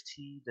huge iced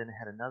tea, then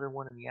had another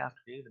one in the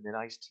afternoon, and then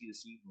iced tea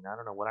this evening. I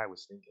don't know what I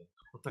was thinking.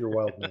 You're a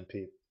wild man,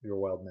 Pete. You're a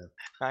wild man.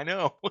 I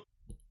know.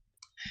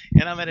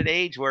 And I'm at an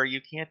age where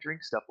you can't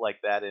drink stuff like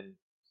that and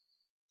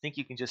think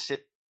you can just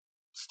sit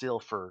still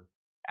for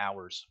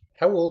hours.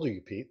 How old are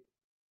you, Pete?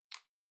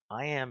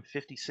 I am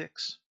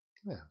 56.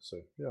 Yeah,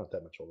 so you're not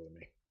that much older than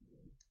me.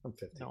 I'm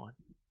 50. No,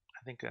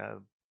 I think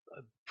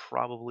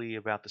probably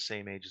about the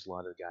same age as a lot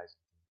of the guys.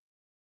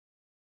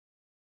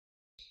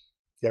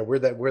 Yeah, we're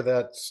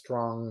that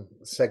strong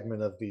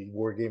segment of the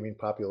wargaming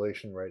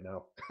population right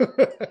now.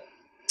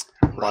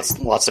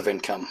 Lots of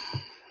income.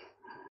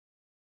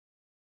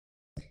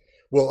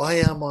 Well, I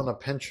am on a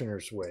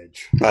pensioner's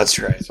wage, That's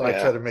right. so I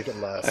yeah. try to make it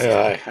last.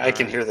 I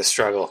can hear the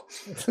struggle.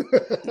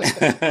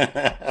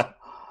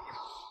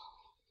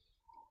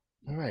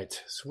 All right,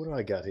 so what do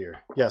I got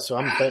here? Yeah, so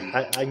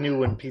I knew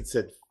when Pete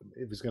said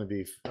it was going to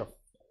be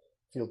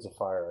Fields of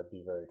Fire, I'd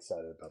be very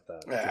excited about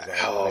that.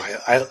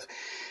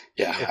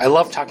 I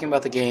love talking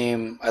about the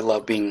game. I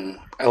love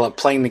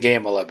playing the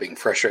game. I love being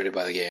frustrated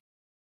by the game.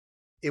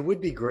 It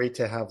would be great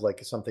to have like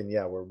something,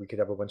 where we could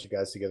have a bunch of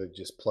guys together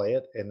just play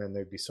it, and then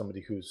there'd be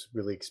somebody who's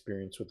really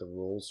experienced with the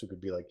rules who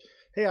could be like,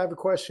 "Hey, I have a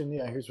question.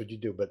 Yeah, here's what you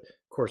do." But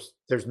of course,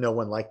 there's no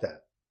one like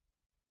that.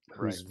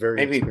 Who's very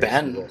Maybe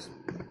experienced with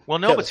Ben. rules. Well,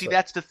 no, Yeah, but see, right.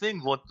 that's the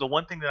thing. The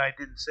one thing that I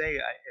didn't say,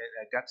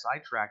 I got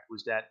sidetracked,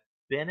 was that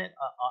Bennett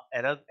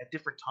at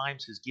different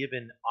times has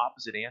given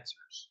opposite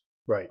answers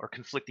Right. or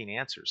conflicting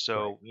answers.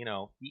 So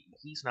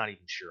he's not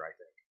even sure. I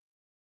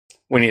think.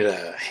 We need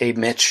a "Hey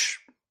Mitch"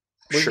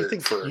 Well, shirt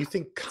you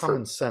think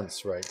common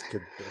sense, right?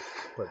 Could,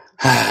 but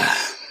for.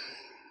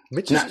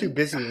 Mitch No. is too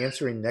busy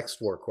answering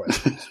next war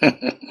questions.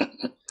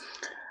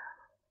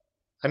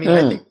 I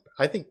mean,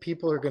 I think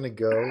people are going to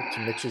go to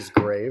Mitch's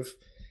grave,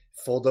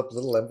 fold up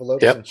little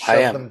envelopes, Yep, and I shove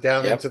am. them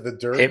down Yep. into the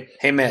dirt.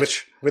 Hey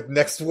Mitch. With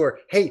next war.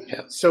 Hey,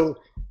 Yep. so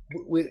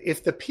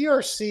if the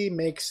PRC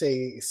makes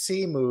a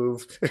sea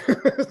move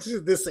to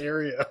this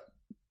area,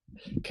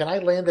 can I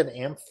land an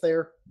AMP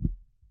there?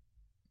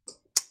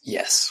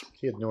 Yes.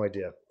 He had no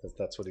idea that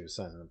that's what he was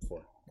signing up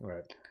for. All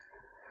right.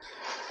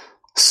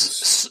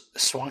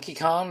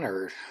 SwankyCon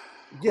or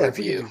Yeah,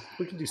 review?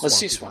 we can do Let's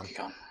do SwankyCon.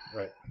 SwankyCon.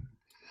 Right.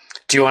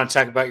 Do you want to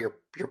talk about your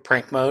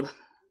prank mode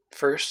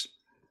first,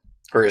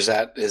 or is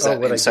that what I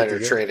did insider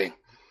to you? trading?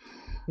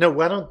 No,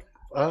 why don't?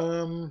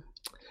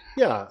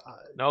 Yeah.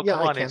 No, yeah,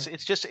 come I on. can.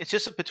 It's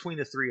just between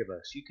the three of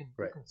us. You can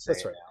say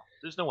That's it right. now.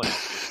 There's no one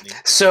else listening.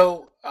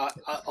 So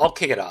I'll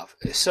kick it off.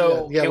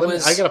 So yeah, it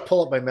was. I got to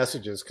pull up my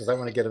messages because I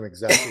want to get them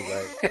exactly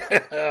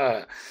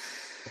right.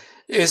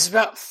 It was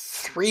about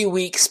 3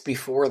 weeks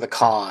before the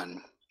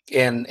con,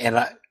 and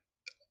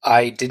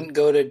I didn't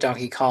go to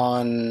Donkey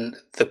Con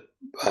the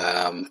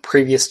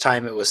previous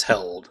time it was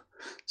held.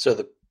 So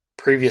the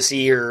previous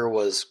year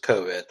was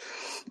COVID,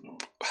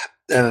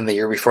 and then the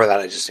year before that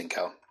I just didn't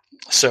go.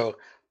 So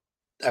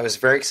I was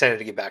very excited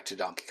to get back to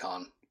Donkey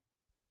Con.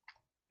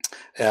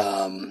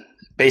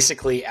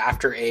 Basically,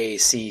 after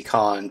AAC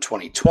Con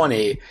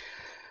 2020,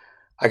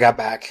 I got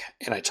back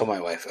and I told my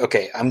wife,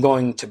 okay, I'm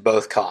going to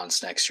both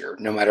cons next year,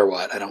 no matter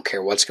what. I don't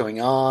care what's going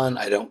on.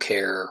 I don't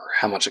care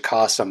how much it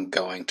costs. I'm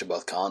going to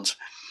both cons.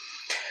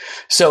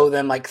 So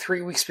then, like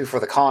 3 weeks before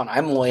the con,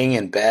 I'm laying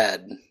in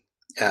bed,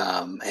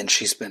 and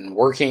she's been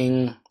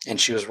working, and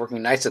she was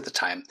working nights at the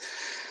time.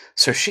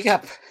 So she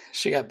got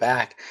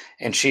back,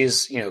 and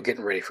she's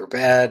getting ready for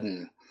bed,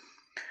 and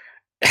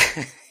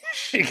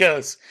she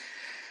goes.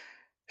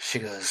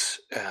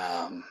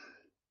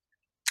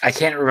 I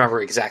can't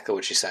remember exactly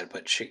what she said,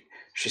 but she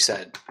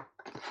said,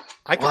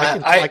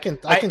 I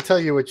can tell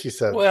you what she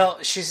said. Well,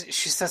 she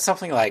said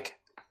something like,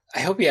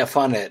 "I hope you have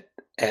fun at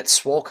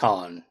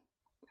SwoleCon,"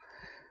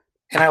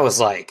 and I was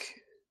like,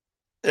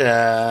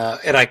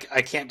 and I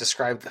can't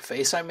describe the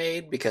face I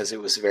made because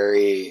it was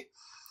very,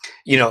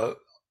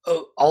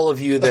 all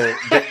of you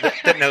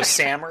that know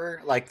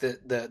Sammer, like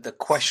the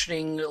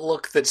questioning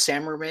look that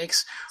Sammer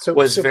makes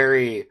was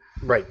very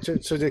right. So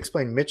to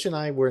explain, Mitch and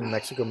I were in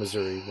Mexico,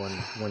 Missouri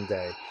one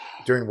day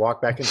during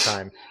Walk Back in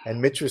Time,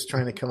 and Mitch was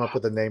trying to come up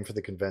with a name for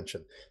the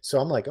convention. So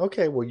I'm like,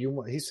 okay, well,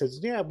 he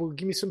says, yeah, well,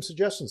 give me some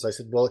suggestions. I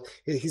said, well,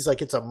 he's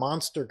like, it's a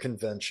monster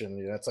convention.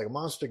 It's like a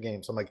monster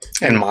game. So I'm like,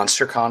 and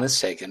MonsterCon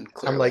is taken.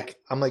 Clearly.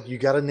 I'm like, you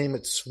got to name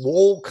it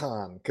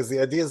SwoleCon because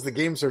the idea is the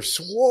games are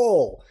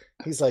swole.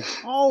 He's like,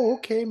 oh,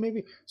 okay,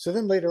 maybe. So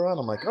then later on,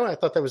 I'm like, oh, I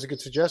thought that was a good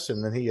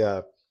suggestion. Then he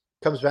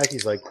comes back.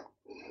 He's like,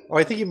 oh,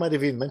 I think he might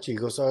have even mentioned.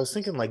 He goes, I was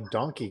thinking like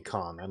Donkey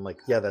Kong. I'm like,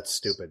 yeah, that's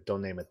stupid.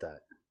 Don't name it that.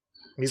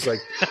 He's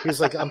like,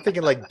 I'm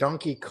thinking like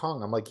Donkey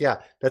Kong. I'm like, yeah,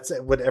 that's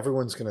what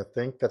everyone's going to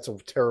think. That's a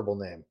terrible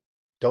name.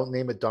 Don't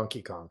name it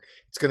Donkey Kong.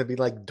 It's going to be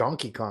like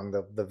Donkey Kong,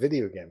 the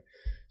video game.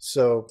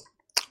 So,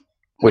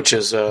 which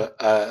is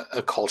a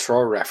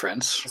cultural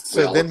reference.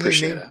 So we all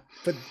appreciate it.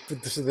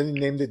 So then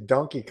he named it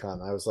Donkey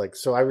Kong. I was like,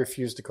 so I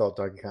refuse to call it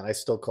Donkey Kong. I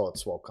still call it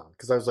SwoleCon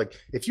because I was like,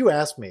 if you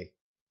ask me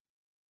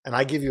and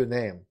I give you a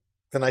name,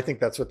 then I think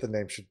that's what the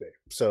name should be.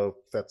 So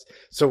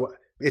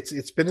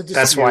it's been a dispute.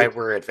 That's why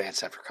we're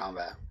Advanced After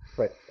Combat.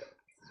 Right.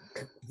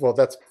 Well,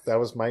 that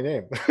was my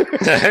name.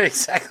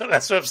 Exactly.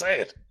 That's what I'm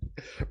saying.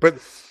 But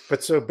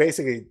so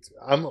basically,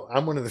 I'm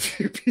one of the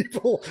few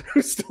people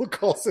who still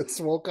calls it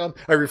SwoleCon.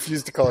 I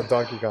refuse to call it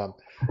Donkey Kong.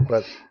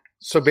 But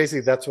so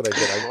basically, that's what I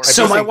did.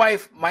 My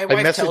wife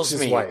tells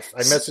me, I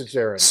messaged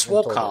Aaron.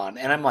 SwoleCon,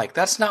 and I'm like,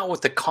 that's not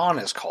what the con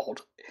is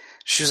called.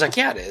 She was like,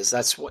 yeah, it is.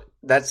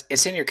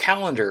 It's in your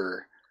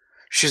calendar.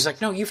 She's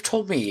like, no, you've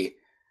told me.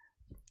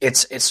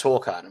 It's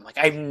SwoleCon. I'm like,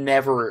 I've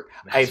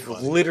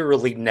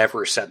literally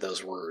never said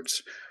those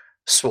words,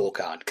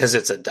 SwoleCon, because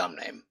it's a dumb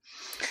name.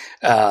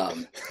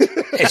 And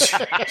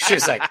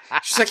she's like,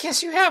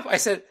 yes, you have. I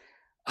said,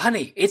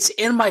 honey, it's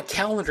in my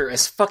calendar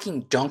as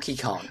fucking Donkey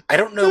Kong. I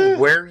don't know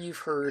where you've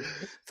heard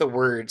the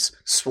words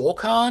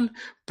SwoleCon,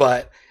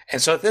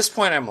 and so at this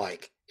point, I'm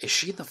like, is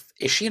she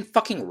in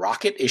fucking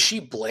Rocket? Is she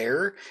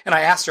Blair? And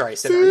I asked her. I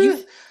said,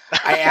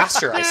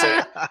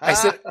 I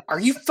said, are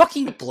you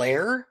fucking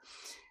Blair?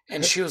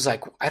 And she was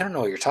like, I don't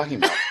know what you're talking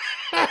about.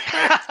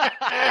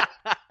 I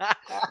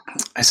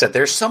said,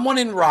 there's someone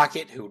in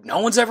Rocket who no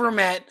one's ever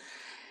met,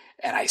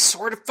 and I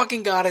sort of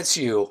fucking got it's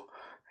you.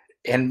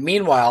 And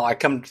meanwhile, I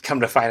come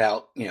to find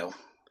out, a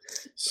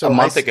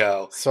month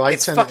ago,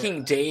 it's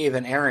fucking Dave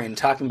and Aaron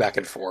talking back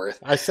and forth.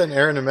 I sent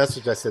Aaron a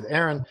message. I said,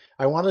 Aaron,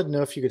 I wanted to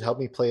know if you could help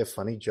me play a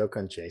funny joke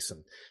on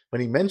Jason. When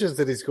he mentions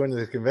that he's going to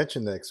the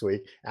convention next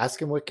week, ask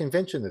him what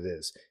convention it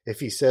is. If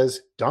he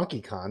says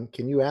Donkey Kong,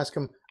 can you ask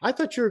him, I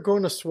thought you were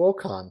going to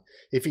SwoleCon.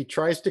 If he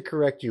tries to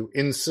correct you,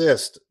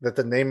 insist that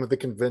the name of the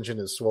convention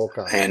is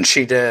SwoleCon. And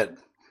she did.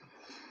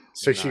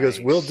 So she goes,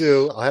 will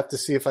do. I'll have to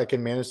see if I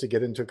can manage to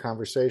get into a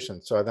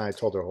conversation. So then I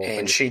told her whole thing.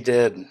 And she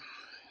did.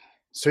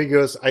 So he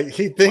goes,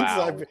 he thinks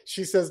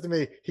she says to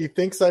me, he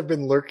thinks I've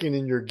been lurking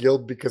in your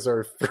guild because I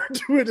refer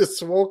to it as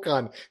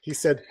SwoleCon. He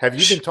said, have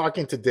you been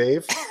talking to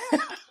Dave?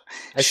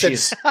 I said,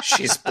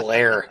 she's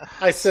Blair.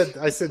 I said,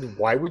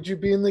 why would you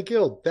be in the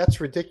guild?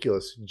 That's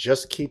ridiculous.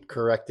 Just keep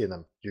correcting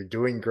him. You're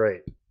doing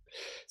great.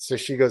 So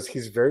she goes,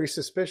 he's very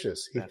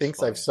suspicious. He thinks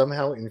funny. I've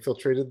somehow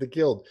infiltrated the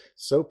guild.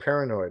 So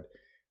paranoid.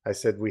 I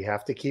said, we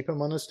have to keep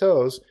him on his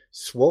toes.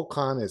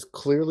 SwoleCon is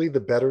clearly the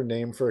better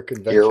name for a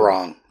convention. You're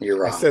wrong.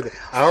 I said,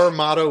 our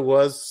motto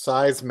was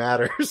size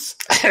matters.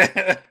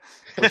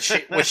 which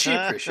she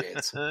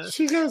appreciates.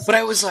 She goes, but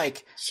I was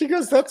like... She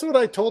goes, that's what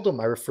I told him.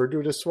 I referred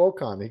to it as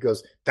SwoleCon. He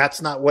goes, that's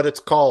not what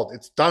it's called.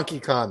 It's Donkey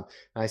Kong.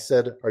 And I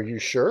said, are you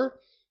sure?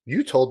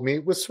 You told me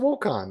it was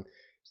SwoleCon.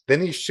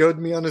 Then he showed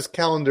me on his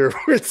calendar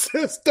where it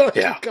says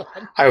Donkey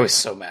Kong. I was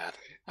so mad.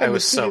 I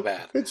was so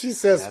bad. And she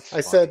says,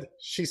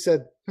 she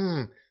said,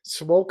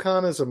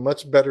 SwoleCon is a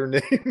much better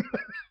name.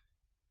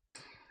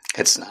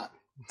 It's not.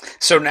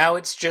 So now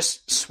it's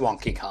just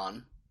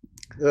SwankyCon.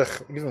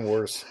 Ugh, even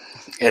worse.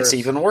 It's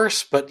even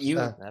worse, but you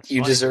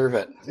deserve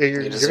it. Yeah,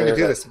 you're going to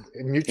do this.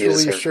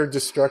 Mutually assured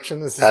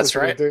destruction. That's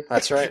right.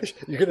 That's right.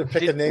 You're going to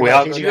pick a name. We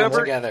all go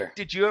together.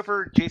 Did you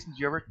ever, Jason,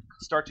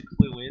 start to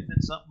clue in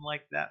that something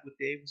like that with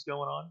Dave was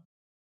going on?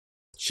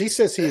 She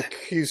says he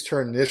accused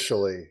her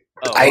initially.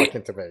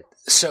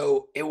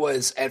 So it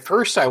was, at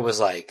first I was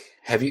like,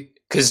 have you,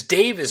 because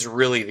Dave is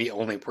really the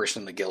only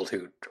person in the guild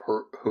who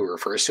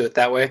refers to it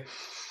that way.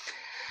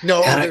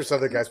 No, there's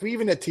other guys. We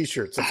even had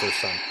t-shirts the first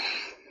time.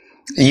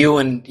 You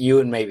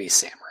and maybe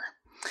Sammer.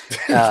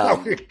 How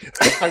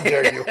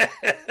dare you?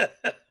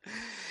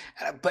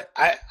 But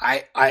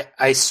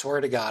I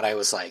swear to God, I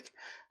was like,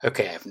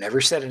 okay, I've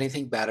never said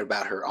anything bad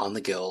about her on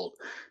the guild,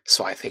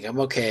 so I think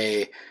I'm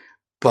okay.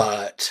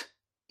 But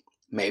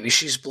maybe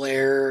she's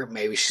Blair.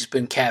 Maybe she's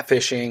been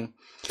catfishing.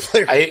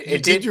 Blair,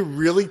 did you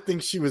really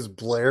think she was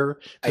Blair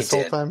this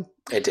whole time?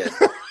 I did.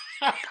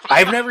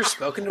 I've never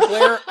spoken to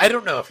Blair. I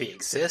don't know if he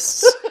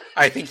exists.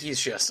 I think he's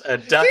just a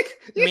duck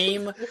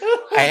meme.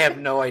 I have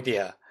no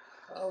idea.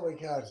 Oh my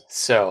god!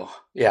 So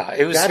yeah,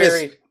 it was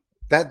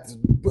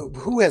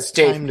who has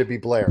Dave, time to be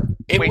Blair?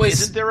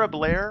 Isn't there a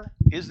Blair?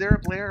 Is there a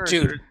Blair?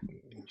 Dude,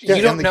 Yeah,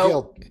 you don't know,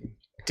 Guild.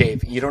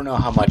 Dave. You don't know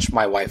how much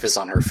my wife is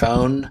on her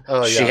phone.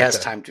 Oh, yeah, she has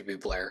okay. time to be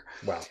Blair,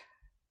 Wow.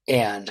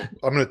 and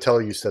I'm going to tell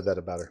her you said that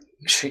about her.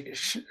 she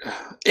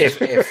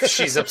if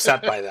she's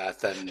upset by that,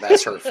 then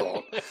that's her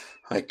fault.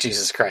 Like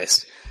Jesus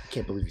Christ. I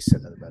can't believe you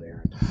said that about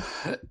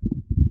Aaron.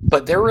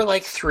 But there were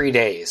like 3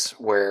 days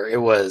where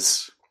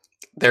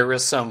there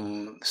was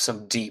some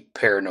deep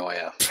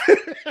paranoia.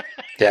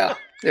 Yeah,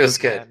 it was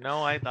good. Yeah,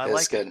 no, I It was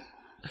like it.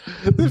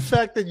 good. The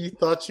fact that you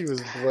thought she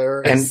was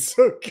Blair And- is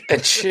so good.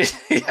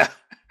 And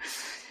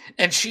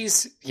and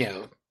she's,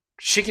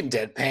 she can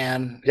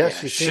deadpan. Yeah, Yeah,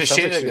 she she sounds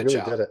like did a she good really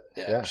job. did it.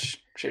 Yeah, Yeah.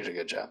 she did a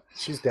good job.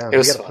 She's down. It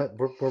was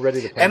We're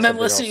ready to play And then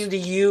something listening else. to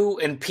you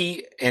and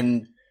Pete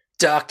and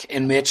Duck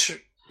and Mitch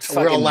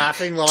We're all fucking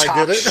laughing while I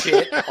talk did it.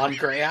 shit on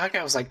Greyhawk,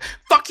 I was like,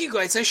 fuck you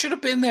guys, I should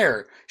have been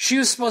there. She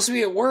was supposed to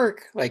be at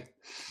work. Like,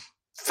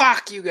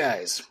 fuck you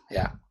guys.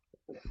 Yeah.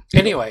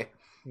 Anyway,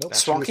 Nope.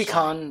 Swanky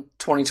Con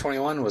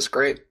 2021 was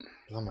great.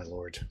 Oh my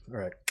lord! All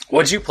right.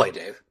 What'd you play,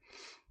 Dave?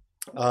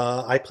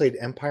 I played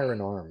Empire in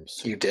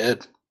Arms. You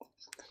did.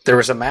 There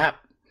was a map.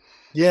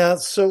 Yeah,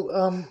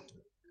 so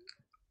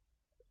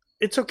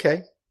it's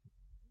okay.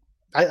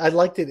 I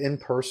liked it in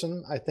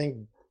person. I think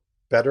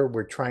better.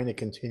 We're trying to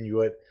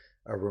continue it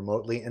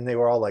remotely, and they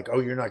were all like, "Oh,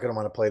 you're not going to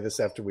want to play this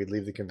after we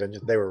leave the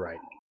convention." They were right.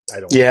 I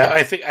don't. Yeah,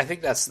 I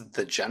think that's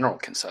the general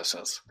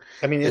consensus.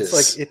 I mean,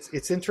 it's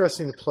it's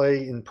interesting to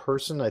play in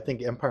person. I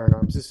think Empire in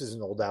Arms. This is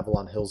an old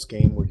Avalon Hills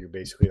game where you're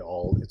basically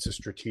it's a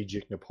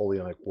strategic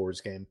Napoleonic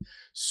Wars game,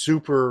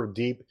 super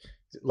deep.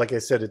 Like I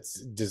said, it's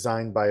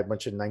designed by a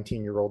bunch of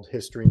 19-year-old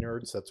history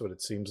nerds. That's what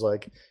it seems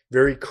like.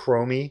 Very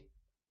chromy,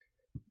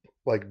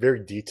 like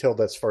very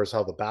detailed as far as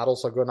how the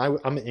battles are going.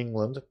 I'm in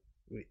England,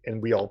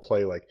 and we all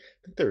play I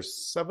think there's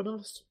 7 of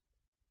us.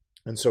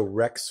 And so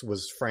Rex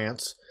was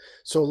France.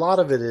 So a lot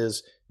of it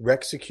is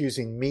Rex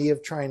accusing me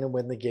of trying to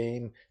win the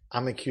game.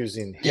 I'm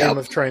accusing him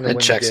of trying to win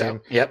the game.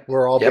 Out. Yep.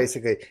 We're all Yep.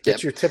 basically, Yep.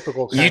 it's your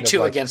typical kind You of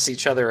two against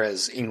each other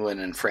as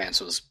England and France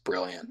was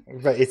brilliant.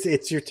 right.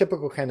 It's your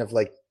typical kind of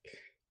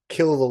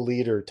kill the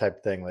leader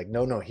type thing.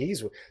 No,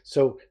 he's.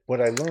 So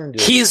what I learned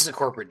is He's the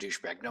corporate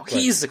douchebag. No,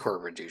 he's the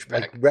corporate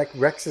douchebag.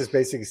 Rex is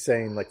basically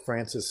saying,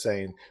 France is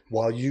saying,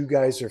 while you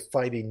guys are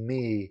fighting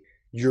me,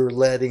 you're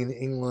letting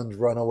England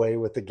run away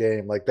with the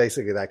game,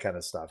 basically that kind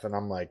of stuff. And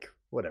I'm like,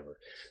 whatever.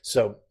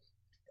 So,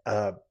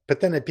 but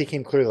then it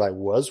became clear that I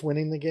was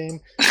winning the game.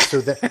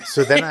 So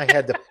then I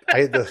had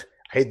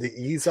to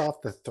ease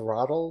off the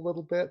throttle a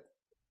little bit,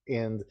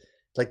 and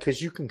because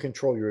you can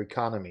control your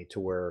economy to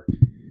where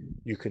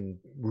you can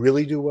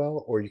really do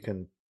well, or you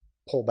can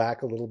pull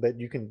back a little bit.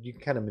 You can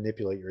kind of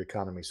manipulate your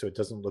economy so it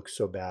doesn't look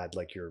so bad,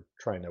 like you're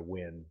trying to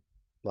win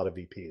a lot of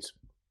VPs.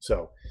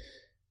 So.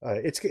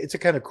 It's a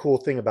kind of cool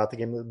thing about the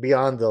game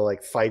beyond the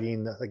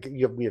fighting.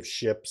 We have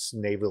ships,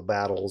 naval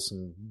battles,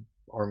 and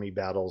army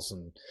battles,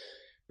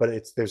 but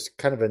there's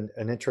kind of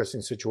an interesting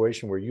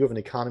situation where you have an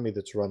economy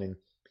that's running.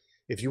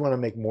 If you want to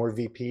make more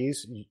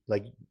VPs,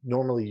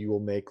 normally you will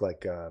make I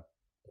don't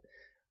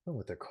know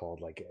what they're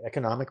called,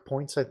 economic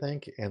points, I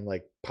think, and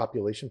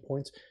population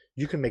points.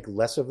 You can make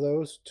less of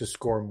those to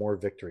score more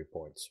victory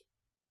points.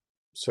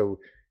 So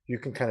you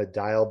can kind of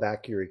dial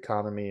back your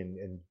economy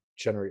and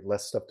generate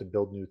less stuff to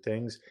build new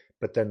things,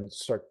 but then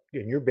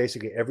and you're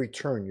basically every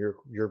turn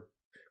you're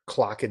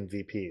clocking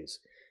VPs,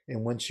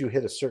 and once you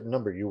hit a certain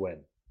number, you win.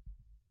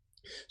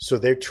 So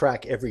they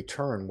track every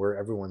turn where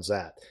everyone's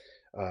at.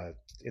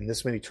 In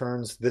this many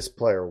turns, this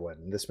player won.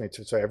 In this many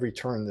turns, so every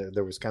turn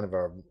there was kind of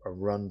a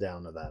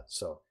rundown of that.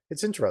 So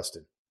it's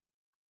interesting.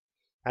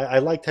 I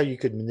liked how you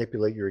could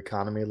manipulate your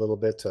economy a little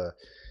bit to.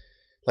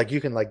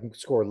 You can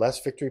score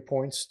less victory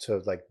points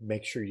to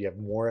make sure you have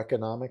more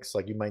economics.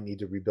 You might need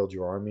to rebuild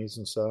your armies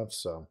and stuff.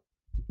 So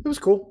it was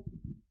cool.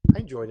 I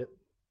enjoyed it.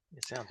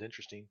 It sounds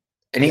interesting.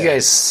 And you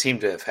guys seem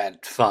to have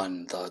had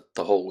fun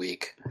the whole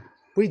week.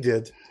 We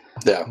did.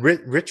 Yeah.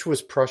 Rich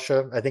was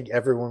Prussia. I think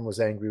everyone was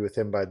angry with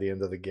him by the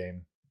end of the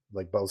game,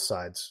 both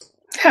sides.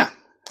 Yeah,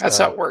 that's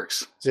how it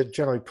works.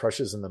 Generally,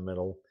 Prussia's in the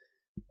middle.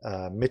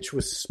 Mitch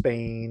was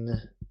Spain.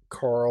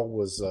 Carl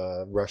was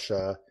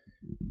Russia.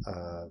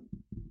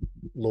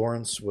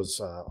 Lawrence was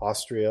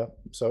Austria.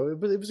 So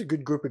it was a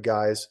good group of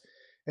guys.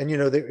 And,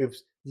 the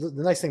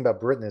nice thing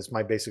about Britain is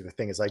my basic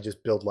thing is I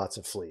just build lots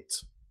of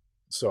fleets.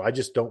 So I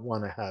just don't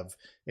want to have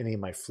any of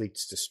my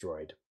fleets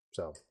destroyed.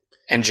 So.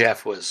 And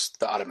Jeff was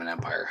the Ottoman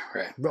Empire,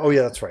 right? Oh,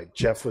 yeah, that's right.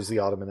 Jeff was the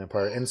Ottoman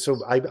Empire. And so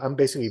I'm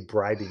basically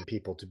bribing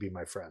people to be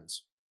my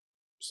friends.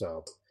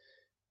 So,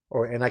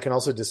 and I can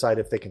also decide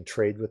if they can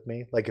trade with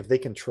me. If they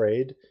can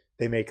trade,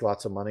 they make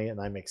lots of money and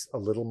I make a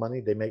little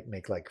money. They make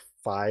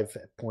 5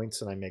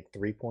 points and I make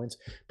 3 points.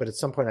 But at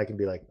some point I can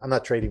be I'm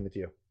not trading with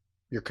you.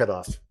 You're cut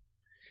off.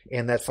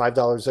 And that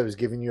 $5 I was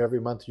giving you every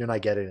month, you're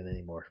not getting it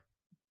anymore.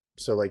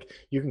 So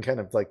you can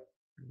kind of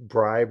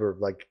bribe or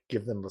like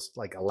give them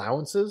like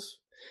allowances,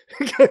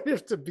 kind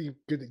of to be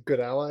good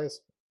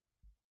allies.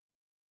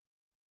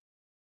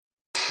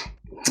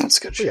 That's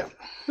good shit. Yeah,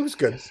 it was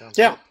good.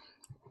 Yeah.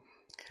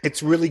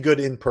 It's really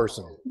good in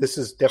person. This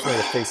is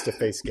definitely a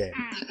face-to-face game.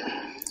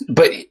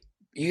 But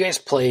you guys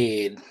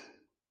played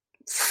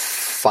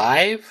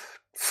 4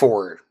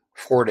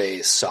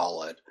 days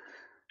solid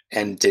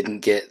and didn't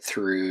get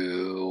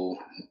through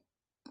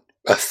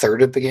a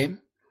third of the game?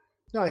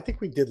 No, I think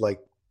we did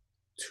like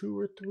 2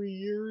 or 3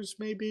 years,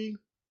 maybe.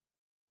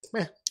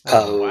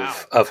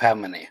 Of how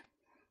many?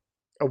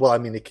 Oh, well, I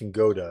mean, it can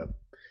go to.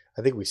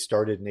 I think we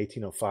started in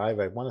 1805.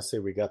 I want to say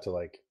we got to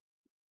like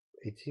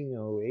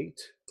 1808.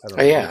 I don't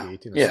know. Yeah, maybe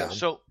 1807. yeah.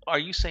 So are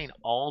you saying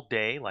all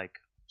day, like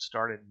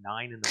start at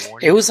 9 in the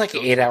morning? It was like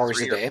go 8 to hours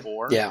a 3 or day.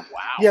 4? Yeah. Wow.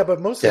 Yeah, but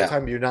most of Yeah. the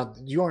time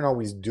you aren't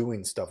always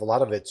doing stuff. A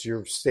lot of it's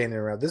you're standing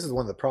around. This is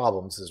one of the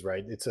problems is,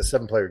 right, it's a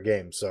 7-player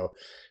game. So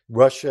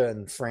Russia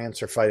and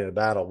France are fighting a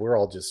battle. We're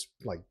all just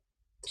like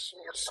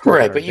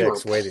Right, but you were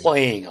waiting.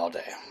 playing all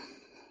day.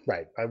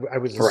 Right. I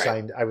was Right.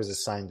 assigned I was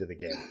assigned to the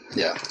game.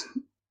 Yeah.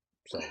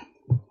 So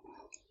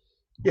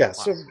yeah,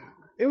 so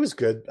it was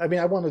good. I mean,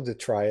 I wanted to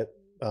try it.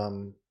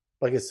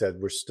 Like I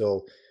said, we're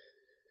still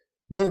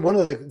one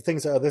of the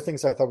other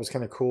things I thought was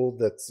kind of cool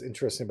that's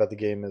interesting about the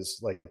game is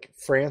like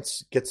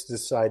France gets to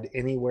decide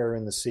anywhere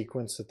in the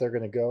sequence that they're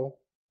going to go.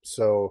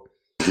 So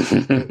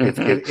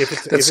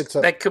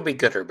That could be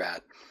good or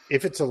bad.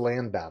 if it's a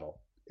land battle,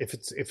 if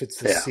it's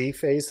the Yeah. sea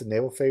phase, the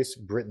naval phase,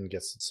 Britain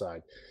gets to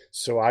decide.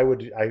 So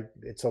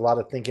it's a lot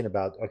of thinking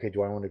about, okay,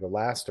 do I want to go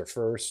last or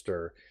first,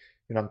 or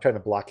I'm trying to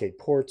blockade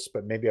ports,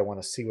 but maybe I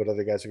want to see what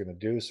other guys are going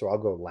to do, so I'll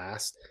go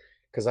last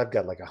because I've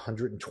got like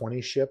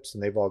 120 ships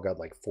and they've all got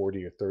like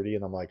 40 or 30,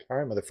 and I'm like, all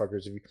right,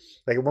 motherfuckers.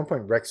 Like at one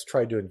point, Rex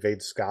tried to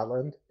invade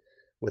Scotland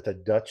with a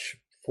Dutch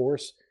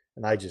force,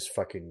 and I just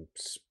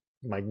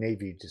my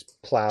navy just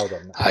plowed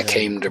them. I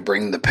came to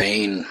bring the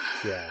pain.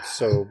 Yeah.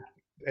 So,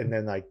 and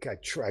then I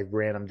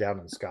ran them down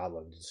in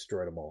Scotland,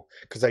 destroyed them all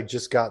because I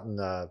just gotten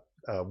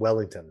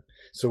Wellington.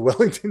 So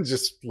Wellington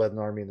just led an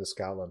army into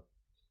Scotland.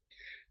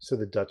 So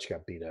the Dutch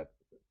got beat up.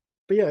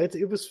 But yeah,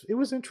 it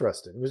was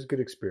interesting. It was a good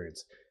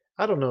experience.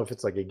 I don't know if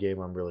it's like a game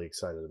I'm really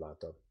excited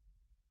about though.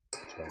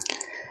 So.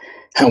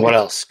 And what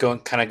else?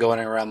 Going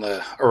around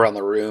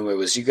the room. It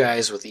was you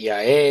guys with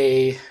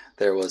EIA.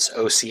 There was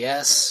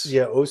OCS.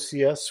 Yeah,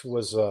 OCS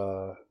was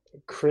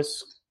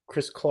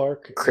Chris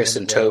Clark, Chris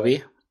and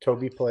Toby.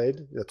 Toby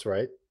played. That's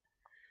right.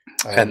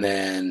 And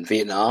then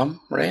Vietnam,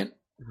 right?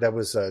 That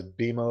was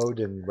B Mode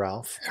and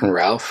Ralph. And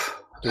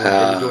Ralph. They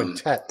were doing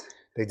TET.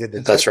 They did the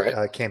That's TET,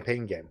 right.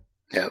 Campaign game.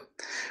 Yep.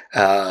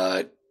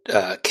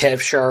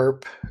 Kev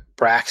Sharp,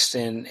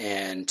 Braxton,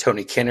 and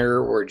Tony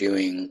Kinner were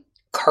doing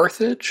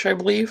Carthage, I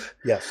believe.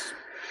 Yes.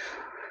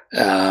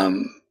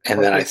 And then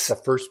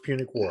the First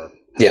Punic War.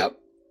 Yep.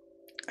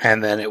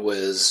 And then it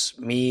was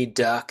me,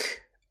 Duck,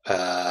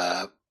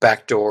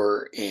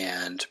 Backdoor,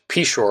 and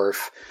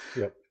P-Shorf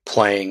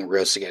playing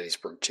Roads to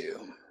Gettysburg 2.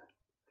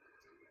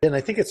 And I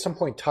think at some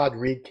point Todd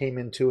Reed came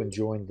in too and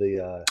joined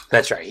the.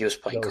 That's right. He was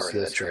playing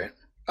Carthage, OCS, right?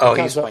 Oh,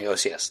 he was playing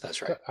OCS.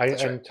 That's right.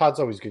 And Todd's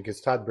always good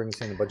because Todd brings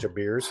in a bunch of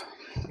beers,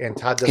 and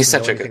Todd He's doesn't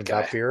such know a good anything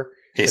about guy. beer.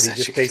 He's But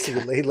he such just a good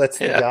basically he lets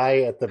the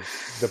guy at the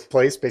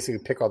place basically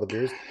pick all the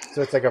beers.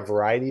 So it's like a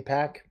variety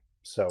pack.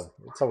 So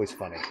it's always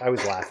funny. I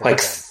was laughing. Like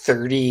at that.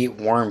 30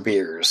 warm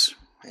beers,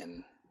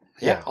 and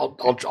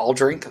I'll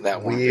drink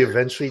that one. We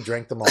eventually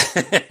drank them all.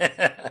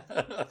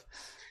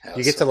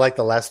 You get to like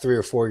the last 3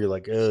 or 4, you're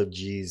like, oh,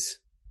 geez.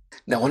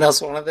 No one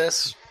else wanted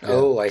this? Yeah.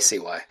 Oh, I see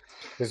why.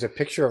 There's a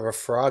picture of a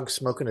frog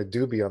smoking a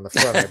doobie on the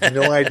front. I have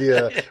no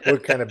idea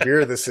what kind of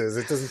beer this is.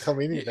 It doesn't tell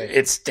me anything.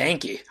 It's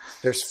danky.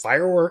 There's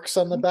fireworks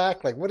on the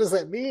back. Like, what does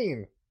that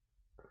mean?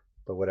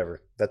 But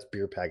whatever. That's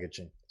beer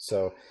packaging.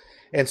 So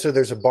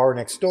there's a bar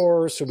next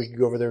door, so we can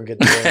go over there and get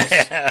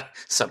drinks.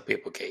 Some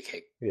people get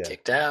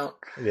kicked out.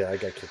 Yeah, I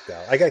got kicked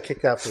out. I got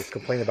kicked out for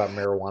complaining about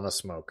marijuana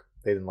smoke.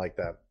 They didn't like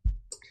that.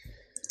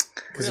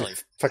 Really?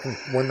 Fucking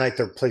one night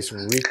their place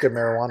reeked of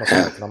marijuana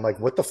smoke, and I'm like,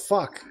 what the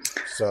fuck?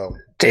 So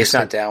Dave's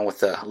not down with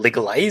the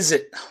legalize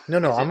it. No,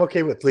 I'm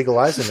okay with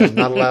legalizing it. I'm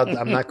not allowed.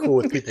 I'm not cool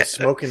with people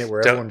smoking it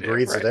where everyone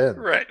breathes it in.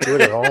 Right. Do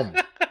it at home.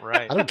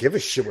 Right. I don't give a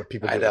shit what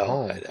people do at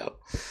home. I know.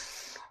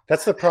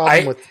 That's the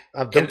problem with.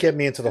 Don't get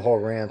me into the whole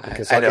rant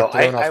because I'll get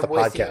thrown off the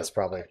podcast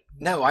probably.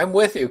 No, I'm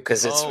with you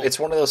because it's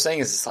one of those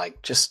things. It's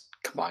like, just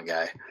come on,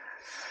 guy.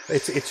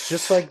 It's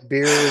just like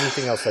beer or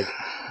anything else. Like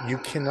you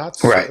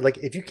cannot like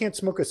if you can't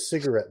smoke a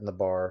cigarette in the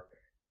bar,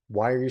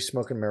 why are you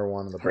smoking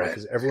marijuana in the bar?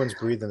 Because everyone's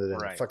breathing it in.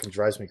 It fucking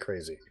drives me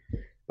crazy.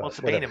 But it's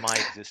the bane of my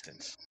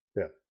existence.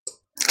 Yeah.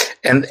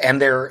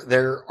 And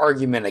their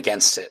argument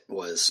against it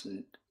was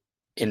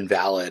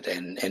invalid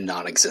and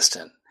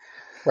non-existent.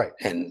 Right.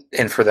 And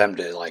for them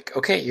to like,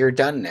 okay, you're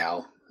done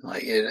now.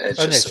 Like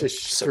it's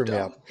just so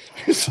dumb.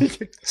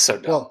 So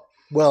dumb.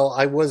 Well,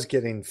 I was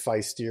getting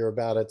feistier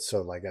about it,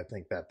 so like I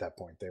think at that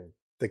point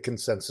the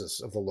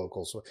consensus of the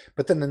locals.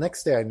 But then the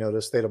next day I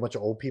noticed they had a bunch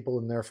of old people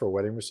in there for a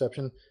wedding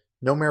reception.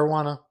 No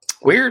marijuana.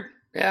 Weird.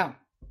 Yeah.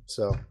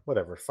 So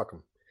whatever. Fuck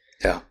them.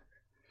 Yeah.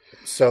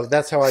 So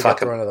that's how I Fuck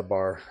got 'em. thrown out of the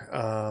bar.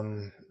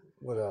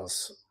 What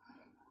else?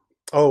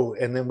 Oh,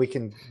 and then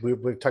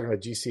we're talking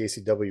about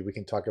GCACW. We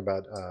can talk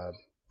about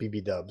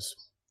BB Dubs.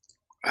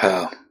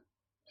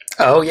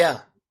 Oh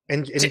yeah.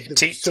 And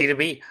T to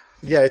B.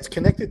 Yeah, it's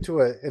connected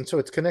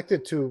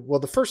to well,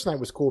 the first night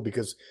was cool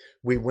because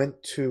we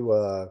went to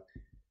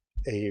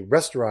a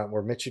restaurant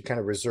where Mitch had kind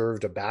of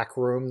reserved a back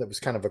room that was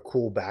kind of a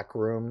cool back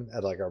room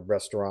at like a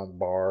restaurant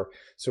bar.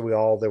 So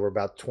there were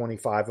about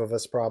 25 of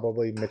us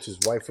probably. Mitch's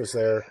wife was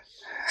there.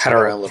 Had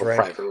our own little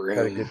Drank, private room.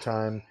 Had a good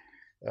time.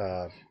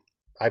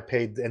 I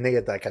paid, and they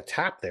had like a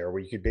tap there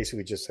where you could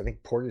basically just, I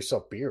think, pour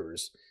yourself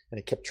beers, and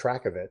it kept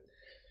track of it.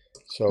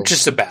 So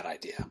Just a bad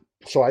idea.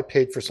 So I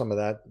paid for some of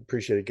that.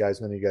 Appreciate it, guys.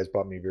 None of you guys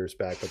bought me beers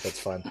back, but that's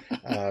fine.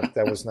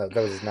 That was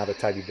not a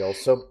tidy bill.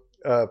 So,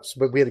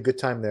 but we had a good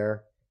time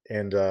there,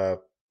 and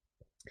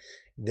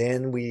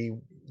then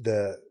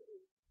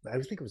I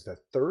think it was the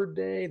third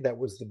day. That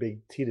was the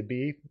big T to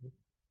B.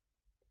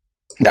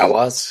 That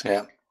was,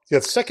 yeah.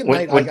 The second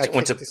night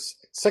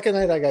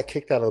I got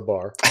kicked out of the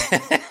bar.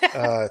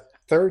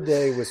 Third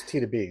day was T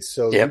to B.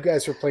 So you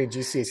guys were playing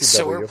GCACW.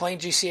 So we were playing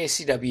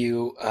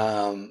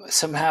GCACW.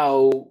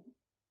 Somehow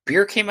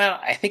beer came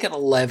out, I think at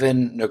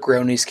 11.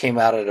 Negronis came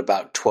out at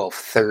about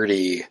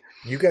 12:30.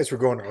 You guys were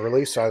going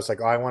early, so I was like,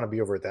 "Oh, I want to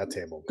be over at that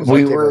table."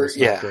 We were,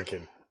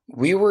 drinking.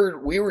 We were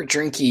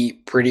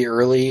drinky pretty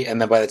early,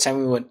 and then by the time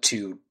we went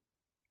to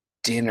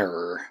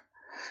dinner,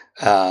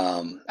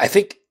 I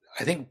think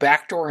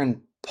Backdoor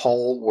and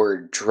Paul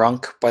were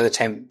drunk by the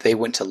time they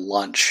went to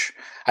lunch.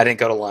 I didn't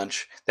go to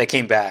lunch. They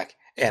came back.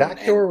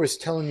 Backdoor was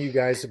telling you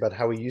guys about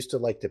how he used to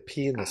like to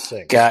pee in the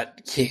sink.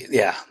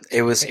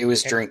 It was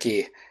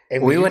drinky.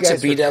 And we went to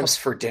B-Dubs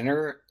for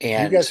dinner,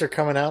 and you guys are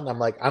coming out, and I'm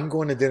like, I'm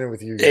going to dinner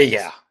with you guys.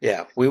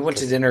 Yeah. We went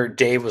to dinner.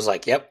 Dave was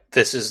like, "Yep,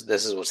 this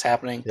is what's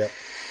happening."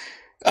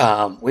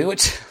 Yep. We went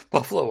to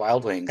Buffalo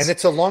Wild Wings, and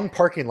it's a long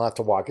parking lot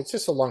to walk. It's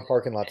just a long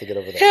parking lot to get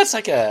over there. Yeah, it's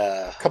like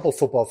a couple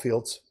football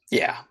fields.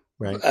 Yeah,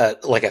 right.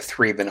 Like a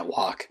 3-minute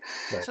walk.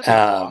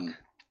 Right.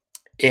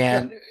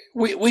 And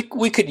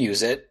we could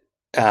use it.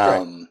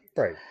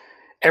 Right.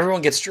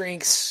 Everyone gets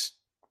drinks.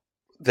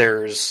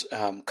 There's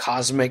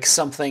cosmic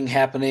something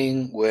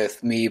happening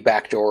with me,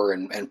 Backdoor,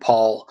 and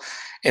Paul,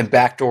 and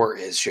Backdoor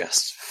is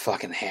just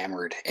fucking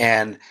hammered,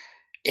 and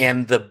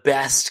the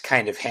best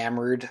kind of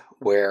hammered,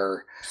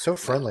 where so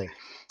friendly.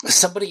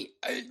 Somebody,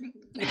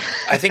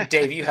 I think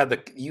Dave, you had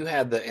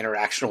the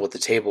interaction with the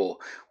table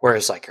where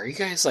it's like, are you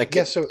guys like,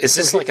 is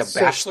this like a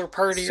bachelor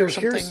party or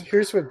something?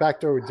 Here's what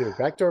Backdoor would do.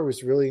 Backdoor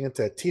was really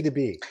into T to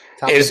B,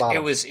 top to bottom.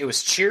 It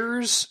was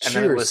cheers, and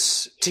then it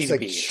was T to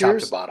B, top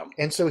to bottom.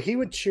 And so he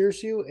would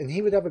cheers you, and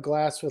he would have a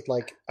glass with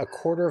like a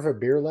quarter of a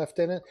beer left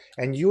in it,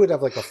 and you would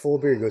have like a full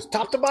beer. He goes,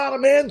 top to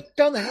bottom, man,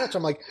 down the hatch.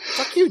 I'm like,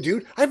 fuck you,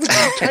 dude. I have an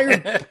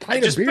entire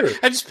pint of beer.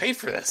 I just paid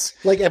for this.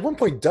 Like at one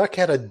point, Duck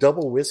had a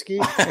double whiskey,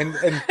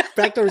 and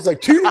Backdoor was like,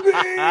 T to B.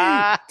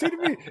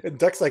 And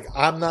Duck's like,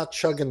 I'm not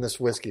chugging this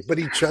whiskey. But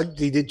he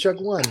did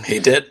chug one. He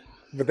did.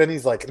 But then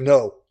he's like,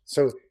 no.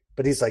 So,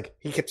 but he's like,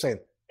 he kept saying,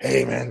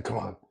 hey man, come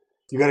on.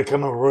 You got to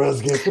come over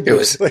with us. It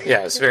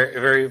was very,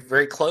 very,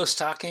 very close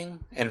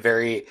talking and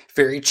very,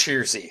 very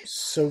cheersy.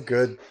 So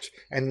good.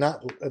 And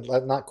not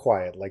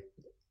quiet. Like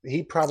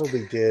he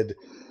probably did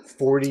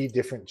 40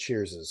 different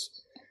cheerses.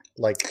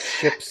 Like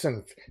ships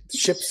in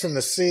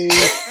the sea,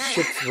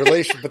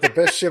 but the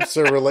best ships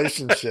are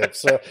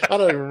relationships. So I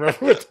don't even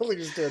remember what the hell he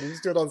was doing. He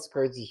was doing all this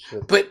crazy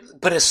shit.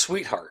 But a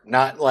sweetheart,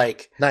 not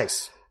like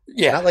nice.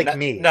 Yeah, not like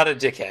me, not a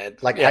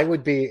dickhead. Like I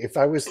would be if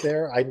I was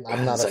there. I'm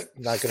not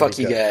going to fuck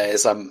you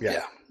guys. And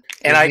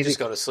I just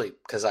go to sleep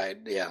because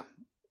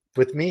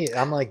With me,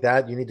 I'm like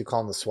that. You need to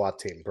call in the SWAT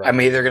team, bro. I'm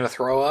either going to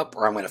throw up,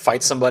 or I'm going to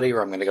fight somebody,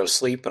 or I'm going to go to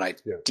sleep, and I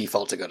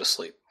default to go to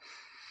sleep.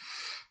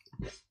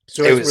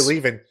 So we're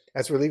leaving,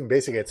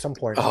 basically at some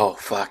point. Oh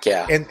fuck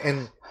yeah!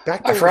 And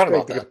Backdoor, I forgot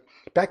about that.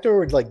 Backdoor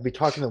would like be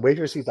talking to the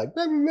waitress. He's like,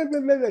 blah, blah, blah,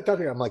 blah, blah,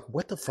 talking. I'm like,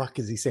 what the fuck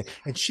is he saying?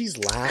 And she's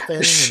laughing.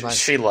 And like,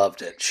 she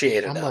loved it. She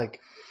ate it. I'm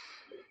like,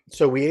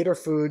 so we ate our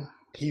food.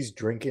 He's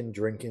drinking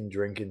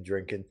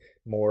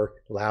more,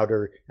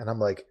 louder, and I'm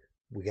like,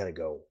 we gotta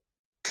go.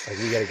 Like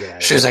we gotta get out of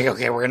here. She was like,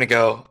 okay, we're gonna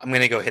go. I'm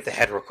gonna go hit the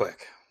head real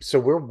quick. So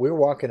we're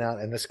walking out,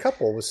 and this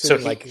couple was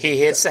sitting he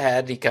hits the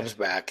head. He comes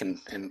back, and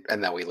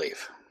then we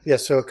leave. Yeah,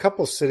 so a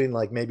couple sitting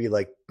like maybe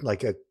like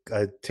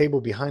a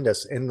table behind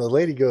us, and the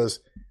lady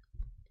goes,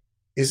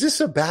 "Is this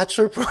a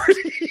bachelor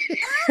party?"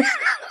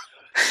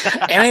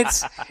 And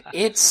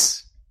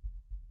it's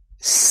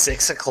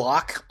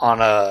 6:00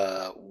 on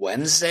a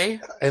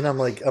Wednesday, and I'm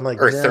like, or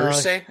no.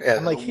 Thursday. Yeah,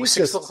 I'm like, he's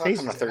 6 just. o'clock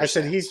on a Thursday. I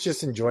said he's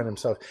just enjoying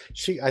himself.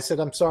 I said,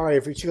 I'm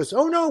sorry. She goes,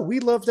 oh no, we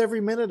loved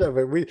every minute of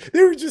it.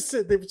 They were just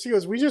sitting. She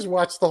goes, we just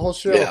watched the whole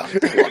show. Yeah,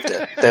 they loved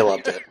it. They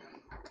loved it.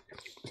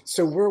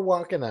 So we're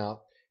walking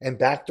out. And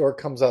Backdoor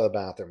comes out of the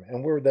bathroom,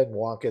 and we're then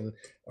walking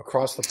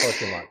across the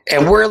parking lot.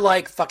 And we're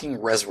like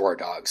fucking Reservoir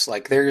Dogs.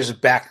 Like there's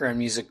background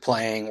music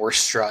playing. We're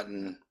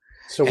strutting.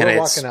 So we're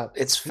walking out.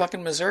 It's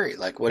fucking Missouri.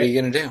 Like, what are you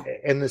going to do?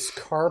 And this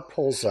car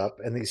pulls up,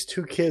 and these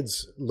two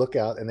kids look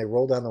out, and they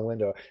roll down the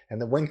window.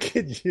 And the one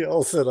kid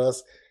yells at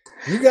us,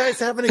 "You guys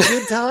having a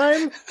good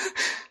time?"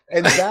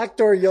 And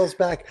Backdoor yells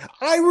back,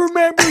 "I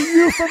remember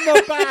you from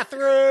the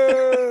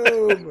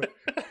bathroom."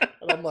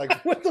 And I'm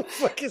like, "What the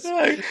fuck is?"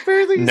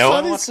 No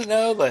one wants to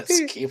know.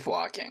 Let's keep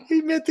walking.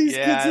 He met these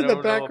kids in the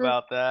back room.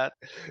 About that.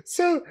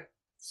 So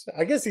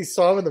I guess he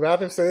saw him in the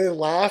bathroom, so they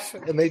laugh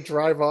and they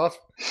drive off.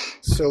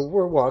 So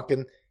we're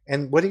walking,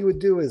 and what he would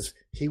do is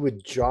he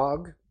would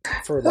jog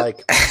for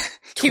like 20,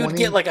 he would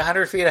get like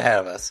 100 feet ahead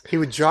of us. He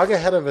would jog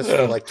ahead of us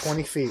for like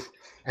 20 feet,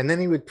 and then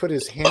he would put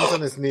his hands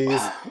on his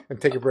knees and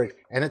take a break.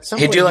 And at some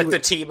He'd point, do like the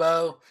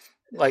Tebow,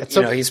 like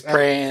he's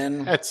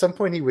praying. At some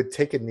point, he would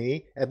take a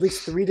knee. At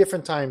least 3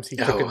 different times, he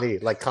took a knee,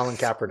 like Colin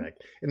Kaepernick,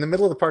 in the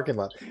middle of the parking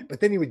lot. But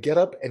then he would get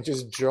up and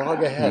just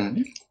jog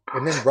ahead.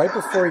 And then right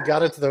before he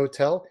got into the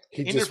hotel,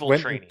 he just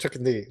went and took a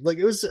knee. Like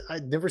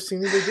I'd never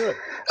seen anybody do it.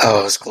 Oh,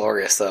 it was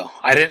glorious, though.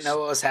 I didn't know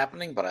what was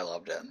happening, but I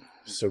loved it.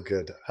 So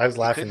good. I was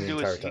laughing the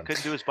entire time. He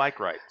couldn't do his bike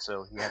ride,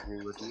 so he had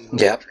to do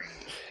Yep.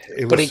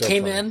 But he so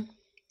came in,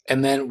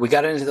 and then we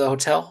got into the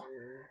hotel.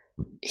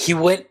 He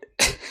went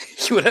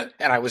up,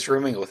 and I was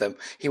rooming with him.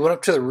 He went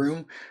up to the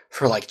room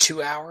for like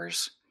 2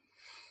 hours.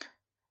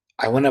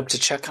 I went up to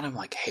check on him,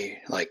 like,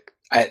 hey, like,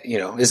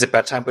 is it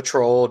bedtime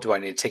patrol? Do I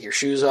need to take your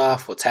shoes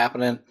off? What's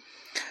happening?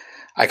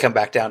 I come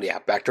back down. Yeah,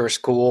 back door's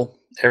cool.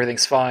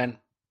 Everything's fine.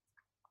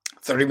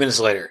 30 minutes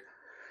later,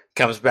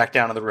 comes back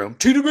down to the room.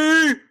 T to B!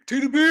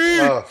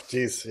 Oh,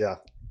 jeez, yeah.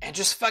 And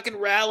just fucking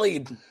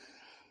rallied.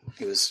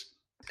 It was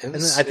and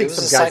then I think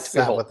some guys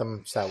sat with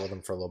him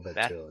for a little bit,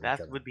 too.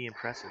 That would be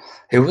impressive.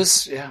 It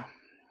was, yeah.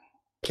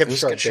 Kip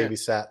Sharp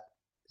babysat.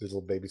 He was a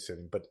little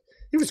babysitting, but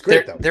he was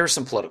great, though. There was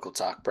some political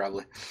talk,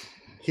 probably.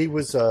 He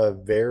was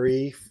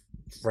very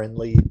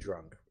friendly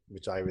drunk,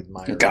 which I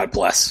admire. God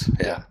bless.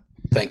 Yeah.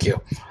 Thank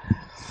you.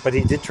 But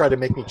he did try to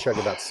make me chug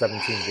about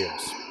 17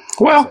 beers.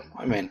 Well,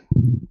 I mean.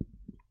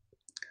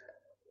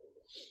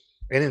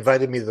 And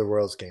invited me to the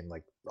Royals game,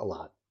 like, a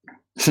lot.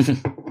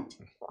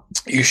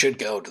 You should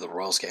go to the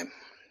Royals game.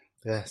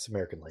 Yeah, it's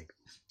American League.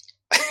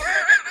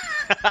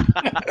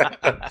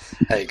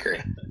 I agree.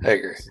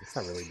 It's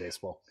not really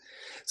baseball.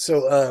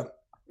 So,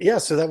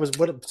 so that was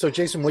what. So,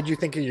 Jason, what do you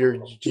think of your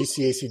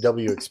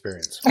GCACW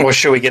experience? Well,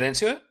 should we get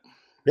into it?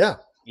 Yeah.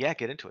 Yeah,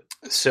 get into it.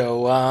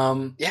 So,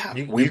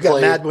 you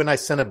got mad when I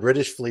sent a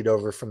British fleet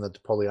over from the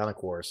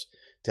Napoleonic Wars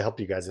to help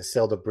you guys. I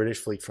sailed a British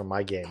fleet from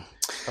my game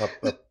up.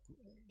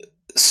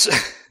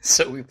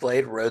 So we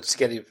played Rhodes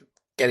to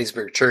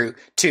Gettysburg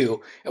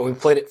 2, and we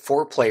played it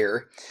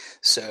 4-player.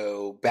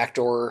 So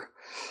Backdoor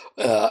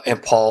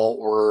and Paul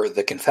were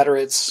the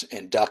Confederates,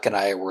 and Duck and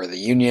I were the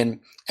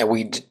Union, and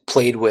we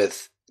played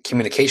with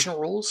communication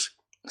rules.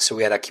 So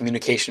we had a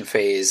communication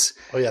phase.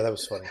 Oh yeah, that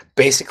was funny.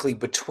 Basically,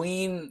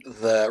 between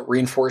the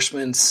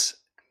reinforcements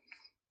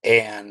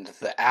and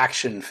the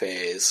action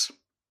phase,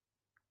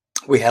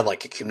 we had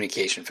like a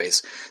communication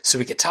phase. So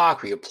we could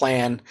talk, we could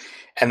plan,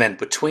 and then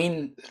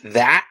between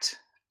that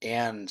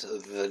and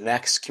the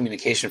next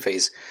communication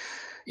phase,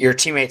 your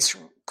teammates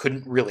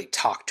couldn't really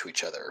talk to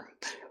each other.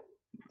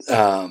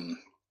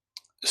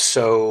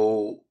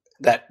 So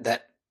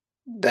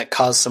that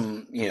caused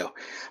some,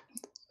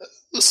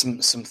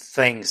 some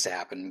things to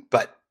happen,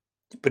 but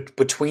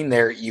between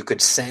there,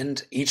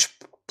 each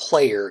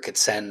player could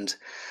send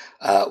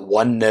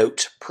 1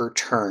 note per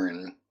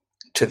turn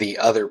to the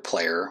other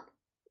player,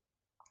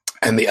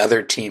 and the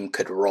other team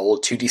could roll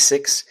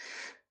 2d6,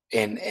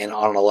 and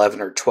on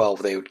 11 or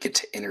 12, they would get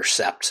to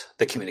intercept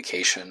the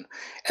communication,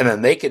 and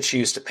then they could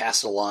choose to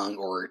pass it along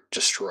or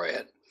destroy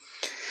it.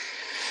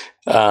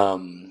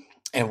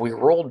 And we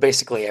rolled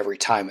basically every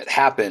time it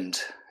happened.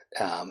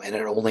 And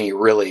it only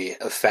really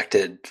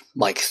affected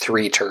like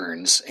 3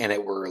 turns, and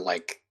it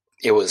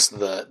was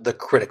the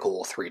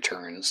critical 3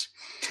 turns.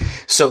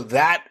 So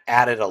that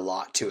added a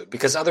lot to it,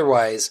 because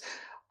otherwise,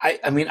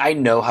 I mean, I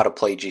know how to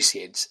play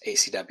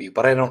GCACW,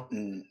 but I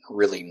don't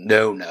really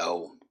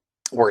know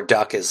where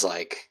Duck is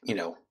like,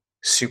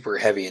 super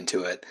heavy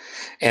into it.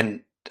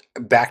 And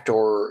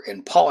Backdoor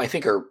and Paul, I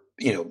think, are,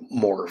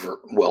 more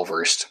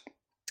well-versed.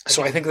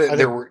 So I think that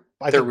there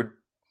would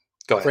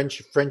go ahead.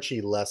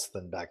 Frenchie less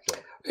than Backdoor.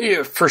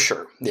 Yeah, for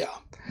sure. Yeah.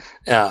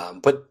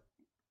 But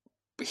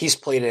he's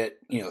played it,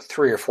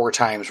 3 or 4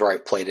 times, where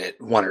I've played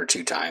it 1 or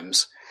 2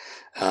 times.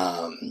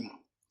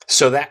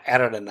 So that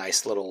added a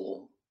nice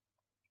little,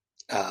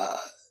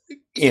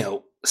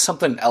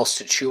 something else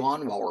to chew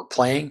on while we're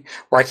playing,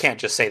 where I can't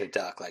just say to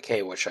Duck, like,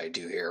 hey, what should I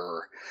do here?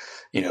 Or,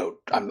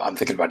 I'm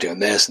thinking about doing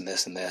this and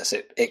this and this.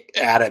 It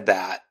added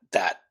that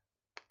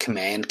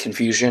command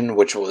confusion,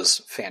 which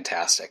was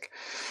fantastic.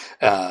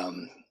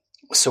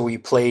 So we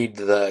played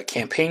the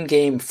campaign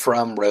game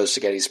from Rhodes to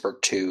Gettysburg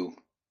 2.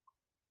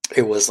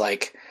 It was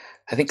like,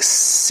 I think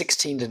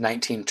 16 to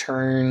 19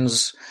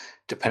 turns,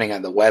 depending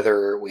on the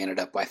weather. We ended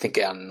up, I think,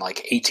 on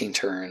like 18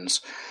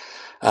 turns.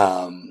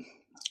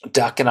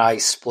 Duck and I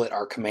split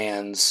our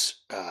commands.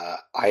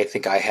 I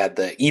think I had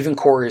the even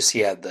corps. He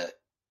had the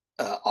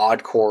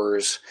odd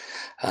corps.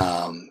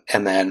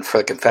 And then for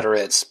the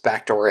Confederates,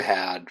 Backdoor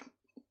had,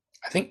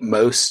 I think,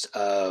 most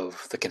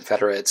of the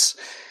Confederates.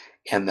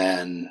 And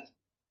then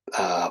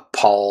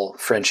Paul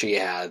Frenchie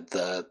had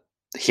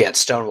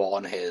Stonewall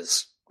and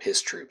his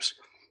troops.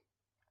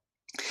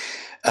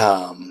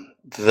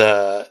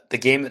 The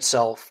game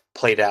itself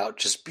played out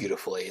just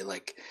beautifully.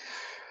 Like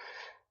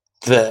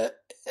there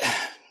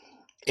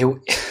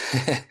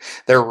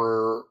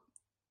were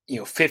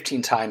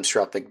 15 times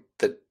throughout the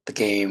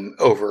game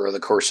over the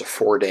course of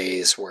 4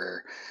 days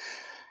where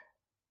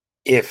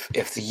if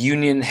the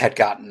Union had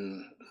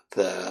gotten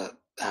the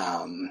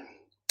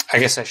I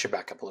guess I should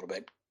back up a little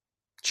bit.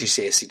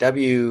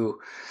 GCACW,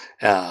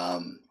 I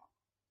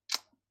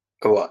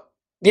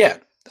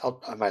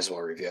might as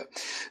well review it.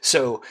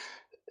 So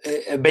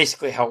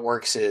basically how it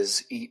works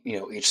is,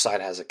 each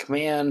side has a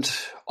command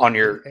on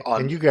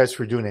and you guys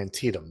were doing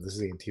Antietam. This is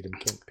the Antietam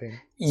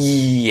campaign.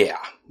 Yeah.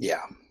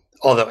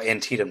 Although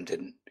Antietam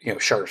didn't,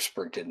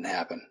 Sharpsburg didn't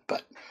happen,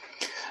 but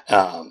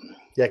yeah,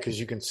 because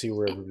you can see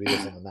where everybody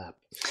is on the map.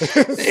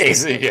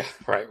 Yeah,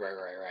 right.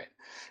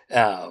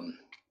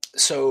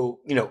 So,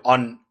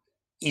 on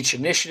each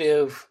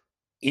initiative,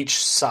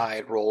 each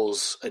side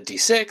rolls a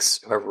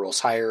d6. Whoever rolls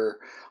higher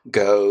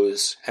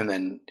goes, and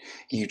then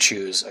you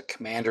choose a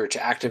commander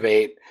to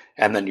activate,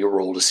 and then you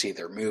roll to see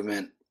their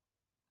movement,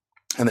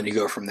 and then you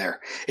go from there.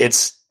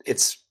 It's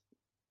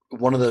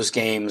one of those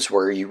games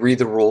where you read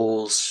the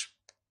rules,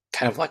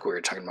 kind of like we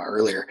were talking about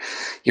earlier.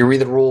 You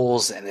read the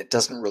rules, and it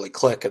doesn't really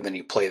click, and then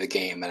you play the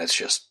game, and it's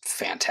just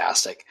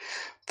fantastic.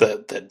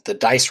 The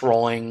dice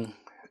rolling,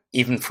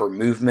 even for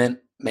movement,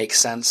 makes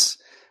sense.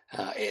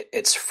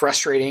 It's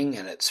frustrating,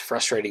 and it's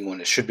frustrating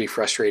when it should be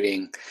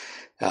frustrating.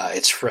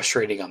 It's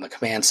frustrating on the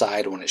command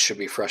side when it should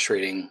be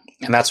frustrating,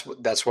 and that's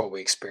what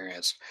we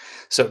experienced.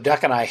 So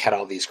Duck and I had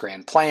all these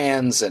grand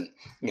plans, and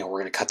we're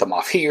going to cut them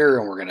off here,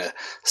 and we're going to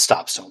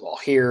stop Stonewall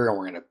here, and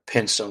we're going to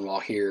pin Stonewall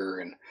here,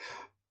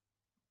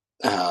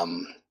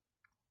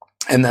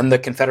 and then the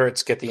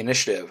Confederates get the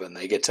initiative, and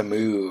they get to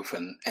move,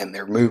 and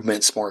their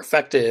movement's more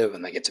effective,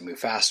 and they get to move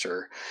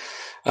faster.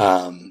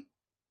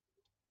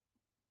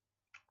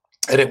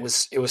 And it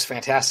was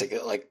fantastic.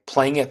 Like,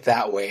 playing it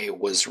that way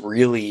was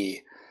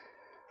really.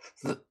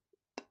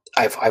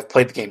 I've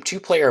played the game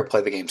 2-player. I've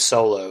played the game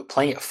solo.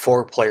 Playing it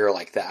 4-player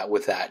like that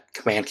with that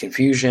command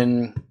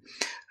confusion,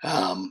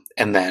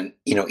 and then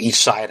each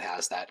side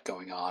has that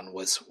going on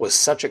was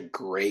such a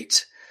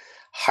great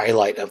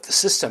highlight of the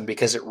system,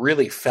 because it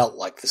really felt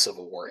like the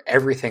Civil War.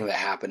 Everything that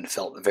happened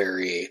felt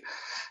very,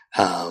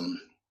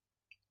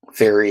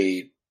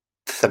 very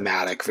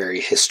thematic, very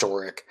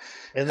historic.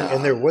 And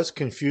there was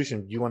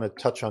confusion. Do you want to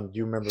touch on? Do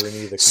you remember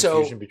any of the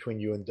confusion between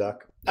you and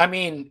Duck? I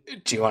mean,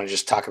 do you want to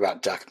just talk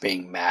about Duck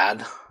being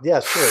mad?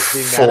 Yeah, sure.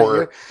 Being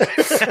mad at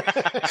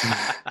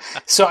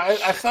you. So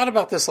I've thought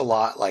about this a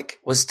lot. Like,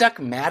 was Duck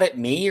mad at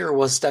me, or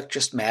was Duck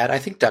just mad? I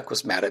think Duck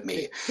was mad at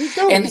me.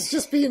 He's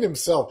just being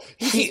himself.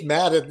 He's just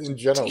mad in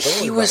general.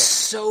 He was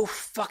so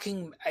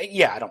fucking.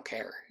 Yeah, I don't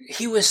care.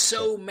 He was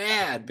so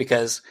mad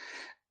because.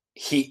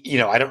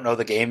 I don't know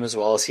the game as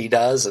well as he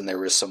does, and there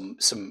was some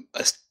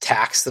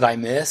attacks that I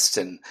missed,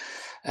 and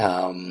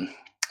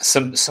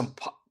some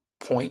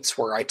points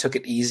where I took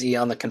it easy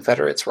on the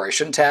Confederates where I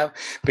shouldn't have,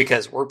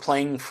 because we're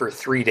playing for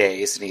 3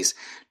 days, and he's,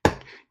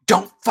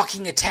 don't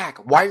fucking attack.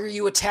 Why are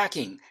you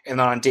attacking? And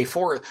then on day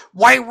 4,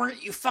 why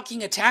weren't you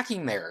fucking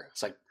attacking there?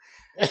 It's like,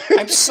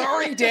 I'm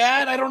sorry,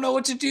 Dad. I don't know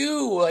what to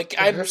do. Like,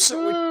 I'm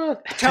so.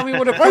 Tell me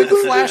where to put the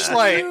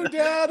flashlight. You,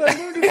 Dad. I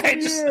learned it from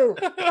you.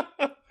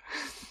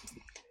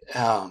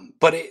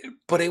 But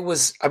it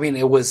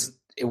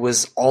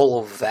was all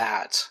of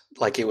that.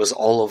 Like, it was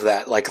all of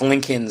that. Like,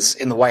 Lincoln's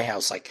in the White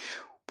House, like,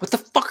 what the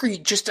fuck are you,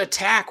 just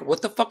attack?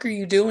 What the fuck are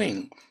you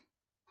doing?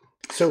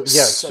 So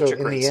yeah, so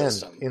in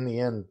the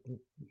end,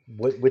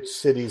 which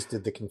cities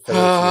did the Confederates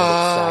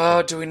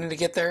sack? Do we need to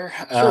get there?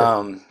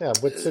 Sure.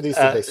 What cities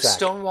did they sack?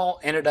 Stonewall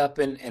ended up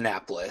in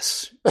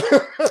Annapolis,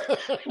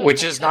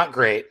 which is not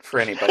great for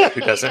anybody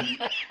who doesn't.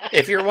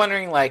 If you're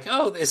wondering, like,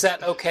 oh, is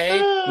that okay?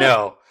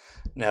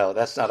 No,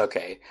 that's not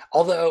okay.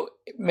 Although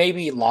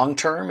maybe long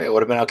term it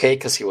would have been okay,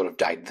 because he would have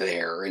died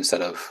there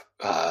instead of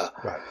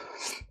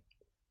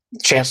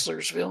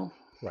Chancellorsville.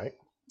 Right.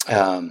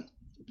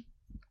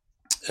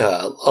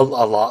 A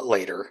lot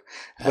later,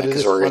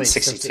 because we're in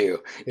 62.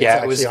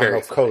 Yeah, it was very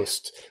on the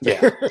coast.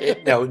 Yeah,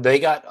 they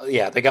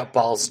got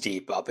balls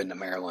deep up into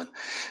Maryland,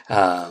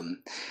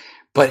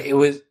 but it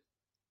was,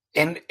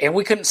 and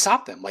we couldn't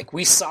stop them. Like,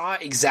 we saw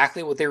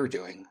exactly what they were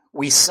doing.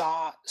 We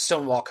saw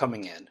Stonewall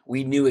coming in.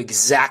 We knew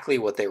exactly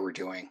what they were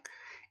doing,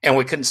 and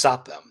we couldn't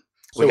stop them.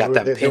 We got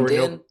them pinned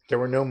in. There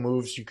were no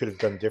moves you could have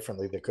done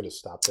differently that could have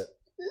stopped it.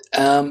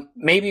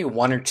 Maybe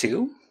one or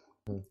two,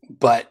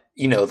 but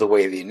the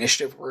way the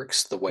initiative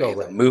works, the way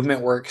the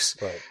movement works.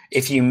 Right.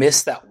 If you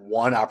miss that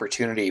one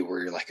opportunity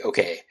where you're like,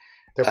 okay,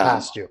 they're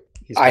past you.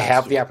 I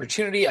have the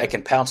opportunity. I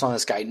can pounce on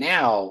this guy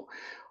now,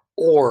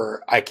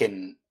 or I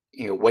can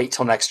wait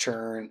till next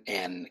turn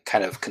and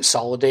kind of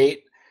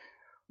consolidate.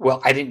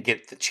 Well, I didn't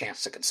get the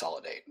chance to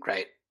consolidate,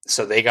 right?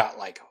 So they got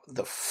like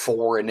the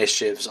 4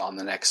 initiatives on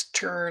the next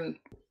turn.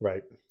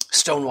 Right.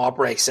 Stonewall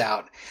breaks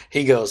out.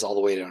 He goes all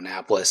the way to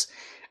Annapolis,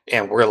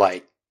 and we're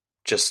like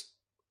just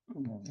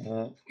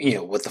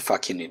what the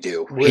fuck can you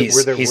do?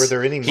 Were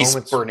there any he's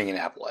moments burning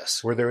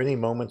Annapolis. Were there any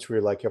moments where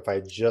you're like, if I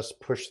just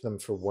pushed them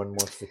for one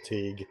more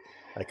fatigue,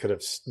 I could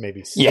have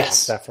maybe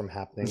stopped that from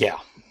happening?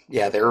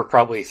 Yeah, there were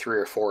probably 3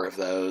 or 4 of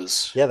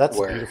those. Yeah, that's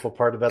the beautiful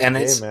part about the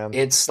game, man.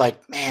 It's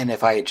like, man,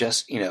 if I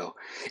just,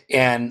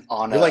 and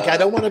on you're like, I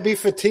don't want to be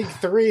fatigue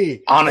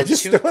 3. On I a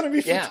just don't want to be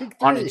fatigue 3.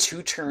 On a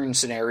 2-turn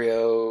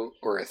scenario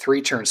or a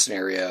 3-turn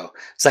scenario,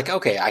 it's like,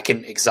 okay, I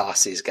can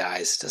exhaust these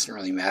guys. It doesn't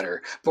really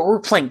matter. But we're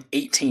playing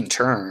 18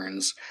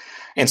 turns.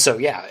 And so,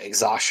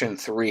 exhaustion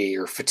 3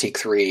 or fatigue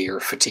 3 or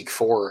fatigue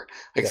 4.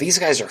 These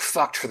guys are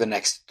fucked for the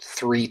next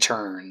 3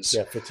 turns.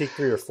 Yeah, fatigue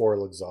 3 or 4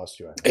 will exhaust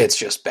you. It's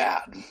just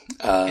bad.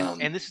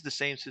 And this is the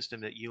same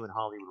system that you and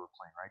Hollywood were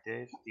playing, right,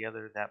 Dave?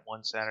 That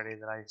one Saturday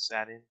that I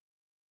sat in?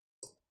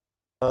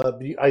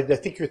 I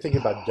think you're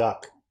thinking about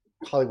Duck.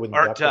 Hollywood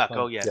and Duck.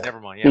 Oh, yeah, never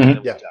mind.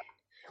 Yeah.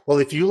 Well,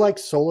 if you like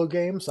solo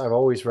games, I've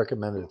always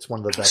recommended it's one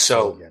of the best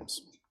solo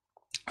games.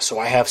 So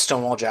I have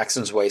Stonewall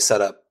Jackson's Way set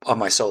up on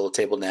my solo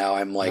table now.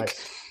 I'm like,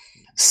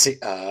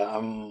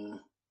 you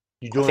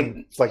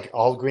doing like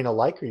all green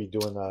alike, or are you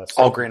doing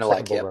all green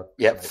alike? Yep.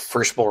 Right.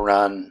 First bull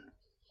run.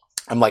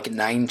 I'm like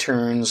 9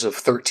 turns of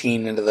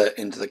 13 into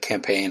the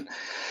campaign.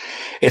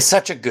 It's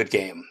such a good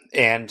game,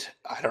 and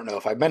I don't know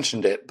if I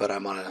mentioned it, but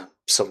I'm on a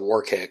Civil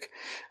War kick.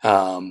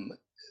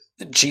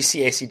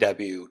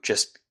 GCACW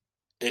just.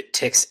 It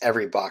ticks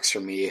every box for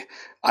me.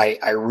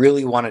 I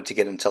really wanted to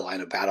get into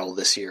Line of Battle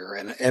this year,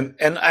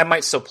 and I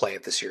might still play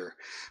it this year.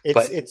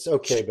 It's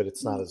okay, but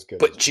it's not as good.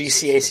 But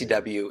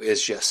GCACW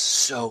is just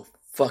so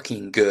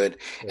fucking good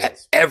at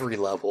every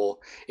level.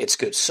 It's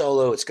good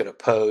solo. It's good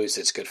opposed.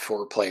 It's good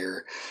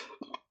 4-player.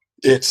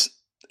 It's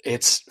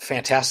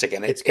fantastic,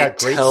 and it's got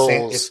great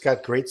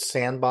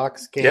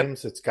sandbox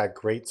games. Yep. It's got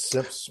great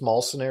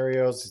small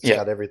scenarios. It's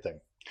got everything.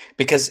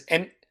 Because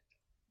and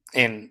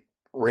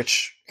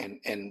Rich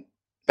and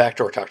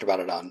Backdoor talked about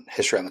it on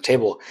History on the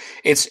Table.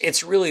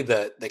 It's really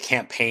the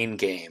campaign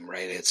game,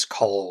 right? It's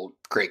called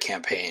Great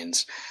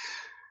Campaigns.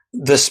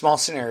 The small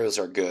scenarios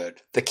are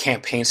good. The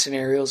campaign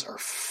scenarios are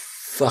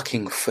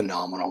fucking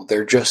phenomenal.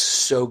 They're just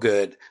so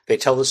good. They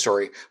tell the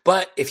story.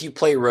 But if you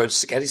play Roads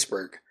to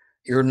Gettysburg,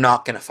 you're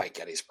not going to fight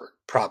Gettysburg,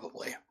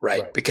 probably,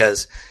 right?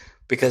 Because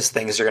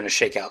things are going to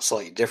shake out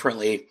slightly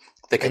differently.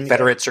 The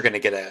Confederates are going to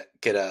get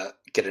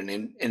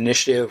an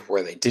initiative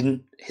where they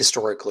didn't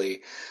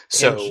historically.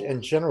 So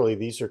and generally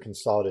these are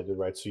consolidated,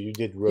 right? So you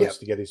did Roads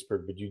to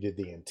Gettysburg, but you did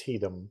the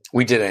Antietam.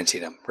 We did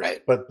Antietam,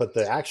 right? But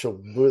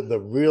the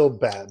real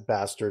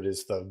bastard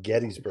is the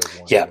Gettysburg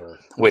one. Yeah,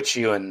 which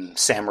you and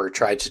Sammer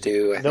tried to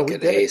do. I think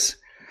at Ace.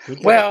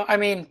 Well, I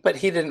mean, but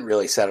he didn't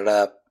really set it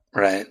up,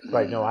 right?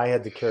 Right. No, I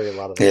had to carry a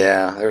lot of that.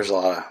 Yeah, there's a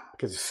lot of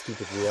because of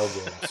stupid rail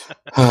games,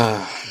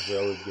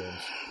 railroad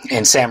games.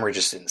 And Sammer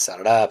just didn't set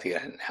it up. He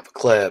didn't have a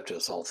clip to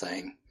this whole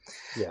thing.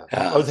 Yeah.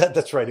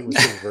 That's right. It was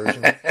his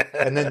version.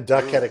 And then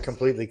Duck had a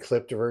completely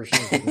clipped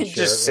version.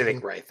 Just sitting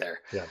right there.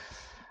 Yeah.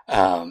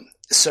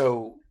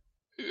 So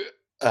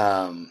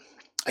I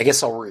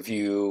guess I'll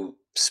review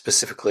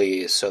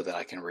specifically so that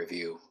I can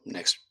review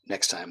next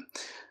time.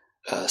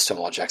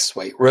 Stonewall Jackson's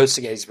Way. Roads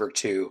to Gettysburg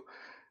 2.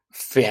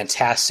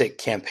 Fantastic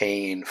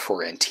campaign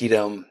for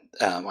Antietam.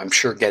 I'm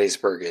sure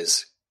Gettysburg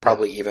is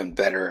probably even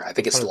better. I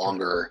think it's 100%.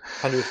 Longer.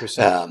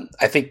 100%.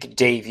 I think,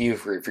 Dave,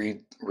 you've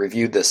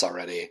reviewed this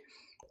already.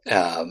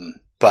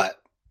 But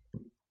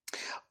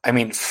I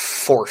mean,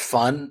 for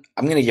fun,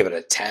 I'm going to give it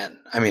a 10.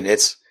 I mean,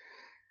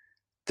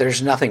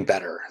 there's nothing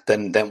better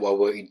than what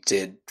we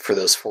did for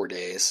those 4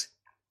 days.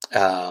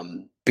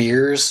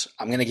 Beers,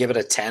 I'm going to give it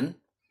a 10.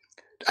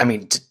 I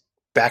mean,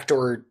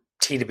 Backdoor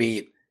T to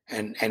beat,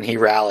 and he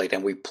rallied,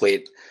 and we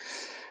played.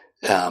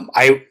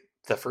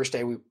 The first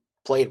day we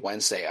played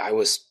Wednesday, I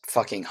was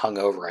fucking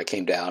hungover. I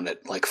came down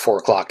at like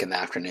 4:00 in the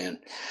afternoon,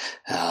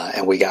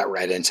 and we got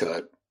right into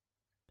it.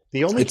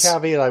 The only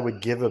caveat I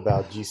would give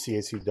about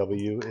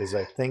GCACW is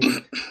I think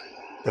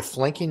the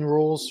flanking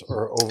rules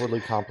are overly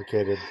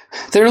complicated.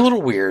 They're a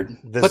little weird.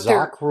 The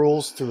Zoc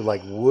rules through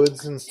like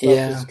woods and stuff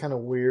is kind of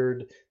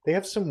weird. They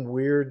have some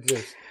weird,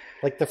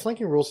 like the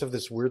flanking rules have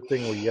this weird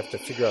thing where you have to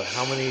figure out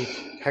how many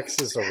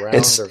hexes around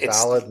are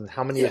valid and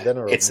how many of them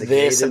are negated.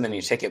 This, and then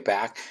you take it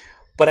back.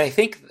 But I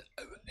think...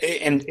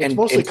 it's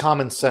mostly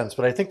common sense,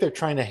 but I think they're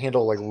trying to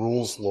handle like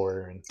rules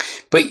lawyering.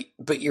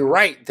 But you're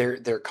right,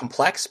 they're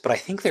complex, but I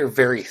think they're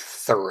very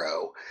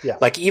thorough. Yeah.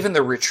 Like even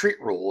the retreat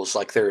rules,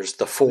 like there's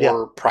the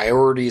 4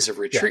 priorities of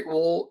retreat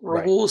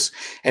rules,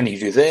 and you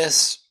do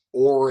this,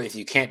 or if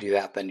you can't do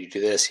that, then you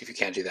do this. If you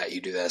can't do that, you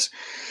do this,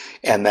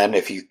 and then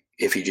if you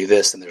do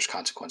this, then there's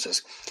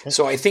consequences. Okay.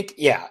 So I think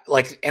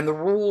and the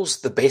rules,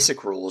 the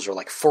basic rules are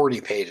like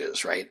 40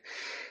 pages, right?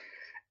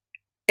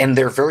 And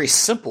they're very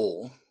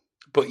simple.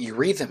 But you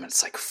read them, and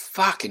it's like,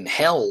 fucking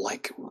hell,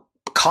 like,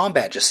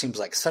 combat just seems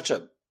like such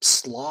a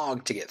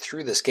slog to get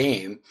through this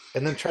game.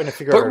 And then trying to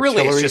figure out really,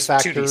 artillery it's just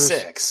factors.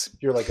 2d6.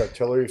 You're like,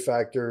 artillery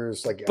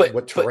factors, like,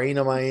 what terrain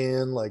am I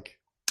in? Like,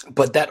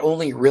 but that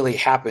only really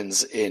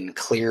happens in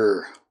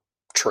clear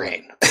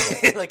terrain.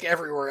 Like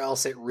everywhere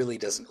else, it really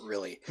doesn't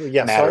really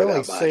Yeah, so I matter only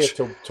that say much.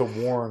 it to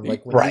warn.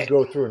 Like when Right. you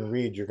go through and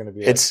read, you're going to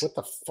be It's- like,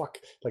 "What the fuck?"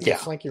 Like Yeah.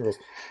 the flanking rules.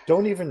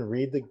 Don't even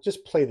read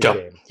just play the Don't.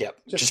 game. Yep.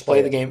 Just Just play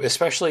play the it. game,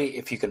 especially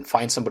if you can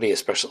find somebody,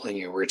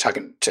 especially we're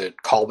talking to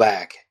call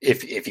back.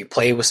 If you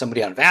play with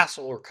somebody on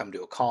Vassal or come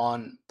to a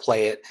con,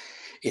 play it.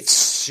 It's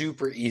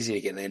super easy to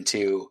get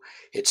into.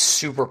 It's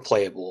super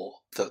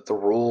playable. The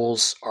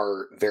rules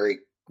are very,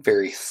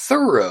 very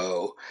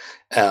thorough,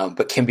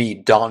 but can be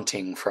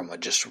daunting from a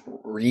just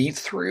read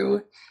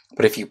through.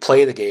 But if you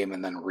play the game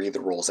and then read the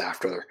rules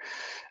after,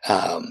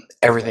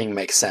 everything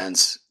makes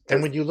sense.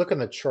 And when you look in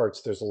the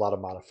charts, there's a lot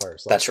of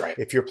modifiers. Like That's right.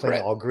 If you're playing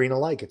Right. all green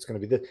alike, it's going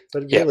to be this.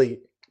 But Yeah. really,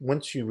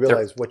 once you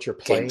realize what you're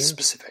playing, Game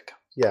specific.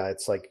 yeah,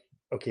 it's like,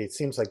 okay, it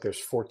seems like there's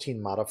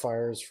 14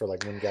 modifiers for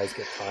like when guys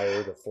get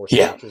tired or force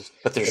Yeah. matches.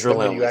 But there's But then really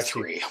when you only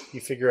actually- three.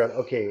 You figure out,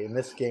 okay, in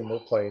this game we're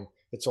playing,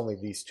 it's only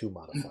these two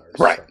modifiers.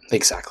 Right, So,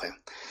 exactly.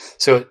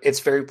 So it's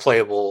very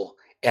playable,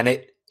 and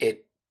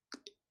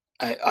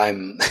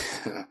I'm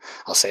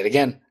I'll say it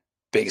again,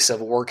 big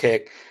Civil War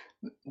kick.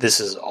 This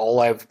is all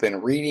I've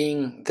been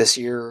reading this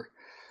year,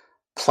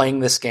 playing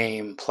this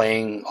game,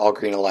 playing all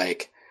green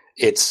alike.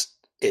 It's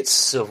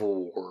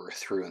Civil War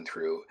through and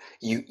through.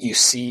 You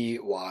see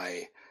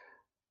why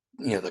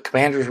the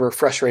commanders were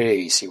frustrated.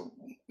 You see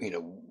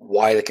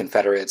why the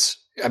Confederates.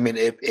 I mean,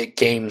 it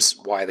games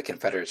why the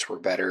Confederates were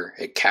better.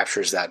 It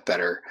captures that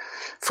better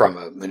from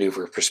a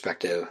maneuver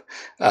perspective.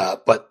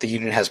 But the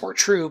Union has more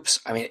troops.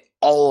 I mean,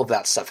 all of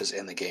that stuff is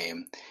in the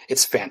game.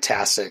 It's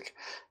fantastic.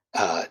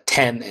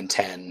 10 and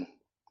 10.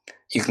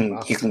 You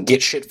can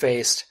get shit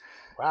faced.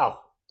 wow.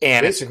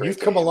 And it's a Jason, great you've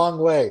come a game. long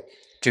way.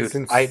 Dude.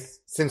 Since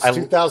I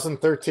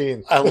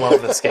 2013. I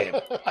love this game.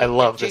 I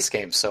love this Jason-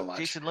 game so much.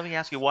 Jason, let me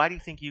ask you, why do you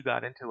think you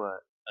got into a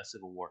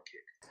Civil War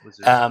kick? Was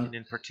there Um, anything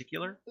in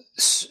particular?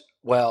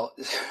 Well,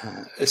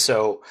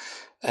 so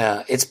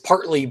it's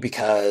partly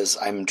because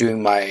I'm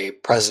doing my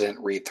president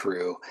read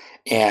through,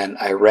 and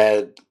I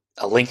read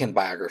a Lincoln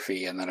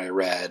biography, and then I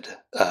read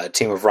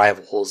Team of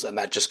Rivals, and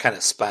that just kind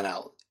of spun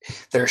out.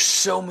 There's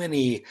so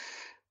many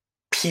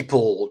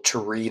people to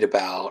read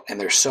about, and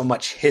there's so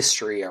much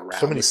history around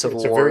So many. the Civil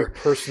It's a War. very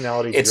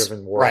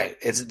personality-driven war. Right.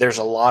 There's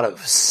a lot of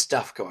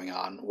stuff going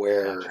on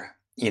where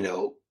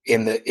Gotcha.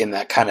 in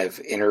that kind of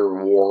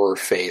interwar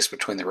phase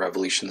between the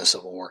Revolution and the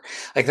Civil War,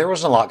 like there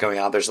wasn't a lot going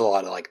on. There's a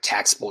lot of like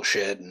tax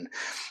bullshit, and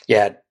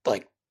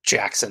like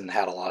Jackson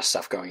had a lot of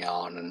stuff going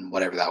on and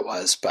whatever that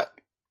was. But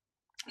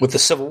with the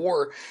Civil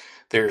War,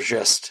 there's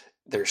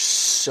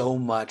so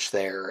much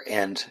there,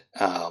 and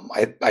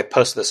I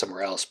posted this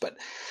somewhere else, but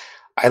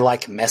I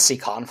like messy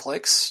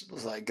conflicts.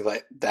 Like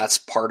that's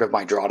part of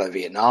my draw to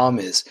Vietnam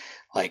is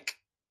like,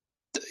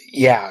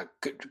 yeah,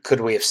 could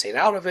we have stayed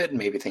out of it?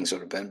 Maybe things would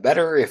have been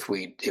better if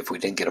we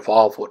didn't get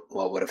involved.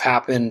 What would have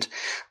happened?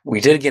 We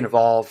did get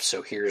involved,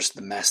 so here's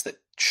the mess that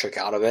shook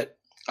out of it.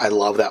 I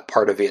love that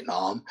part of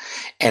Vietnam,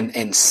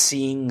 and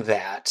seeing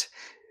that,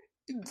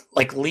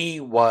 like Lee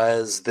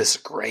was this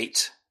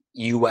great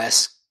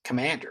U.S.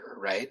 commander,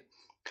 right?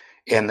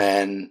 And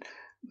then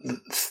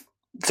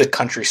the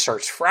country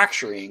starts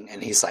fracturing,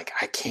 and he's like,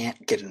 I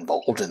can't get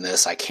involved in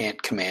this. I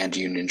can't command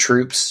Union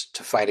troops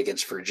to fight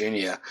against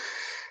Virginia.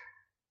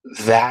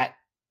 That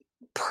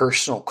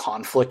personal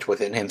conflict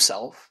within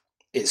himself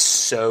is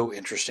so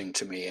interesting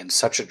to me and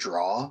such a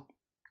draw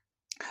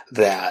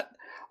that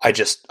I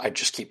just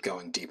keep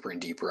going deeper and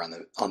deeper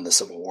on the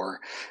Civil War.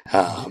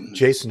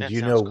 Jason, That do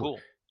you sounds know? cool.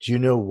 Do you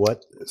know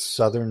what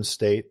southern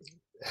state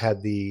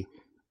had the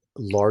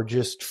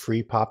largest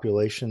free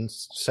population,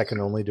 second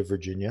only to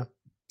Virginia?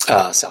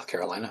 South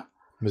Carolina.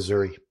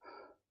 Missouri.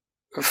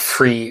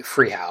 Free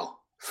how?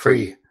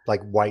 Free.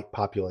 Like white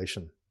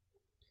population.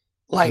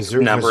 Like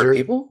Missouri- number Missouri-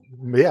 of people?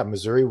 Yeah,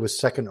 Missouri was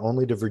second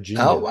only to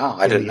Virginia. Oh, wow.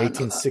 I In did the not know that.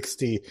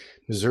 1860,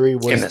 Missouri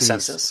was In the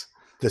census?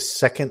 the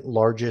second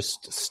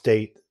largest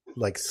state,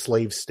 like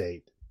slave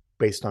state,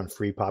 based on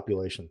free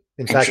population.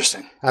 In fact,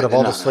 Interesting. out I of did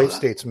all the not know slave that.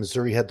 states,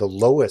 Missouri had the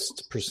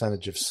lowest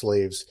percentage of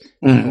slaves,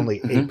 Mhm, only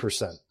mhm.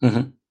 8%.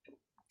 Mhm.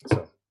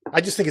 So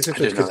I just think it's I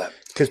didn't interesting know that.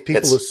 because people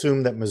It's-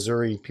 assume that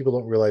Missouri, people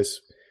don't realize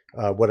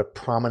what a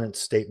prominent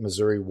state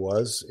Missouri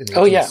was in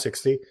Oh, yeah.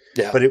 1860.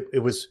 Yeah. But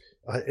it was,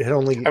 it had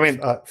only, I mean-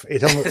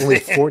 it had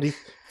only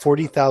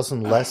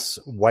 40,000 less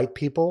white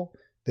people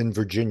than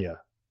Virginia.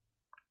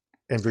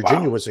 And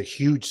Virginia Wow. was a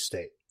huge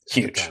state. at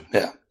the Huge. time.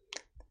 Yeah.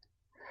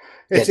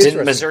 It's Didn't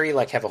interesting. Missouri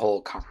like have a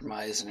whole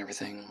compromise and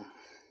everything?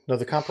 No,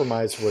 the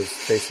compromise was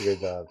basically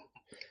the.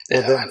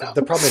 Yeah, Well, I know.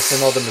 the problem is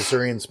then all the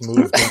Missourians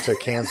moved into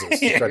Kansas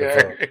to try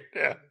to vote.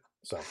 Yeah.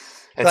 So,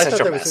 But I It's thought such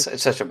a that was mess.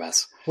 It's such a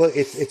mess. well,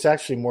 it's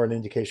actually more an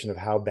indication of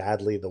how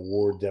badly the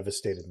war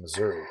devastated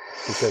Missouri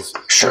because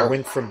Sure. it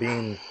went from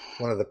being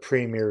one of the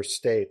premier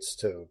states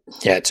to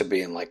Yeah, to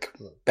being like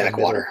the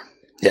backwater.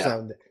 middle. Yeah.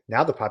 So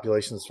now the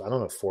population's, I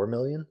don't know, 4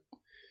 million.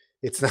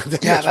 It's not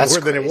that Yeah, much that's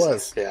more than it crazy.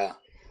 was. Yeah.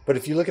 But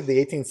if you look at the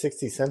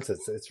 1860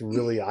 census, it's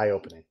really eye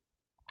opening.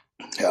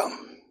 Yeah.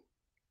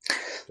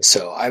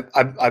 So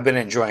I've been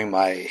enjoying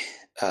my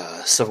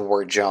Civil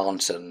War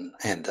Johnson,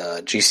 and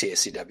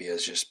GCACW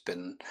has just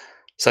been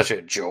such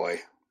a joy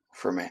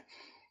for me.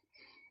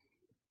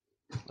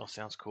 Oh,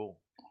 sounds cool.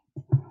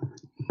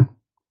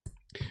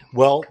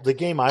 Well, the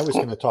game I was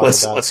going to talk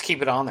about. Let's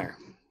keep it on there.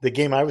 The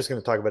game I was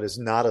going to talk about is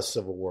not a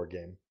Civil War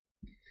game.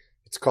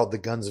 It's called The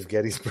Guns of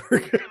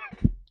Gettysburg.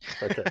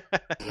 Okay,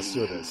 let's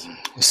do this.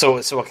 So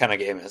what kind of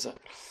game is it?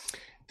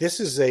 This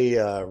is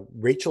a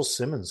Rachel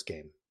Simmons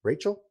game.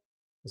 Rachel?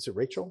 Is it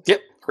Rachel? Yep,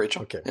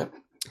 Rachel. Okay. Yep.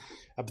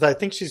 But I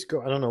think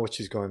I don't know what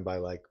she's going by,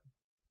 like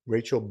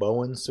Rachel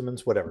Bowen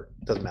Simmons, whatever.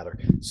 Doesn't matter.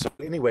 So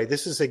anyway,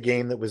 this is a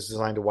game that was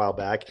designed a while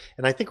back,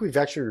 and I think we've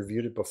actually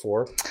reviewed it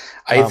before.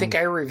 I think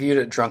I reviewed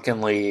it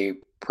drunkenly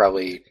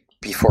probably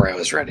before I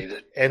was ready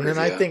to. And then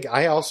I think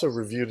I also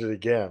reviewed it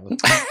again.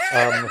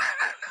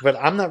 But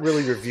I'm not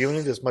really reviewing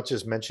it as much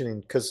as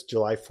mentioning, because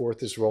July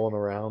 4th is rolling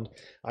around.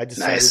 I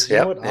decided, you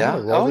know what, I'm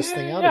going to roll this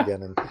thing out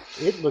again. And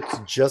it looks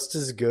just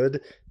as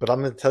good, but I'm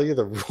going to tell you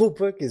the rule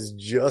book is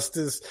just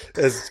as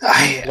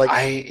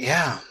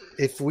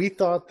if we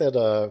thought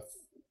that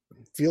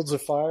Fields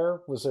of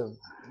Fire was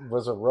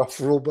a rough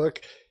rule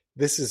book,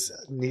 this is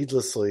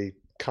needlessly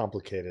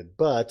complicated.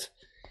 But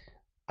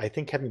I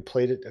think having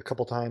played it a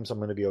couple times, I'm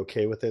going to be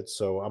okay with it.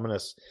 So I'm going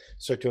to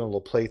start doing a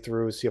little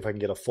playthrough, see if I can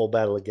get a full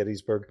Battle of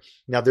Gettysburg.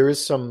 Now, there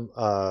is some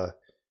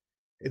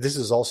this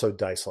is also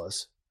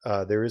diceless.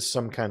 There is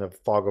some kind of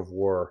fog of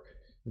war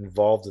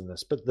involved in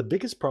this. But the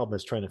biggest problem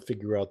is trying to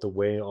figure out the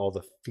way all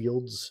the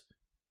fields,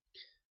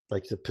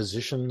 like the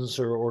positions,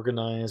 are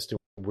organized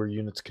and where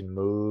units can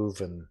move.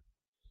 And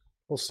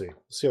we'll see.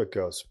 We'll see how it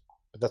goes.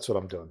 But that's what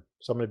I'm doing.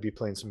 So I'm going to be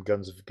playing some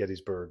Guns of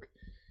Gettysburg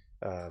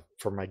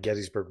for my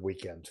Gettysburg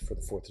weekend for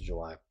the 4th of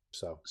July.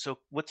 So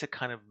what's it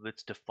kind of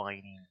its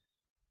defining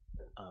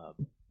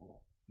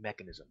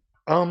mechanism?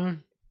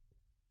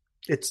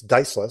 It's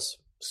diceless.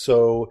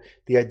 So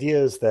the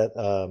idea is that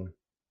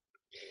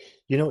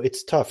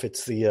it's tough.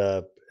 It's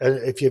the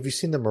have you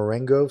seen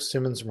the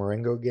Simmons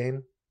Marengo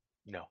game?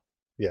 No.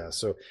 Yeah,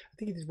 so I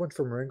think he did one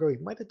for Marengo. He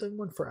might have done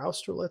one for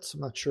Austerlitz.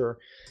 I'm not sure.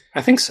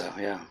 I think so.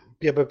 Yeah.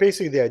 Yeah, but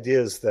basically the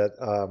idea is that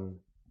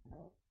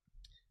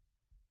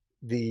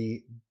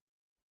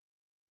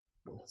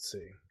let's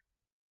see.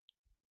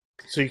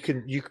 So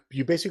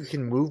you basically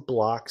can move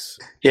blocks.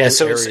 Yeah,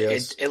 so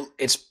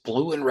it's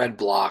blue and red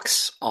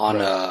blocks on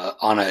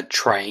a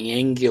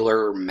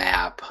triangular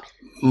map,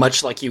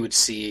 much like you would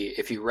see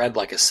if you read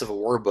like a Civil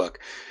War book,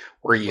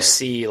 where you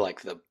see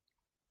like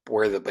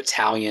where the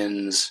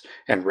battalions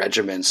and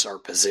regiments are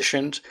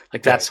positioned.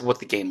 Like that's what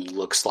the game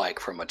looks like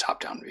from a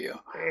top-down view.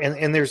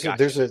 And there's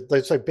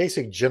like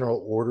basic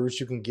general orders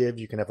you can give.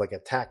 You can have like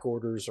attack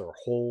orders or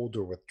hold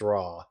or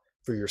withdraw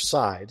for your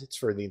side. It's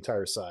for the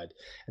entire side.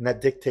 And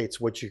that dictates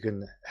what you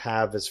can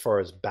have as far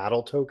as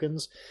battle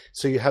tokens.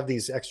 So you have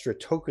these extra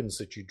tokens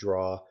that you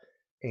draw,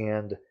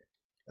 and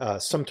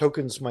some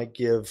tokens might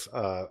give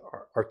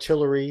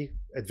artillery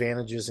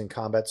advantages in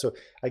combat. So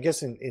I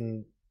guess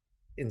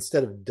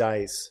instead of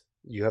dice,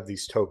 you have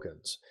these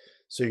tokens.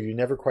 So you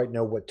never quite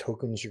know what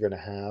tokens you're going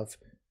to have.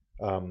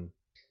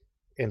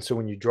 And so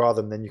when you draw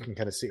them, then you can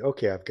kind of see,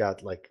 okay, I've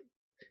got like,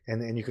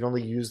 and you can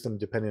only use them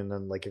depending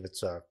on like if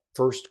it's a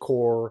first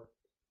corps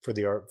for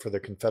the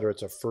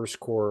Confederates, a first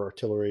corps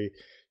artillery.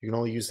 You can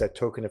only use that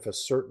token if a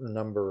certain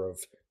number of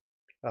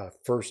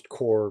first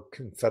corps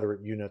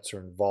Confederate units are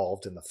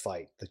involved in the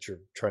fight that you're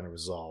trying to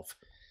resolve.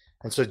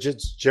 And so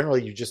just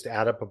generally you just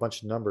add up a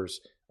bunch of numbers,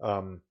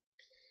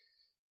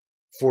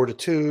 4 to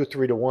 2,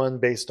 3 to 1,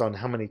 based on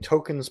how many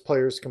tokens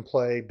players can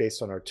play,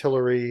 based on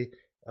artillery,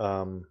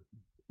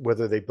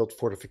 whether they built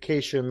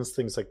fortifications,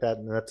 things like that.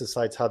 And that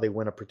decides how they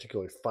win a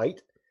particular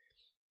fight.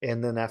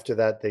 And then after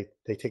that,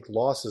 they take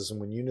losses. And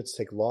when units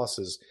take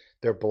losses,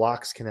 their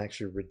blocks can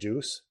actually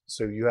reduce.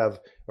 So you have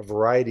a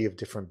variety of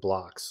different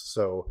blocks.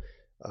 So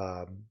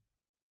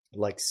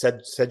like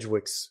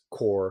Sedgwick's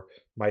corps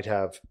might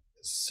have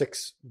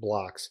 6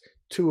 blocks.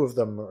 2 of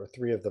them or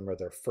 3 of them are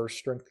their first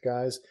strength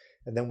guys.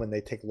 And then when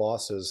they take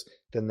losses,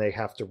 then they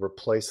have to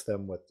replace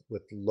them with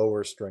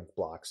lower strength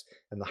blocks.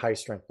 And the high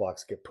strength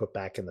blocks get put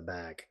back in the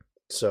bag.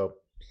 So,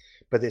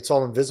 but it's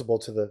all invisible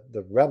to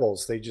the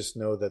rebels. They just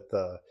know that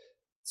the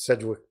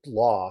Sedgwick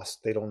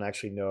lost. They don't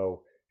actually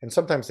know. And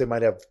sometimes they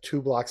might have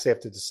 2 blocks they have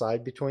to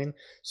decide between.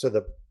 So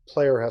the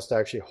player has to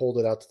actually hold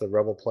it out to the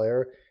rebel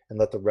player and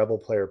let the rebel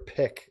player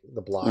pick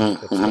the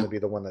block that's going to be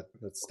the one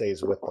that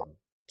stays with them.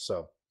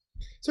 So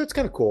it's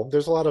kind of cool.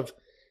 There's a lot of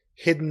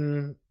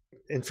hidden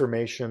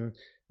information,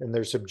 and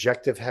there's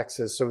objective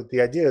hexes. So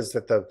the idea is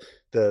that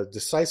the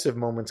decisive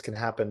moments can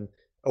happen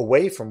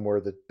away from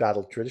where the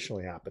battle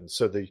traditionally happens.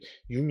 So the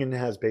Union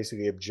has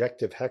basically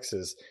objective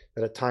hexes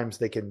that at times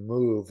they can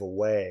move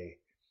away.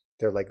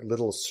 They're like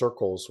little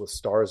circles with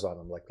stars on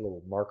them, like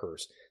little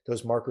markers.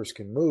 Those markers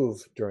can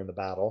move during the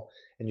battle,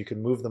 and you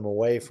can move them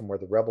away from where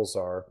the rebels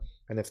are.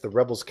 And if the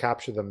rebels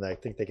capture them, I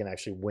think they can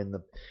actually win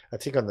them. I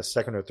think on the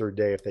second or third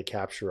day, if they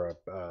capture an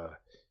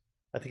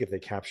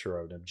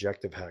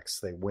objective hex,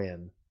 they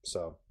win.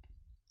 So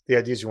the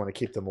idea is you want to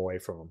keep them away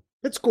from them.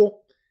 It's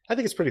cool. I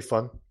think it's pretty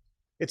fun.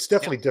 It's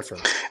definitely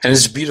different. And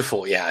it's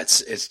beautiful. Yeah,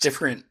 it's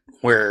different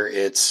where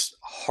it's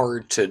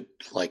hard to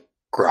like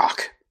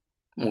grok.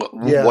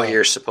 what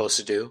you're supposed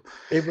to do.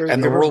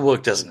 And the rule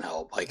book doesn't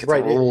help. Like the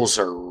rules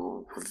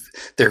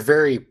they're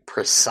very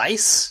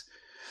precise,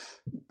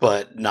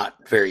 but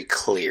not very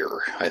clear.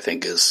 I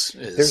think is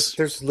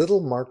there's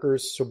little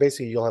markers. So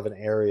basically, you'll have an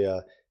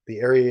area. The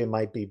area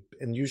might be,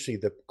 and usually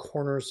the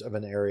corners of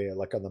an area,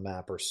 like on the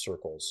map, are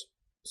circles.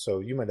 So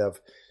you might have,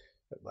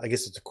 I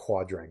guess it's a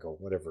quadrangle,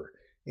 whatever,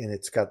 and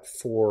it's got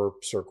 4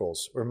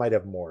 circles, or it might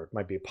have more. It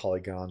might be a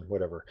polygon,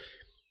 whatever.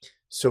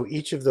 So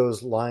each of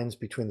those lines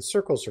between the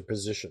circles are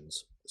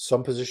positions.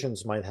 Some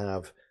positions might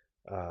have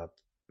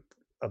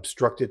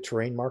obstructed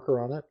terrain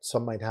marker on it.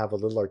 Some might have a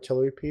little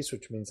artillery piece,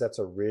 which means that's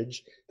a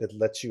ridge that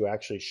lets you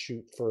actually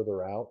shoot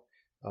further out.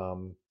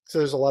 So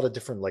there's a lot of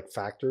different like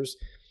factors.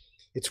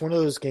 It's one of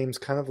those games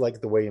kind of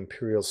like the way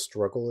Imperial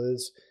Struggle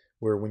is,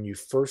 where when you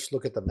first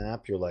look at the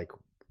map, you're like,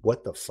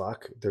 what the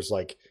fuck? There's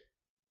like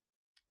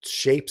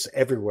shapes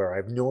everywhere. I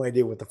have no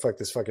idea what the fuck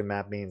this fucking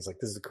map means. Like,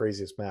 this is the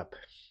craziest map.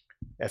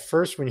 At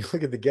first, when you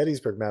look at the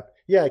Gettysburg map,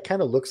 yeah, it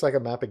kind of looks like a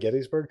map of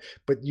Gettysburg,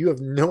 but you have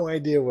no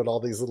idea what all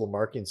these little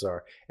markings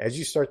are. As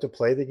you start to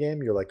play the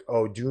game, you're like,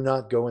 oh, do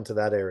not go into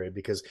that area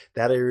because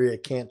that area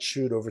can't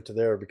shoot over to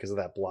there because of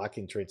that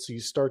blocking trait. So you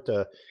start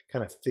to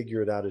kind of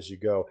figure it out as you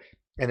go.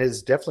 And it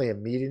is definitely a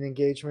median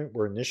engagement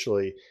where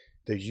initially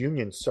the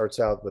Union starts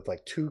out with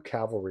like 2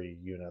 cavalry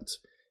units,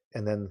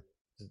 and then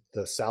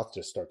the South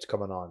just starts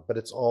coming on. But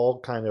it's all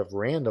kind of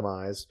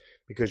randomized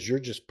because you're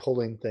just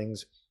pulling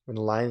things and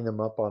lining them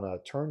up on a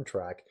turn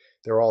track.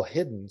 They're all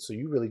hidden, so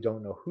you really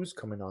don't know who's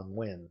coming on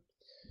when.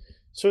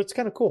 So it's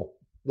kind of cool.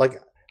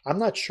 Like, I'm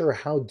not sure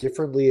how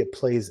differently it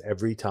plays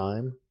every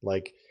time.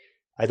 Like,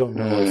 I don't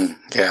know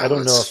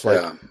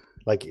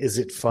like, is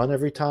it fun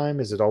every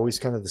time? Is it always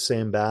kind of the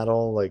same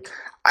battle? Like,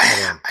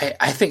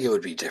 I think it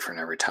would be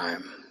different every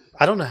time.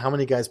 I don't know how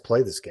many guys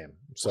play this game.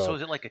 So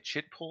is it like a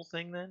chit pull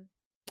thing then?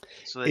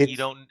 So that you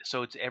don't.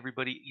 So it's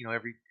everybody.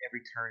 Every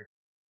turn.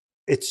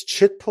 It's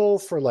chit pull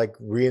for like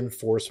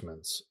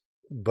reinforcements,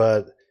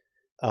 but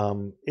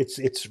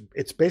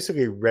it's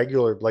basically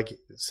regular. Like,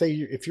 say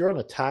if you're on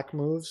attack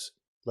moves,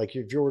 like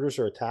if your orders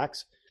are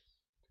attacks,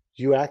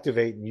 you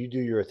activate and you do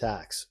your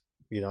attacks.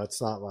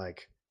 It's not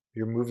like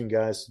you're moving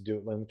guys to do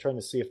it. I'm trying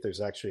to see if there's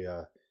actually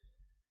a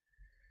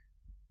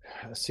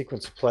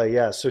sequence of play.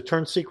 Yeah, so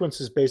turn sequence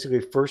is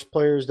basically first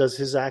player does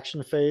his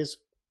action phase,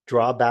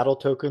 draw battle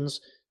tokens,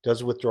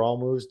 does withdrawal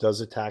moves, does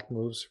attack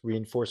moves,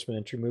 reinforcement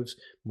entry moves,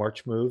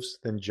 march moves,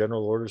 then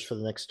general orders for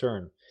the next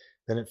turn.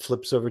 Then it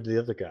flips over to the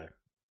other guy.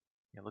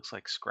 It looks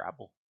like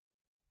Scrabble.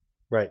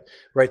 Right.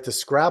 The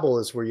Scrabble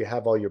is where you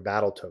have all your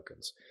battle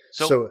tokens.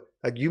 So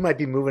like, you might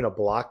be moving a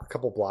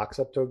couple blocks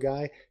up to a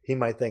guy. He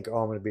might think, oh,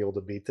 I'm going to be able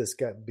to beat this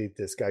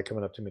guy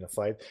coming up to me in a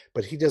fight.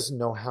 But he doesn't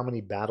know how many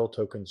battle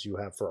tokens you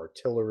have for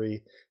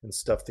artillery and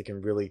stuff that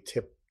can really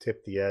tip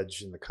the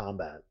edge in the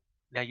combat.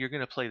 Now you're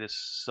going to play this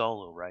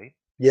solo, right?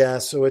 Yeah.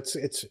 So it's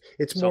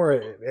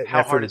more.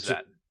 How hard is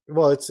that?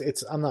 Well,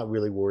 I'm not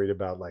really worried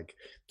about like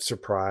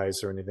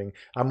surprise or anything.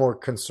 I'm more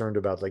concerned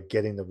about like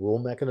getting the rule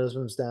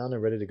mechanisms down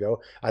and ready to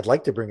go. I'd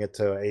like to bring it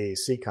to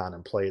AACCon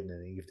and play it in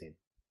an evening.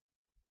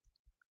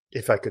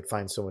 If I could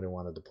find someone who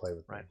wanted to play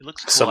with me. Right. It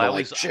looks cool. Someone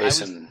like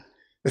Jason.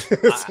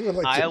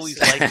 I always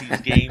like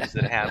these games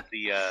that have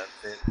the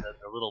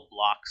little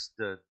blocks,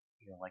 dude,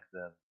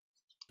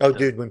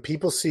 when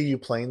people see you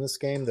playing this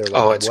game, they're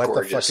like, "Oh, it's what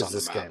gorgeous the fuck is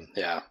this game?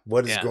 Yeah,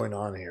 what is going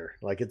on here?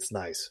 Like, it's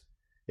nice."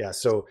 Yeah.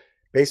 So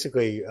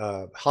basically,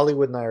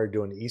 Hollywood and I are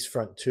doing East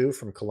Front 2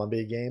 from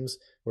Columbia Games.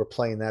 We're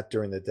playing that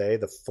during the day,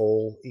 the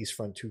full East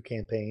Front 2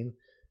 campaign,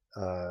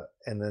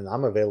 and then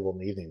I'm available in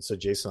the evening. So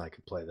Jason and I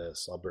could play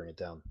this. I'll bring it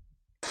down.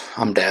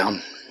 I'm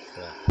down.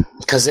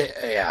 Because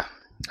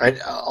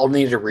I'll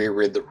need to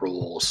reread the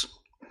rules.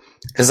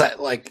 Because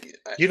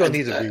you don't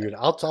need to reread.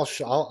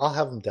 I'll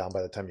have them down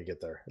by the time you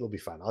get there. It'll be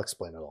fine. I'll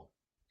explain it all.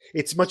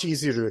 It's much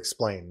easier to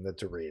explain than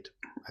to read,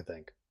 I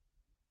think.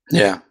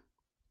 Yeah.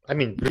 I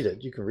mean, read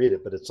it. You can read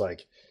it, but it's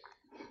like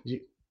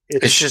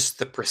it's just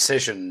the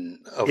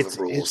precision of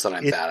the rules that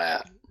I'm bad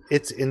at.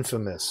 It's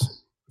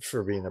infamous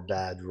for being a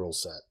bad rule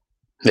set.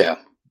 Yeah.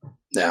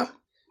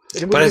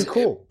 But it's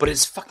cool. But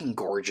it's fucking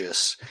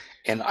gorgeous,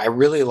 and I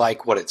really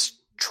like what it's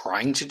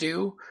trying to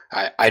do.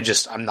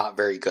 I'm not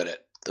very good at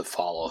the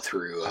follow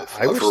through of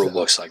rule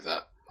books like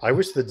that. I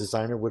wish the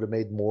designer would have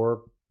made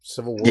more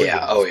Civil War.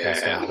 Yeah. Oh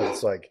yeah. But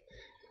it's like,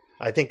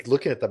 I think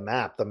looking at the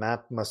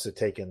map must have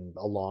taken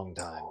a long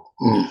time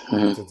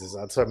to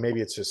design. So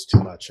maybe it's just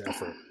too much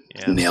effort.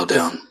 Yeah. Nailed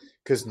down.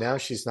 Because now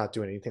she's not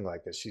doing anything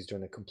like this. She's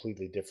doing a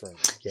completely different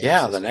game.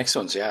 Yeah, the next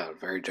one's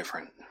very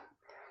different.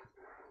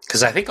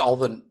 Because I think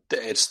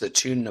it's the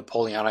 2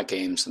 Napoleonic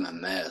games and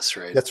then this,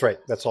 right? That's right.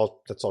 That's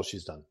all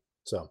she's done.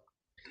 So,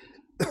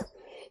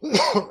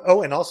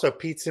 oh, and also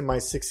Pete's in my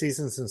 6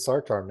 Seasons in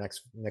Sartar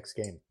next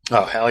game.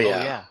 Oh hell yeah!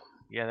 Oh, yeah.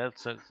 Yeah,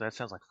 that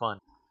sounds like fun.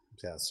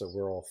 Yeah, so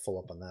we're all full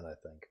up on that, I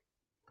think.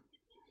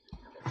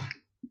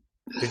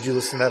 Did you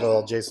listen to that at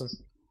all, Jason?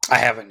 I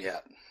haven't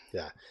yet.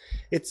 Yeah,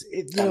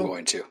 I'm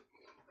going to.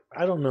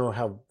 I don't know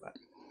how.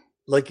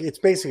 like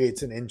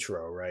it's an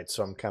intro, right?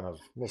 So I'm kind of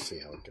we'll see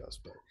how it goes.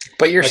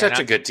 But you're Like, such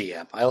a good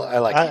DM. I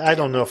like. you, I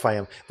don't know if I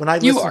am. When I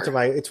You listen are. to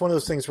my, it's one of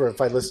those things where if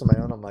I listen to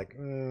my own, I'm like, I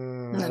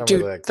don't Dude,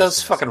 really like those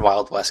this. fucking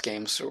Wild West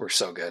games were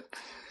so good.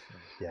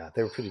 Yeah,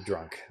 they were pretty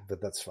drunk, but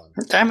that's fun.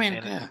 I mean,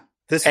 And- yeah.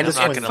 This And I'm this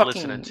not one, going to fucking-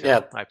 listen until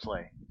yeah. I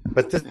play.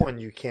 but this one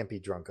you can't be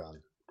drunk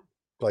on.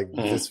 Like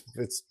Mhm.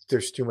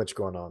 there's too much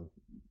going on.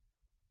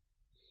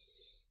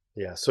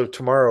 Yeah. So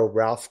tomorrow,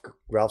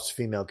 Ralph's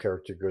female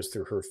character goes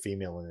through her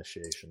female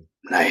initiation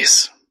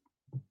Nice.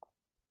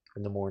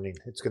 in the morning.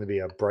 It's going to be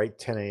a bright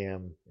 10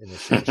 a.m.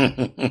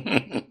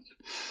 initiation.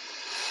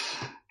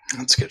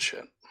 That's good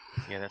shit.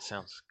 Yeah, that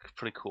sounds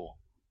pretty cool.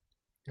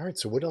 All right.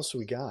 So what else do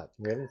we got?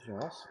 We have anything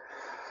else?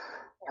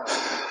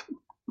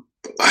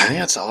 I think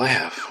that's all I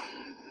have.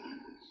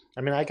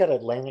 I mean, I got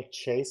Atlantic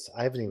Chase.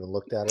 I haven't even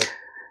looked at it.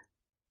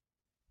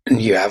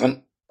 You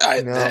haven't?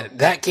 No.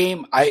 That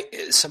game, I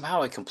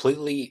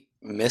completely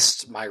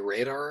missed my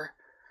radar,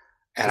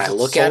 and Is I it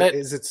look sold- at it.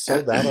 Is it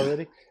sold out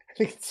already? I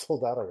think it's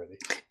sold out already.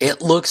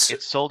 It looks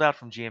It's sold out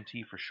from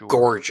GMT for sure.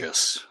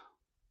 gorgeous.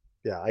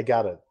 Yeah, I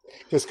got it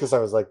just because I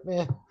was like,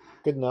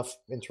 good enough,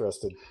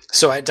 interested.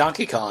 So at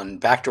Donkey Kong,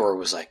 Backdoor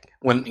was like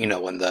when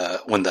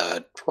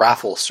the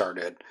raffle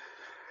started.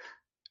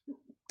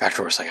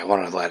 Backdoor was like, I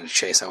want to let it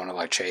chase. I want to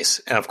let it chase.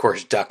 And of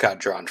course, Duck got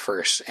drawn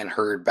first and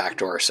heard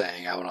Backdoor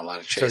saying, I want to let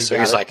it chase. So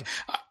he he's got like,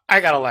 I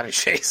got to let it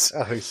chase.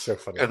 Oh, he's so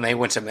funny. And they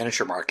went to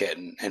Miniature Market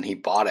and he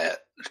bought it.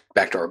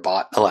 Backdoor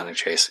bought Atlantic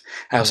Chase.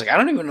 And I was like, I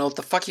don't even know what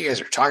the fuck you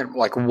guys are talking about.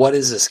 Like, what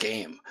is this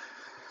game?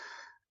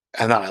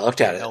 And then I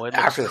looked at it, No, it looks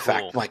after the fact.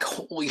 cool. I'm like,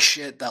 holy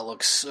shit, that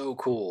looks so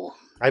cool.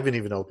 I haven't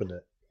even opened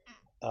it.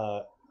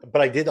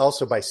 But I did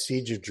also buy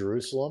Siege of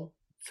Jerusalem.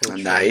 For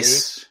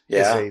Nice.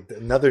 Trinity. Yeah. It's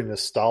another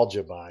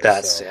nostalgia buy.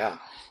 That's, so. yeah.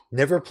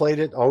 Never played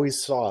it,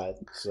 always saw it.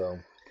 So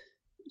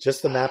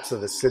just the maps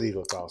of the city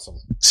look awesome.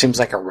 Seems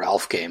like a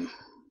Ralph game.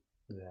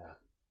 Yeah.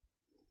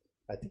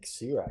 I think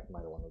C-Rack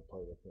might have wanted to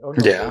play with me. Oh,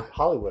 no. Yeah.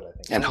 Hollywood, I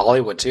think. And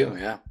Hollywood, too,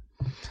 yeah.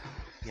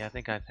 Yeah, I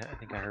think I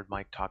heard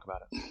Mike talk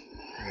about it.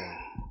 Yeah.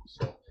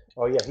 So,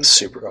 he's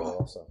Super brother cool.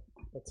 also.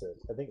 That's it.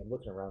 I think I'm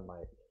looking around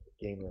my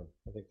game room.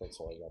 I think that's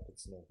all I got.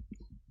 That's new.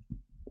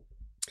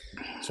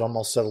 So I'm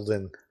all settled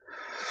in.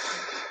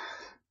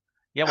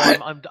 Yeah,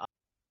 well,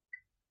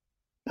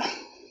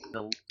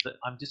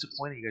 I'm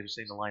disappointed you guys are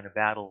saying the line of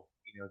battle,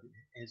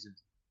 isn't,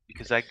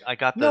 because I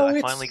got the No, I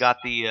it's- finally got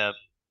the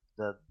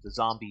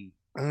zombie.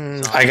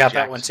 I got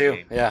that one,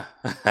 too. Jackson game.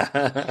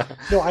 Yeah.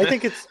 No, I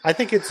think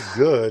it's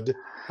good.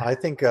 I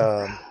think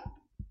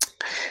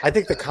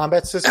the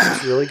combat system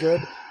is really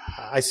good.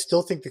 I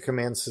still think the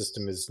command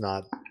system is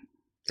not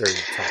very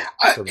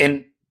tight. for me.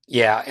 And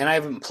I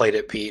haven't played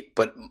it, Pete,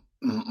 but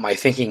my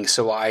thinking,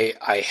 so I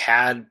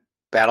had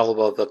Battle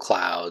Above the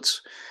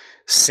Clouds.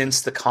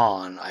 Since the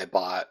con,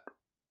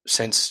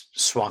 since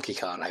Swanky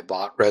Con, I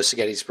bought Rose to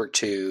Gettysburg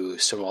 2,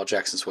 Stonewall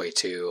Jackson's Way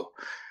 2,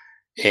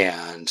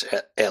 and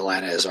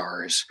Atlanta is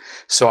Ours.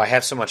 So I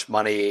have so much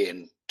money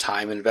and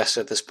time invested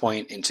at this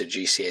point into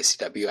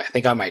GCACW. I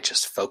think I might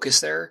just focus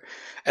there.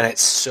 And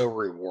it's so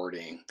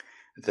rewarding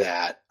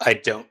that I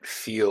don't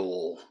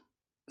feel,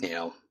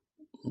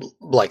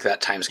 like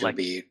that time's going to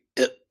be,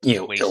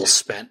 wasted. ill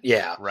spent.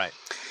 Yeah. Right.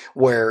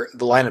 Where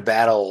the line of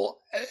battle,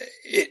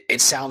 it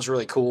sounds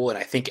really cool. And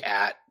I think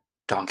at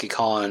Donkey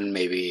Kong,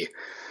 maybe,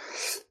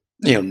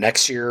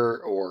 next year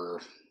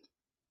or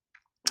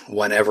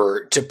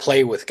whenever, to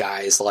play with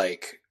guys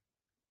like,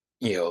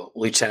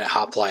 Lieutenant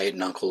Hoplite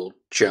and Uncle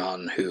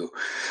John, who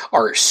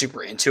are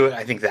super into it.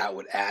 I think that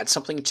would add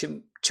something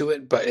to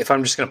it. But if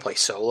I'm just going to play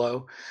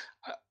solo,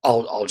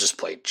 I'll just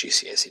play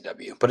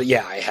GCACW. But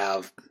yeah, I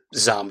have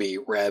Zombie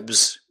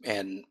Rebs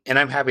and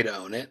I'm happy to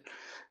own it.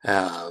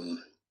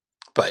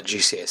 But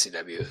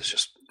GCACW is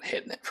just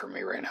hitting it for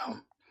me right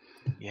now.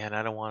 Yeah, and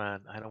I don't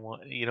want.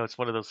 It's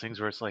one of those things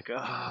where it's like,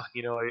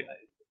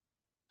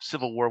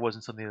 Civil War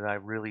wasn't something that I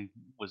really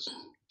was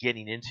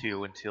getting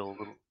into until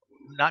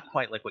not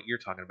quite like what you're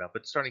talking about,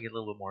 but starting to get a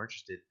little bit more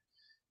interested.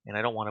 And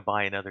I don't want to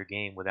buy another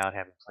game without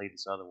having played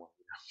this other one.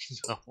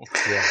 So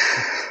Yeah.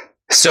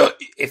 So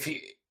if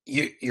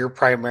you're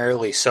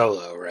primarily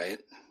solo, right?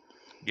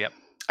 Yep.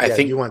 I Yeah,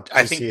 think you want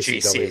I think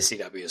GCACW.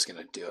 GCACW is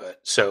going to do it.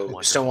 So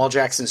Wonderful. Stonewall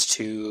Jackson's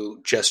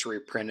 2 just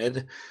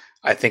reprinted.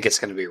 I think it's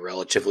going to be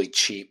relatively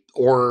cheap,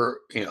 or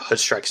Hood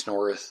Strikes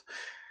North,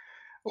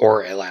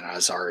 or Atlanta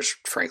is Ours,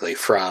 frankly,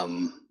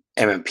 from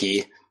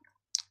MMP.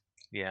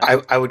 yeah,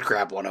 I would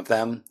grab one of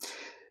them.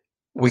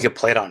 We could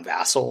play it on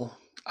Vassal.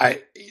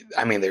 I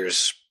mean,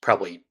 there's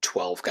probably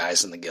 12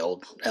 guys in the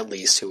guild at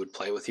least who would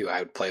play with you. I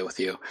would play with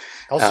you.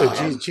 Also,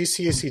 Um,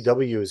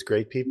 GCACW is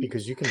great, Pete,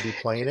 because you can be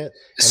playing it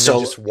and So,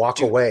 then just walk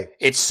dude, away.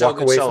 It's so Walk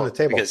good away solo from the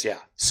table. because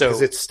so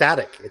Because it's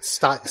static. It's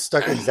stuck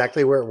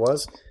exactly where it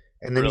was.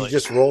 And then Really? you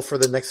just roll for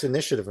the next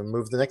initiative and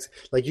move the next.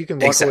 Like you can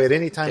walk Exactly. away at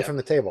any time Yeah. from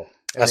the table.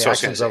 And That's the what I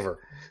was gonna action's say. over.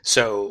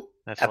 So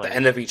That's at the hilarious.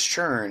 end of each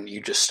turn,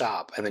 you just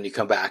stop and then you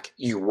come back.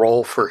 You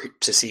roll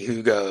to see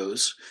who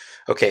goes.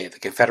 Okay, the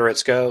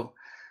Confederates go.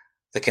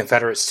 The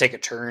Confederates take a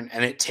turn,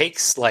 and it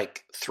takes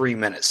like 3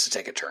 minutes to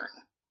take a turn.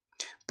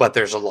 but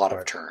there's a lot of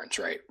Right. turns,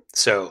 right?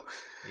 So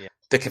Yeah.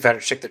 the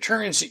Confederates take the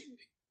turns.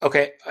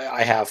 Okay,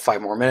 I have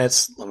 5 more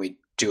minutes. Let me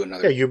do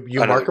another. Yeah, you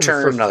another mark them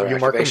turn, for another you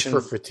mark them activation.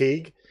 for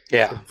fatigue.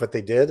 Yeah, But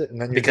they did,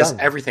 and then you're because done.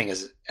 everything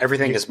is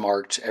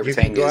marked.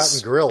 Everything go out is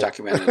and grill.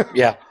 documented.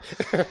 Yeah.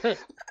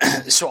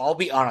 So I'll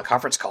be on a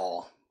conference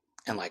call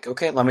and like,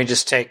 okay, let me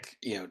just take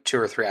 2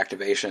 or 3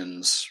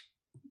 activations,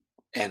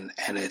 and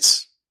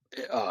it's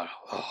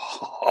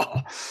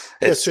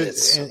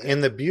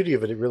and the beauty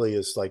of it really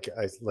is like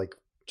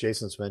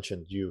Jason's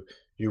mentioned, you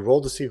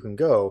roll to see who can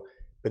go,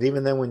 but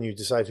even then when you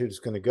decide who's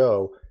going to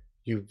go,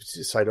 you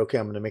decide, okay,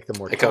 I'm going to make them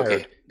more like, tired.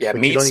 okay, yeah,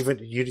 but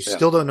you Yeah.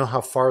 still don't know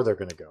how far they're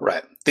going to go.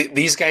 right.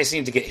 These guys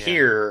need to get Yeah.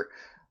 here.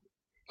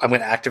 I'm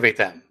going to activate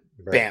them.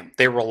 Right. Bam!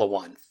 They roll a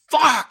 1.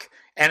 Fuck!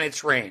 And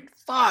it's rain.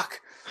 Fuck!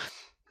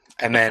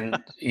 And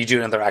then you do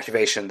another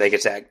activation. They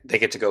get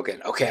to go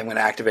again. Okay, I'm going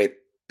to activate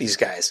these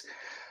guys.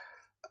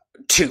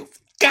 2.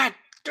 God!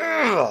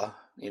 Ugh!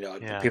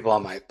 Yeah. People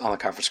on the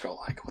conference call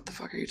like, what the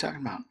fuck are you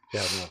talking about?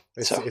 Yeah, no.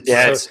 It's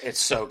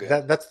so good.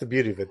 That's the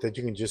beauty of it, that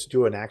you can just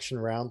do an action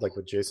round like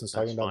what Jason's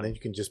talking That's about, fun. and then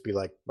you can just be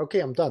like, okay,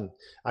 I'm done.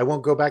 I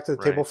won't go back to the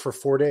Right. table for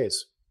 4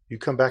 days. You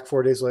come back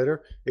 4 days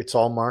later, it's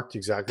all marked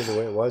exactly the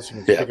way it was. You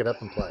can just Yeah. pick it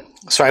up and play.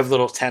 So I have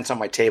little tents on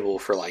my table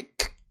for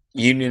like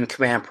Union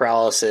command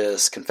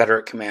paralysis,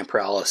 Confederate command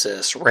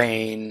paralysis,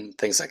 rain,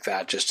 things like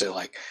that, just to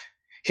like,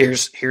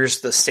 here's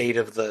the state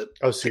of the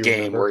So you game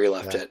remember? where you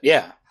left Yeah. it.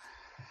 Yeah.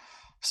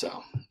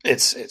 So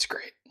it's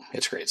great.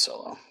 It's great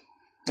solo.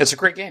 It's a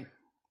great game.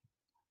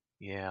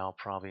 Yeah, I'll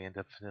probably end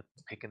up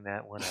picking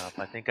that one up.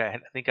 I think I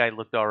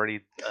looked already,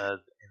 and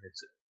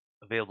it's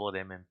available at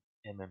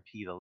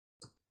MMP.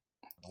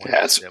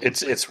 Yeah,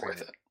 it's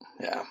worth it.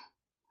 Yeah.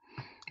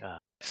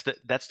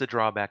 That's the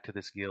drawback to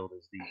this guild,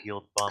 is the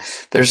guild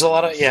bumps. There's a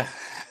lot of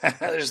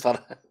there's a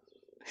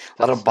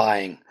lot of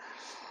buying.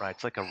 Right,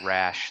 it's like a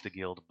rash. The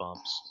guild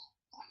bumps.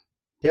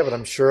 Yeah, but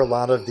I'm sure a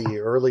lot of the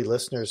early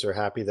listeners are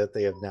happy that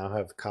they now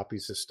have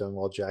copies of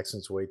Stonewall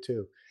Jackson's Way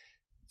too.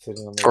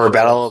 Sitting on their Or shelves.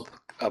 Battle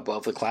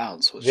Above the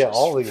Clouds, which Yeah, is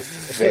all these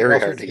very all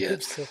hard to these get.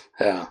 games.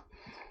 Yeah.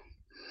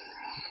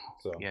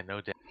 So. Yeah, no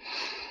doubt.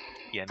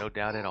 Yeah, no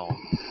doubt at all.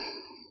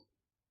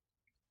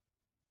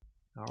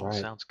 All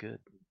Right. sounds good.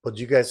 Well, do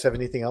you guys have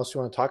anything else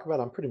you want to talk about?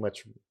 I'm pretty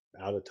much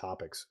out of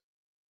topics.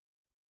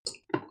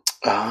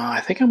 I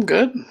think I'm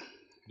good.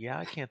 Yeah,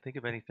 I can't think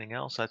of anything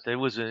else. It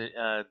was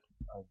a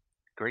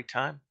great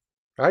time.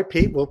 All right,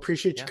 Pete, we'll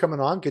appreciate you Yeah. coming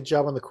on. Good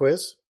job on the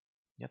quiz.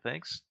 Yeah,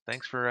 thanks.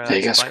 Thanks for Yeah,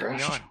 you guys inviting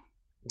me crushed. on.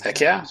 Heck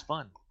It yeah. was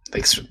fun.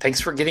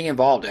 Thanks for getting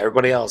involved.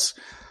 Everybody else,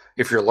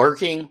 if you're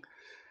lurking,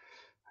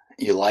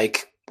 you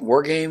like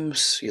war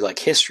games, you like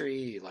history,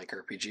 you like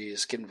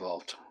RPGs, get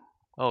involved.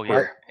 Oh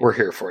yeah, We're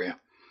here for you.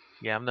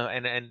 yeah. I'm the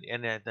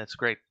and that's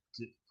great.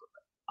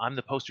 I'm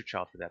the poster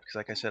child for that, because,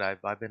 like I said,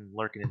 I've been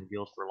lurking in the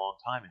guild for a long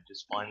time, and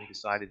just finally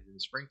decided in the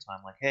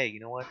springtime, like, hey, you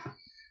know what?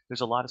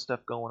 There's a lot of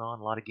stuff going on,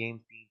 a lot of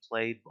games being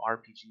played,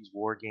 RPGs,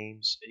 war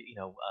games,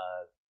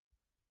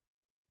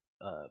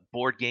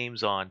 board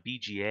games on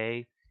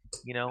BGA,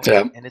 Yeah.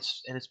 and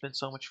it's been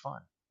so much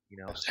fun,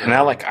 So, And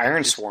now, like,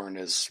 Ironsworn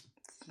is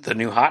the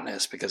new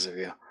hotness because of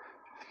you.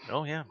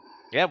 Oh yeah.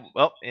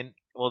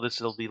 Well, this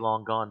will be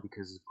long gone,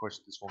 because of course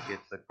this won't get.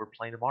 But we're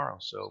playing tomorrow,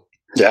 so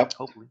Yep.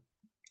 hopefully.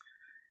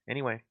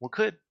 Anyway, well,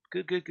 good.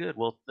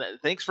 Well,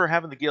 thanks for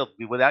having the guild.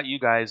 Without you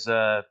guys,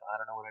 I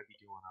don't know what I'd be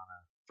doing on a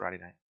Friday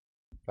night.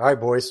 All right,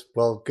 boys.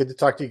 Well, good to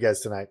talk to you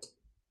guys tonight.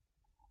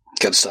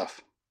 Good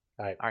stuff.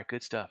 All right,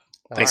 good stuff.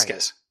 Thanks, All right.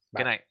 guys.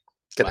 Good night.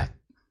 Good Bye. night.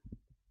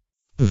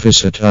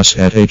 Visit us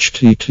at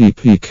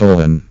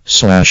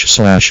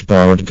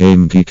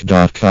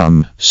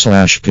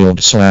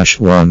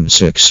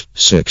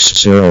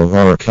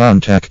http://boardgamegeek.com/guild/1660 or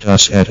contact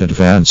us at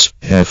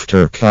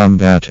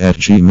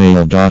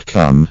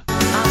advanceaftercombat@gmail.com.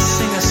 I